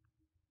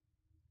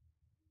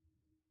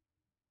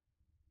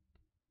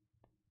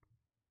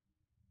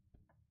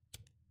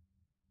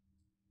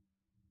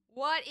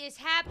 What is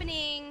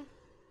happening?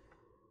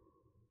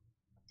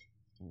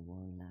 It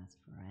won't last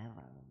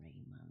forever,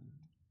 Raymond.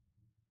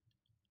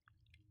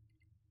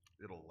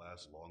 It'll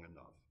last long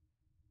enough.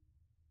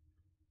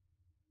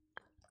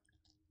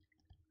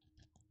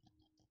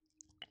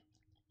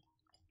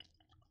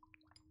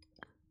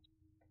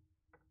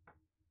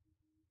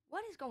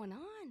 What is going on?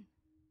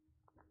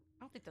 I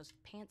don't think those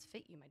pants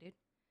fit you, my dude.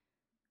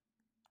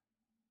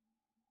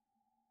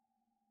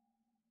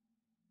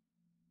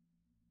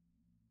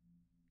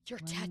 You're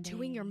One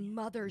tattooing your day,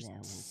 mother's there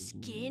will be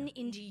skin nothing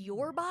into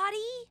your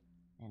body?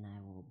 And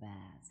I will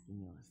bask in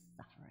your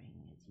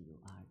suffering as you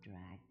are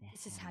dragged to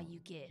This is how hell, you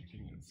get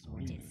kicking and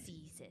screaming.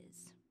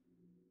 diseases.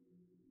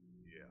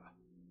 Yeah,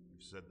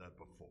 you've said that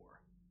before.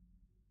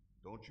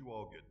 Don't you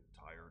all get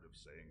tired of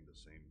saying the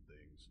same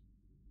things?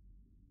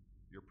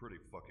 You're pretty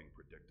fucking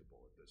predictable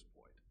at this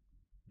point.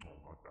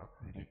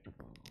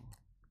 Predictable.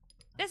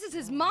 This is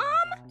his Oh, mom?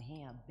 Down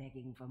here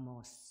begging for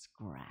more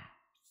scraps.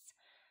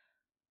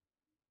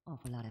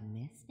 Awful lot of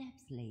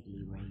missteps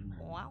lately, Raymond.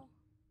 Wow.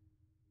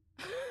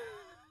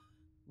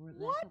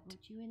 Rebecca What?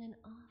 put you in an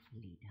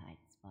awfully tight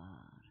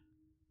spot.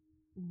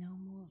 No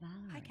more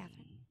Valerie. Hi,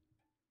 Catherine.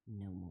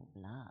 No more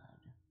blood.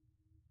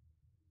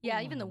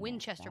 Yeah, even the One less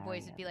Winchester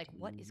boys would be barrier like,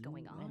 what between is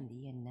going you on? and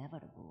the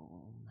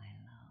inevitable, my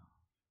love.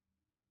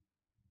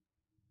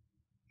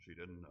 She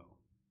didn't know.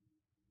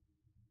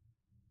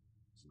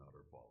 It's not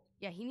her fault.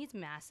 Yeah, he needs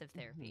massive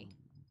therapy.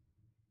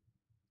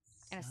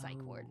 And a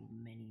psych ward. So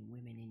many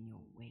women in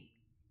your wake.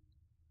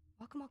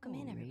 Welcome, welcome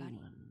in, Oh, everybody.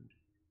 Raymond.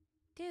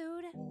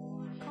 Dude,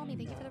 call me.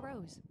 Thank you for the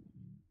rose.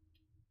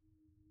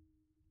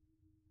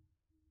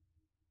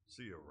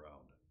 See you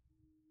around.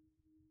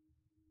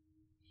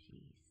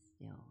 She's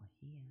still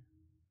here.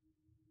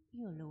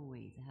 You'll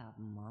always have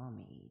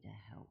Mommy to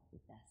help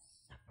with the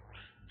suffering.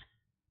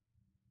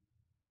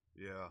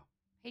 Yeah,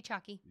 Hey,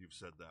 Chalky. you've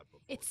said that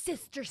before. It's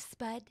Sister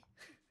Spud.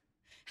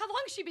 How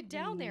long has she been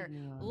down there? Leave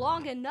me alone.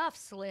 Long enough,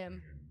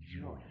 Slim.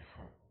 Enjoy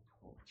her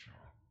torture.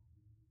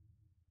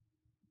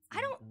 I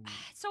don't.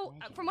 So,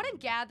 from what I'm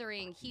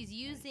gathering, he's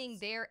using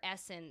their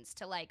essence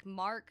to like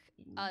mark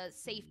a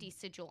safety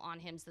sigil on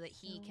him so that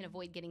he can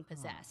avoid getting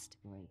possessed.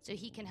 So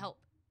he can help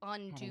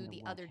undo Having to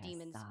the watch other her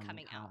demons son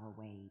coming out. carve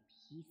away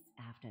piece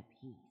after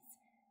piece.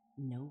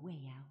 No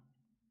way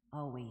out.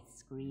 Always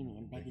screaming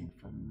and begging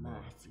for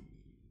mercy.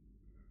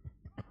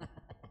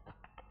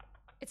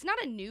 It's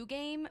not a new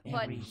game,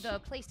 but Every the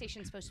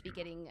PlayStation's supposed to be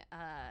getting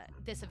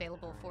this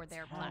available for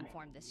their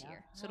platform this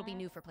year. So it'll be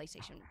new for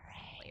PlayStation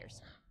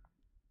players.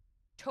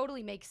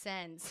 Totally makes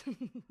sense.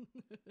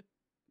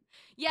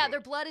 Yeah,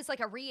 their blood is like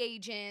a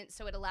reagent,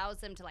 so it allows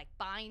them to like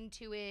bind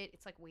to it.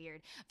 It's like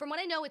weird. From what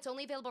I know, it's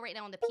only available right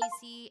now on the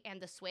PC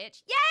and the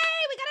Switch. Yay!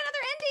 We got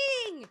another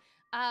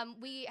ending!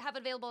 We have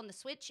it available on the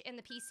Switch and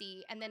the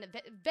PC, and then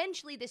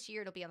eventually this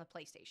year it'll be on the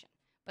PlayStation.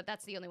 But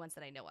that's the only ones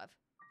that I know of.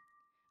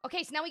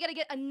 Okay, so now we gotta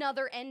get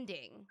another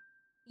ending.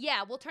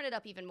 Yeah, we'll turn it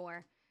up even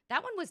more.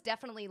 That one was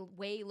definitely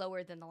way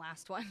lower than the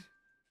last one.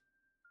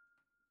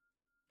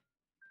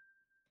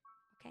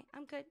 Okay,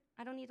 I'm good.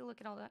 I don't need to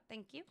look at all that.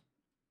 Thank you.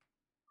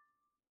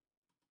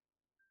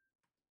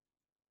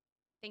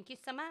 Thank you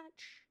so much.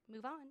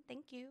 Move on.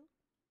 Thank you.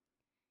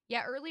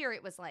 Yeah, earlier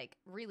it was like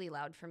really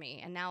loud for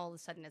me, and now all of a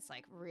sudden it's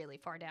like really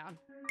far down.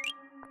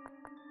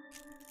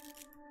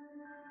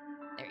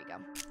 There you go.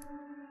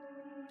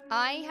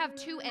 I have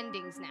two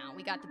endings now.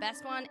 We got the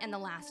best one and the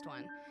last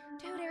one.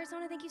 Dude,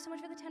 Arizona, thank you so much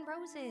for the 10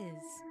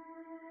 roses.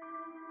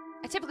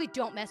 I typically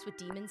don't mess with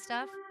demon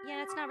stuff.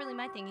 Yeah, it's not really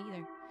my thing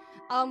either.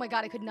 Oh my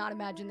god, I could not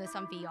imagine this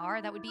on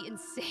VR. That would be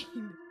insane.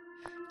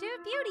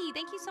 Dude, Beauty,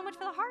 thank you so much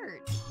for the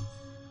heart.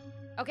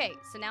 Okay,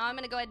 so now I'm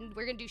gonna go ahead and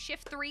we're gonna do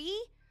shift 3.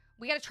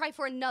 We gotta try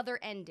for another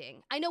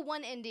ending. I know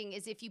one ending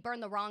is if you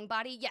burn the wrong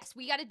body. Yes,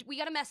 we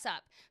gotta mess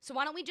up. So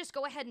why don't we just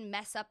go ahead and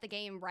mess up the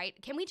game right?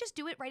 Can we just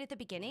do it right at the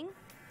beginning?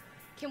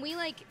 Can we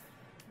like,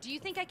 do you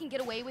think I can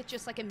get away with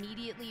just like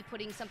immediately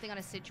putting something on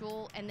a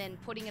sigil and then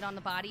putting it on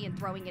the body and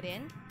throwing it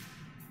in?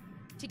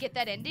 To get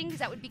that ending? Because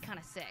that would be kind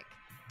of sick.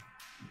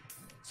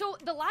 So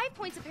the live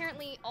points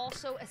apparently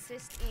also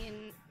assist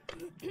in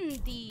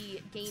the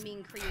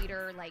gaming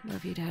creator like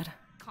Love you, Dad.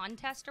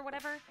 contest or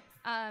whatever.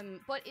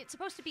 But it's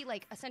supposed to be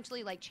like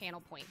essentially like channel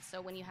points.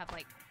 So when you have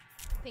like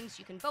things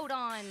you can vote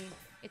on,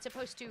 it's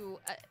supposed to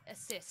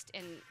assist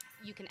and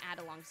you can add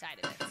alongside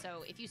of it.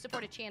 So if you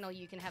support a channel,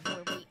 you can have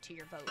more weight to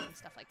your vote and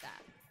stuff like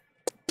that.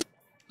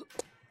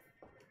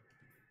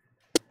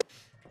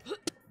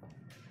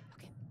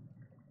 Okay.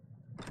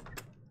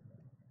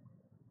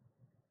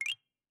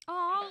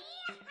 Aw,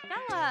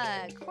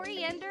 Bella,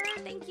 Coriander,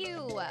 thank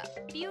you.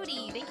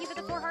 Beauty, thank you for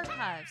the 4 heart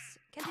puffs.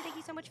 Kenzie, thank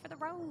you so much for the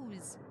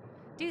rose.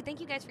 Dude, thank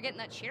you guys for getting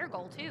that share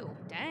goal too.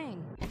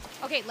 Dang.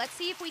 Okay, let's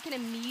see if we can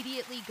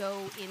immediately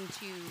go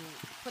into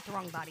put the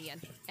wrong body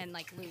in and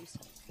like lose.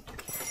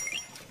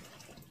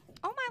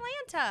 Oh, my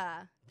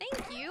Lanta.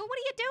 Thank you. What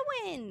are you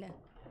doing?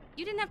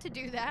 You didn't have to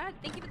do that.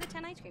 Thank you for the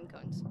 10 ice cream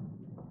cones.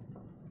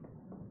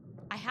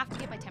 I have to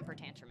get my temper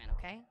tantrum in,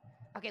 okay?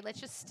 Okay, let's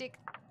just stick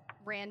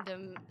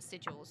random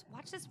sigils.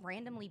 Watch this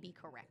randomly be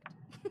correct.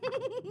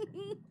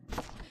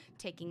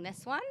 Taking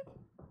this one.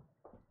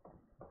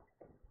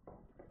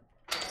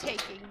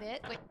 Taking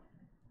it. Wait.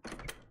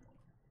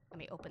 Let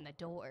me open the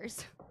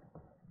doors.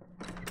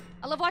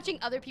 I love watching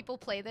other people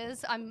play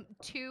this. I'm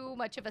too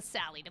much of a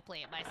Sally to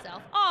play it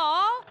myself.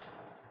 Aw!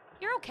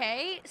 You're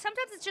okay.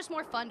 Sometimes it's just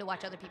more fun to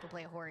watch other people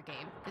play a horror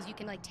game because you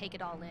can like take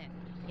it all in,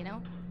 you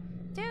know?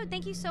 Dude,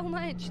 thank you so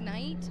much,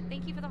 Knight.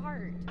 Thank you for the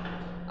heart.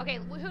 Okay,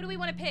 who do we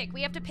want to pick?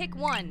 We have to pick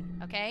one,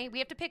 okay? We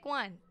have to pick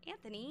one.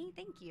 Anthony,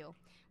 thank you.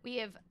 We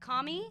have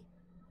Kami,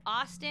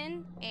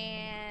 Austin,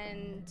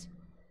 and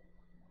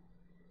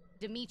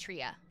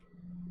Demetria.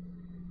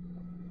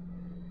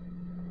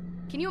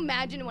 Can you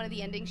imagine one of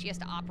the endings she has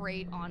to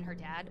operate on her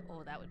dad?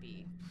 Oh, that would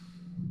be...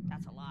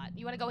 That's a lot.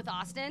 You want to go with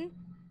Austin?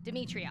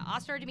 Demetria.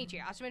 Austin or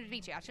Demetria? Austin or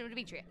Demetria? Austin or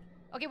Demetria?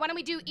 Okay, why don't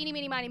we do Eeny,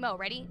 Meeny, Miny, Mo?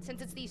 Ready?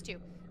 Since it's these two.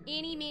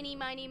 Eeny, Meeny,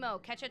 Miny, Mo.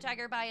 Catch a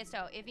tiger by his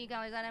toe. If he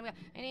goes, let him go.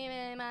 Eeny,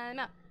 Meeny, Miny,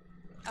 Mo.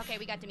 Okay,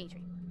 we got Demetri.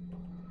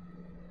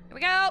 Here we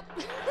go.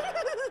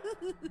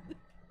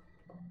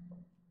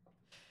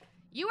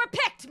 You were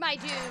picked, my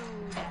dude.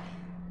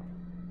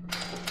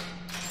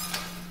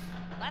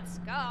 Let's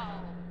go.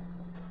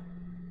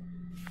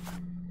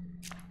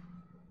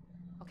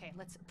 Okay,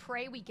 let's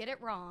pray we get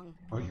it wrong.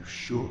 Are you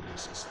sure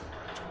this is the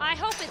right one? I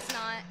hope it's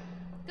not.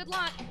 Good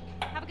luck.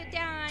 Have a good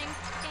time.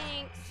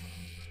 Thanks.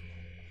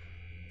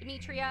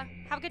 Demetria,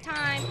 have a good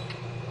time.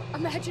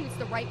 Imagine it's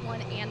the right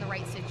one and the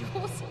right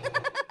sigils.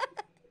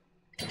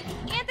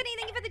 Anthony,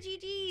 thank you for the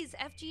GGs.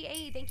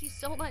 FGA, thank you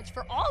so much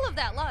for all of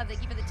that love.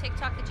 Thank you for the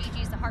TikTok, the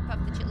GGs, the heart puff,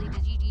 the chili, the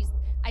GGs,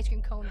 ice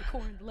cream cone, the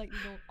corn, the lightning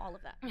bolt, all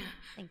of that.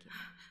 Thank you.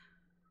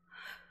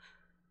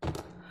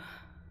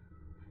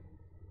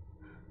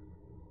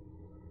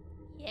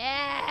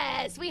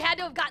 Yes, we had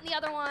to have gotten the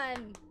other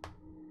one.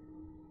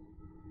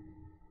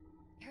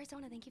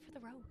 Arizona, thank you for the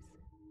rose.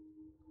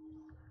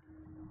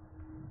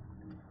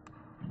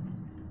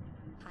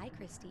 Hi,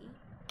 Christy.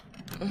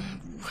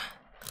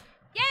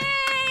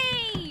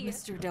 Yay!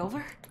 Mr.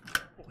 Delver?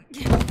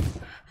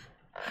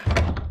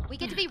 We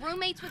get to be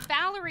roommates with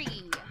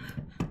Valerie.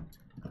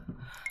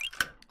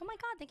 Oh my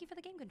god, thank you for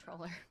the game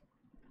controller.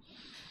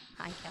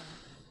 Hi, Kevin.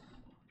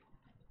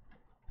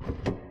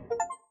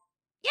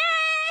 Yay!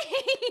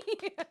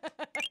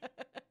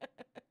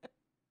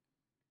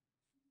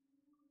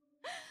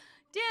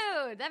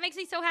 Dude, that makes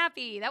me so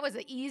happy. That was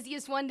the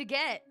easiest one to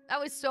get. That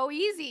was so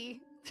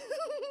easy.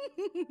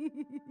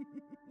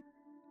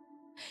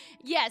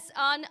 Yes,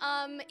 on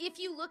if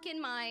you look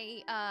in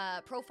my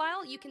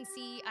profile, you can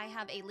see I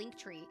have a link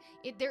tree.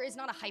 There is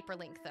not a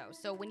hyperlink though,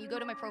 so when you go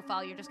to my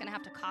profile, you're just gonna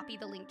have to copy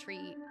the link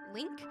tree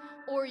link,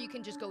 or you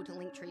can just go to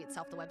Linktree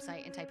itself, the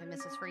website, and type in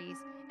Mrs.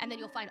 Freeze, and then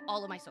you'll find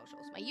all of my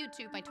socials, my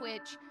YouTube, my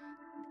Twitch,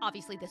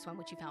 obviously this one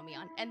which you found me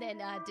on, and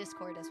then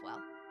Discord as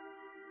well.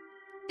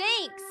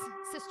 Thanks,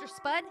 Sister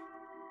Spud.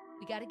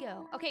 We gotta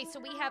go. Okay, so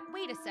we have.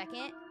 Wait a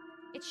second.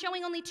 It's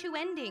showing only 2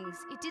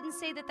 endings. It didn't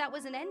say that that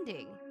was an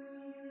ending.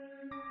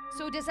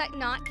 So does that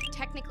not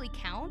technically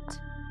count?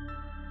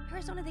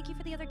 Arizona, thank you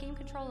for the other game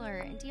controller.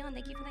 And Dion,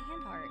 thank you for the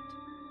hand heart.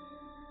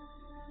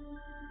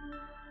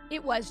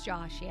 It was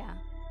Josh, yeah.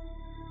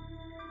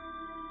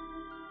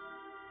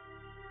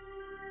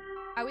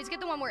 I always get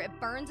the one where it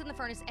burns in the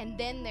furnace and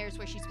then there's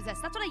where she's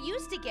possessed. That's what I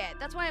used to get.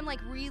 That's why I'm like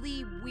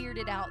really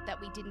weirded out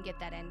that we didn't get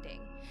that ending.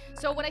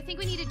 So what I think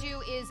we need to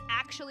do is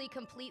actually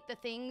complete the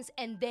things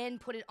and then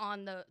put it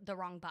on the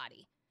wrong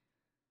body.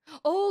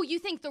 Oh, you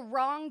think the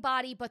wrong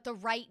body but the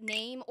right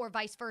name, or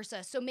vice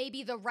versa. So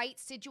maybe the right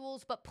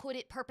sigils but put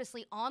it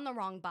purposely on the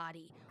wrong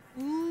body.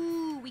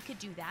 Ooh, we could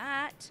do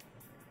that.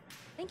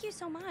 Thank you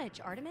so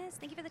much, Artemis.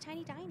 Thank you for the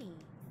tiny tiny.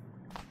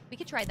 We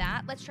could try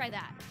that. Let's try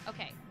that.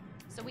 Okay,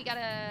 so we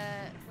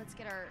gotta, let's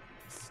get our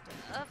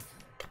stuff.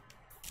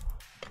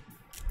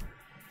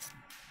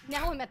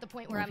 Now I'm at the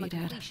point where I'm a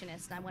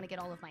completionist and I want to get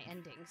all of my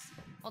endings.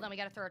 Hold on, we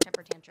gotta throw a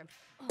temper tantrum.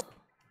 Oh.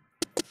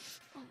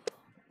 Oh.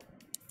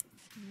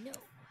 No.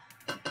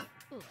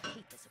 Oh, I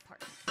hate this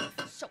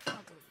apartment. So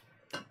ugly.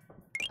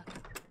 Okay,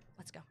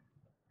 let's go.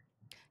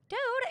 Dude,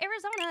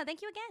 Arizona,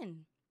 thank you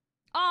again.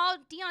 Oh,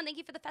 Dion, thank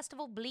you for the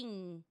festival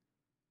bling.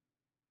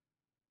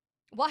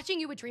 Watching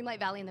you with Dreamlight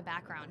Valley in the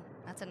background.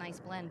 That's a nice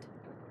blend.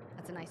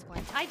 That's a nice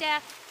blend. Hi,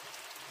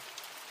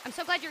 Death. I'm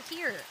so glad you're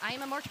here. I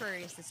am a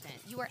mortuary assistant.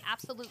 You are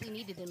absolutely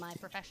needed in my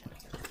profession.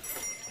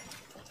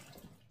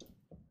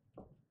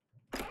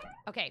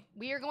 Okay,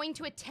 we are going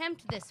to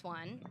attempt this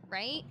one,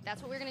 right?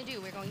 That's what we're gonna do.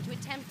 We're going to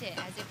attempt it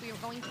as if we were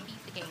going to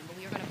beat the game, but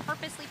we are gonna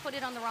purposely put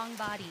it on the wrong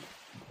body.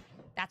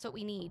 That's what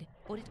we need.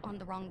 Put it on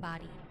the wrong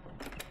body.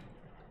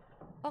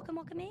 Welcome,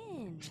 welcome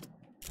in.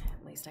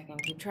 At least I can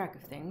keep track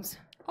of things.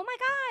 Oh my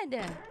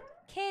God!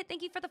 Kit,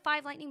 thank you for the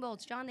 5 lightning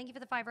bolts. John, thank you for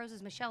the 5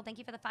 roses. Michelle, thank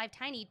you for the 5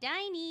 tiny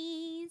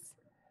dinies.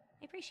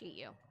 I appreciate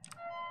you.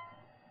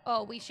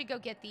 Oh, we should go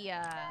get the,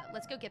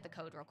 let's go get the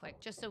code real quick,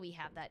 just so we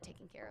have that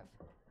taken care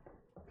of.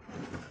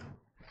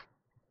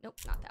 Nope,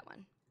 not that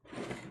one.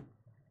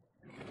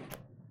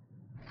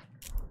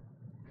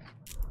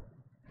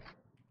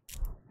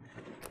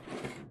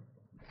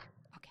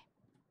 Okay.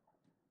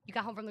 You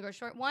got home from the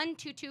grocery store.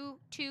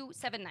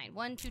 122279.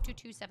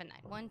 122279.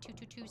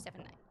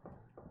 122279.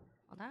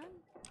 Hold on.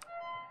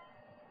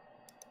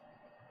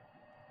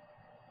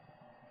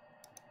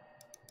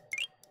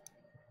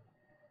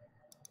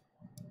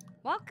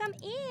 Welcome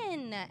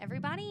in,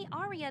 everybody.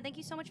 Aria, thank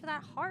you so much for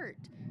that heart.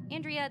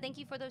 Andrea, thank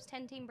you for those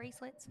 10 team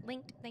bracelets.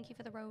 Linked, thank you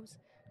for the rose.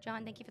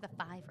 John, thank you for the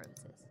 5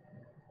 roses.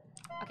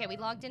 Okay, we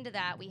logged into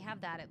that. We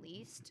have that at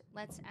least.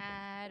 Let's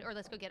add, or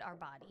let's go get our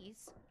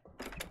bodies.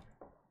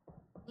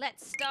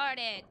 Let's start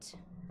it.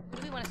 Who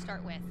do we want to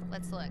start with?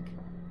 Let's look.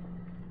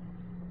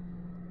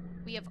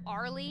 We have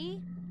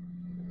Arlie,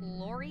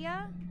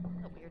 Gloria.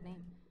 What a weird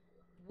name.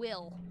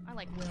 Will. I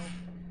like Will.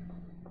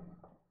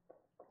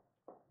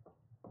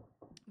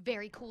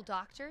 Very cool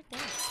doctor.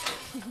 Thanks.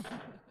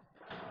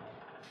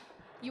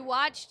 You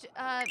watched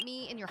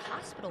me in your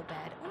hospital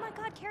bed. Oh my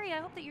God, Carrie, I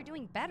hope that you're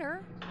doing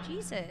better.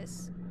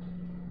 Jesus.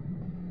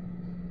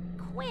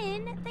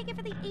 Quinn, thank you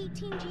for the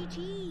 18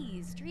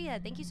 GGs. Drea,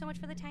 thank you so much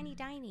for the tiny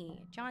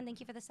diny. John,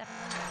 thank you for the 7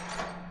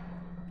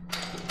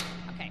 minutes.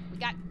 Okay, we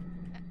got...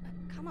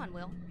 come on,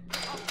 Will.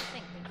 Oh,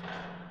 thank you.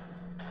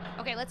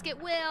 Okay, let's get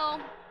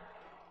Will.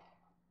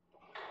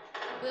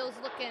 Will's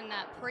looking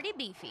pretty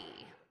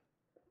beefy.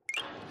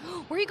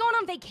 Where are you going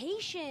on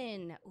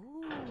vacation?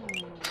 Ooh.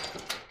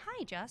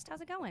 Hi, Just. How's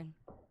it going?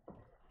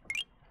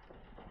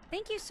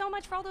 Thank you so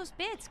much for all those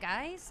bits,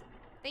 guys.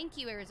 Thank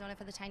you, Arizona,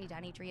 for the tiny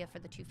diny. Drea for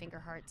the 2 finger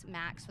hearts.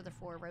 Max for the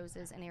 4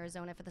 roses. And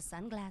Arizona for the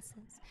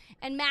sunglasses.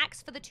 And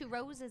Max for the 2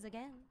 roses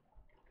again.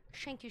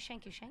 Shank you,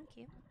 shank you, shank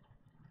you.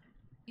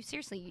 You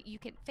seriously, you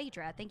can...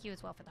 Phaedra, thank you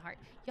as well for the heart.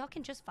 Y'all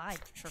can just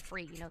vibe for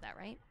free. You know that,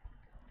 right?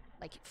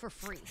 Like, for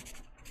free.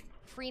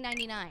 Free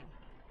 99.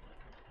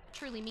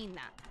 Truly mean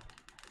that.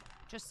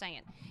 Just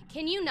saying.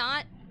 Can you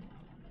not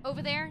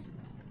over there?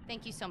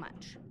 Thank you so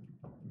much.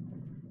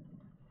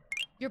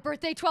 Your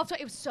birthday, 12th.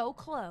 It was so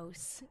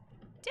close.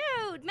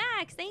 Dude,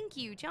 Max, thank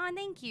you. John,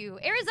 thank you.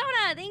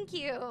 Arizona, thank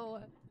you.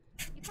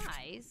 You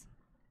guys,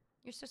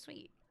 you're so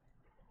sweet.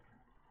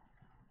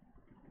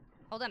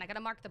 Hold on, I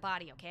gotta mark the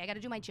body, okay? I gotta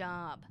do my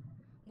job.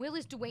 Will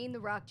is Dwayne The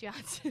Rock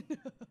Johnson.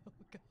 Oh,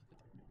 God.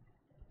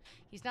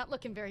 He's not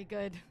looking very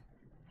good.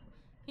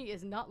 He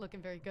is not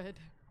looking very good.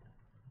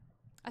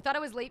 I thought I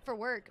was late for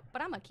work,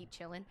 but I'm gonna keep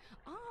chilling.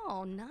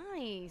 Oh,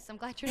 nice. I'm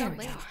glad you're not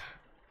late.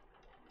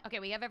 Okay,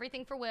 we have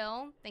everything for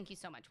Will. Thank you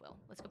so much, Will.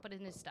 Let's go put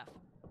in his stuff.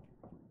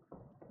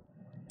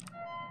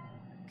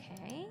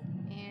 Okay,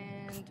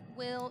 and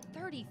Will,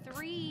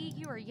 33.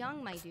 You are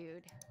young, my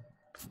dude.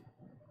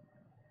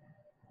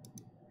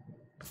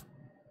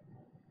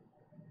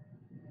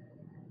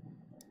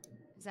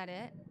 Is that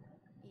it?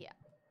 Yeah.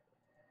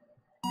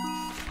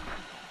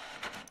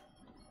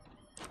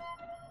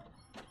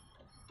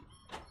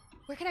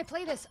 Where can I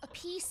play this? A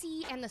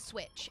PC and the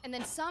Switch. And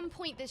then some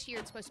point this year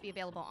it's supposed to be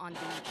available on the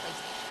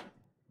PlayStation.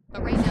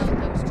 But right now,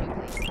 those 2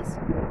 places.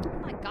 Oh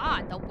my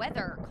God, the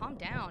weather. Calm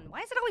down. Why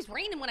is it always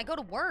raining when I go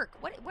to work?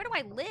 Where do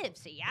I live?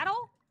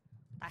 Seattle?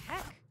 The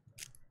heck?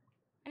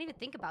 I didn't even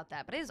think about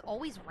that, but it is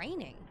always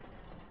raining.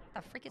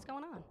 What the freak is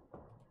going on?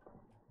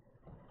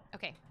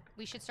 Okay,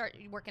 we should start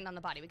working on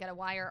the body. We gotta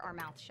wire our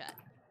mouth shut.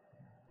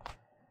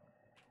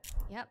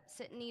 Yep,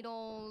 sit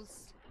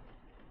needles.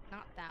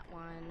 Not that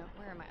one.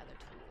 Where are my other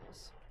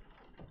tools?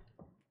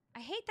 I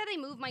hate that they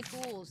move my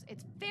tools.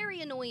 It's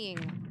very annoying.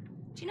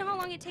 Do you know how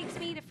long it takes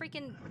me to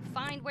freaking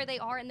find where they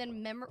are and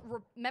then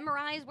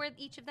memorize where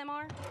each of them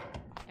are?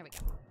 There we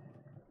go.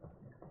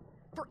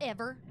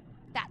 Forever.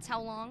 That's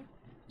how long.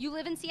 You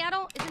live in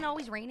Seattle? Isn't it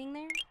always raining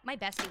there? My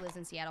bestie lives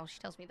in Seattle. She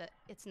tells me that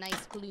it's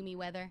nice, gloomy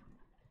weather.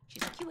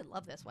 She's like, you would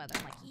love this weather.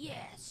 I'm like,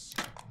 yes.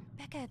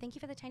 Becca, thank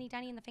you for the tiny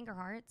tiny and the finger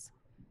hearts.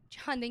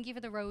 John, thank you for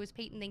the rose.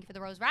 Peyton, thank you for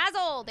the rose.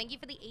 Razzle, thank you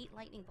for the 8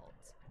 lightning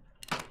bolts.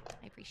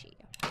 I appreciate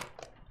you.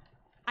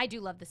 I do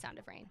love the sound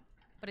of rain,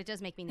 but it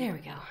does make me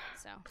nervous. There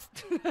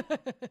we go. So,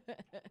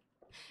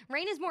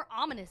 rain is more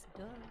ominous.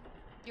 Duh.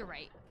 You're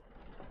right.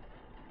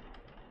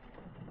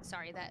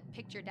 Sorry, that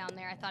picture down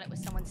there. I thought it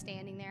was someone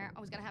standing there. I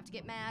was gonna have to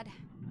get mad.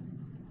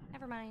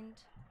 Never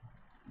mind.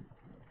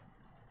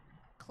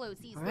 Close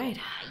these little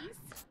eyes.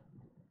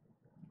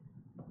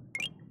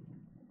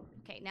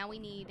 Okay, now we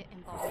need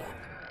embalming fluid.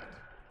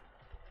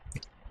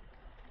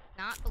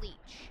 Not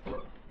bleach.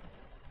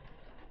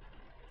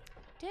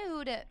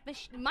 Dude,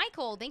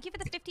 Michael, thank you for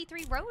the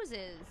 53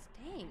 roses.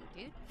 Dang,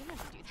 dude, you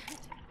never do that.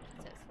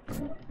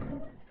 Jesus.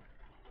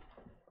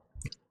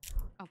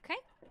 Okay,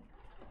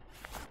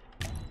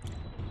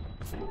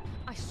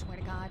 I swear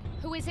to God.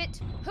 Who is it?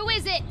 Who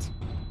is it?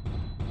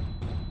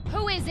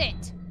 Who is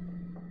it?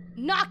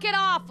 Knock it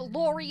off,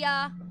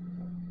 Loria.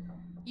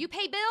 You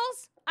pay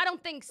bills? I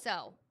don't think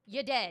so.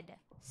 You're dead.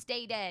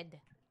 Stay dead.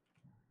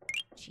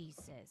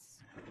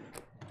 Jesus.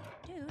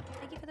 Dude,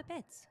 thank you for the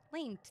bits.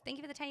 Linked, thank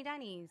you for the tiny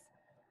dinies.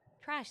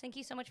 Trash, thank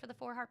you so much for the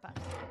 4 heart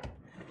buffs.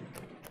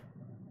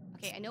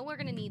 Okay, I know we're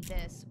gonna need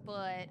this,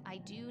 but I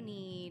do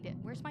need...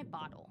 Where's my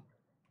bottle?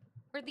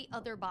 Where are the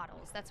other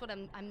bottles? That's what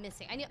I'm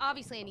missing.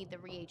 Obviously, I need the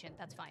reagent.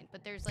 That's fine.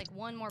 But there's like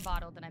one more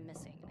bottle that I'm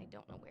missing, and I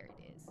don't know where it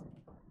is.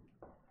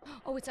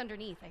 Oh, it's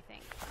underneath, I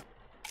think.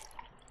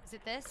 Is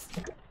it this?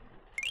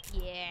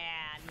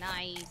 Yeah,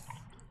 nice.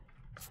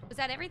 Was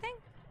that everything?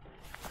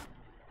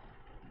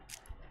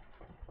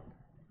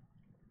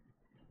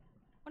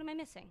 What am I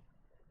missing?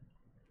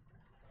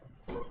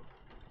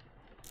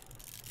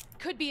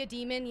 Could be a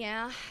demon,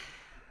 yeah.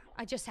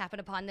 I just happened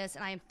upon this,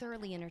 and I am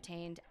thoroughly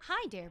entertained.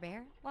 Hi, Dare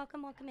Bear.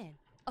 Welcome, welcome in.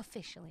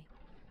 Officially.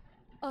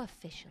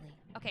 Officially.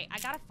 Okay, I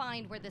gotta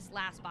find where this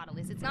last bottle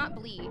is. It's not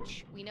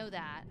bleach. We know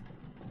that.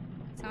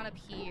 It's not up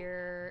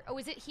here. Oh,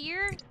 is it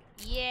here?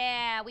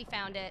 Yeah, we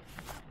found it.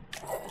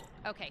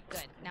 Okay,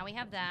 good. Now we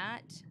have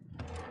that.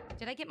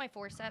 Did I get my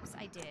forceps?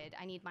 I did.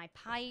 I need my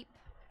pipe.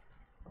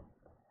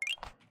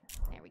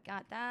 There, we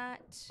got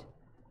that.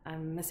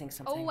 I'm missing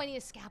something. Oh, I need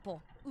a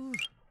scalpel. Ooh.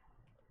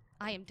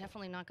 I am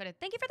definitely not good at...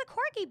 Thank you for the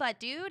corgi butt,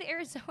 dude.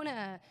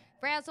 Arizona.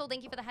 Frazzle,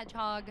 thank you for the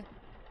hedgehog.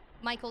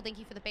 Michael, thank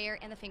you for the bear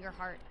and the finger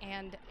heart.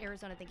 And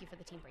Arizona, thank you for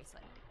the team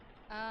bracelet.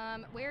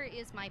 Where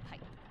is my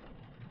pipe?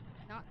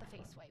 Not the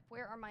face wipe.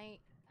 Where are my...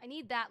 I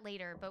need that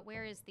later, but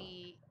where is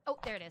the... Oh,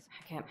 there it is.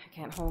 I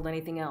can't hold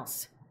anything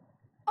else.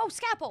 Oh,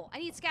 scalpel! I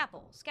need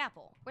scalpel.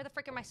 Scalpel. Where the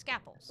frick are my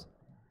scalpels?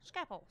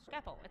 Scalpel.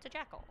 Scalpel. It's a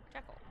jackal.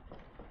 Jackal.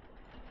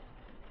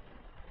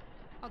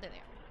 Oh, there they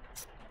are.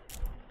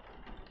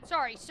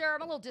 Sorry, sir.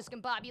 I'm a little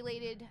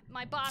discombobulated.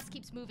 My boss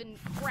keeps moving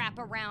crap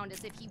around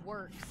as if he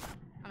works.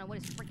 I don't know what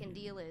his freaking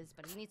deal is,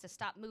 but he needs to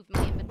stop moving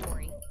my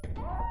inventory.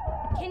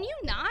 Can you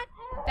not,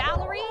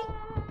 Valerie?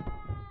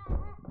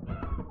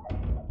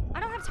 I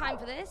don't have time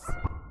for this.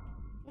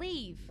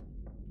 Leave.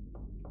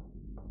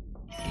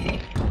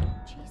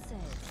 Jesus.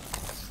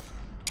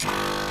 I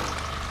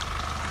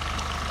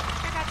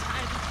got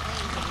time to be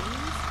playing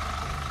games.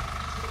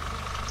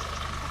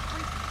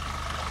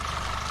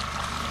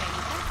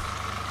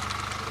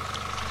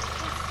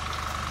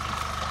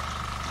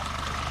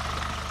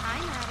 Hi,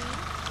 Maddie.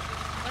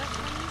 What else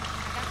do I need?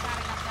 I got that.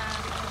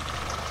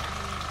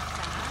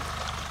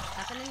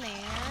 Nothing in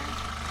there.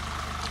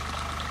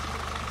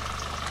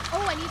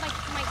 Oh, I need my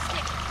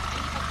stick. I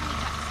need my honey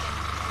cut stick.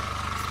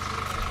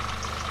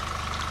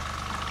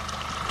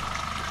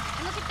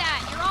 And look at that.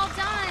 You're all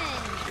done.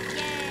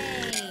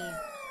 Yay.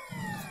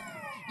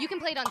 You can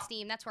play it on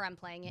Steam. That's where I'm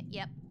playing it.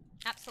 Yep.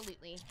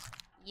 Absolutely.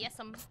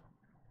 Yes-um.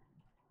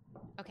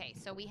 Okay,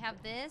 so we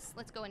have this.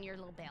 Let's go in your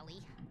little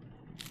belly.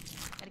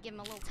 Gotta give him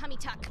a little tummy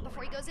tuck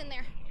before he goes in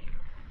there.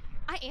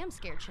 I am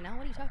scared, Chanel.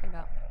 What are you talking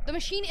about? The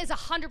machine is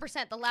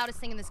 100% the loudest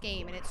thing in this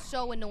game, and it's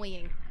so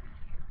annoying.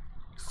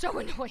 So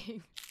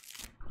annoying.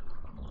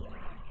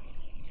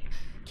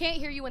 Can't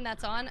hear you when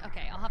that's on?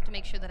 Okay, I'll have to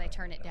make sure that I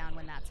turn it down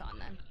when that's on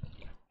then.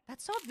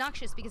 That's so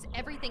obnoxious because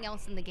everything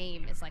else in the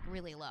game is like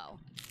really low.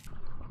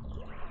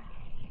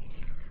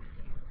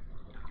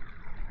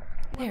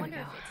 I wonder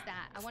if it's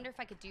that. I wonder if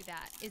I could do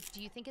that.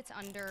 Do you think it's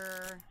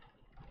under...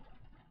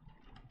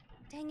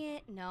 Dang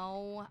it,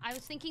 no. I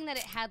was thinking that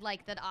it had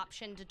like that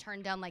option to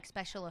turn down like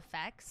special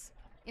effects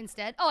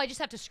instead. Oh, I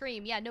just have to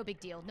scream. Yeah, no big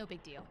deal, no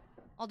big deal.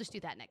 I'll just do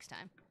that next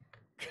time.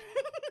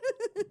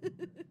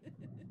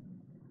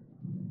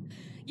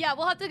 Yeah,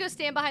 we'll have to go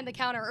stand behind the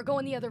counter or go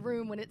in the other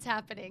room when it's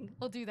happening.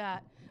 We'll do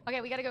that.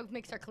 Okay, we gotta go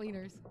mix our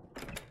cleaners.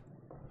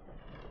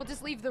 We'll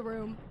just leave the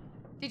room.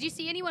 Did you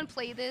see anyone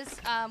play this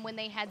when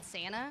they had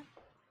Santa?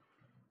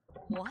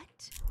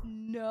 What?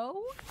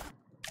 No?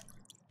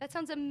 That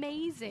sounds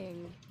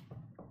amazing.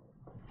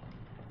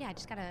 Yeah, I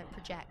just gotta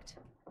project.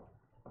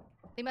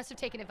 They must have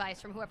taken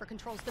advice from whoever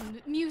controls the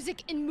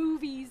music in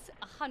movies.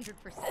 100%.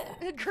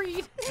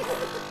 Agreed.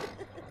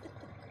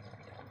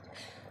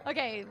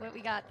 Okay, well,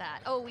 we got that.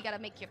 Oh, we gotta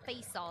make your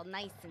face all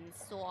nice and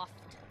soft.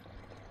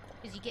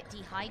 Because you get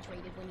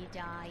dehydrated when you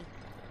die.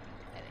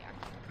 There they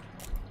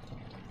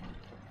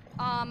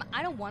are.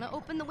 I don't want to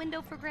open the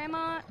window for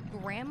Grandma.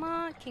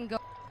 Grandma can go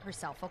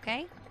herself,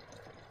 okay?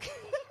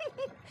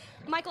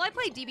 Michael, I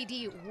played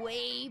DBD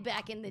way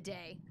back in the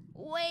day.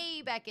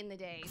 Way back in the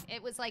day.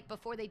 It was like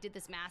before they did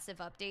this massive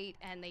update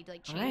and they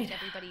like changed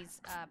everybody's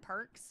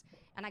perks.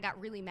 And I got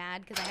really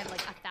mad because I had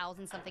like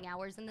 1,000-something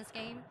hours in this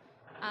game.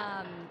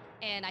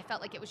 And I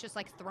felt like it was just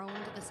like thrown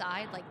to the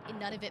side. Like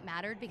none of it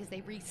mattered because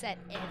they reset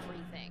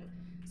everything.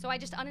 So I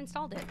just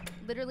uninstalled it.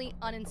 Literally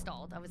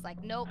uninstalled. I was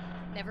like, nope,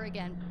 never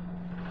again.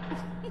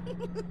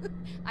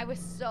 I was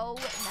so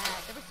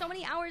mad. There were so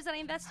many hours that I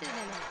invested in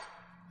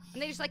it.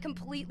 And they just like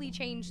completely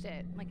changed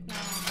it. I'm like, no,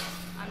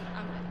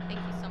 I'm good. Thank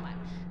you so much.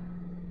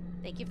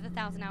 Thank you for the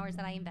 1,000 hours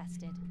that I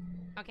invested.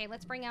 Okay,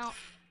 let's bring out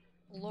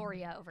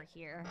Gloria over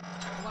here.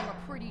 The one we're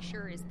pretty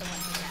sure is the one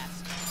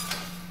possessed.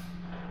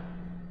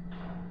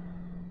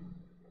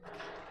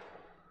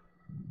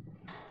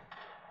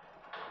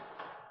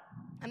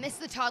 miss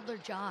the toddler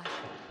Josh.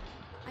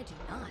 I do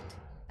not.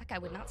 That guy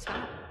would not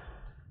stop.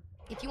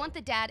 If you want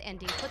the dad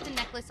ending, put the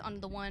necklace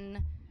on the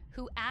one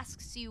who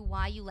asks you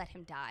why you let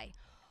him die.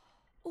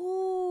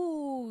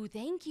 Ooh,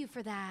 thank you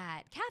for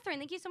that. Catherine,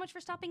 thank you so much for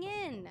stopping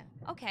in.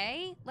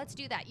 Okay, let's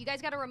do that. You guys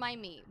gotta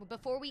remind me,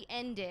 before we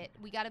end it,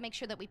 we gotta make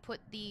sure that we put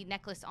the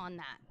necklace on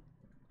that.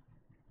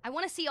 I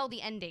wanna see all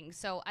the endings,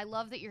 so I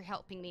love that you're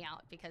helping me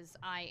out because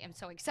I am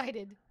so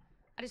excited.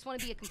 I just wanna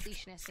be a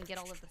completionist and get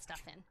all of the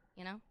stuff in,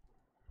 you know?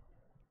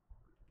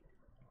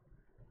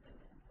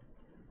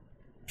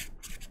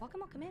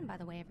 Welcome in, by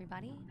the way,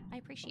 everybody. I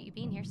appreciate you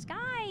being here.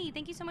 Sky,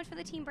 thank you so much for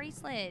the team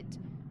bracelet.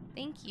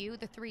 Thank you,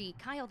 the 3.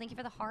 Kyle, thank you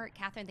for the heart.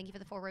 Catherine, thank you for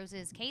the 4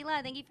 roses.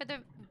 Kayla, thank you for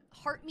the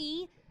heart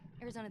me.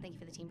 Arizona, thank you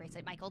for the team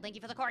bracelet. Michael, thank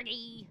you for the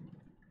corgi.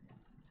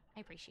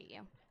 I appreciate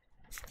you.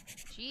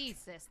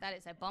 Jesus, that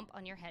is a bump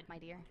on your head, my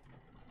dear.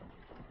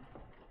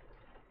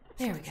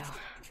 There we go.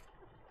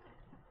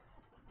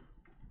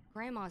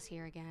 Grandma's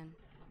here again.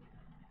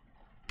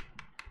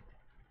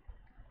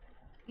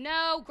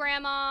 No,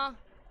 Grandma.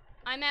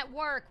 I'm at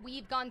work.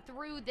 We've gone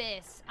through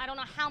this. I don't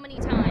know how many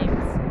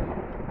times.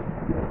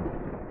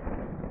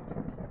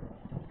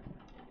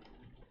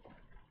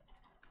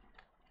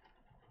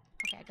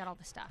 Okay, I got all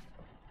the stuff.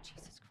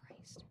 Jesus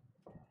Christ.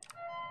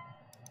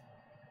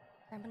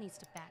 Grandma needs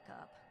to back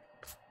up.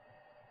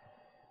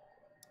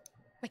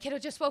 My kiddo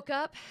just woke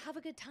up. Have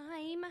a good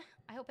time.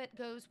 I hope it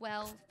goes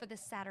well for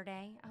this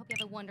Saturday. I hope you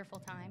have a wonderful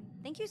time.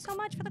 Thank you so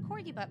much for the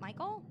corgi butt,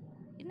 Michael.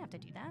 You didn't have to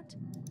do that.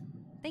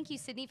 Thank you,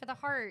 Sydney, for the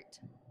heart.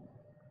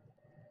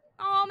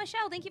 Oh,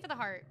 Michelle, thank you for the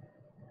heart.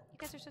 You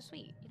guys are so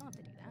sweet. You don't have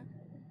to do that.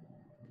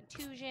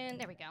 Contusion.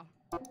 There we go.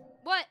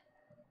 What?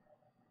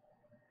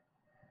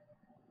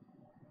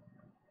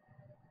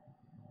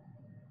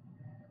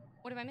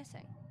 What am I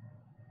missing?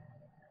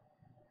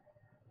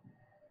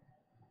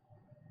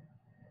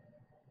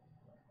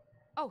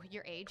 Oh,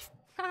 your age.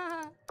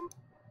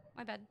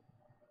 My bad.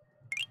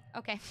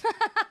 Okay.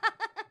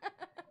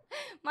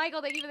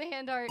 Michael, thank you for the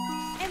hand art.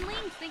 And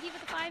Link, thank you for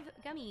the 5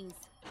 gummies.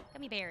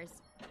 Gummy bears.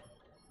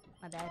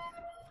 My bad.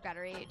 Forgot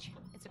her age.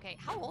 It's okay.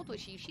 How old was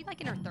she? Is she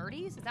like in her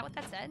 30s? Is that what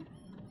that said?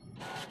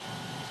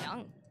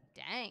 Young.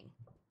 Dang.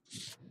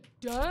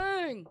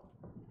 Dang.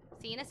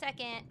 See you in a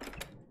second.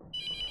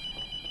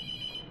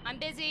 I'm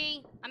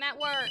busy. I'm at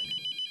work.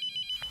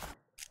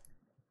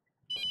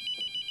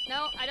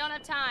 No, I don't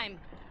have time.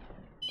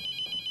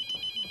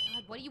 Oh my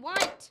God, what do you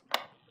want?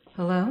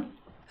 Hello?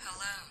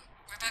 Hello?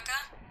 Rebecca?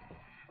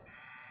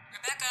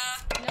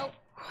 Rebecca? Nope.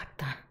 What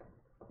the?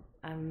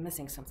 I'm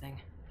missing something.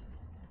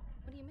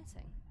 What are you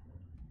missing?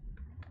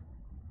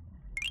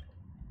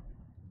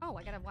 Oh,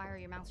 I gotta wire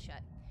your mouth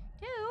shut.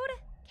 Dude,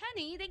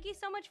 Kenny, thank you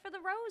so much for the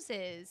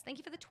roses. Thank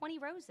you for the 20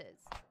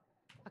 roses.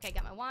 Okay,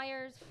 got my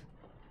wires.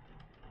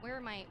 Where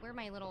are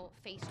my little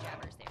face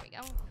jabbers? There we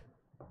go.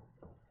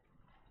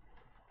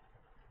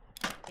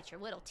 Get your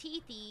little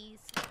teethies.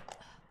 Oh,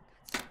 God,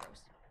 so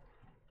gross.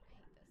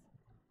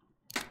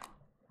 I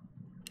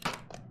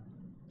hate this.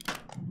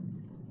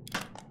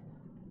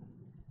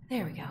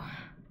 There we go.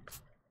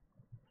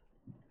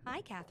 Hi,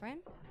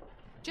 Catherine.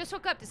 Just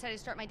woke up, decided to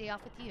start my day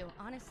off with you.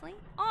 Honestly?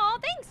 Aw,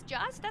 thanks,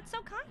 Just. That's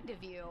so kind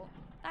of you.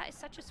 That is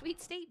such a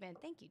sweet statement.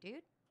 Thank you,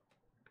 dude.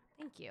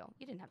 Thank you.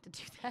 You didn't have to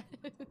do that.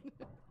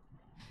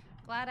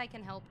 Glad I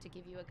can help to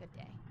give you a good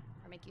day.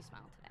 Or make you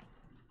smile today.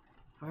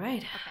 All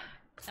right. Okay.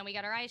 So we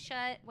got our eyes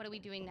shut. What are we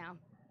doing now?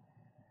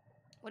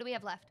 What do we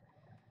have left?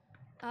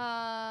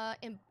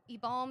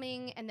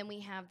 Embalming, and then we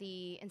have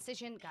the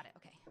incision. Got it.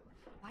 Okay.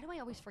 Why do I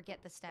always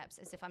forget the steps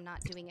as if I'm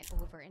not doing it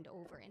over and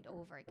over and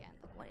over again?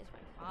 Like, what is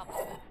my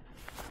problem?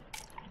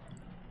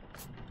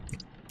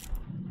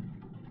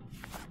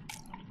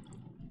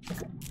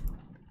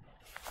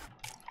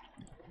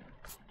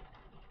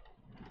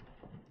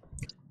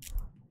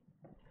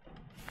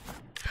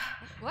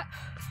 What?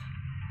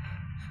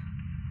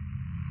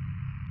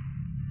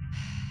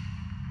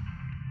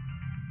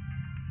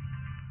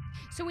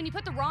 So when you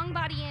put the wrong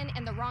body in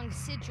and the wrong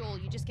sigil,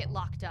 you just get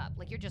locked up.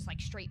 Like, you're just,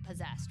 like, straight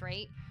possessed,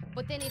 right?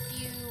 But then if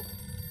you...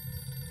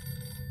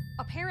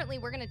 Apparently,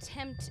 we're going to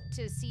attempt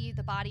to see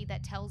the body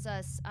that tells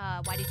us,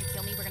 why did you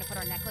kill me? We're going to put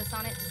our necklace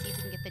on it to see if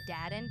we can get the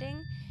dad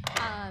ending.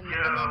 And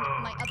then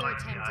my other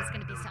attempt is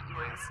going to be something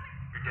else.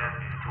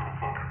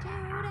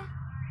 Dude.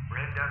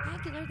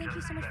 Regular, thank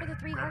you so much for the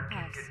 3 heart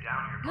puffs.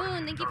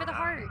 Moon, thank you for the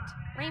heart.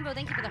 Rainbow,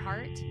 thank you for the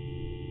heart.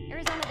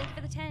 Arizona, thank you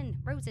for the 10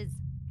 roses.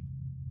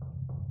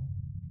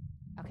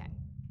 Okay.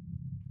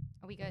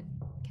 Are we good?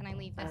 Can I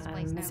leave this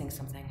place I'm now? missing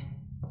something.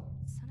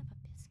 Son of a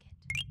biscuit.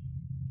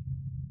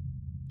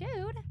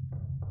 Dude,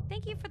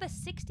 thank you for the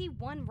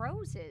 61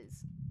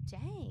 roses.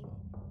 Dang.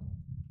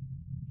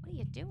 What are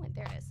you doing?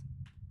 There it is.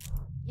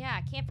 Yeah,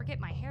 I can't forget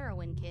my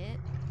heroin kit.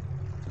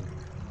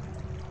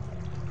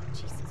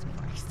 Jesus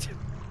Christ.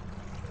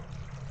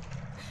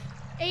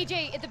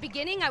 AJ, at the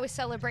beginning, I was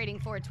celebrating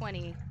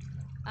 420.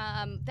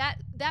 That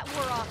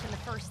wore off in the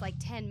first, like,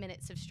 10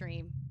 minutes of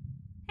stream.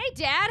 Hey,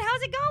 Dad,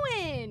 how's it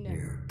going?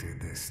 You did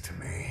this to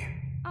me.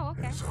 Oh,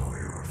 okay. It's all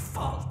your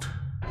fault.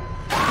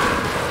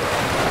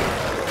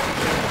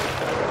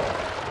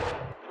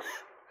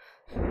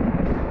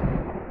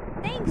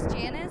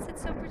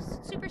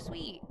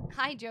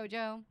 Hi,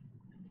 Jojo.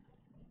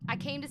 I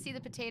came to see the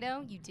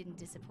potato. You didn't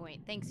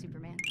disappoint. Thanks,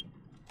 Superman.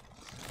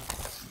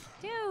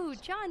 Dude,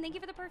 John, thank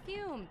you for the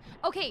perfume.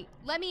 Okay,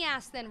 let me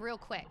ask then real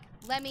quick.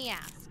 Let me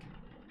ask.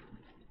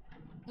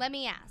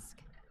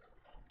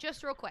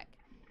 Just real quick.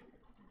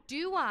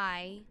 Do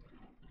I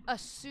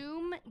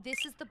assume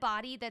this is the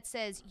body that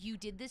says you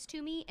did this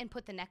to me and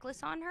put the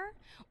necklace on her?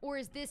 Or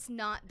is this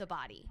not the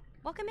body?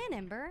 Welcome in,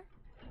 Ember.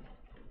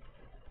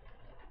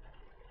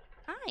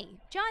 Hi.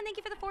 John, thank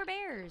you for the 4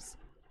 bears.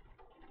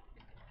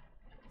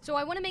 So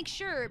I want to make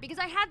sure, because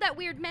I had that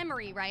weird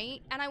memory,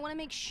 right? And I want to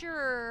make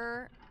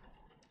sure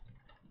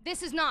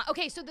this is not...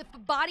 Okay, so the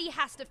body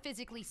has to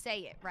physically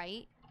say it,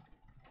 right?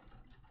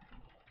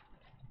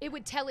 It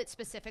would tell it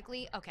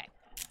specifically? Okay,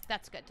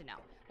 that's good to know.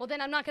 Well,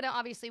 then I'm not going to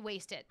obviously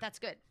waste it. That's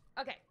good.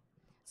 Okay,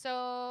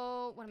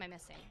 so what am I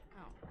missing?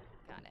 Oh,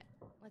 got it.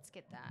 Let's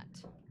get that.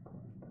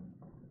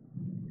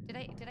 Did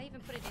I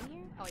even put it in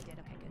here? Oh, I did.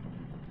 Okay, good.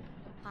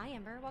 Hi,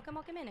 Ember. Welcome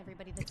in,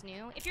 everybody that's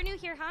new. If you're new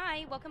here,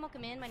 hi. Welcome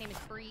in. My name is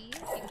Freeze.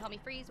 You can call me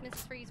Freeze,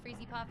 Mrs. Freeze,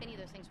 Freezy Puff. Any of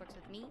those things works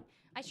with me.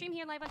 I stream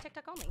here live on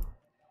TikTok only.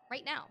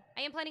 Right now.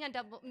 I am planning on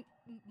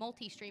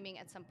multi-streaming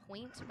at some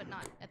point, but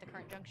not at the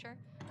current juncture.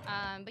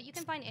 But you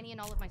can find any and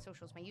all of my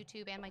socials, my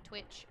YouTube and my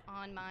Twitch,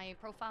 on my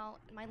profile,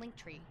 my link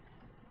tree.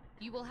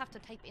 You will have to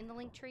type in the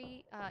link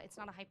tree. It's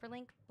not a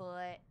hyperlink,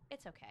 but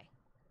it's okay.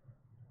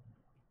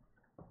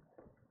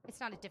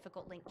 It's not a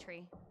difficult link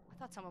tree. I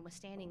thought someone was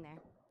standing there.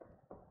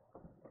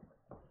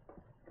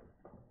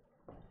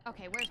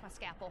 Okay, where's my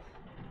scalpel?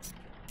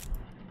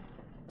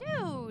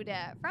 Dude,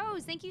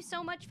 Rose, thank you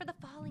so much for the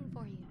falling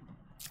for you.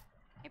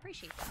 I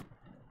appreciate that.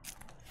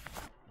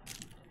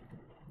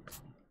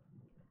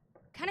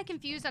 Kind of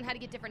confused on how to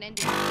get different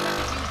endings. You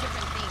have to do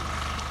different things.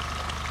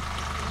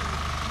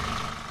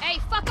 Hey,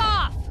 fuck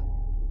off!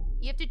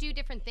 You have to do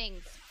different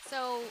things.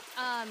 So,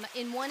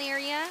 in one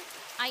area,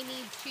 I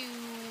need to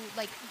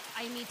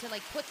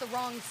put the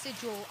wrong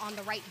sigil on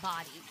the right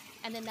body.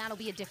 And then that'll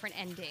be a different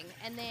ending.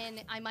 And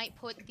then I might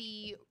put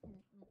the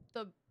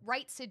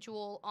right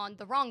sigil on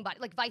the wrong body,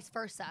 like vice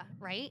versa,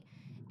 right?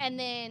 And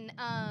then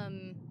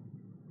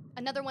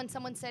another one,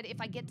 someone said if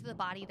I get to the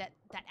body that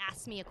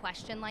asks me a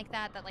question like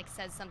that like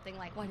says something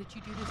like, why did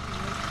you do this to me?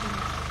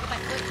 If I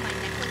put my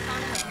necklace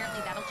on it,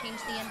 apparently that'll change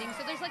the ending.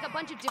 So there's like a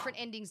bunch of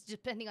different endings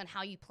depending on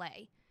how you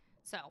play.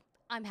 So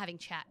I'm having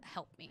chat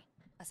help me,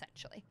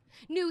 essentially.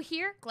 New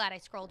here, glad I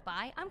scrolled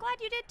by. I'm glad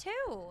you did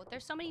too.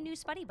 There's so many new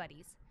Spuddy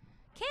Buddies.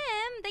 Kim,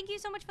 thank you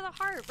so much for the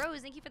heart.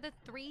 Rose, thank you for the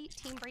 3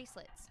 team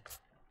bracelets.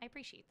 I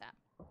appreciate that.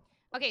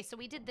 Okay, so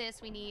we did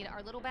this. We need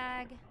our little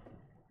bag.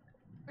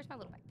 Where's my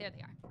little bag? There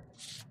they are.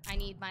 I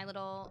need my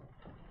little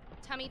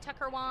tummy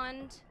tucker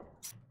wand.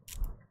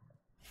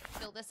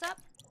 Fill this up.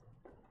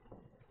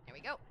 There we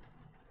go.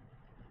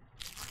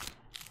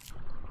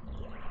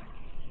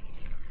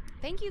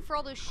 Thank you for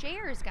all those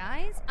shares,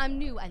 guys. I'm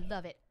new. I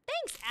love it.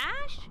 Thanks,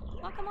 Ash.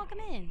 Welcome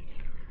in.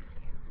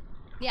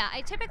 Yeah,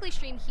 I typically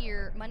stream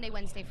here Monday,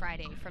 Wednesday,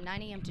 Friday. From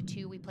 9 a.m. to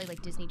 2, we play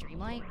like Disney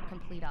Dreamlight.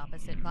 Complete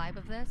opposite vibe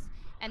of this.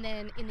 And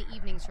then in the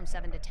evenings from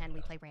 7 to 10,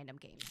 we play random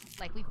games.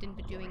 Like we've been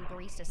doing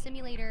Barista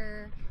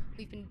Simulator.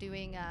 We've been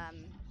doing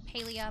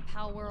Palia,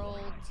 Pow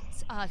World,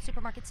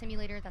 Supermarket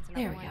Simulator. That's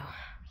another one. There we go.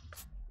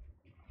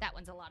 That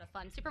one's a lot of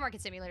fun. Supermarket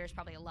Simulator is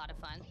probably a lot of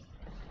fun.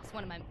 It's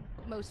one of my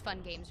most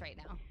fun games right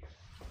now.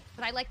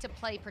 But I like to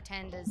play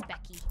pretend as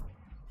Becky.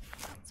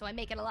 So I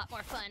make it a lot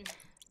more fun.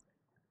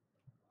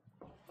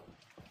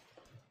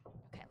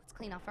 Okay, let's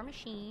clean off our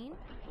machine.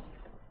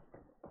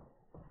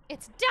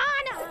 It's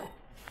Donna!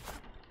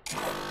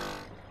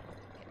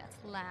 Okay, that's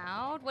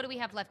loud. What do we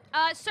have left?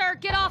 Sir,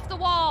 get off the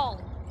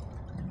wall!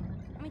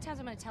 How many times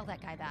am I gonna tell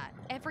that guy that?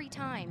 Every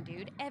time,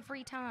 dude.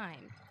 Every time.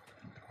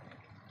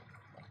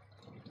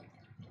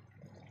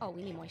 Oh,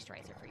 we need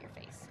moisturizer for your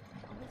face.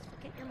 Always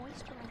forget your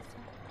moisturizer.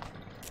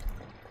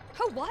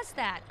 Who was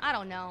that? I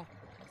don't know.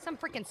 Some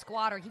freaking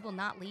squatter. He will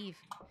not leave.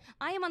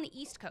 I am on the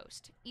East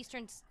Coast,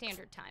 Eastern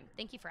Standard Time.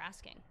 Thank you for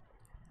asking.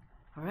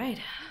 All right.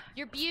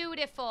 You're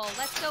beautiful.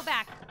 Let's go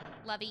back,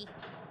 lovey.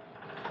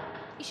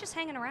 He's just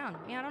hanging around.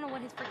 I mean, I don't know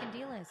what his freaking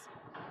deal is.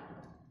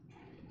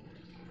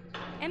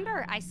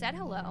 Ember, I said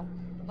hello.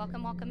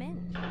 Welcome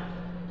in.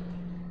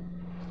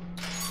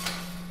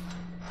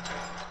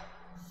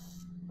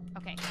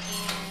 Okay,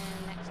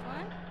 and next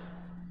one.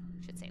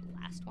 Should say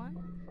last one.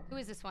 Who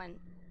is this one?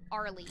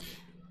 Arlie.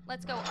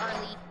 Let's go,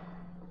 Arlie.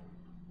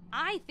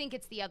 I think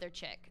it's the other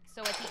chick.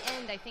 So at the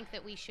end, I think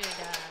that we should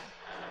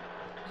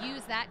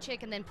use that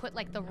chick and then put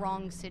like the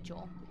wrong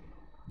sigil.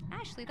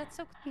 Ashley, that's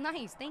so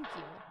nice. Thank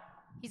you.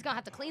 He's gonna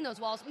have to clean those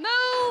walls.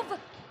 Move! Move!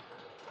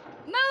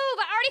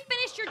 I already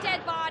finished your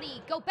dead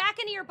body. Go back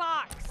into your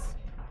box.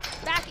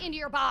 Back into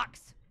your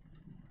box.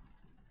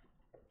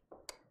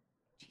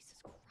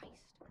 Jesus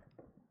Christ.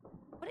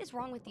 What is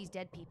wrong with these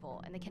dead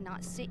people? And they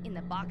cannot sit in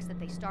the box that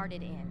they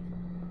started in.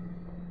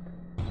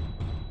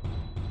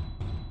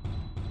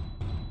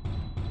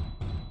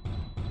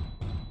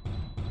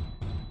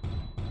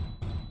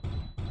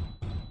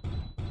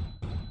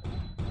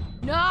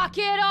 Knock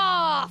it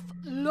off,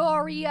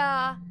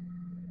 Loria!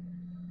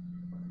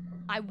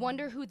 I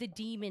wonder who the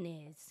demon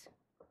is.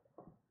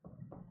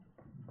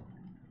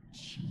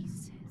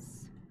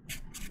 Jesus.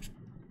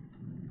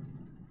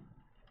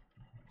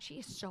 She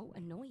is so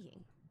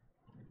annoying.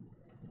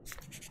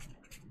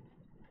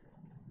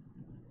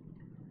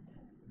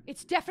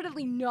 It's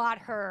definitely not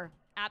her.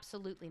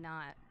 Absolutely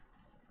not.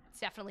 It's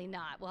definitely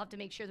not. We'll have to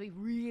make sure that we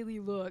really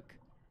look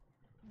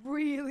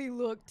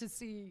to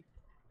see.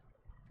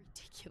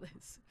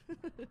 Ridiculous.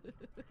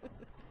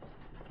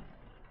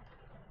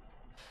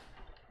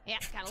 Yeah,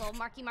 got a little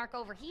marky mark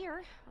over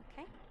here.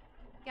 Okay.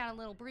 Got a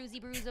little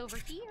bruisey bruise over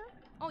here.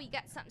 Oh, you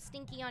got something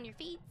stinky on your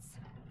feet.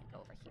 Go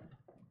over here.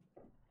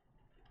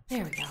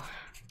 There we go.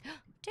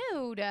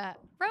 Dude,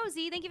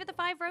 Rosie, thank you for the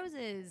 5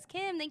 roses.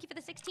 Kim, thank you for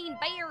the 16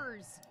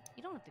 bears.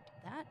 You don't have to do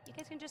that. You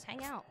guys can just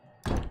hang out.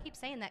 I keep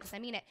saying that because I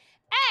mean it.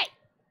 Hey!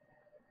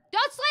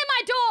 Don't slam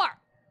my door!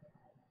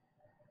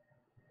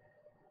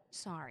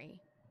 Sorry.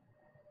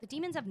 The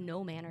demons have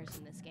no manners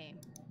in this game.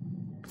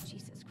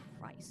 Jesus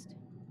Christ.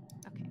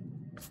 Okay.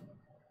 There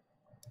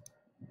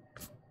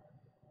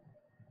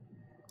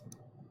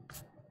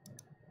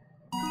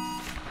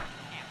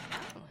we go.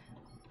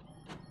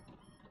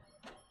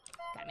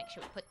 Gotta make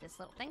sure we put this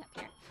little thing up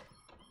here.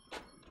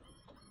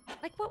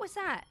 Like, what was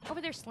that?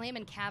 Over there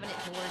slamming cabinet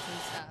doors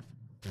and stuff.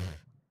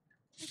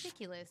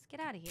 Ridiculous. Get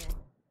out of here.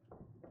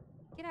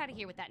 Get out of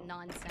here with that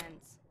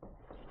nonsense.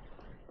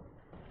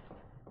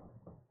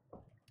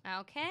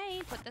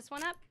 Okay, put this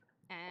one up.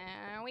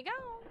 There we go.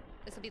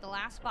 This will be the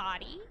last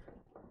body.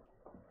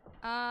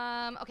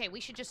 Okay, we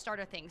should just start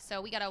our thing.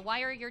 So we gotta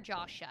wire your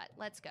jaw shut.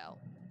 Let's go.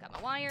 Got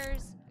my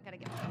wires. I gotta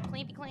get my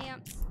clampy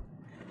clamps.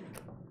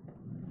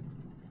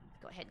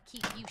 Go ahead and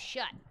keep you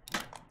shut.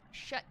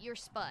 Shut your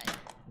spud.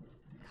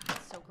 God,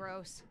 it's so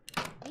gross.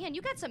 Man,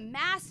 you got some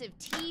massive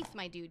teeth,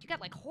 my dude. You got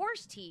like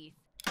horse teeth.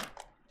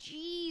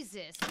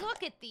 Jesus,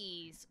 look at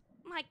these.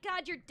 My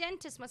God, your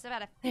dentist must have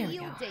had a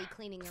field day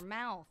cleaning your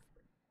mouth.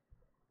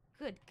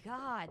 Good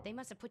God, they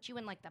must have put you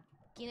in like the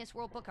Guinness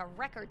World Book of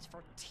Records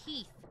for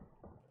teeth.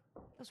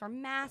 Those were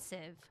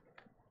massive.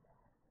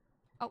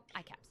 Oh,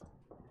 eye caps.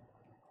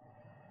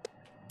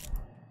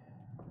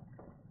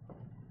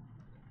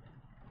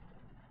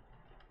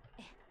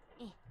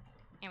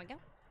 There we go.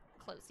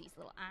 Close these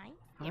little eyes.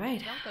 All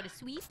right. Go to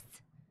sweeps.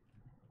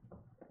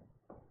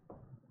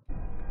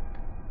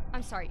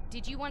 I'm sorry,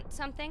 did you want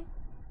something?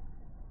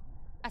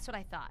 That's what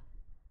I thought.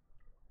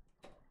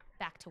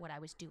 Back to what I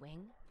was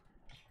doing.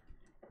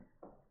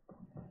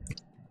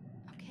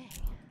 Okay.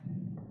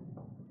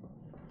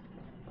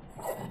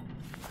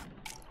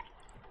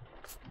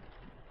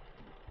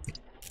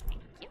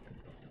 Thank you.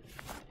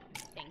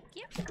 Thank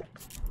you.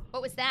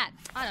 What was that?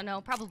 I don't know,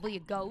 probably a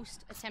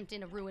ghost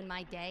attempting to ruin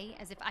my day,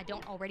 as if I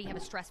don't already have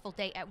a stressful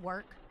day at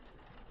work.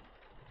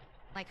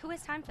 Like, who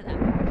has time for that?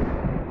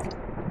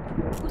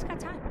 Who's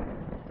got time?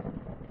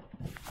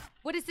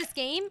 What is this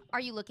game? Are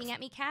you looking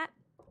at me, cat?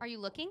 Are you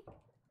looking?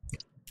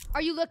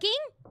 Are you looking?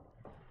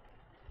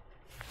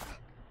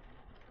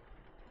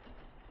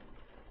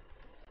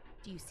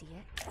 Do you see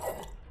it?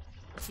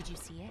 Did you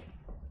see it?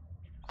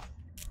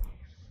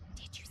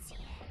 Did you see it?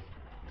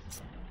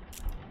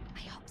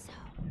 I hope so,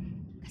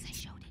 because I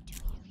showed it to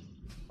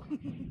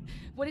you.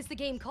 What is the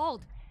game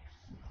called?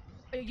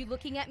 Are you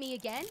looking at me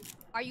again?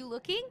 Are you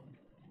looking?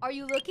 Are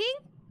you looking?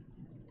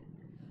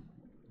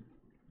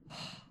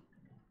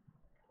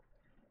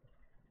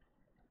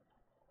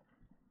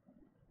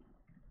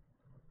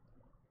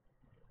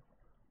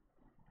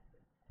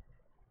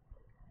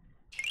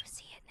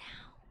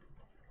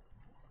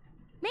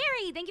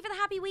 Mary, thank you for the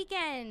happy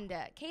weekend.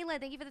 Kayla,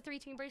 thank you for the 3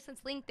 team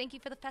bracelets. Link, thank you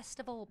for the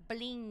festival.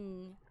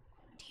 Bling.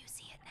 Do you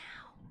see it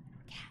now?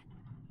 Cat.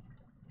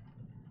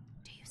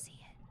 Do you see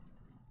it?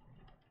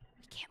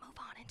 We can't move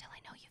on until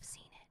I know you've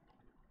seen it.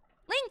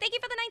 Link, thank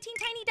you for the 19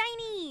 tiny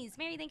dinies.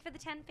 Mary, thank you for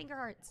the 10 finger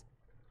hearts.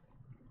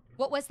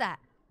 What was that?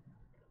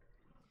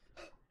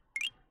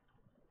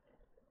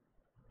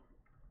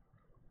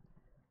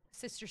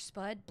 Sister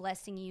Spud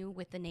blessing you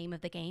with the name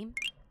of the game.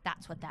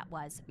 That's what that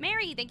was.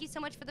 Mary, thank you so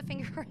much for the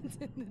finger hearts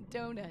and the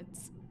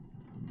donuts.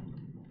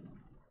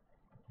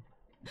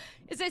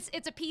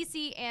 It's a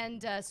PC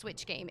and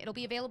Switch game. It'll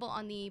be available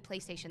on the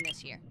PlayStation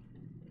this year.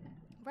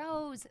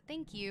 Rose,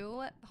 thank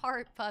you.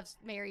 Heart puffs.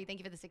 Mary, thank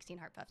you for the 16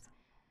 heart puffs.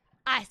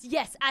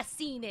 Yes, I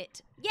seen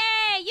it.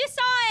 Yay, you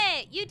saw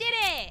it. You did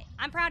it.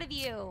 I'm proud of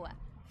you.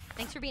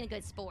 Thanks for being a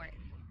good sport.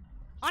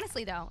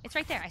 Honestly, though, it's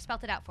right there. I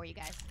spelled it out for you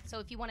guys. So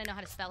if you want to know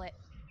how to spell it.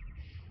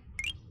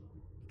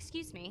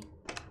 Excuse me.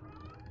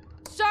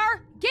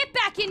 Sir, get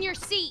back in your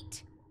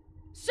seat.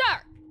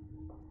 Sir,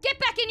 get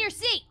back in your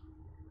seat.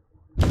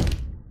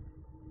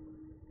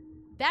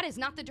 That is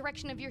not the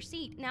direction of your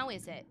seat, now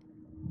is it?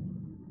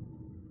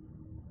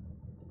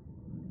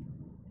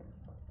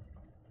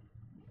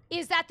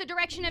 Is that the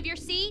direction of your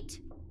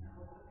seat?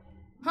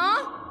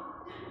 Huh?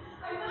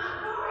 I'm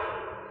not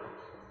going.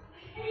 I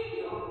hate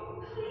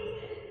you.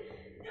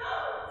 Please,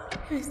 don't. I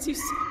miss you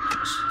so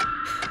much.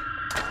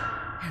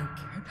 I don't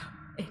care about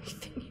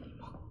anything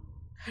anymore.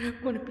 I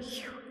don't want to be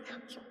here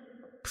without you.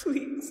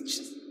 Please,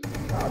 just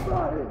I'm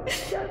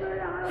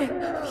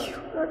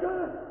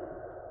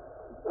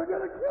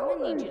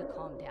gonna need you to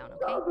calm down,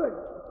 okay?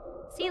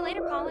 See you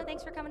later, Paula.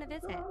 Thanks for coming to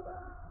visit.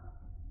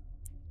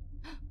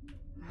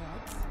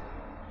 Meds.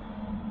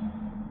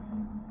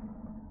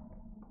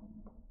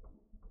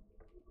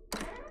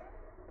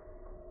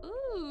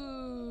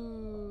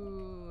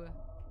 Ooh.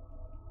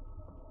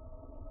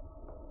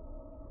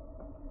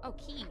 Oh,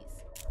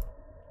 keys.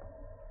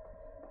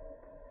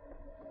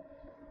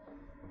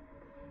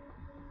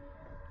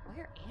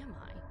 Where am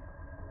I?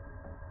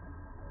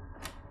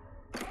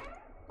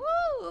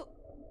 Woo!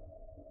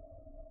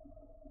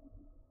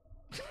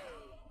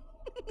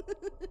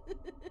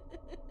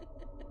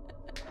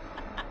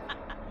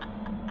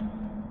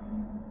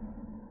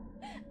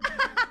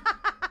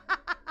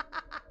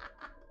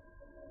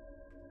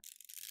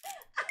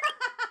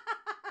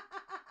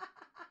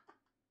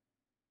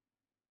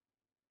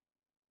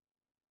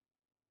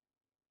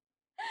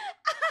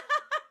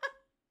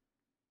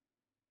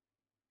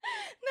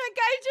 That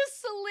guy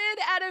just slid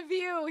out of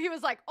view. He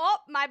was like, oh,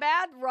 my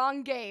bad.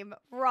 Wrong game.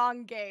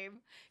 Wrong game.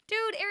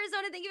 Dude,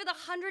 Arizona, thank you for the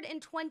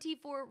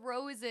 124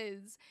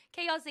 roses.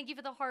 Chaos, thank you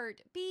for the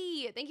heart.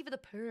 B, thank you for the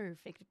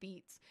perfect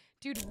beats.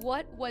 Dude,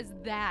 what was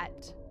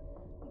that?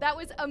 That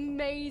was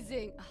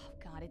amazing. Oh,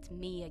 God, it's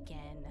me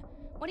again.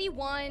 What do you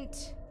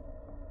want?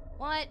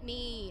 What,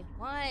 me?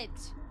 What?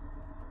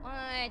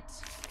 What?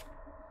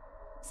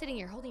 Sitting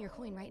here holding your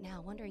coin right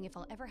now, wondering if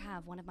I'll ever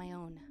have one of my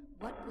own.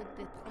 What would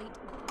the point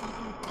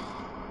even be?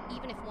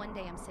 Even if one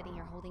day I'm sitting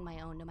here holding my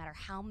own, no matter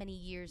how many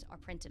years are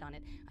printed on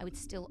it, I would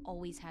still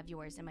always have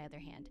yours in my other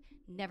hand.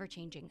 Never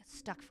changing,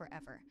 stuck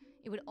forever.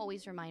 It would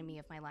always remind me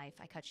of my life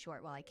I cut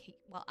short while I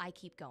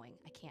keep going.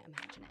 I can't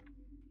imagine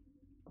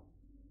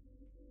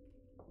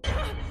it.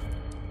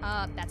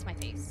 That's my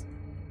face.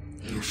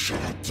 You should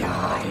have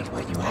died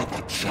when you had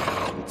the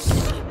chance.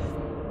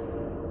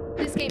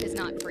 This game is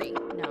not free,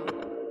 no.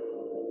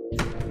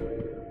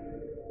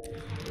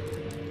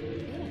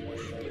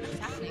 What's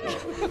happening?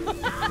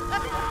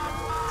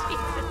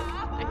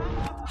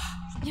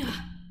 Jesus.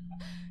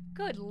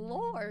 Good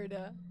Lord.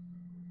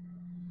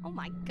 Oh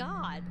my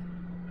God.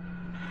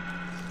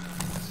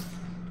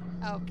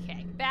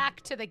 Okay,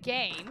 back to the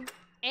game.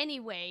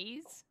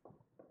 Anyways.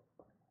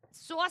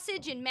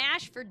 Sausage and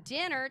mash for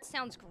dinner. It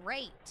sounds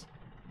great.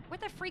 Where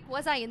the freak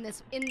was I in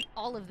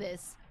all of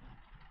this?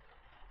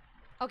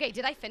 Okay,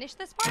 did I finish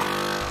this part?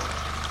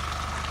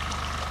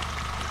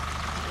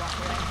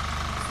 Walk away.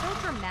 So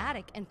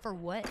dramatic. And for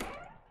what?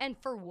 And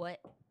for what?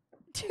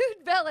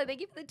 Dude, Bella,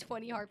 thank you for the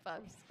 20 heart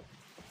buffs.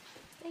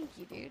 Thank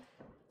you, dude.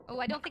 Oh,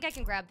 I don't think I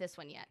can grab this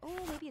one yet. Oh,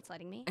 maybe it's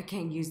letting me. I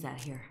can't use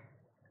that here.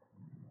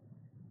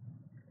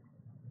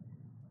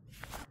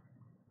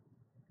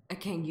 I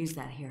can't use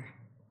that here.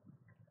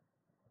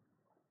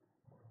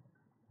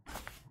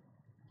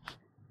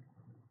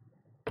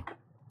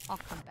 I'll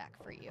come back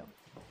for you.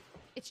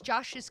 It's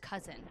Josh's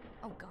cousin.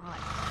 Oh, God.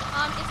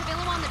 It's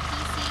available on the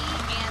PC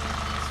and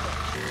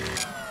the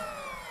Switch.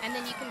 And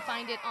then you can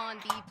find it on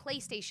the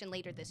PlayStation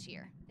later this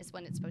year, is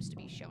when it's supposed to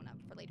be shown up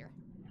for later.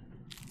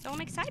 So I'm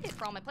excited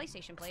for all my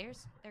PlayStation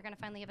players. They're gonna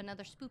finally have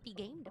another spoopy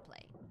game to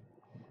play.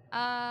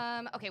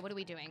 Okay, what are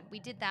we doing? We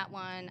did that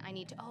one. I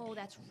need to, oh,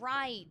 that's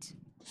right.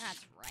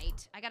 That's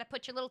right. I gotta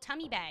put your little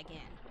tummy bag in.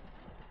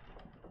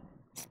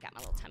 I got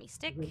my little tummy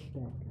stick.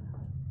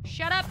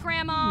 Shut up,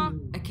 Grandma.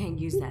 I can't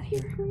use that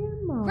here.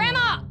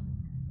 Grandma!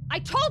 I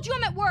told you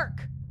I'm at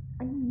work.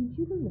 I need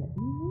you to let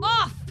me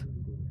Off!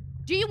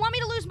 Do you want me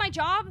to lose my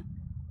job?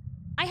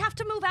 I have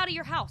to move out of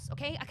your house,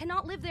 okay? I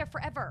cannot live there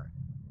forever.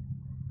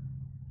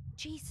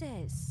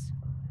 Jesus.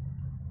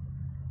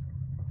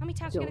 How many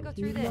times are we gonna go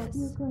through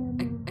this?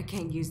 I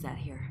can't use that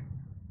here.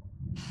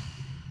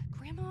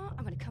 Grandma,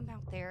 I'm gonna come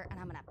out there and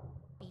I'm gonna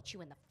beat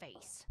you in the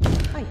face.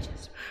 I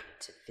just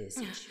wanted to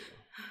visit you.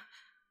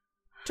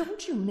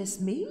 Don't you miss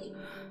me?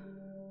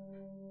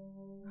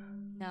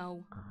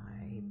 No.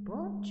 I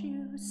brought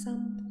you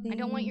something. I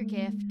don't want your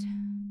gift.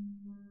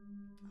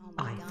 Oh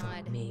my God.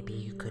 Thought maybe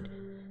you could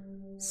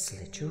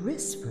slit your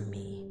wrist for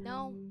me.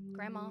 No,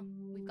 Grandma.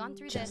 We've gone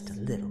through Just this.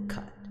 a little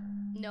cut.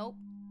 Nope.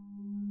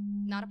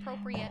 Not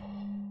appropriate.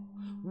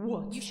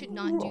 What? You should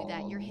not do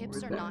that. Your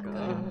hips are not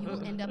good. You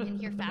will end up in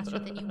here faster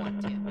than you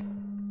want to.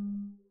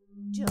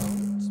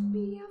 Don't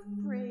be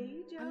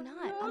afraid. I'm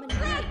not. I'm a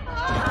nut.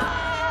 Ow!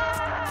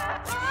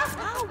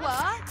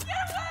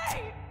 Get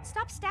away!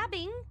 Stop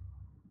stabbing.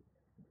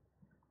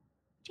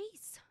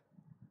 Jeez.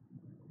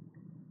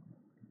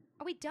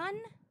 Are we done?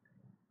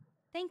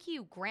 Thank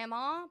you,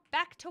 Grandma.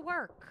 Back to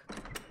work.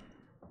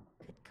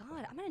 Good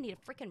God, I'm gonna need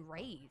a freaking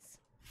raise.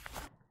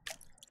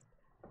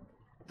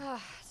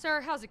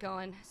 Sir, how's it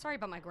going? Sorry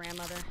about my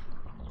grandmother.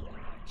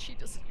 She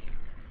does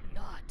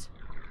not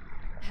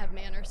have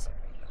manners.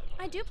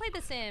 I do play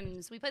The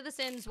Sims. We play The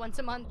Sims once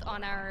a month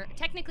on our...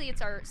 Technically,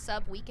 it's our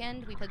sub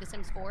weekend. We play The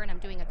Sims 4, and I'm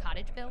doing a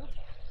cottage build.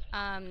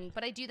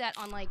 But I do that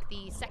on, like,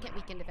 the second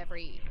weekend of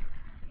every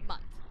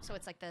month. So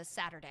it's, like, the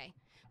Saturday.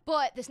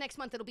 But this next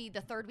month, it'll be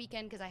the third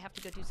weekend, because I have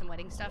to go do some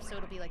wedding stuff. So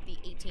it'll be, like, the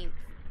 18th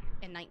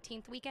and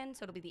 19th weekend.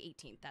 So it'll be the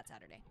 18th, that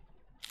Saturday.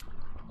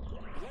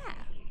 Yeah.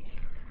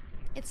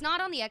 It's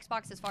not on the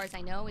Xbox as far as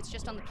I know. It's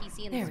just on the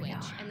PC and the There we Switch.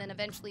 are. And then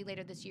eventually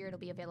later this year, it'll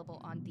be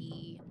available on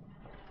the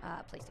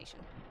PlayStation.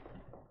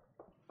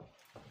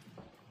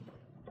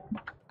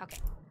 Okay,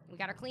 we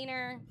got our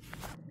cleaner.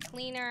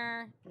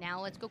 Cleaner.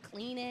 Now let's go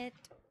clean it.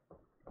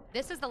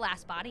 This is the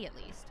last body, at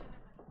least.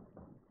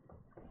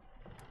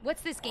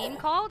 What's this game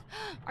called?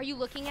 Are you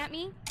looking at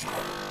me?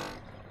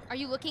 Are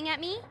you looking at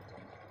me?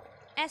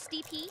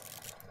 SDP?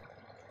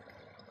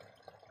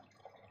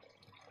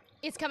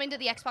 It's coming to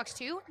the Xbox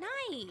too?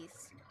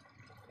 Nice.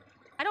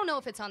 I don't know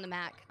if it's on the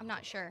Mac. I'm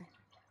not sure.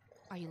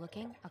 Are you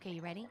looking? Okay,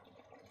 you ready?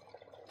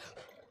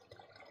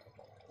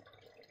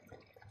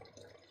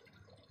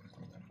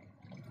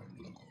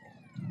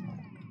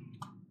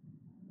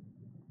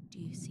 Do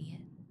you see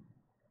it?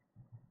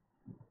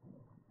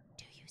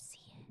 Do you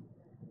see it?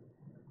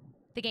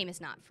 The game is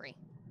not free.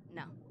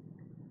 No.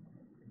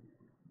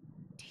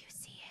 Do you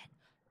see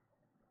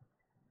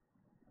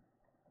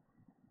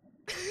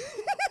it?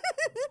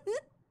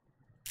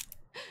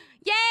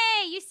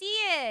 Yay! You see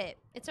it!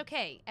 It's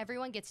okay.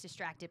 Everyone gets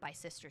distracted by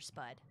Sister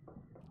Spud.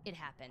 It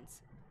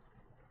happens.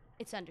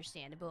 It's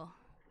understandable.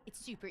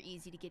 It's super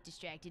easy to get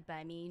distracted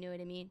by me, you know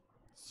what I mean?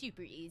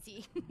 Super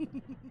easy.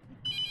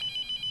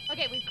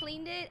 Okay, we've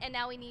cleaned it, and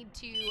now we need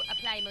to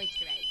apply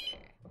moisturizer.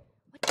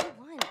 What do you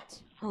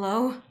want?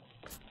 Hello?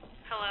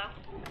 Hello?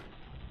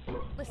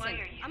 Listen, Why are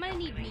you I'm gonna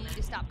need me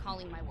to stop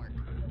calling my work.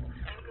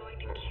 I'm going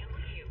to kill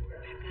you,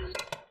 Rebecca.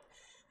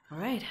 All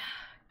right.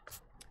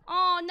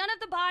 Oh, none of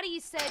the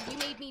bodies said you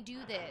made me do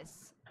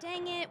this.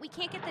 Dang it, we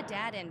can't get the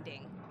dad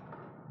ending.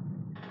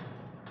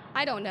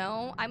 I don't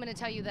know. I'm gonna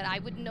tell you that I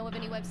wouldn't know of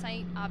any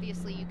website.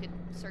 Obviously, you could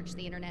search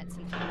the internets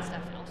and find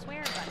stuff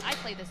elsewhere, but I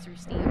play this through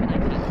Steam, and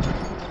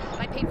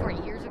I paid for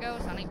it years ago,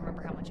 so I don't even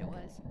remember how much it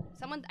was.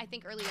 Someone, I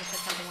think earlier said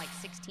something like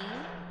 16.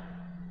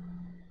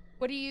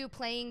 What are you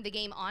playing the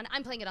game on?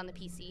 I'm playing it on the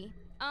PC.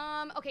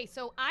 Okay,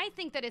 so I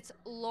think that it's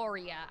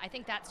Loria. I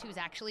think that's who's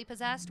actually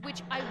possessed,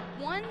 which I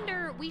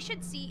wonder, we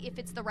should see if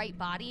it's the right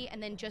body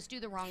and then just do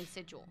the wrong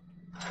sigil.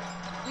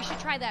 We should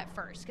try that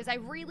first, because I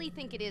really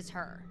think it is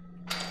her.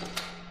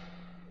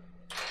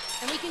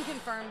 And we can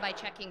confirm by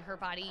checking her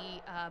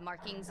body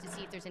markings to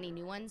see if there's any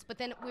new ones. But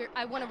then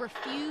I want to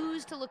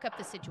refuse to look up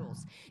the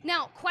sigils.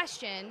 Now,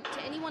 question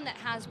to anyone that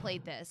has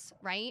played this,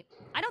 right?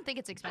 I don't think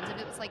it's expensive.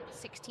 It was like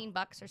 16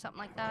 bucks or something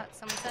like that.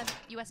 Someone said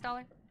US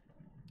dollar.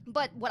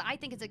 But what I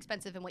think is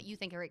expensive and what you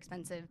think are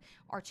expensive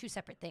are two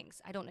separate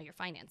things. I don't know your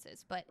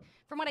finances, but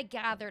from what I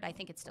gathered, I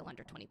think it's still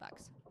under 20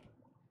 bucks.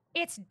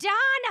 It's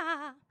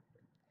Donna!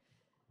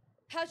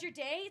 How's your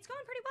day? It's going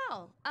pretty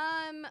well.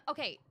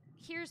 Okay,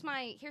 here's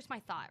my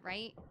thought,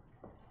 right?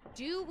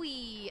 Do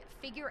we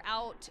figure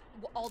out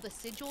what all the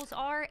sigils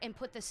are and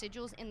put the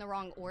sigils in the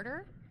wrong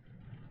order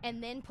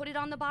and then put it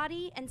on the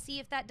body and see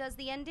if that does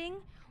the ending?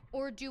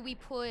 Or do we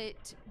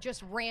put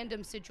just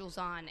random sigils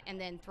on and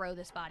then throw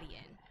this body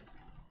in?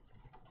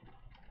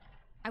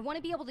 I want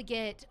to be able to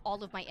get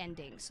all of my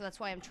endings, so that's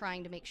why I'm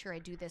trying to make sure I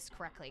do this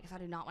correctly, because I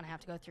do not want to have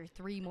to go through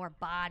 3 more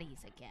bodies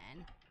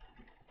again.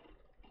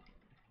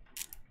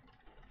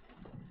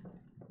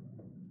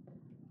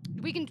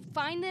 We can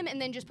find them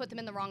and then just put them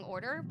in the wrong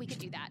order. We could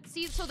do that.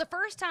 See, so the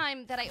first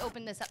time that I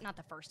opened this up, not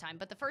the first time,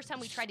 but the first time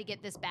we tried to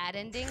get this bad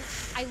ending,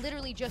 I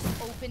literally just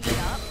opened it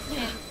up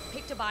and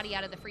picked a body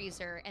out of the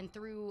freezer and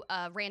threw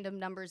random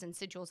numbers and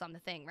sigils on the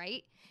thing,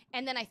 right?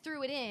 And then I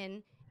threw it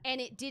in, and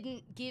it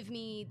didn't give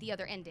me the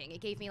other ending.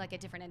 It gave me like a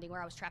different ending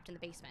where I was trapped in the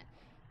basement.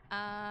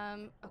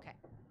 Okay.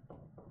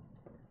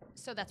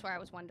 So that's where I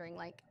was wondering,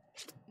 like,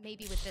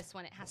 maybe with this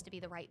one it has to be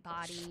the right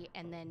body,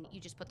 and then you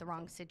just put the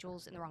wrong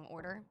sigils in the wrong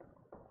order.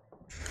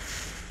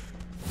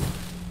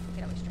 We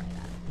could always try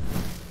that.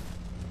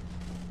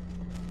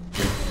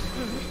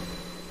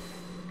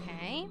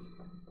 Okay.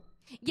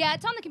 Yeah,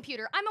 it's on the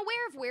computer. I'm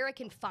aware of where I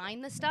can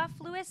find the stuff,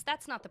 Lewis.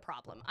 That's not the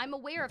problem. I'm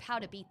aware of how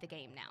to beat the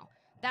game now.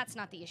 That's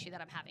not the issue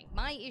that I'm having.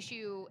 My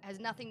issue has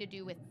nothing to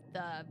do with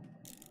the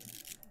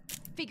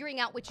figuring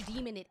out which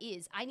demon it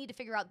is. I need to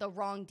figure out the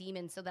wrong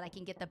demon so that I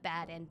can get the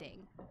bad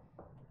ending.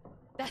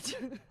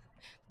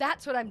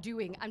 That's what I'm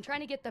doing. I'm trying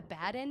to get the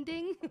bad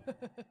ending.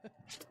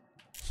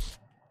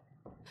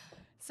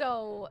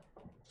 So,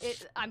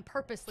 I'm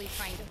purposely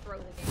trying to throw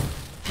the game.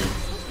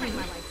 Let's turn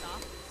my lights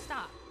off.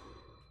 Stop.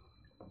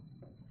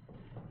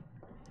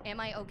 Am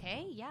I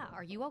okay? Yeah.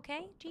 Are you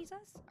okay,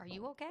 Jesus? Are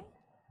you okay?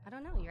 I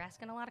don't know. You're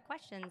asking a lot of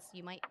questions.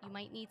 You might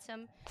need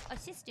some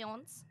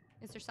assistance.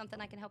 Is there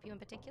something I can help you in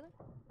particular?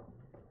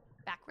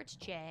 Backwards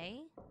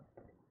J.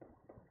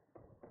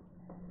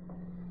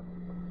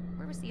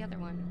 Where was the other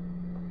one?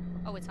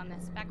 Oh, it's on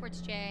this. Backwards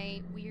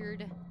J.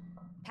 Weird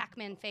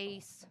Pac-Man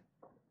face.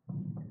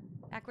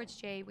 Backwards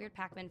J. Weird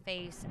Pac-Man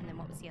face. And then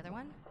what was the other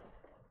one?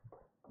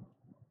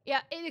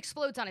 Yeah, it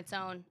explodes on its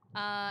own.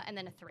 And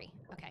then a 3.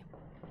 Okay.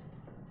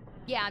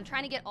 Yeah, I'm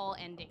trying to get all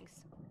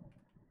endings.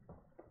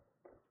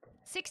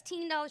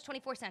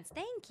 $16.24.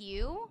 Thank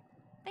you.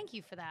 Thank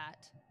you for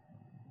that.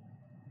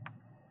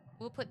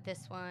 We'll put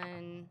this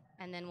one,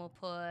 and then we'll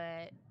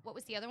put... What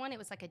was the other one? It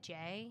was like a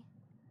J.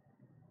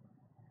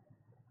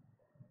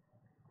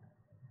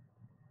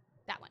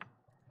 That one.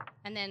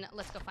 And then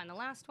let's go find the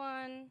last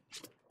one.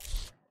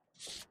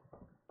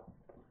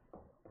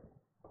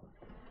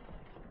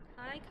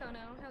 Hi,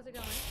 Kono. How's it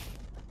going?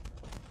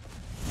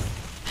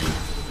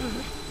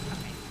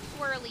 Okay,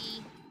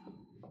 swirly.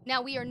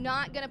 Now, we are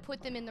not going to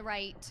put them in the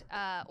right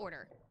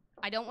order.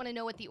 I don't want to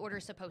know what the order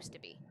is supposed to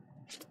be.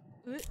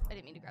 I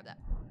didn't mean to grab that.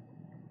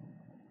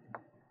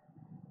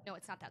 No,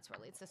 it's not that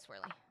swirly. It's this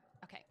swirly.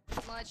 Okay,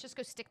 well, let's just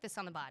go stick this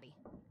on the body.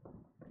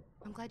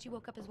 I'm glad you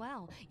woke up as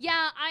well.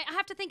 Yeah, I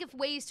have to think of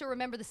ways to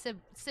remember the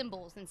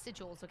symbols and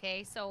sigils,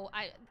 okay? So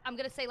I'm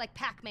going to say, like,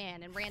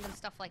 Pac-Man and random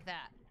stuff like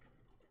that.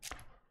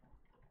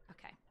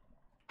 Okay.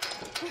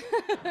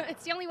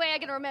 It's the only way I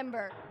can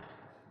remember.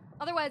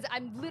 Otherwise,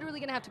 I'm literally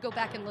going to have to go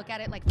back and look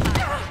at it like 5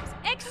 times.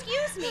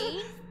 Excuse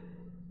me!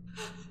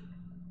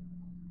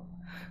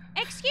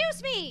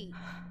 Excuse me!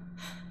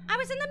 I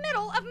was in the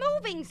middle of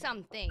moving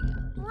something.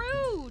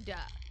 Rude. The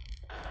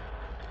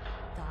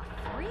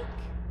freak?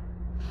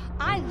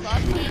 I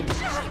love being a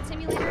street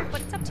simulator,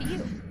 but it's up to you.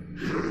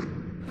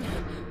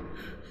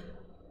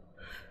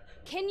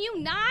 Can you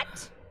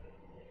not?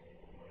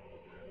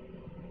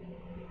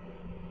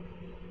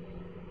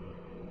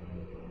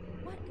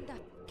 What in the...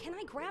 Can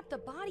I grab the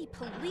body,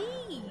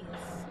 please?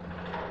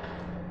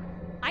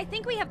 I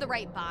think we have the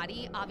right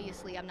body.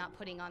 Obviously, I'm not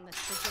putting on the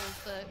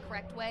sigils the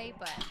correct way,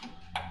 but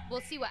we'll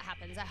see what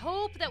happens. I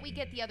hope that we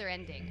get the other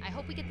ending. I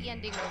hope we get the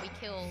ending where we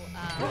kill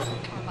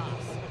our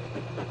boss.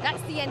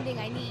 That's the ending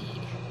I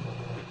need.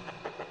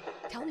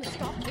 Tell them to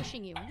stop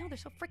pushing you. I know, they're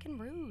so freaking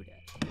rude.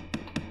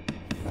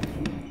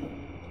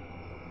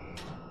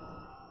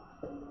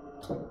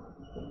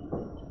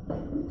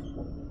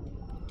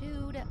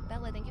 Dude,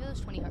 Bella, thank you for those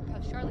 20 heart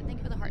posts. Charlotte, thank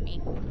you for the heart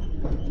me.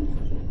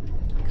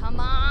 Come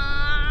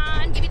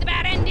on, give me the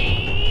bad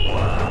ending!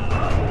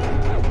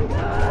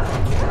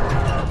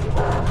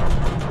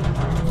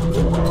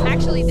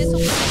 Actually, this will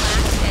be the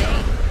last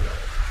day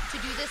to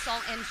do this.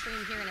 I'll end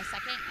stream here in a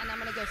second, and I'm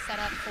gonna go set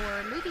up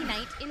for movie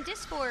night in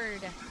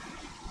Discord.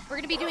 We're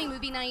gonna be doing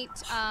movie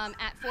night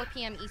at 4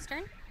 p.m.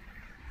 Eastern,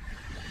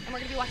 and we're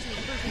gonna be watching the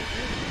improvement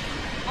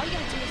movie. All you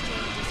gotta do is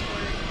join the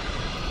Discord,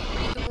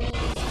 read the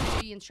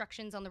rules, the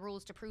instructions on the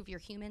rules to prove you're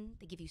human.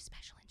 They give you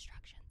special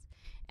instructions,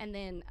 and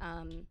then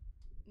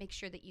make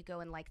sure that you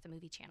go and like the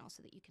movie channel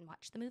so that you can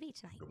watch the movie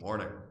tonight. Good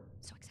morning.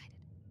 So excited.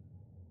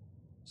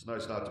 It's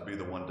nice not to be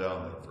the one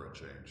down there for a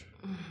change.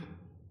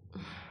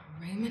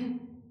 Raymond?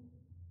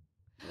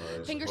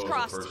 I Fingers suppose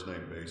crossed. The first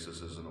name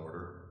basis is in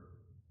order.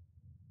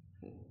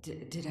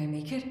 Did I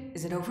make it?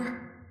 Is it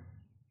over?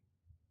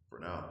 For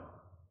now.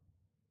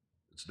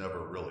 It's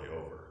never really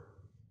over.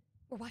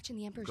 We're watching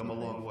the Emperor's You've come a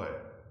New long Groove. way.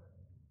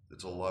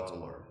 It's a lot to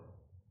learn.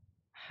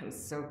 I'm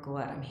so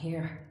glad I'm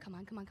here. Come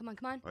on, come on, come on,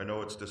 come on. I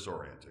know it's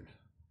disorienting.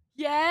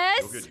 Yes!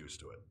 You'll get used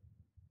to it.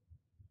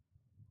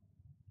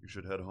 You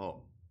should head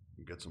home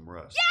and get some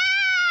rest.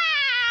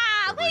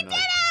 Yeah! Every We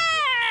night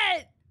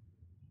did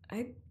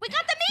it! We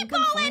got the think I'm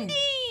meatball fine. will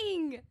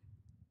ending! be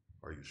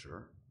are you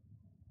sure?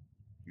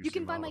 You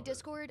can seem find my out of it.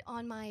 Discord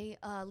on my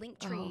link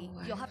tree.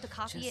 Oh, You'll have to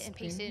copy it just and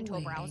paste it been into a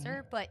waiting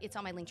browser, but it's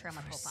on my link tree on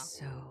my for profile.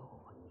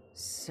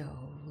 so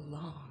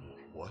long.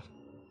 What?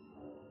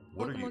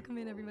 What are you? Welcome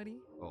in, everybody.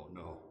 Oh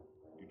no.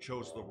 You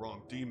chose the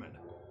wrong demon.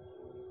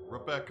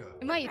 Rebecca.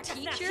 Am I a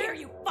teacher?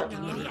 you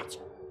fucking No. idiot!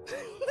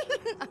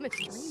 I'm a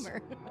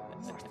streamer.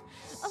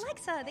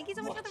 Alexa, thank you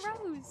so much for the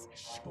rose.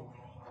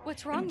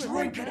 What's wrong with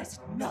Drinking Rebecca? its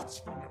nuts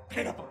from your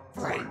pitiful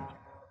brain.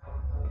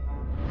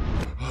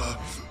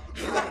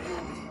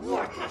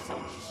 Worthless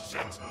old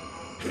shit.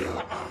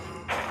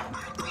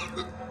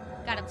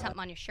 Got him something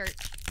on your shirt.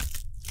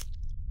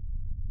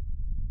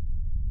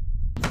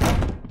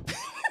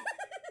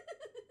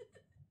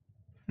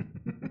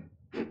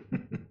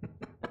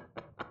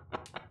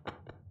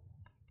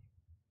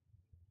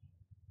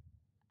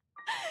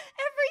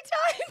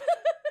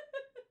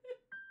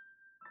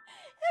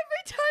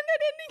 Every time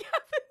that ending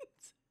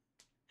happens,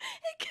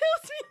 it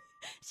kills me.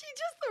 She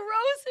just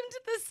throws him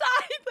to the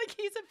side like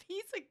he's a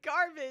piece of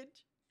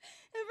garbage.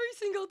 Every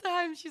single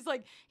time she's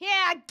like,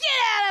 yeah, get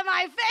out of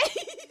my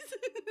face.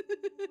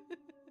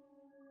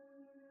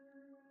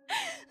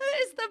 That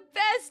is the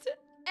best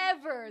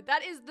ever.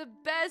 That is the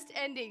best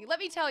ending. Let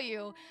me tell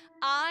you,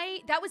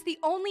 that was the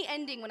only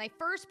ending when I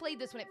first played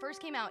this, when it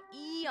first came out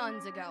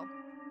eons ago.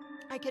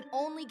 I could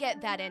only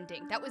get that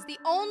ending. That was the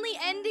only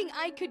ending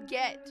I could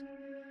get.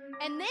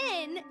 And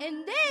then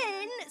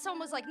someone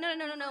was like,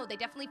 no, they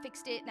definitely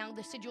fixed it. Now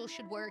the sigils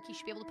should work. You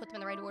should be able to put them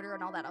in the right order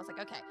and all that. I was like,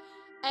 okay.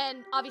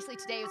 And obviously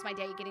today was my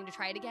day getting to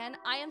try it again.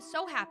 I am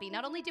so happy.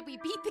 Not only did we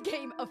beat the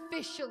game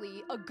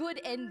officially, a good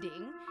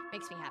ending,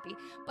 makes me happy,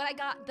 but I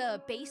got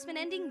the basement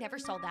ending, never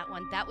saw that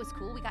one. That was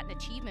cool. We got an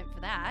achievement for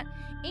that.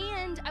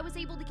 And I was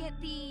able to get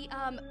the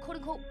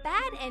quote-unquote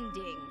bad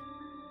ending.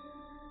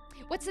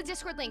 What's the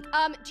Discord link?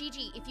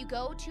 Gigi, if you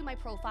go to my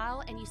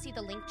profile and you see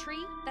the link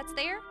tree that's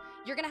there,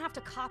 you're gonna have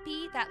to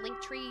copy that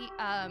link tree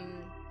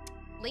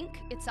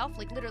link itself,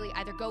 like literally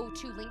either go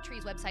to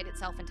Linktree's website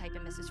itself and type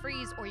in Mrs.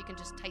 Freeze, or you can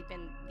just type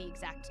in the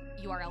exact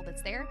URL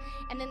that's there,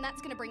 and then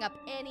that's gonna bring up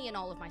any and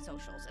all of my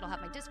socials. It'll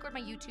have my Discord,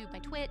 my YouTube, my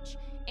Twitch,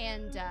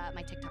 and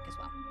my TikTok as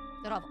well.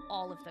 It'll have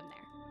all of them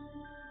there.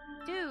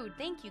 Dude,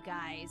 thank you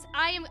guys.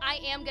 I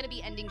am gonna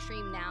be ending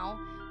stream now.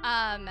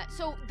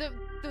 So the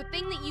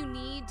thing that you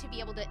need to be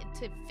able to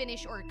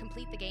finish or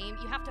complete the game,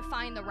 you have to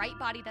find the right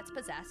body that's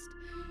possessed.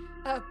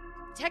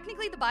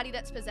 Technically, the body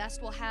that's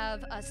possessed will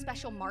have a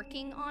special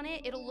marking on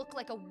it. It'll look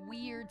like a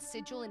weird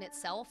sigil in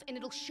itself, and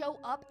it'll show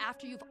up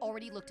after you've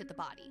already looked at the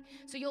body.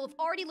 So you'll have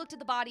already looked at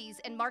the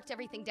bodies and marked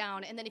everything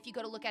down, and then if you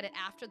go to look at it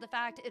after the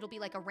fact, it'll be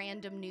like a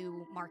random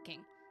new marking.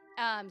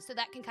 So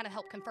that can kind of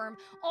help confirm.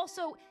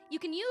 Also, you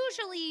can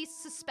usually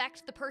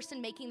suspect the person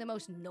making the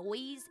most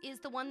noise is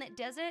the one that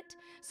does it.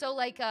 So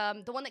like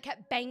the one that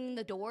kept banging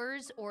the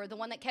doors, or the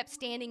one that kept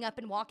standing up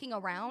and walking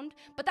around.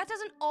 But that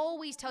doesn't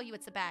always tell you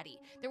it's the baddie.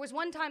 There was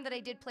one time that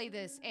I did play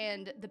this,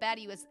 and the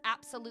baddie was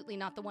absolutely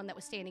not the one that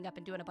was standing up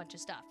and doing a bunch of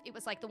stuff. It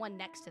was like the one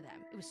next to them.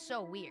 It was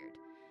so weird.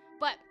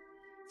 But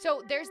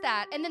so there's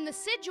that. And then the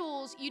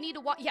sigils, you need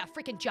to walk. Yeah,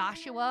 freaking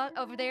Joshua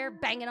over there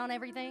banging on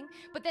everything.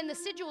 But then the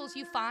sigils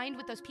you find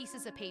with those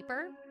pieces of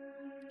paper,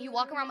 you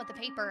walk around with the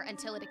paper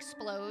until it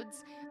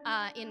explodes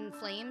in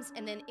flames,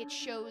 and then it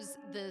shows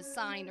the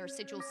sign or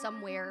sigil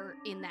somewhere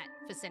in that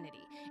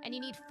vicinity. And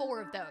you need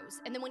 4 of those.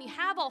 And then when you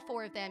have all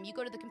 4 of them, you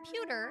go to the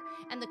computer,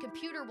 and the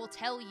computer will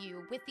tell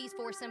you with these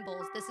 4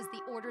 symbols, this is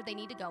the order they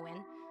need to go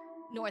in.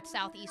 North,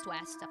 south, east,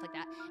 west, stuff like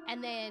that.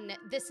 And then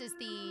this is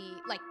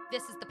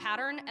the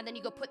pattern, and then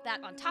you go put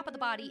that on top of the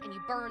body, and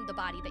you burn the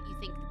body that you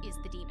think is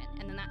the demon,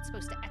 and then that's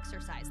supposed to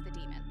exorcise the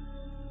demon.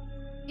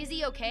 Is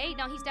he okay?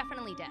 No, he's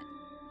definitely dead.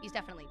 He's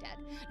definitely dead.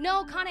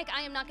 No, Conic,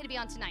 I am not going to be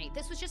on tonight.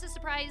 This was just a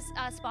surprise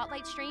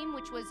spotlight stream,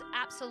 which was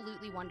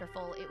absolutely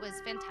wonderful. It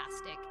was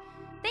fantastic.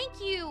 Thank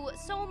you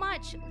so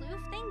much, Loof.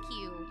 Thank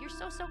you. You're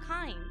so, so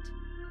kind.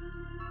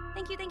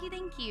 Thank you, thank you,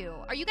 thank you.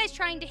 Are you guys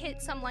trying to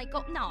hit some like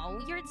goal?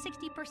 No, you're at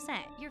 60%.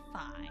 You're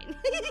fine.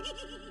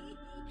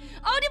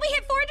 Oh, did we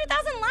hit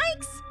 400,000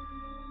 likes?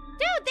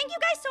 Dude, thank you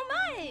guys so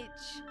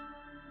much.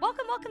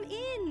 Welcome, welcome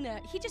in.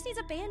 He just needs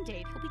a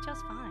band-aid. He'll be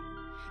just fine.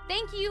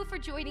 Thank you for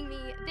joining me.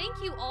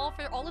 Thank you all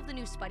for all of the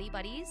new Spuddy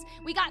Buddies.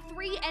 We got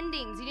 3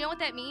 endings. You know what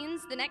that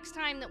means? The next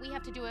time that we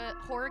have to do a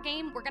horror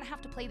game, we're gonna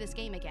have to play this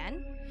game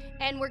again.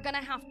 And we're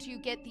gonna have to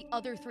get the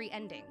other 3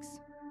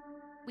 endings.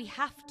 We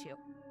have to.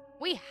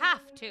 We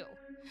have to.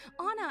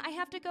 Anna, I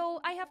have to go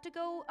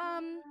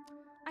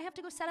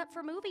set up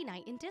for movie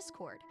night in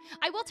Discord.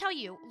 I will tell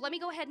you, let me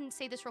go ahead and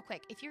say this real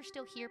quick. If you're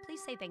still here,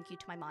 please say thank you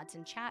to my mods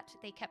in chat.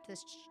 They kept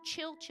this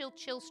chill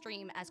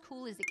stream as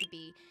cool as it could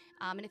be.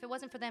 And if it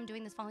wasn't for them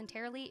doing this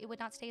voluntarily, it would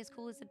not stay as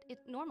cool as it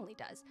normally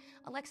does.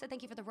 Alexa,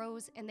 thank you for the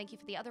rose, and thank you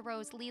for the other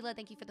rose. Leela,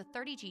 thank you for the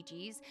 30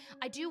 GGs.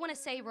 I do want to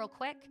say real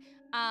quick,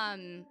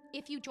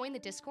 if you join the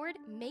Discord,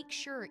 make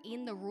sure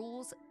in the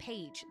rules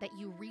page that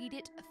you read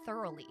it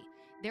thoroughly.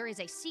 There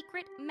is a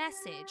secret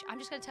message. I'm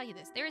just going to tell you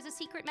this. There is a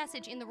secret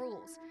message in the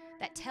rules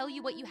that tell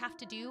you what you have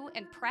to do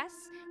and press.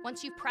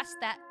 Once you press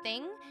that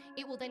thing,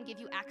 it will then give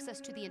you access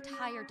to the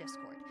entire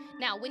Discord.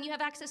 Now, when you have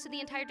access to the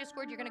entire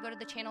Discord, you're going to go to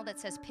the channel that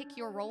says pick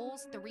your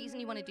roles. The reason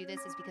you want to do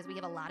this is because we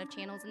have a lot of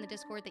channels in the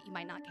Discord that you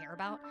might not care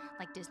about,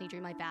 like Disney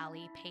Dreamlight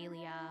Valley,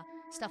 Palia,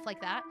 stuff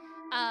like that.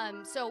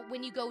 So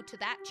when you go to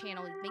that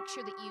channel, make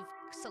sure that you've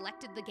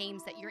selected the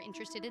games that you're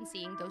interested in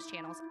seeing, those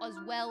channels, as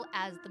well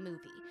as the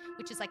movie,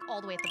 which is like all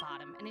the way at the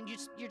bottom. And then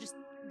you're just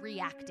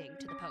reacting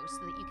to the post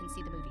so that you can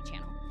see the movie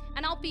channel.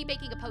 And I'll be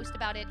making a post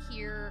about it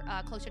here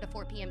closer to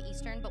 4 p.m.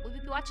 Eastern, but we'll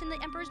be watching The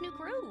Emperor's New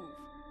Groove.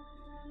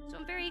 So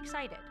I'm very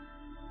excited.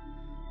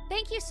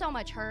 Thank you so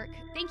much, Herc.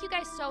 Thank you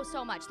guys so,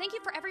 so much. Thank you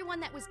for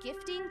everyone that was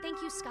gifting.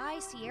 Thank you, Sky,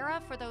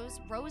 Sierra, for those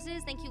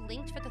roses. Thank you,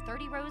 Linked, for the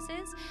 30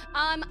 roses.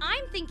 I'm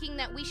thinking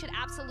that we should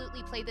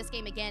absolutely play this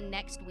game again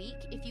next week,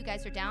 if you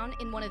guys are down,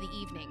 in one of the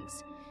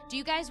evenings. Do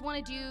you guys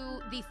want to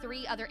do the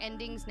 3 other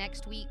endings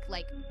next week,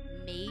 like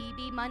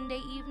maybe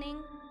Monday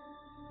evening?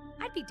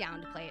 I'd be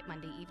down to play it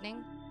Monday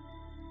evening.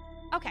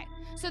 Okay,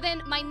 so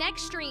then my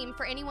next stream,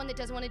 for anyone that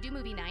doesn't want to do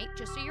movie night,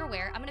 just so you're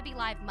aware, I'm going to be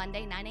live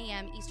Monday, 9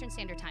 a.m. Eastern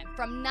Standard Time.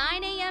 From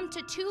 9 a.m.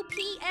 to 2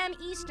 p.m.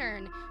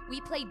 Eastern,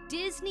 we play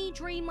Disney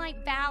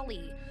Dreamlight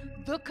Valley,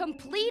 the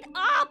complete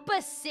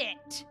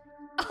opposite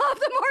of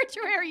the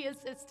Mortuary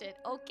Assistant,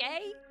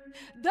 okay?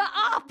 The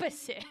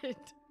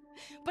opposite.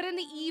 But in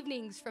the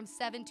evenings from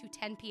 7 to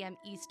 10 p.m.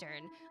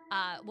 Eastern,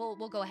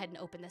 we'll go ahead and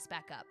open this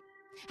back up.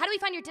 How do we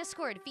find your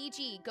Discord?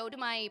 VG, go to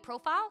my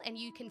profile and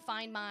you can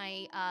find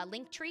my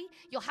link tree.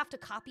 You'll have to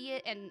copy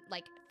it and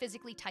like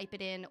physically type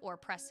it in, or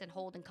press and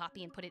hold and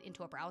copy and put it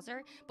into a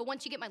browser. But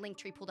once you get my link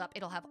tree pulled up,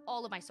 it'll have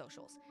all of my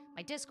socials.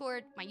 My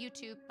Discord, my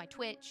YouTube, my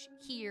Twitch,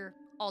 here,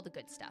 all the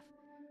good stuff.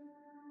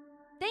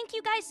 Thank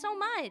you guys so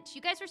much.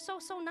 You guys are so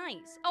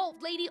nice. Oh,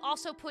 lady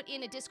also put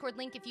in a Discord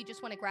link if you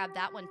just want to grab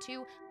that one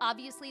too.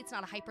 Obviously, it's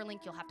not a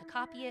hyperlink. You'll have to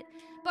copy it.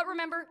 But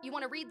remember, you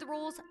want to read the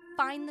rules,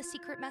 find the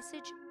secret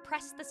message,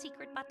 press the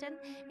secret button.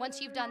 Once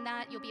you've done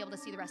that, you'll be able to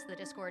see the rest of the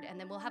Discord, and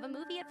then we'll have a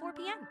movie at 4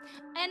 p.m.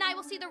 And I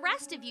will see the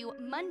rest of you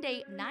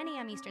Monday, 9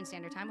 a.m. Eastern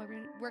Standard Time.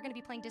 We're going to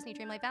be playing Disney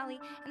Dreamlight Valley.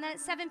 And then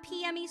at 7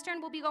 p.m. Eastern,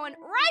 we'll be going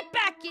right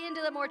back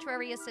into the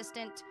Mortuary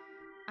Assistant.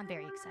 I'm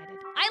very excited.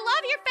 I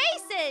love your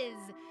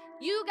faces!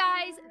 You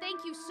guys,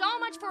 thank you so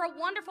much for a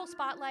wonderful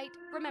spotlight.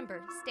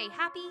 Remember, stay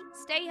happy,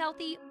 stay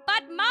healthy,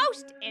 but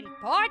most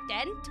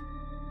important,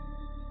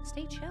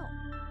 stay chill.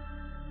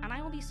 And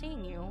I will be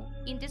seeing you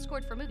in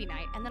Discord for movie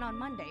night, and then on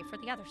Monday for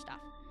the other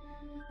stuff.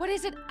 What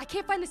is it? I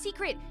can't find the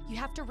secret. You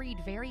have to read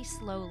very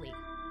slowly.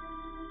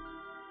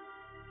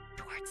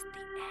 Towards the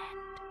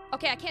end.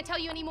 Okay, I can't tell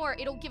you anymore.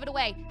 It'll give it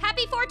away.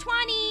 Happy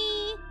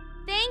 420!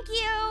 Thank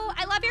you.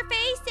 I love your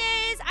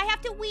faces. I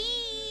have to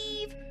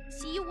weave.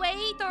 See you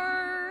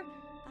later.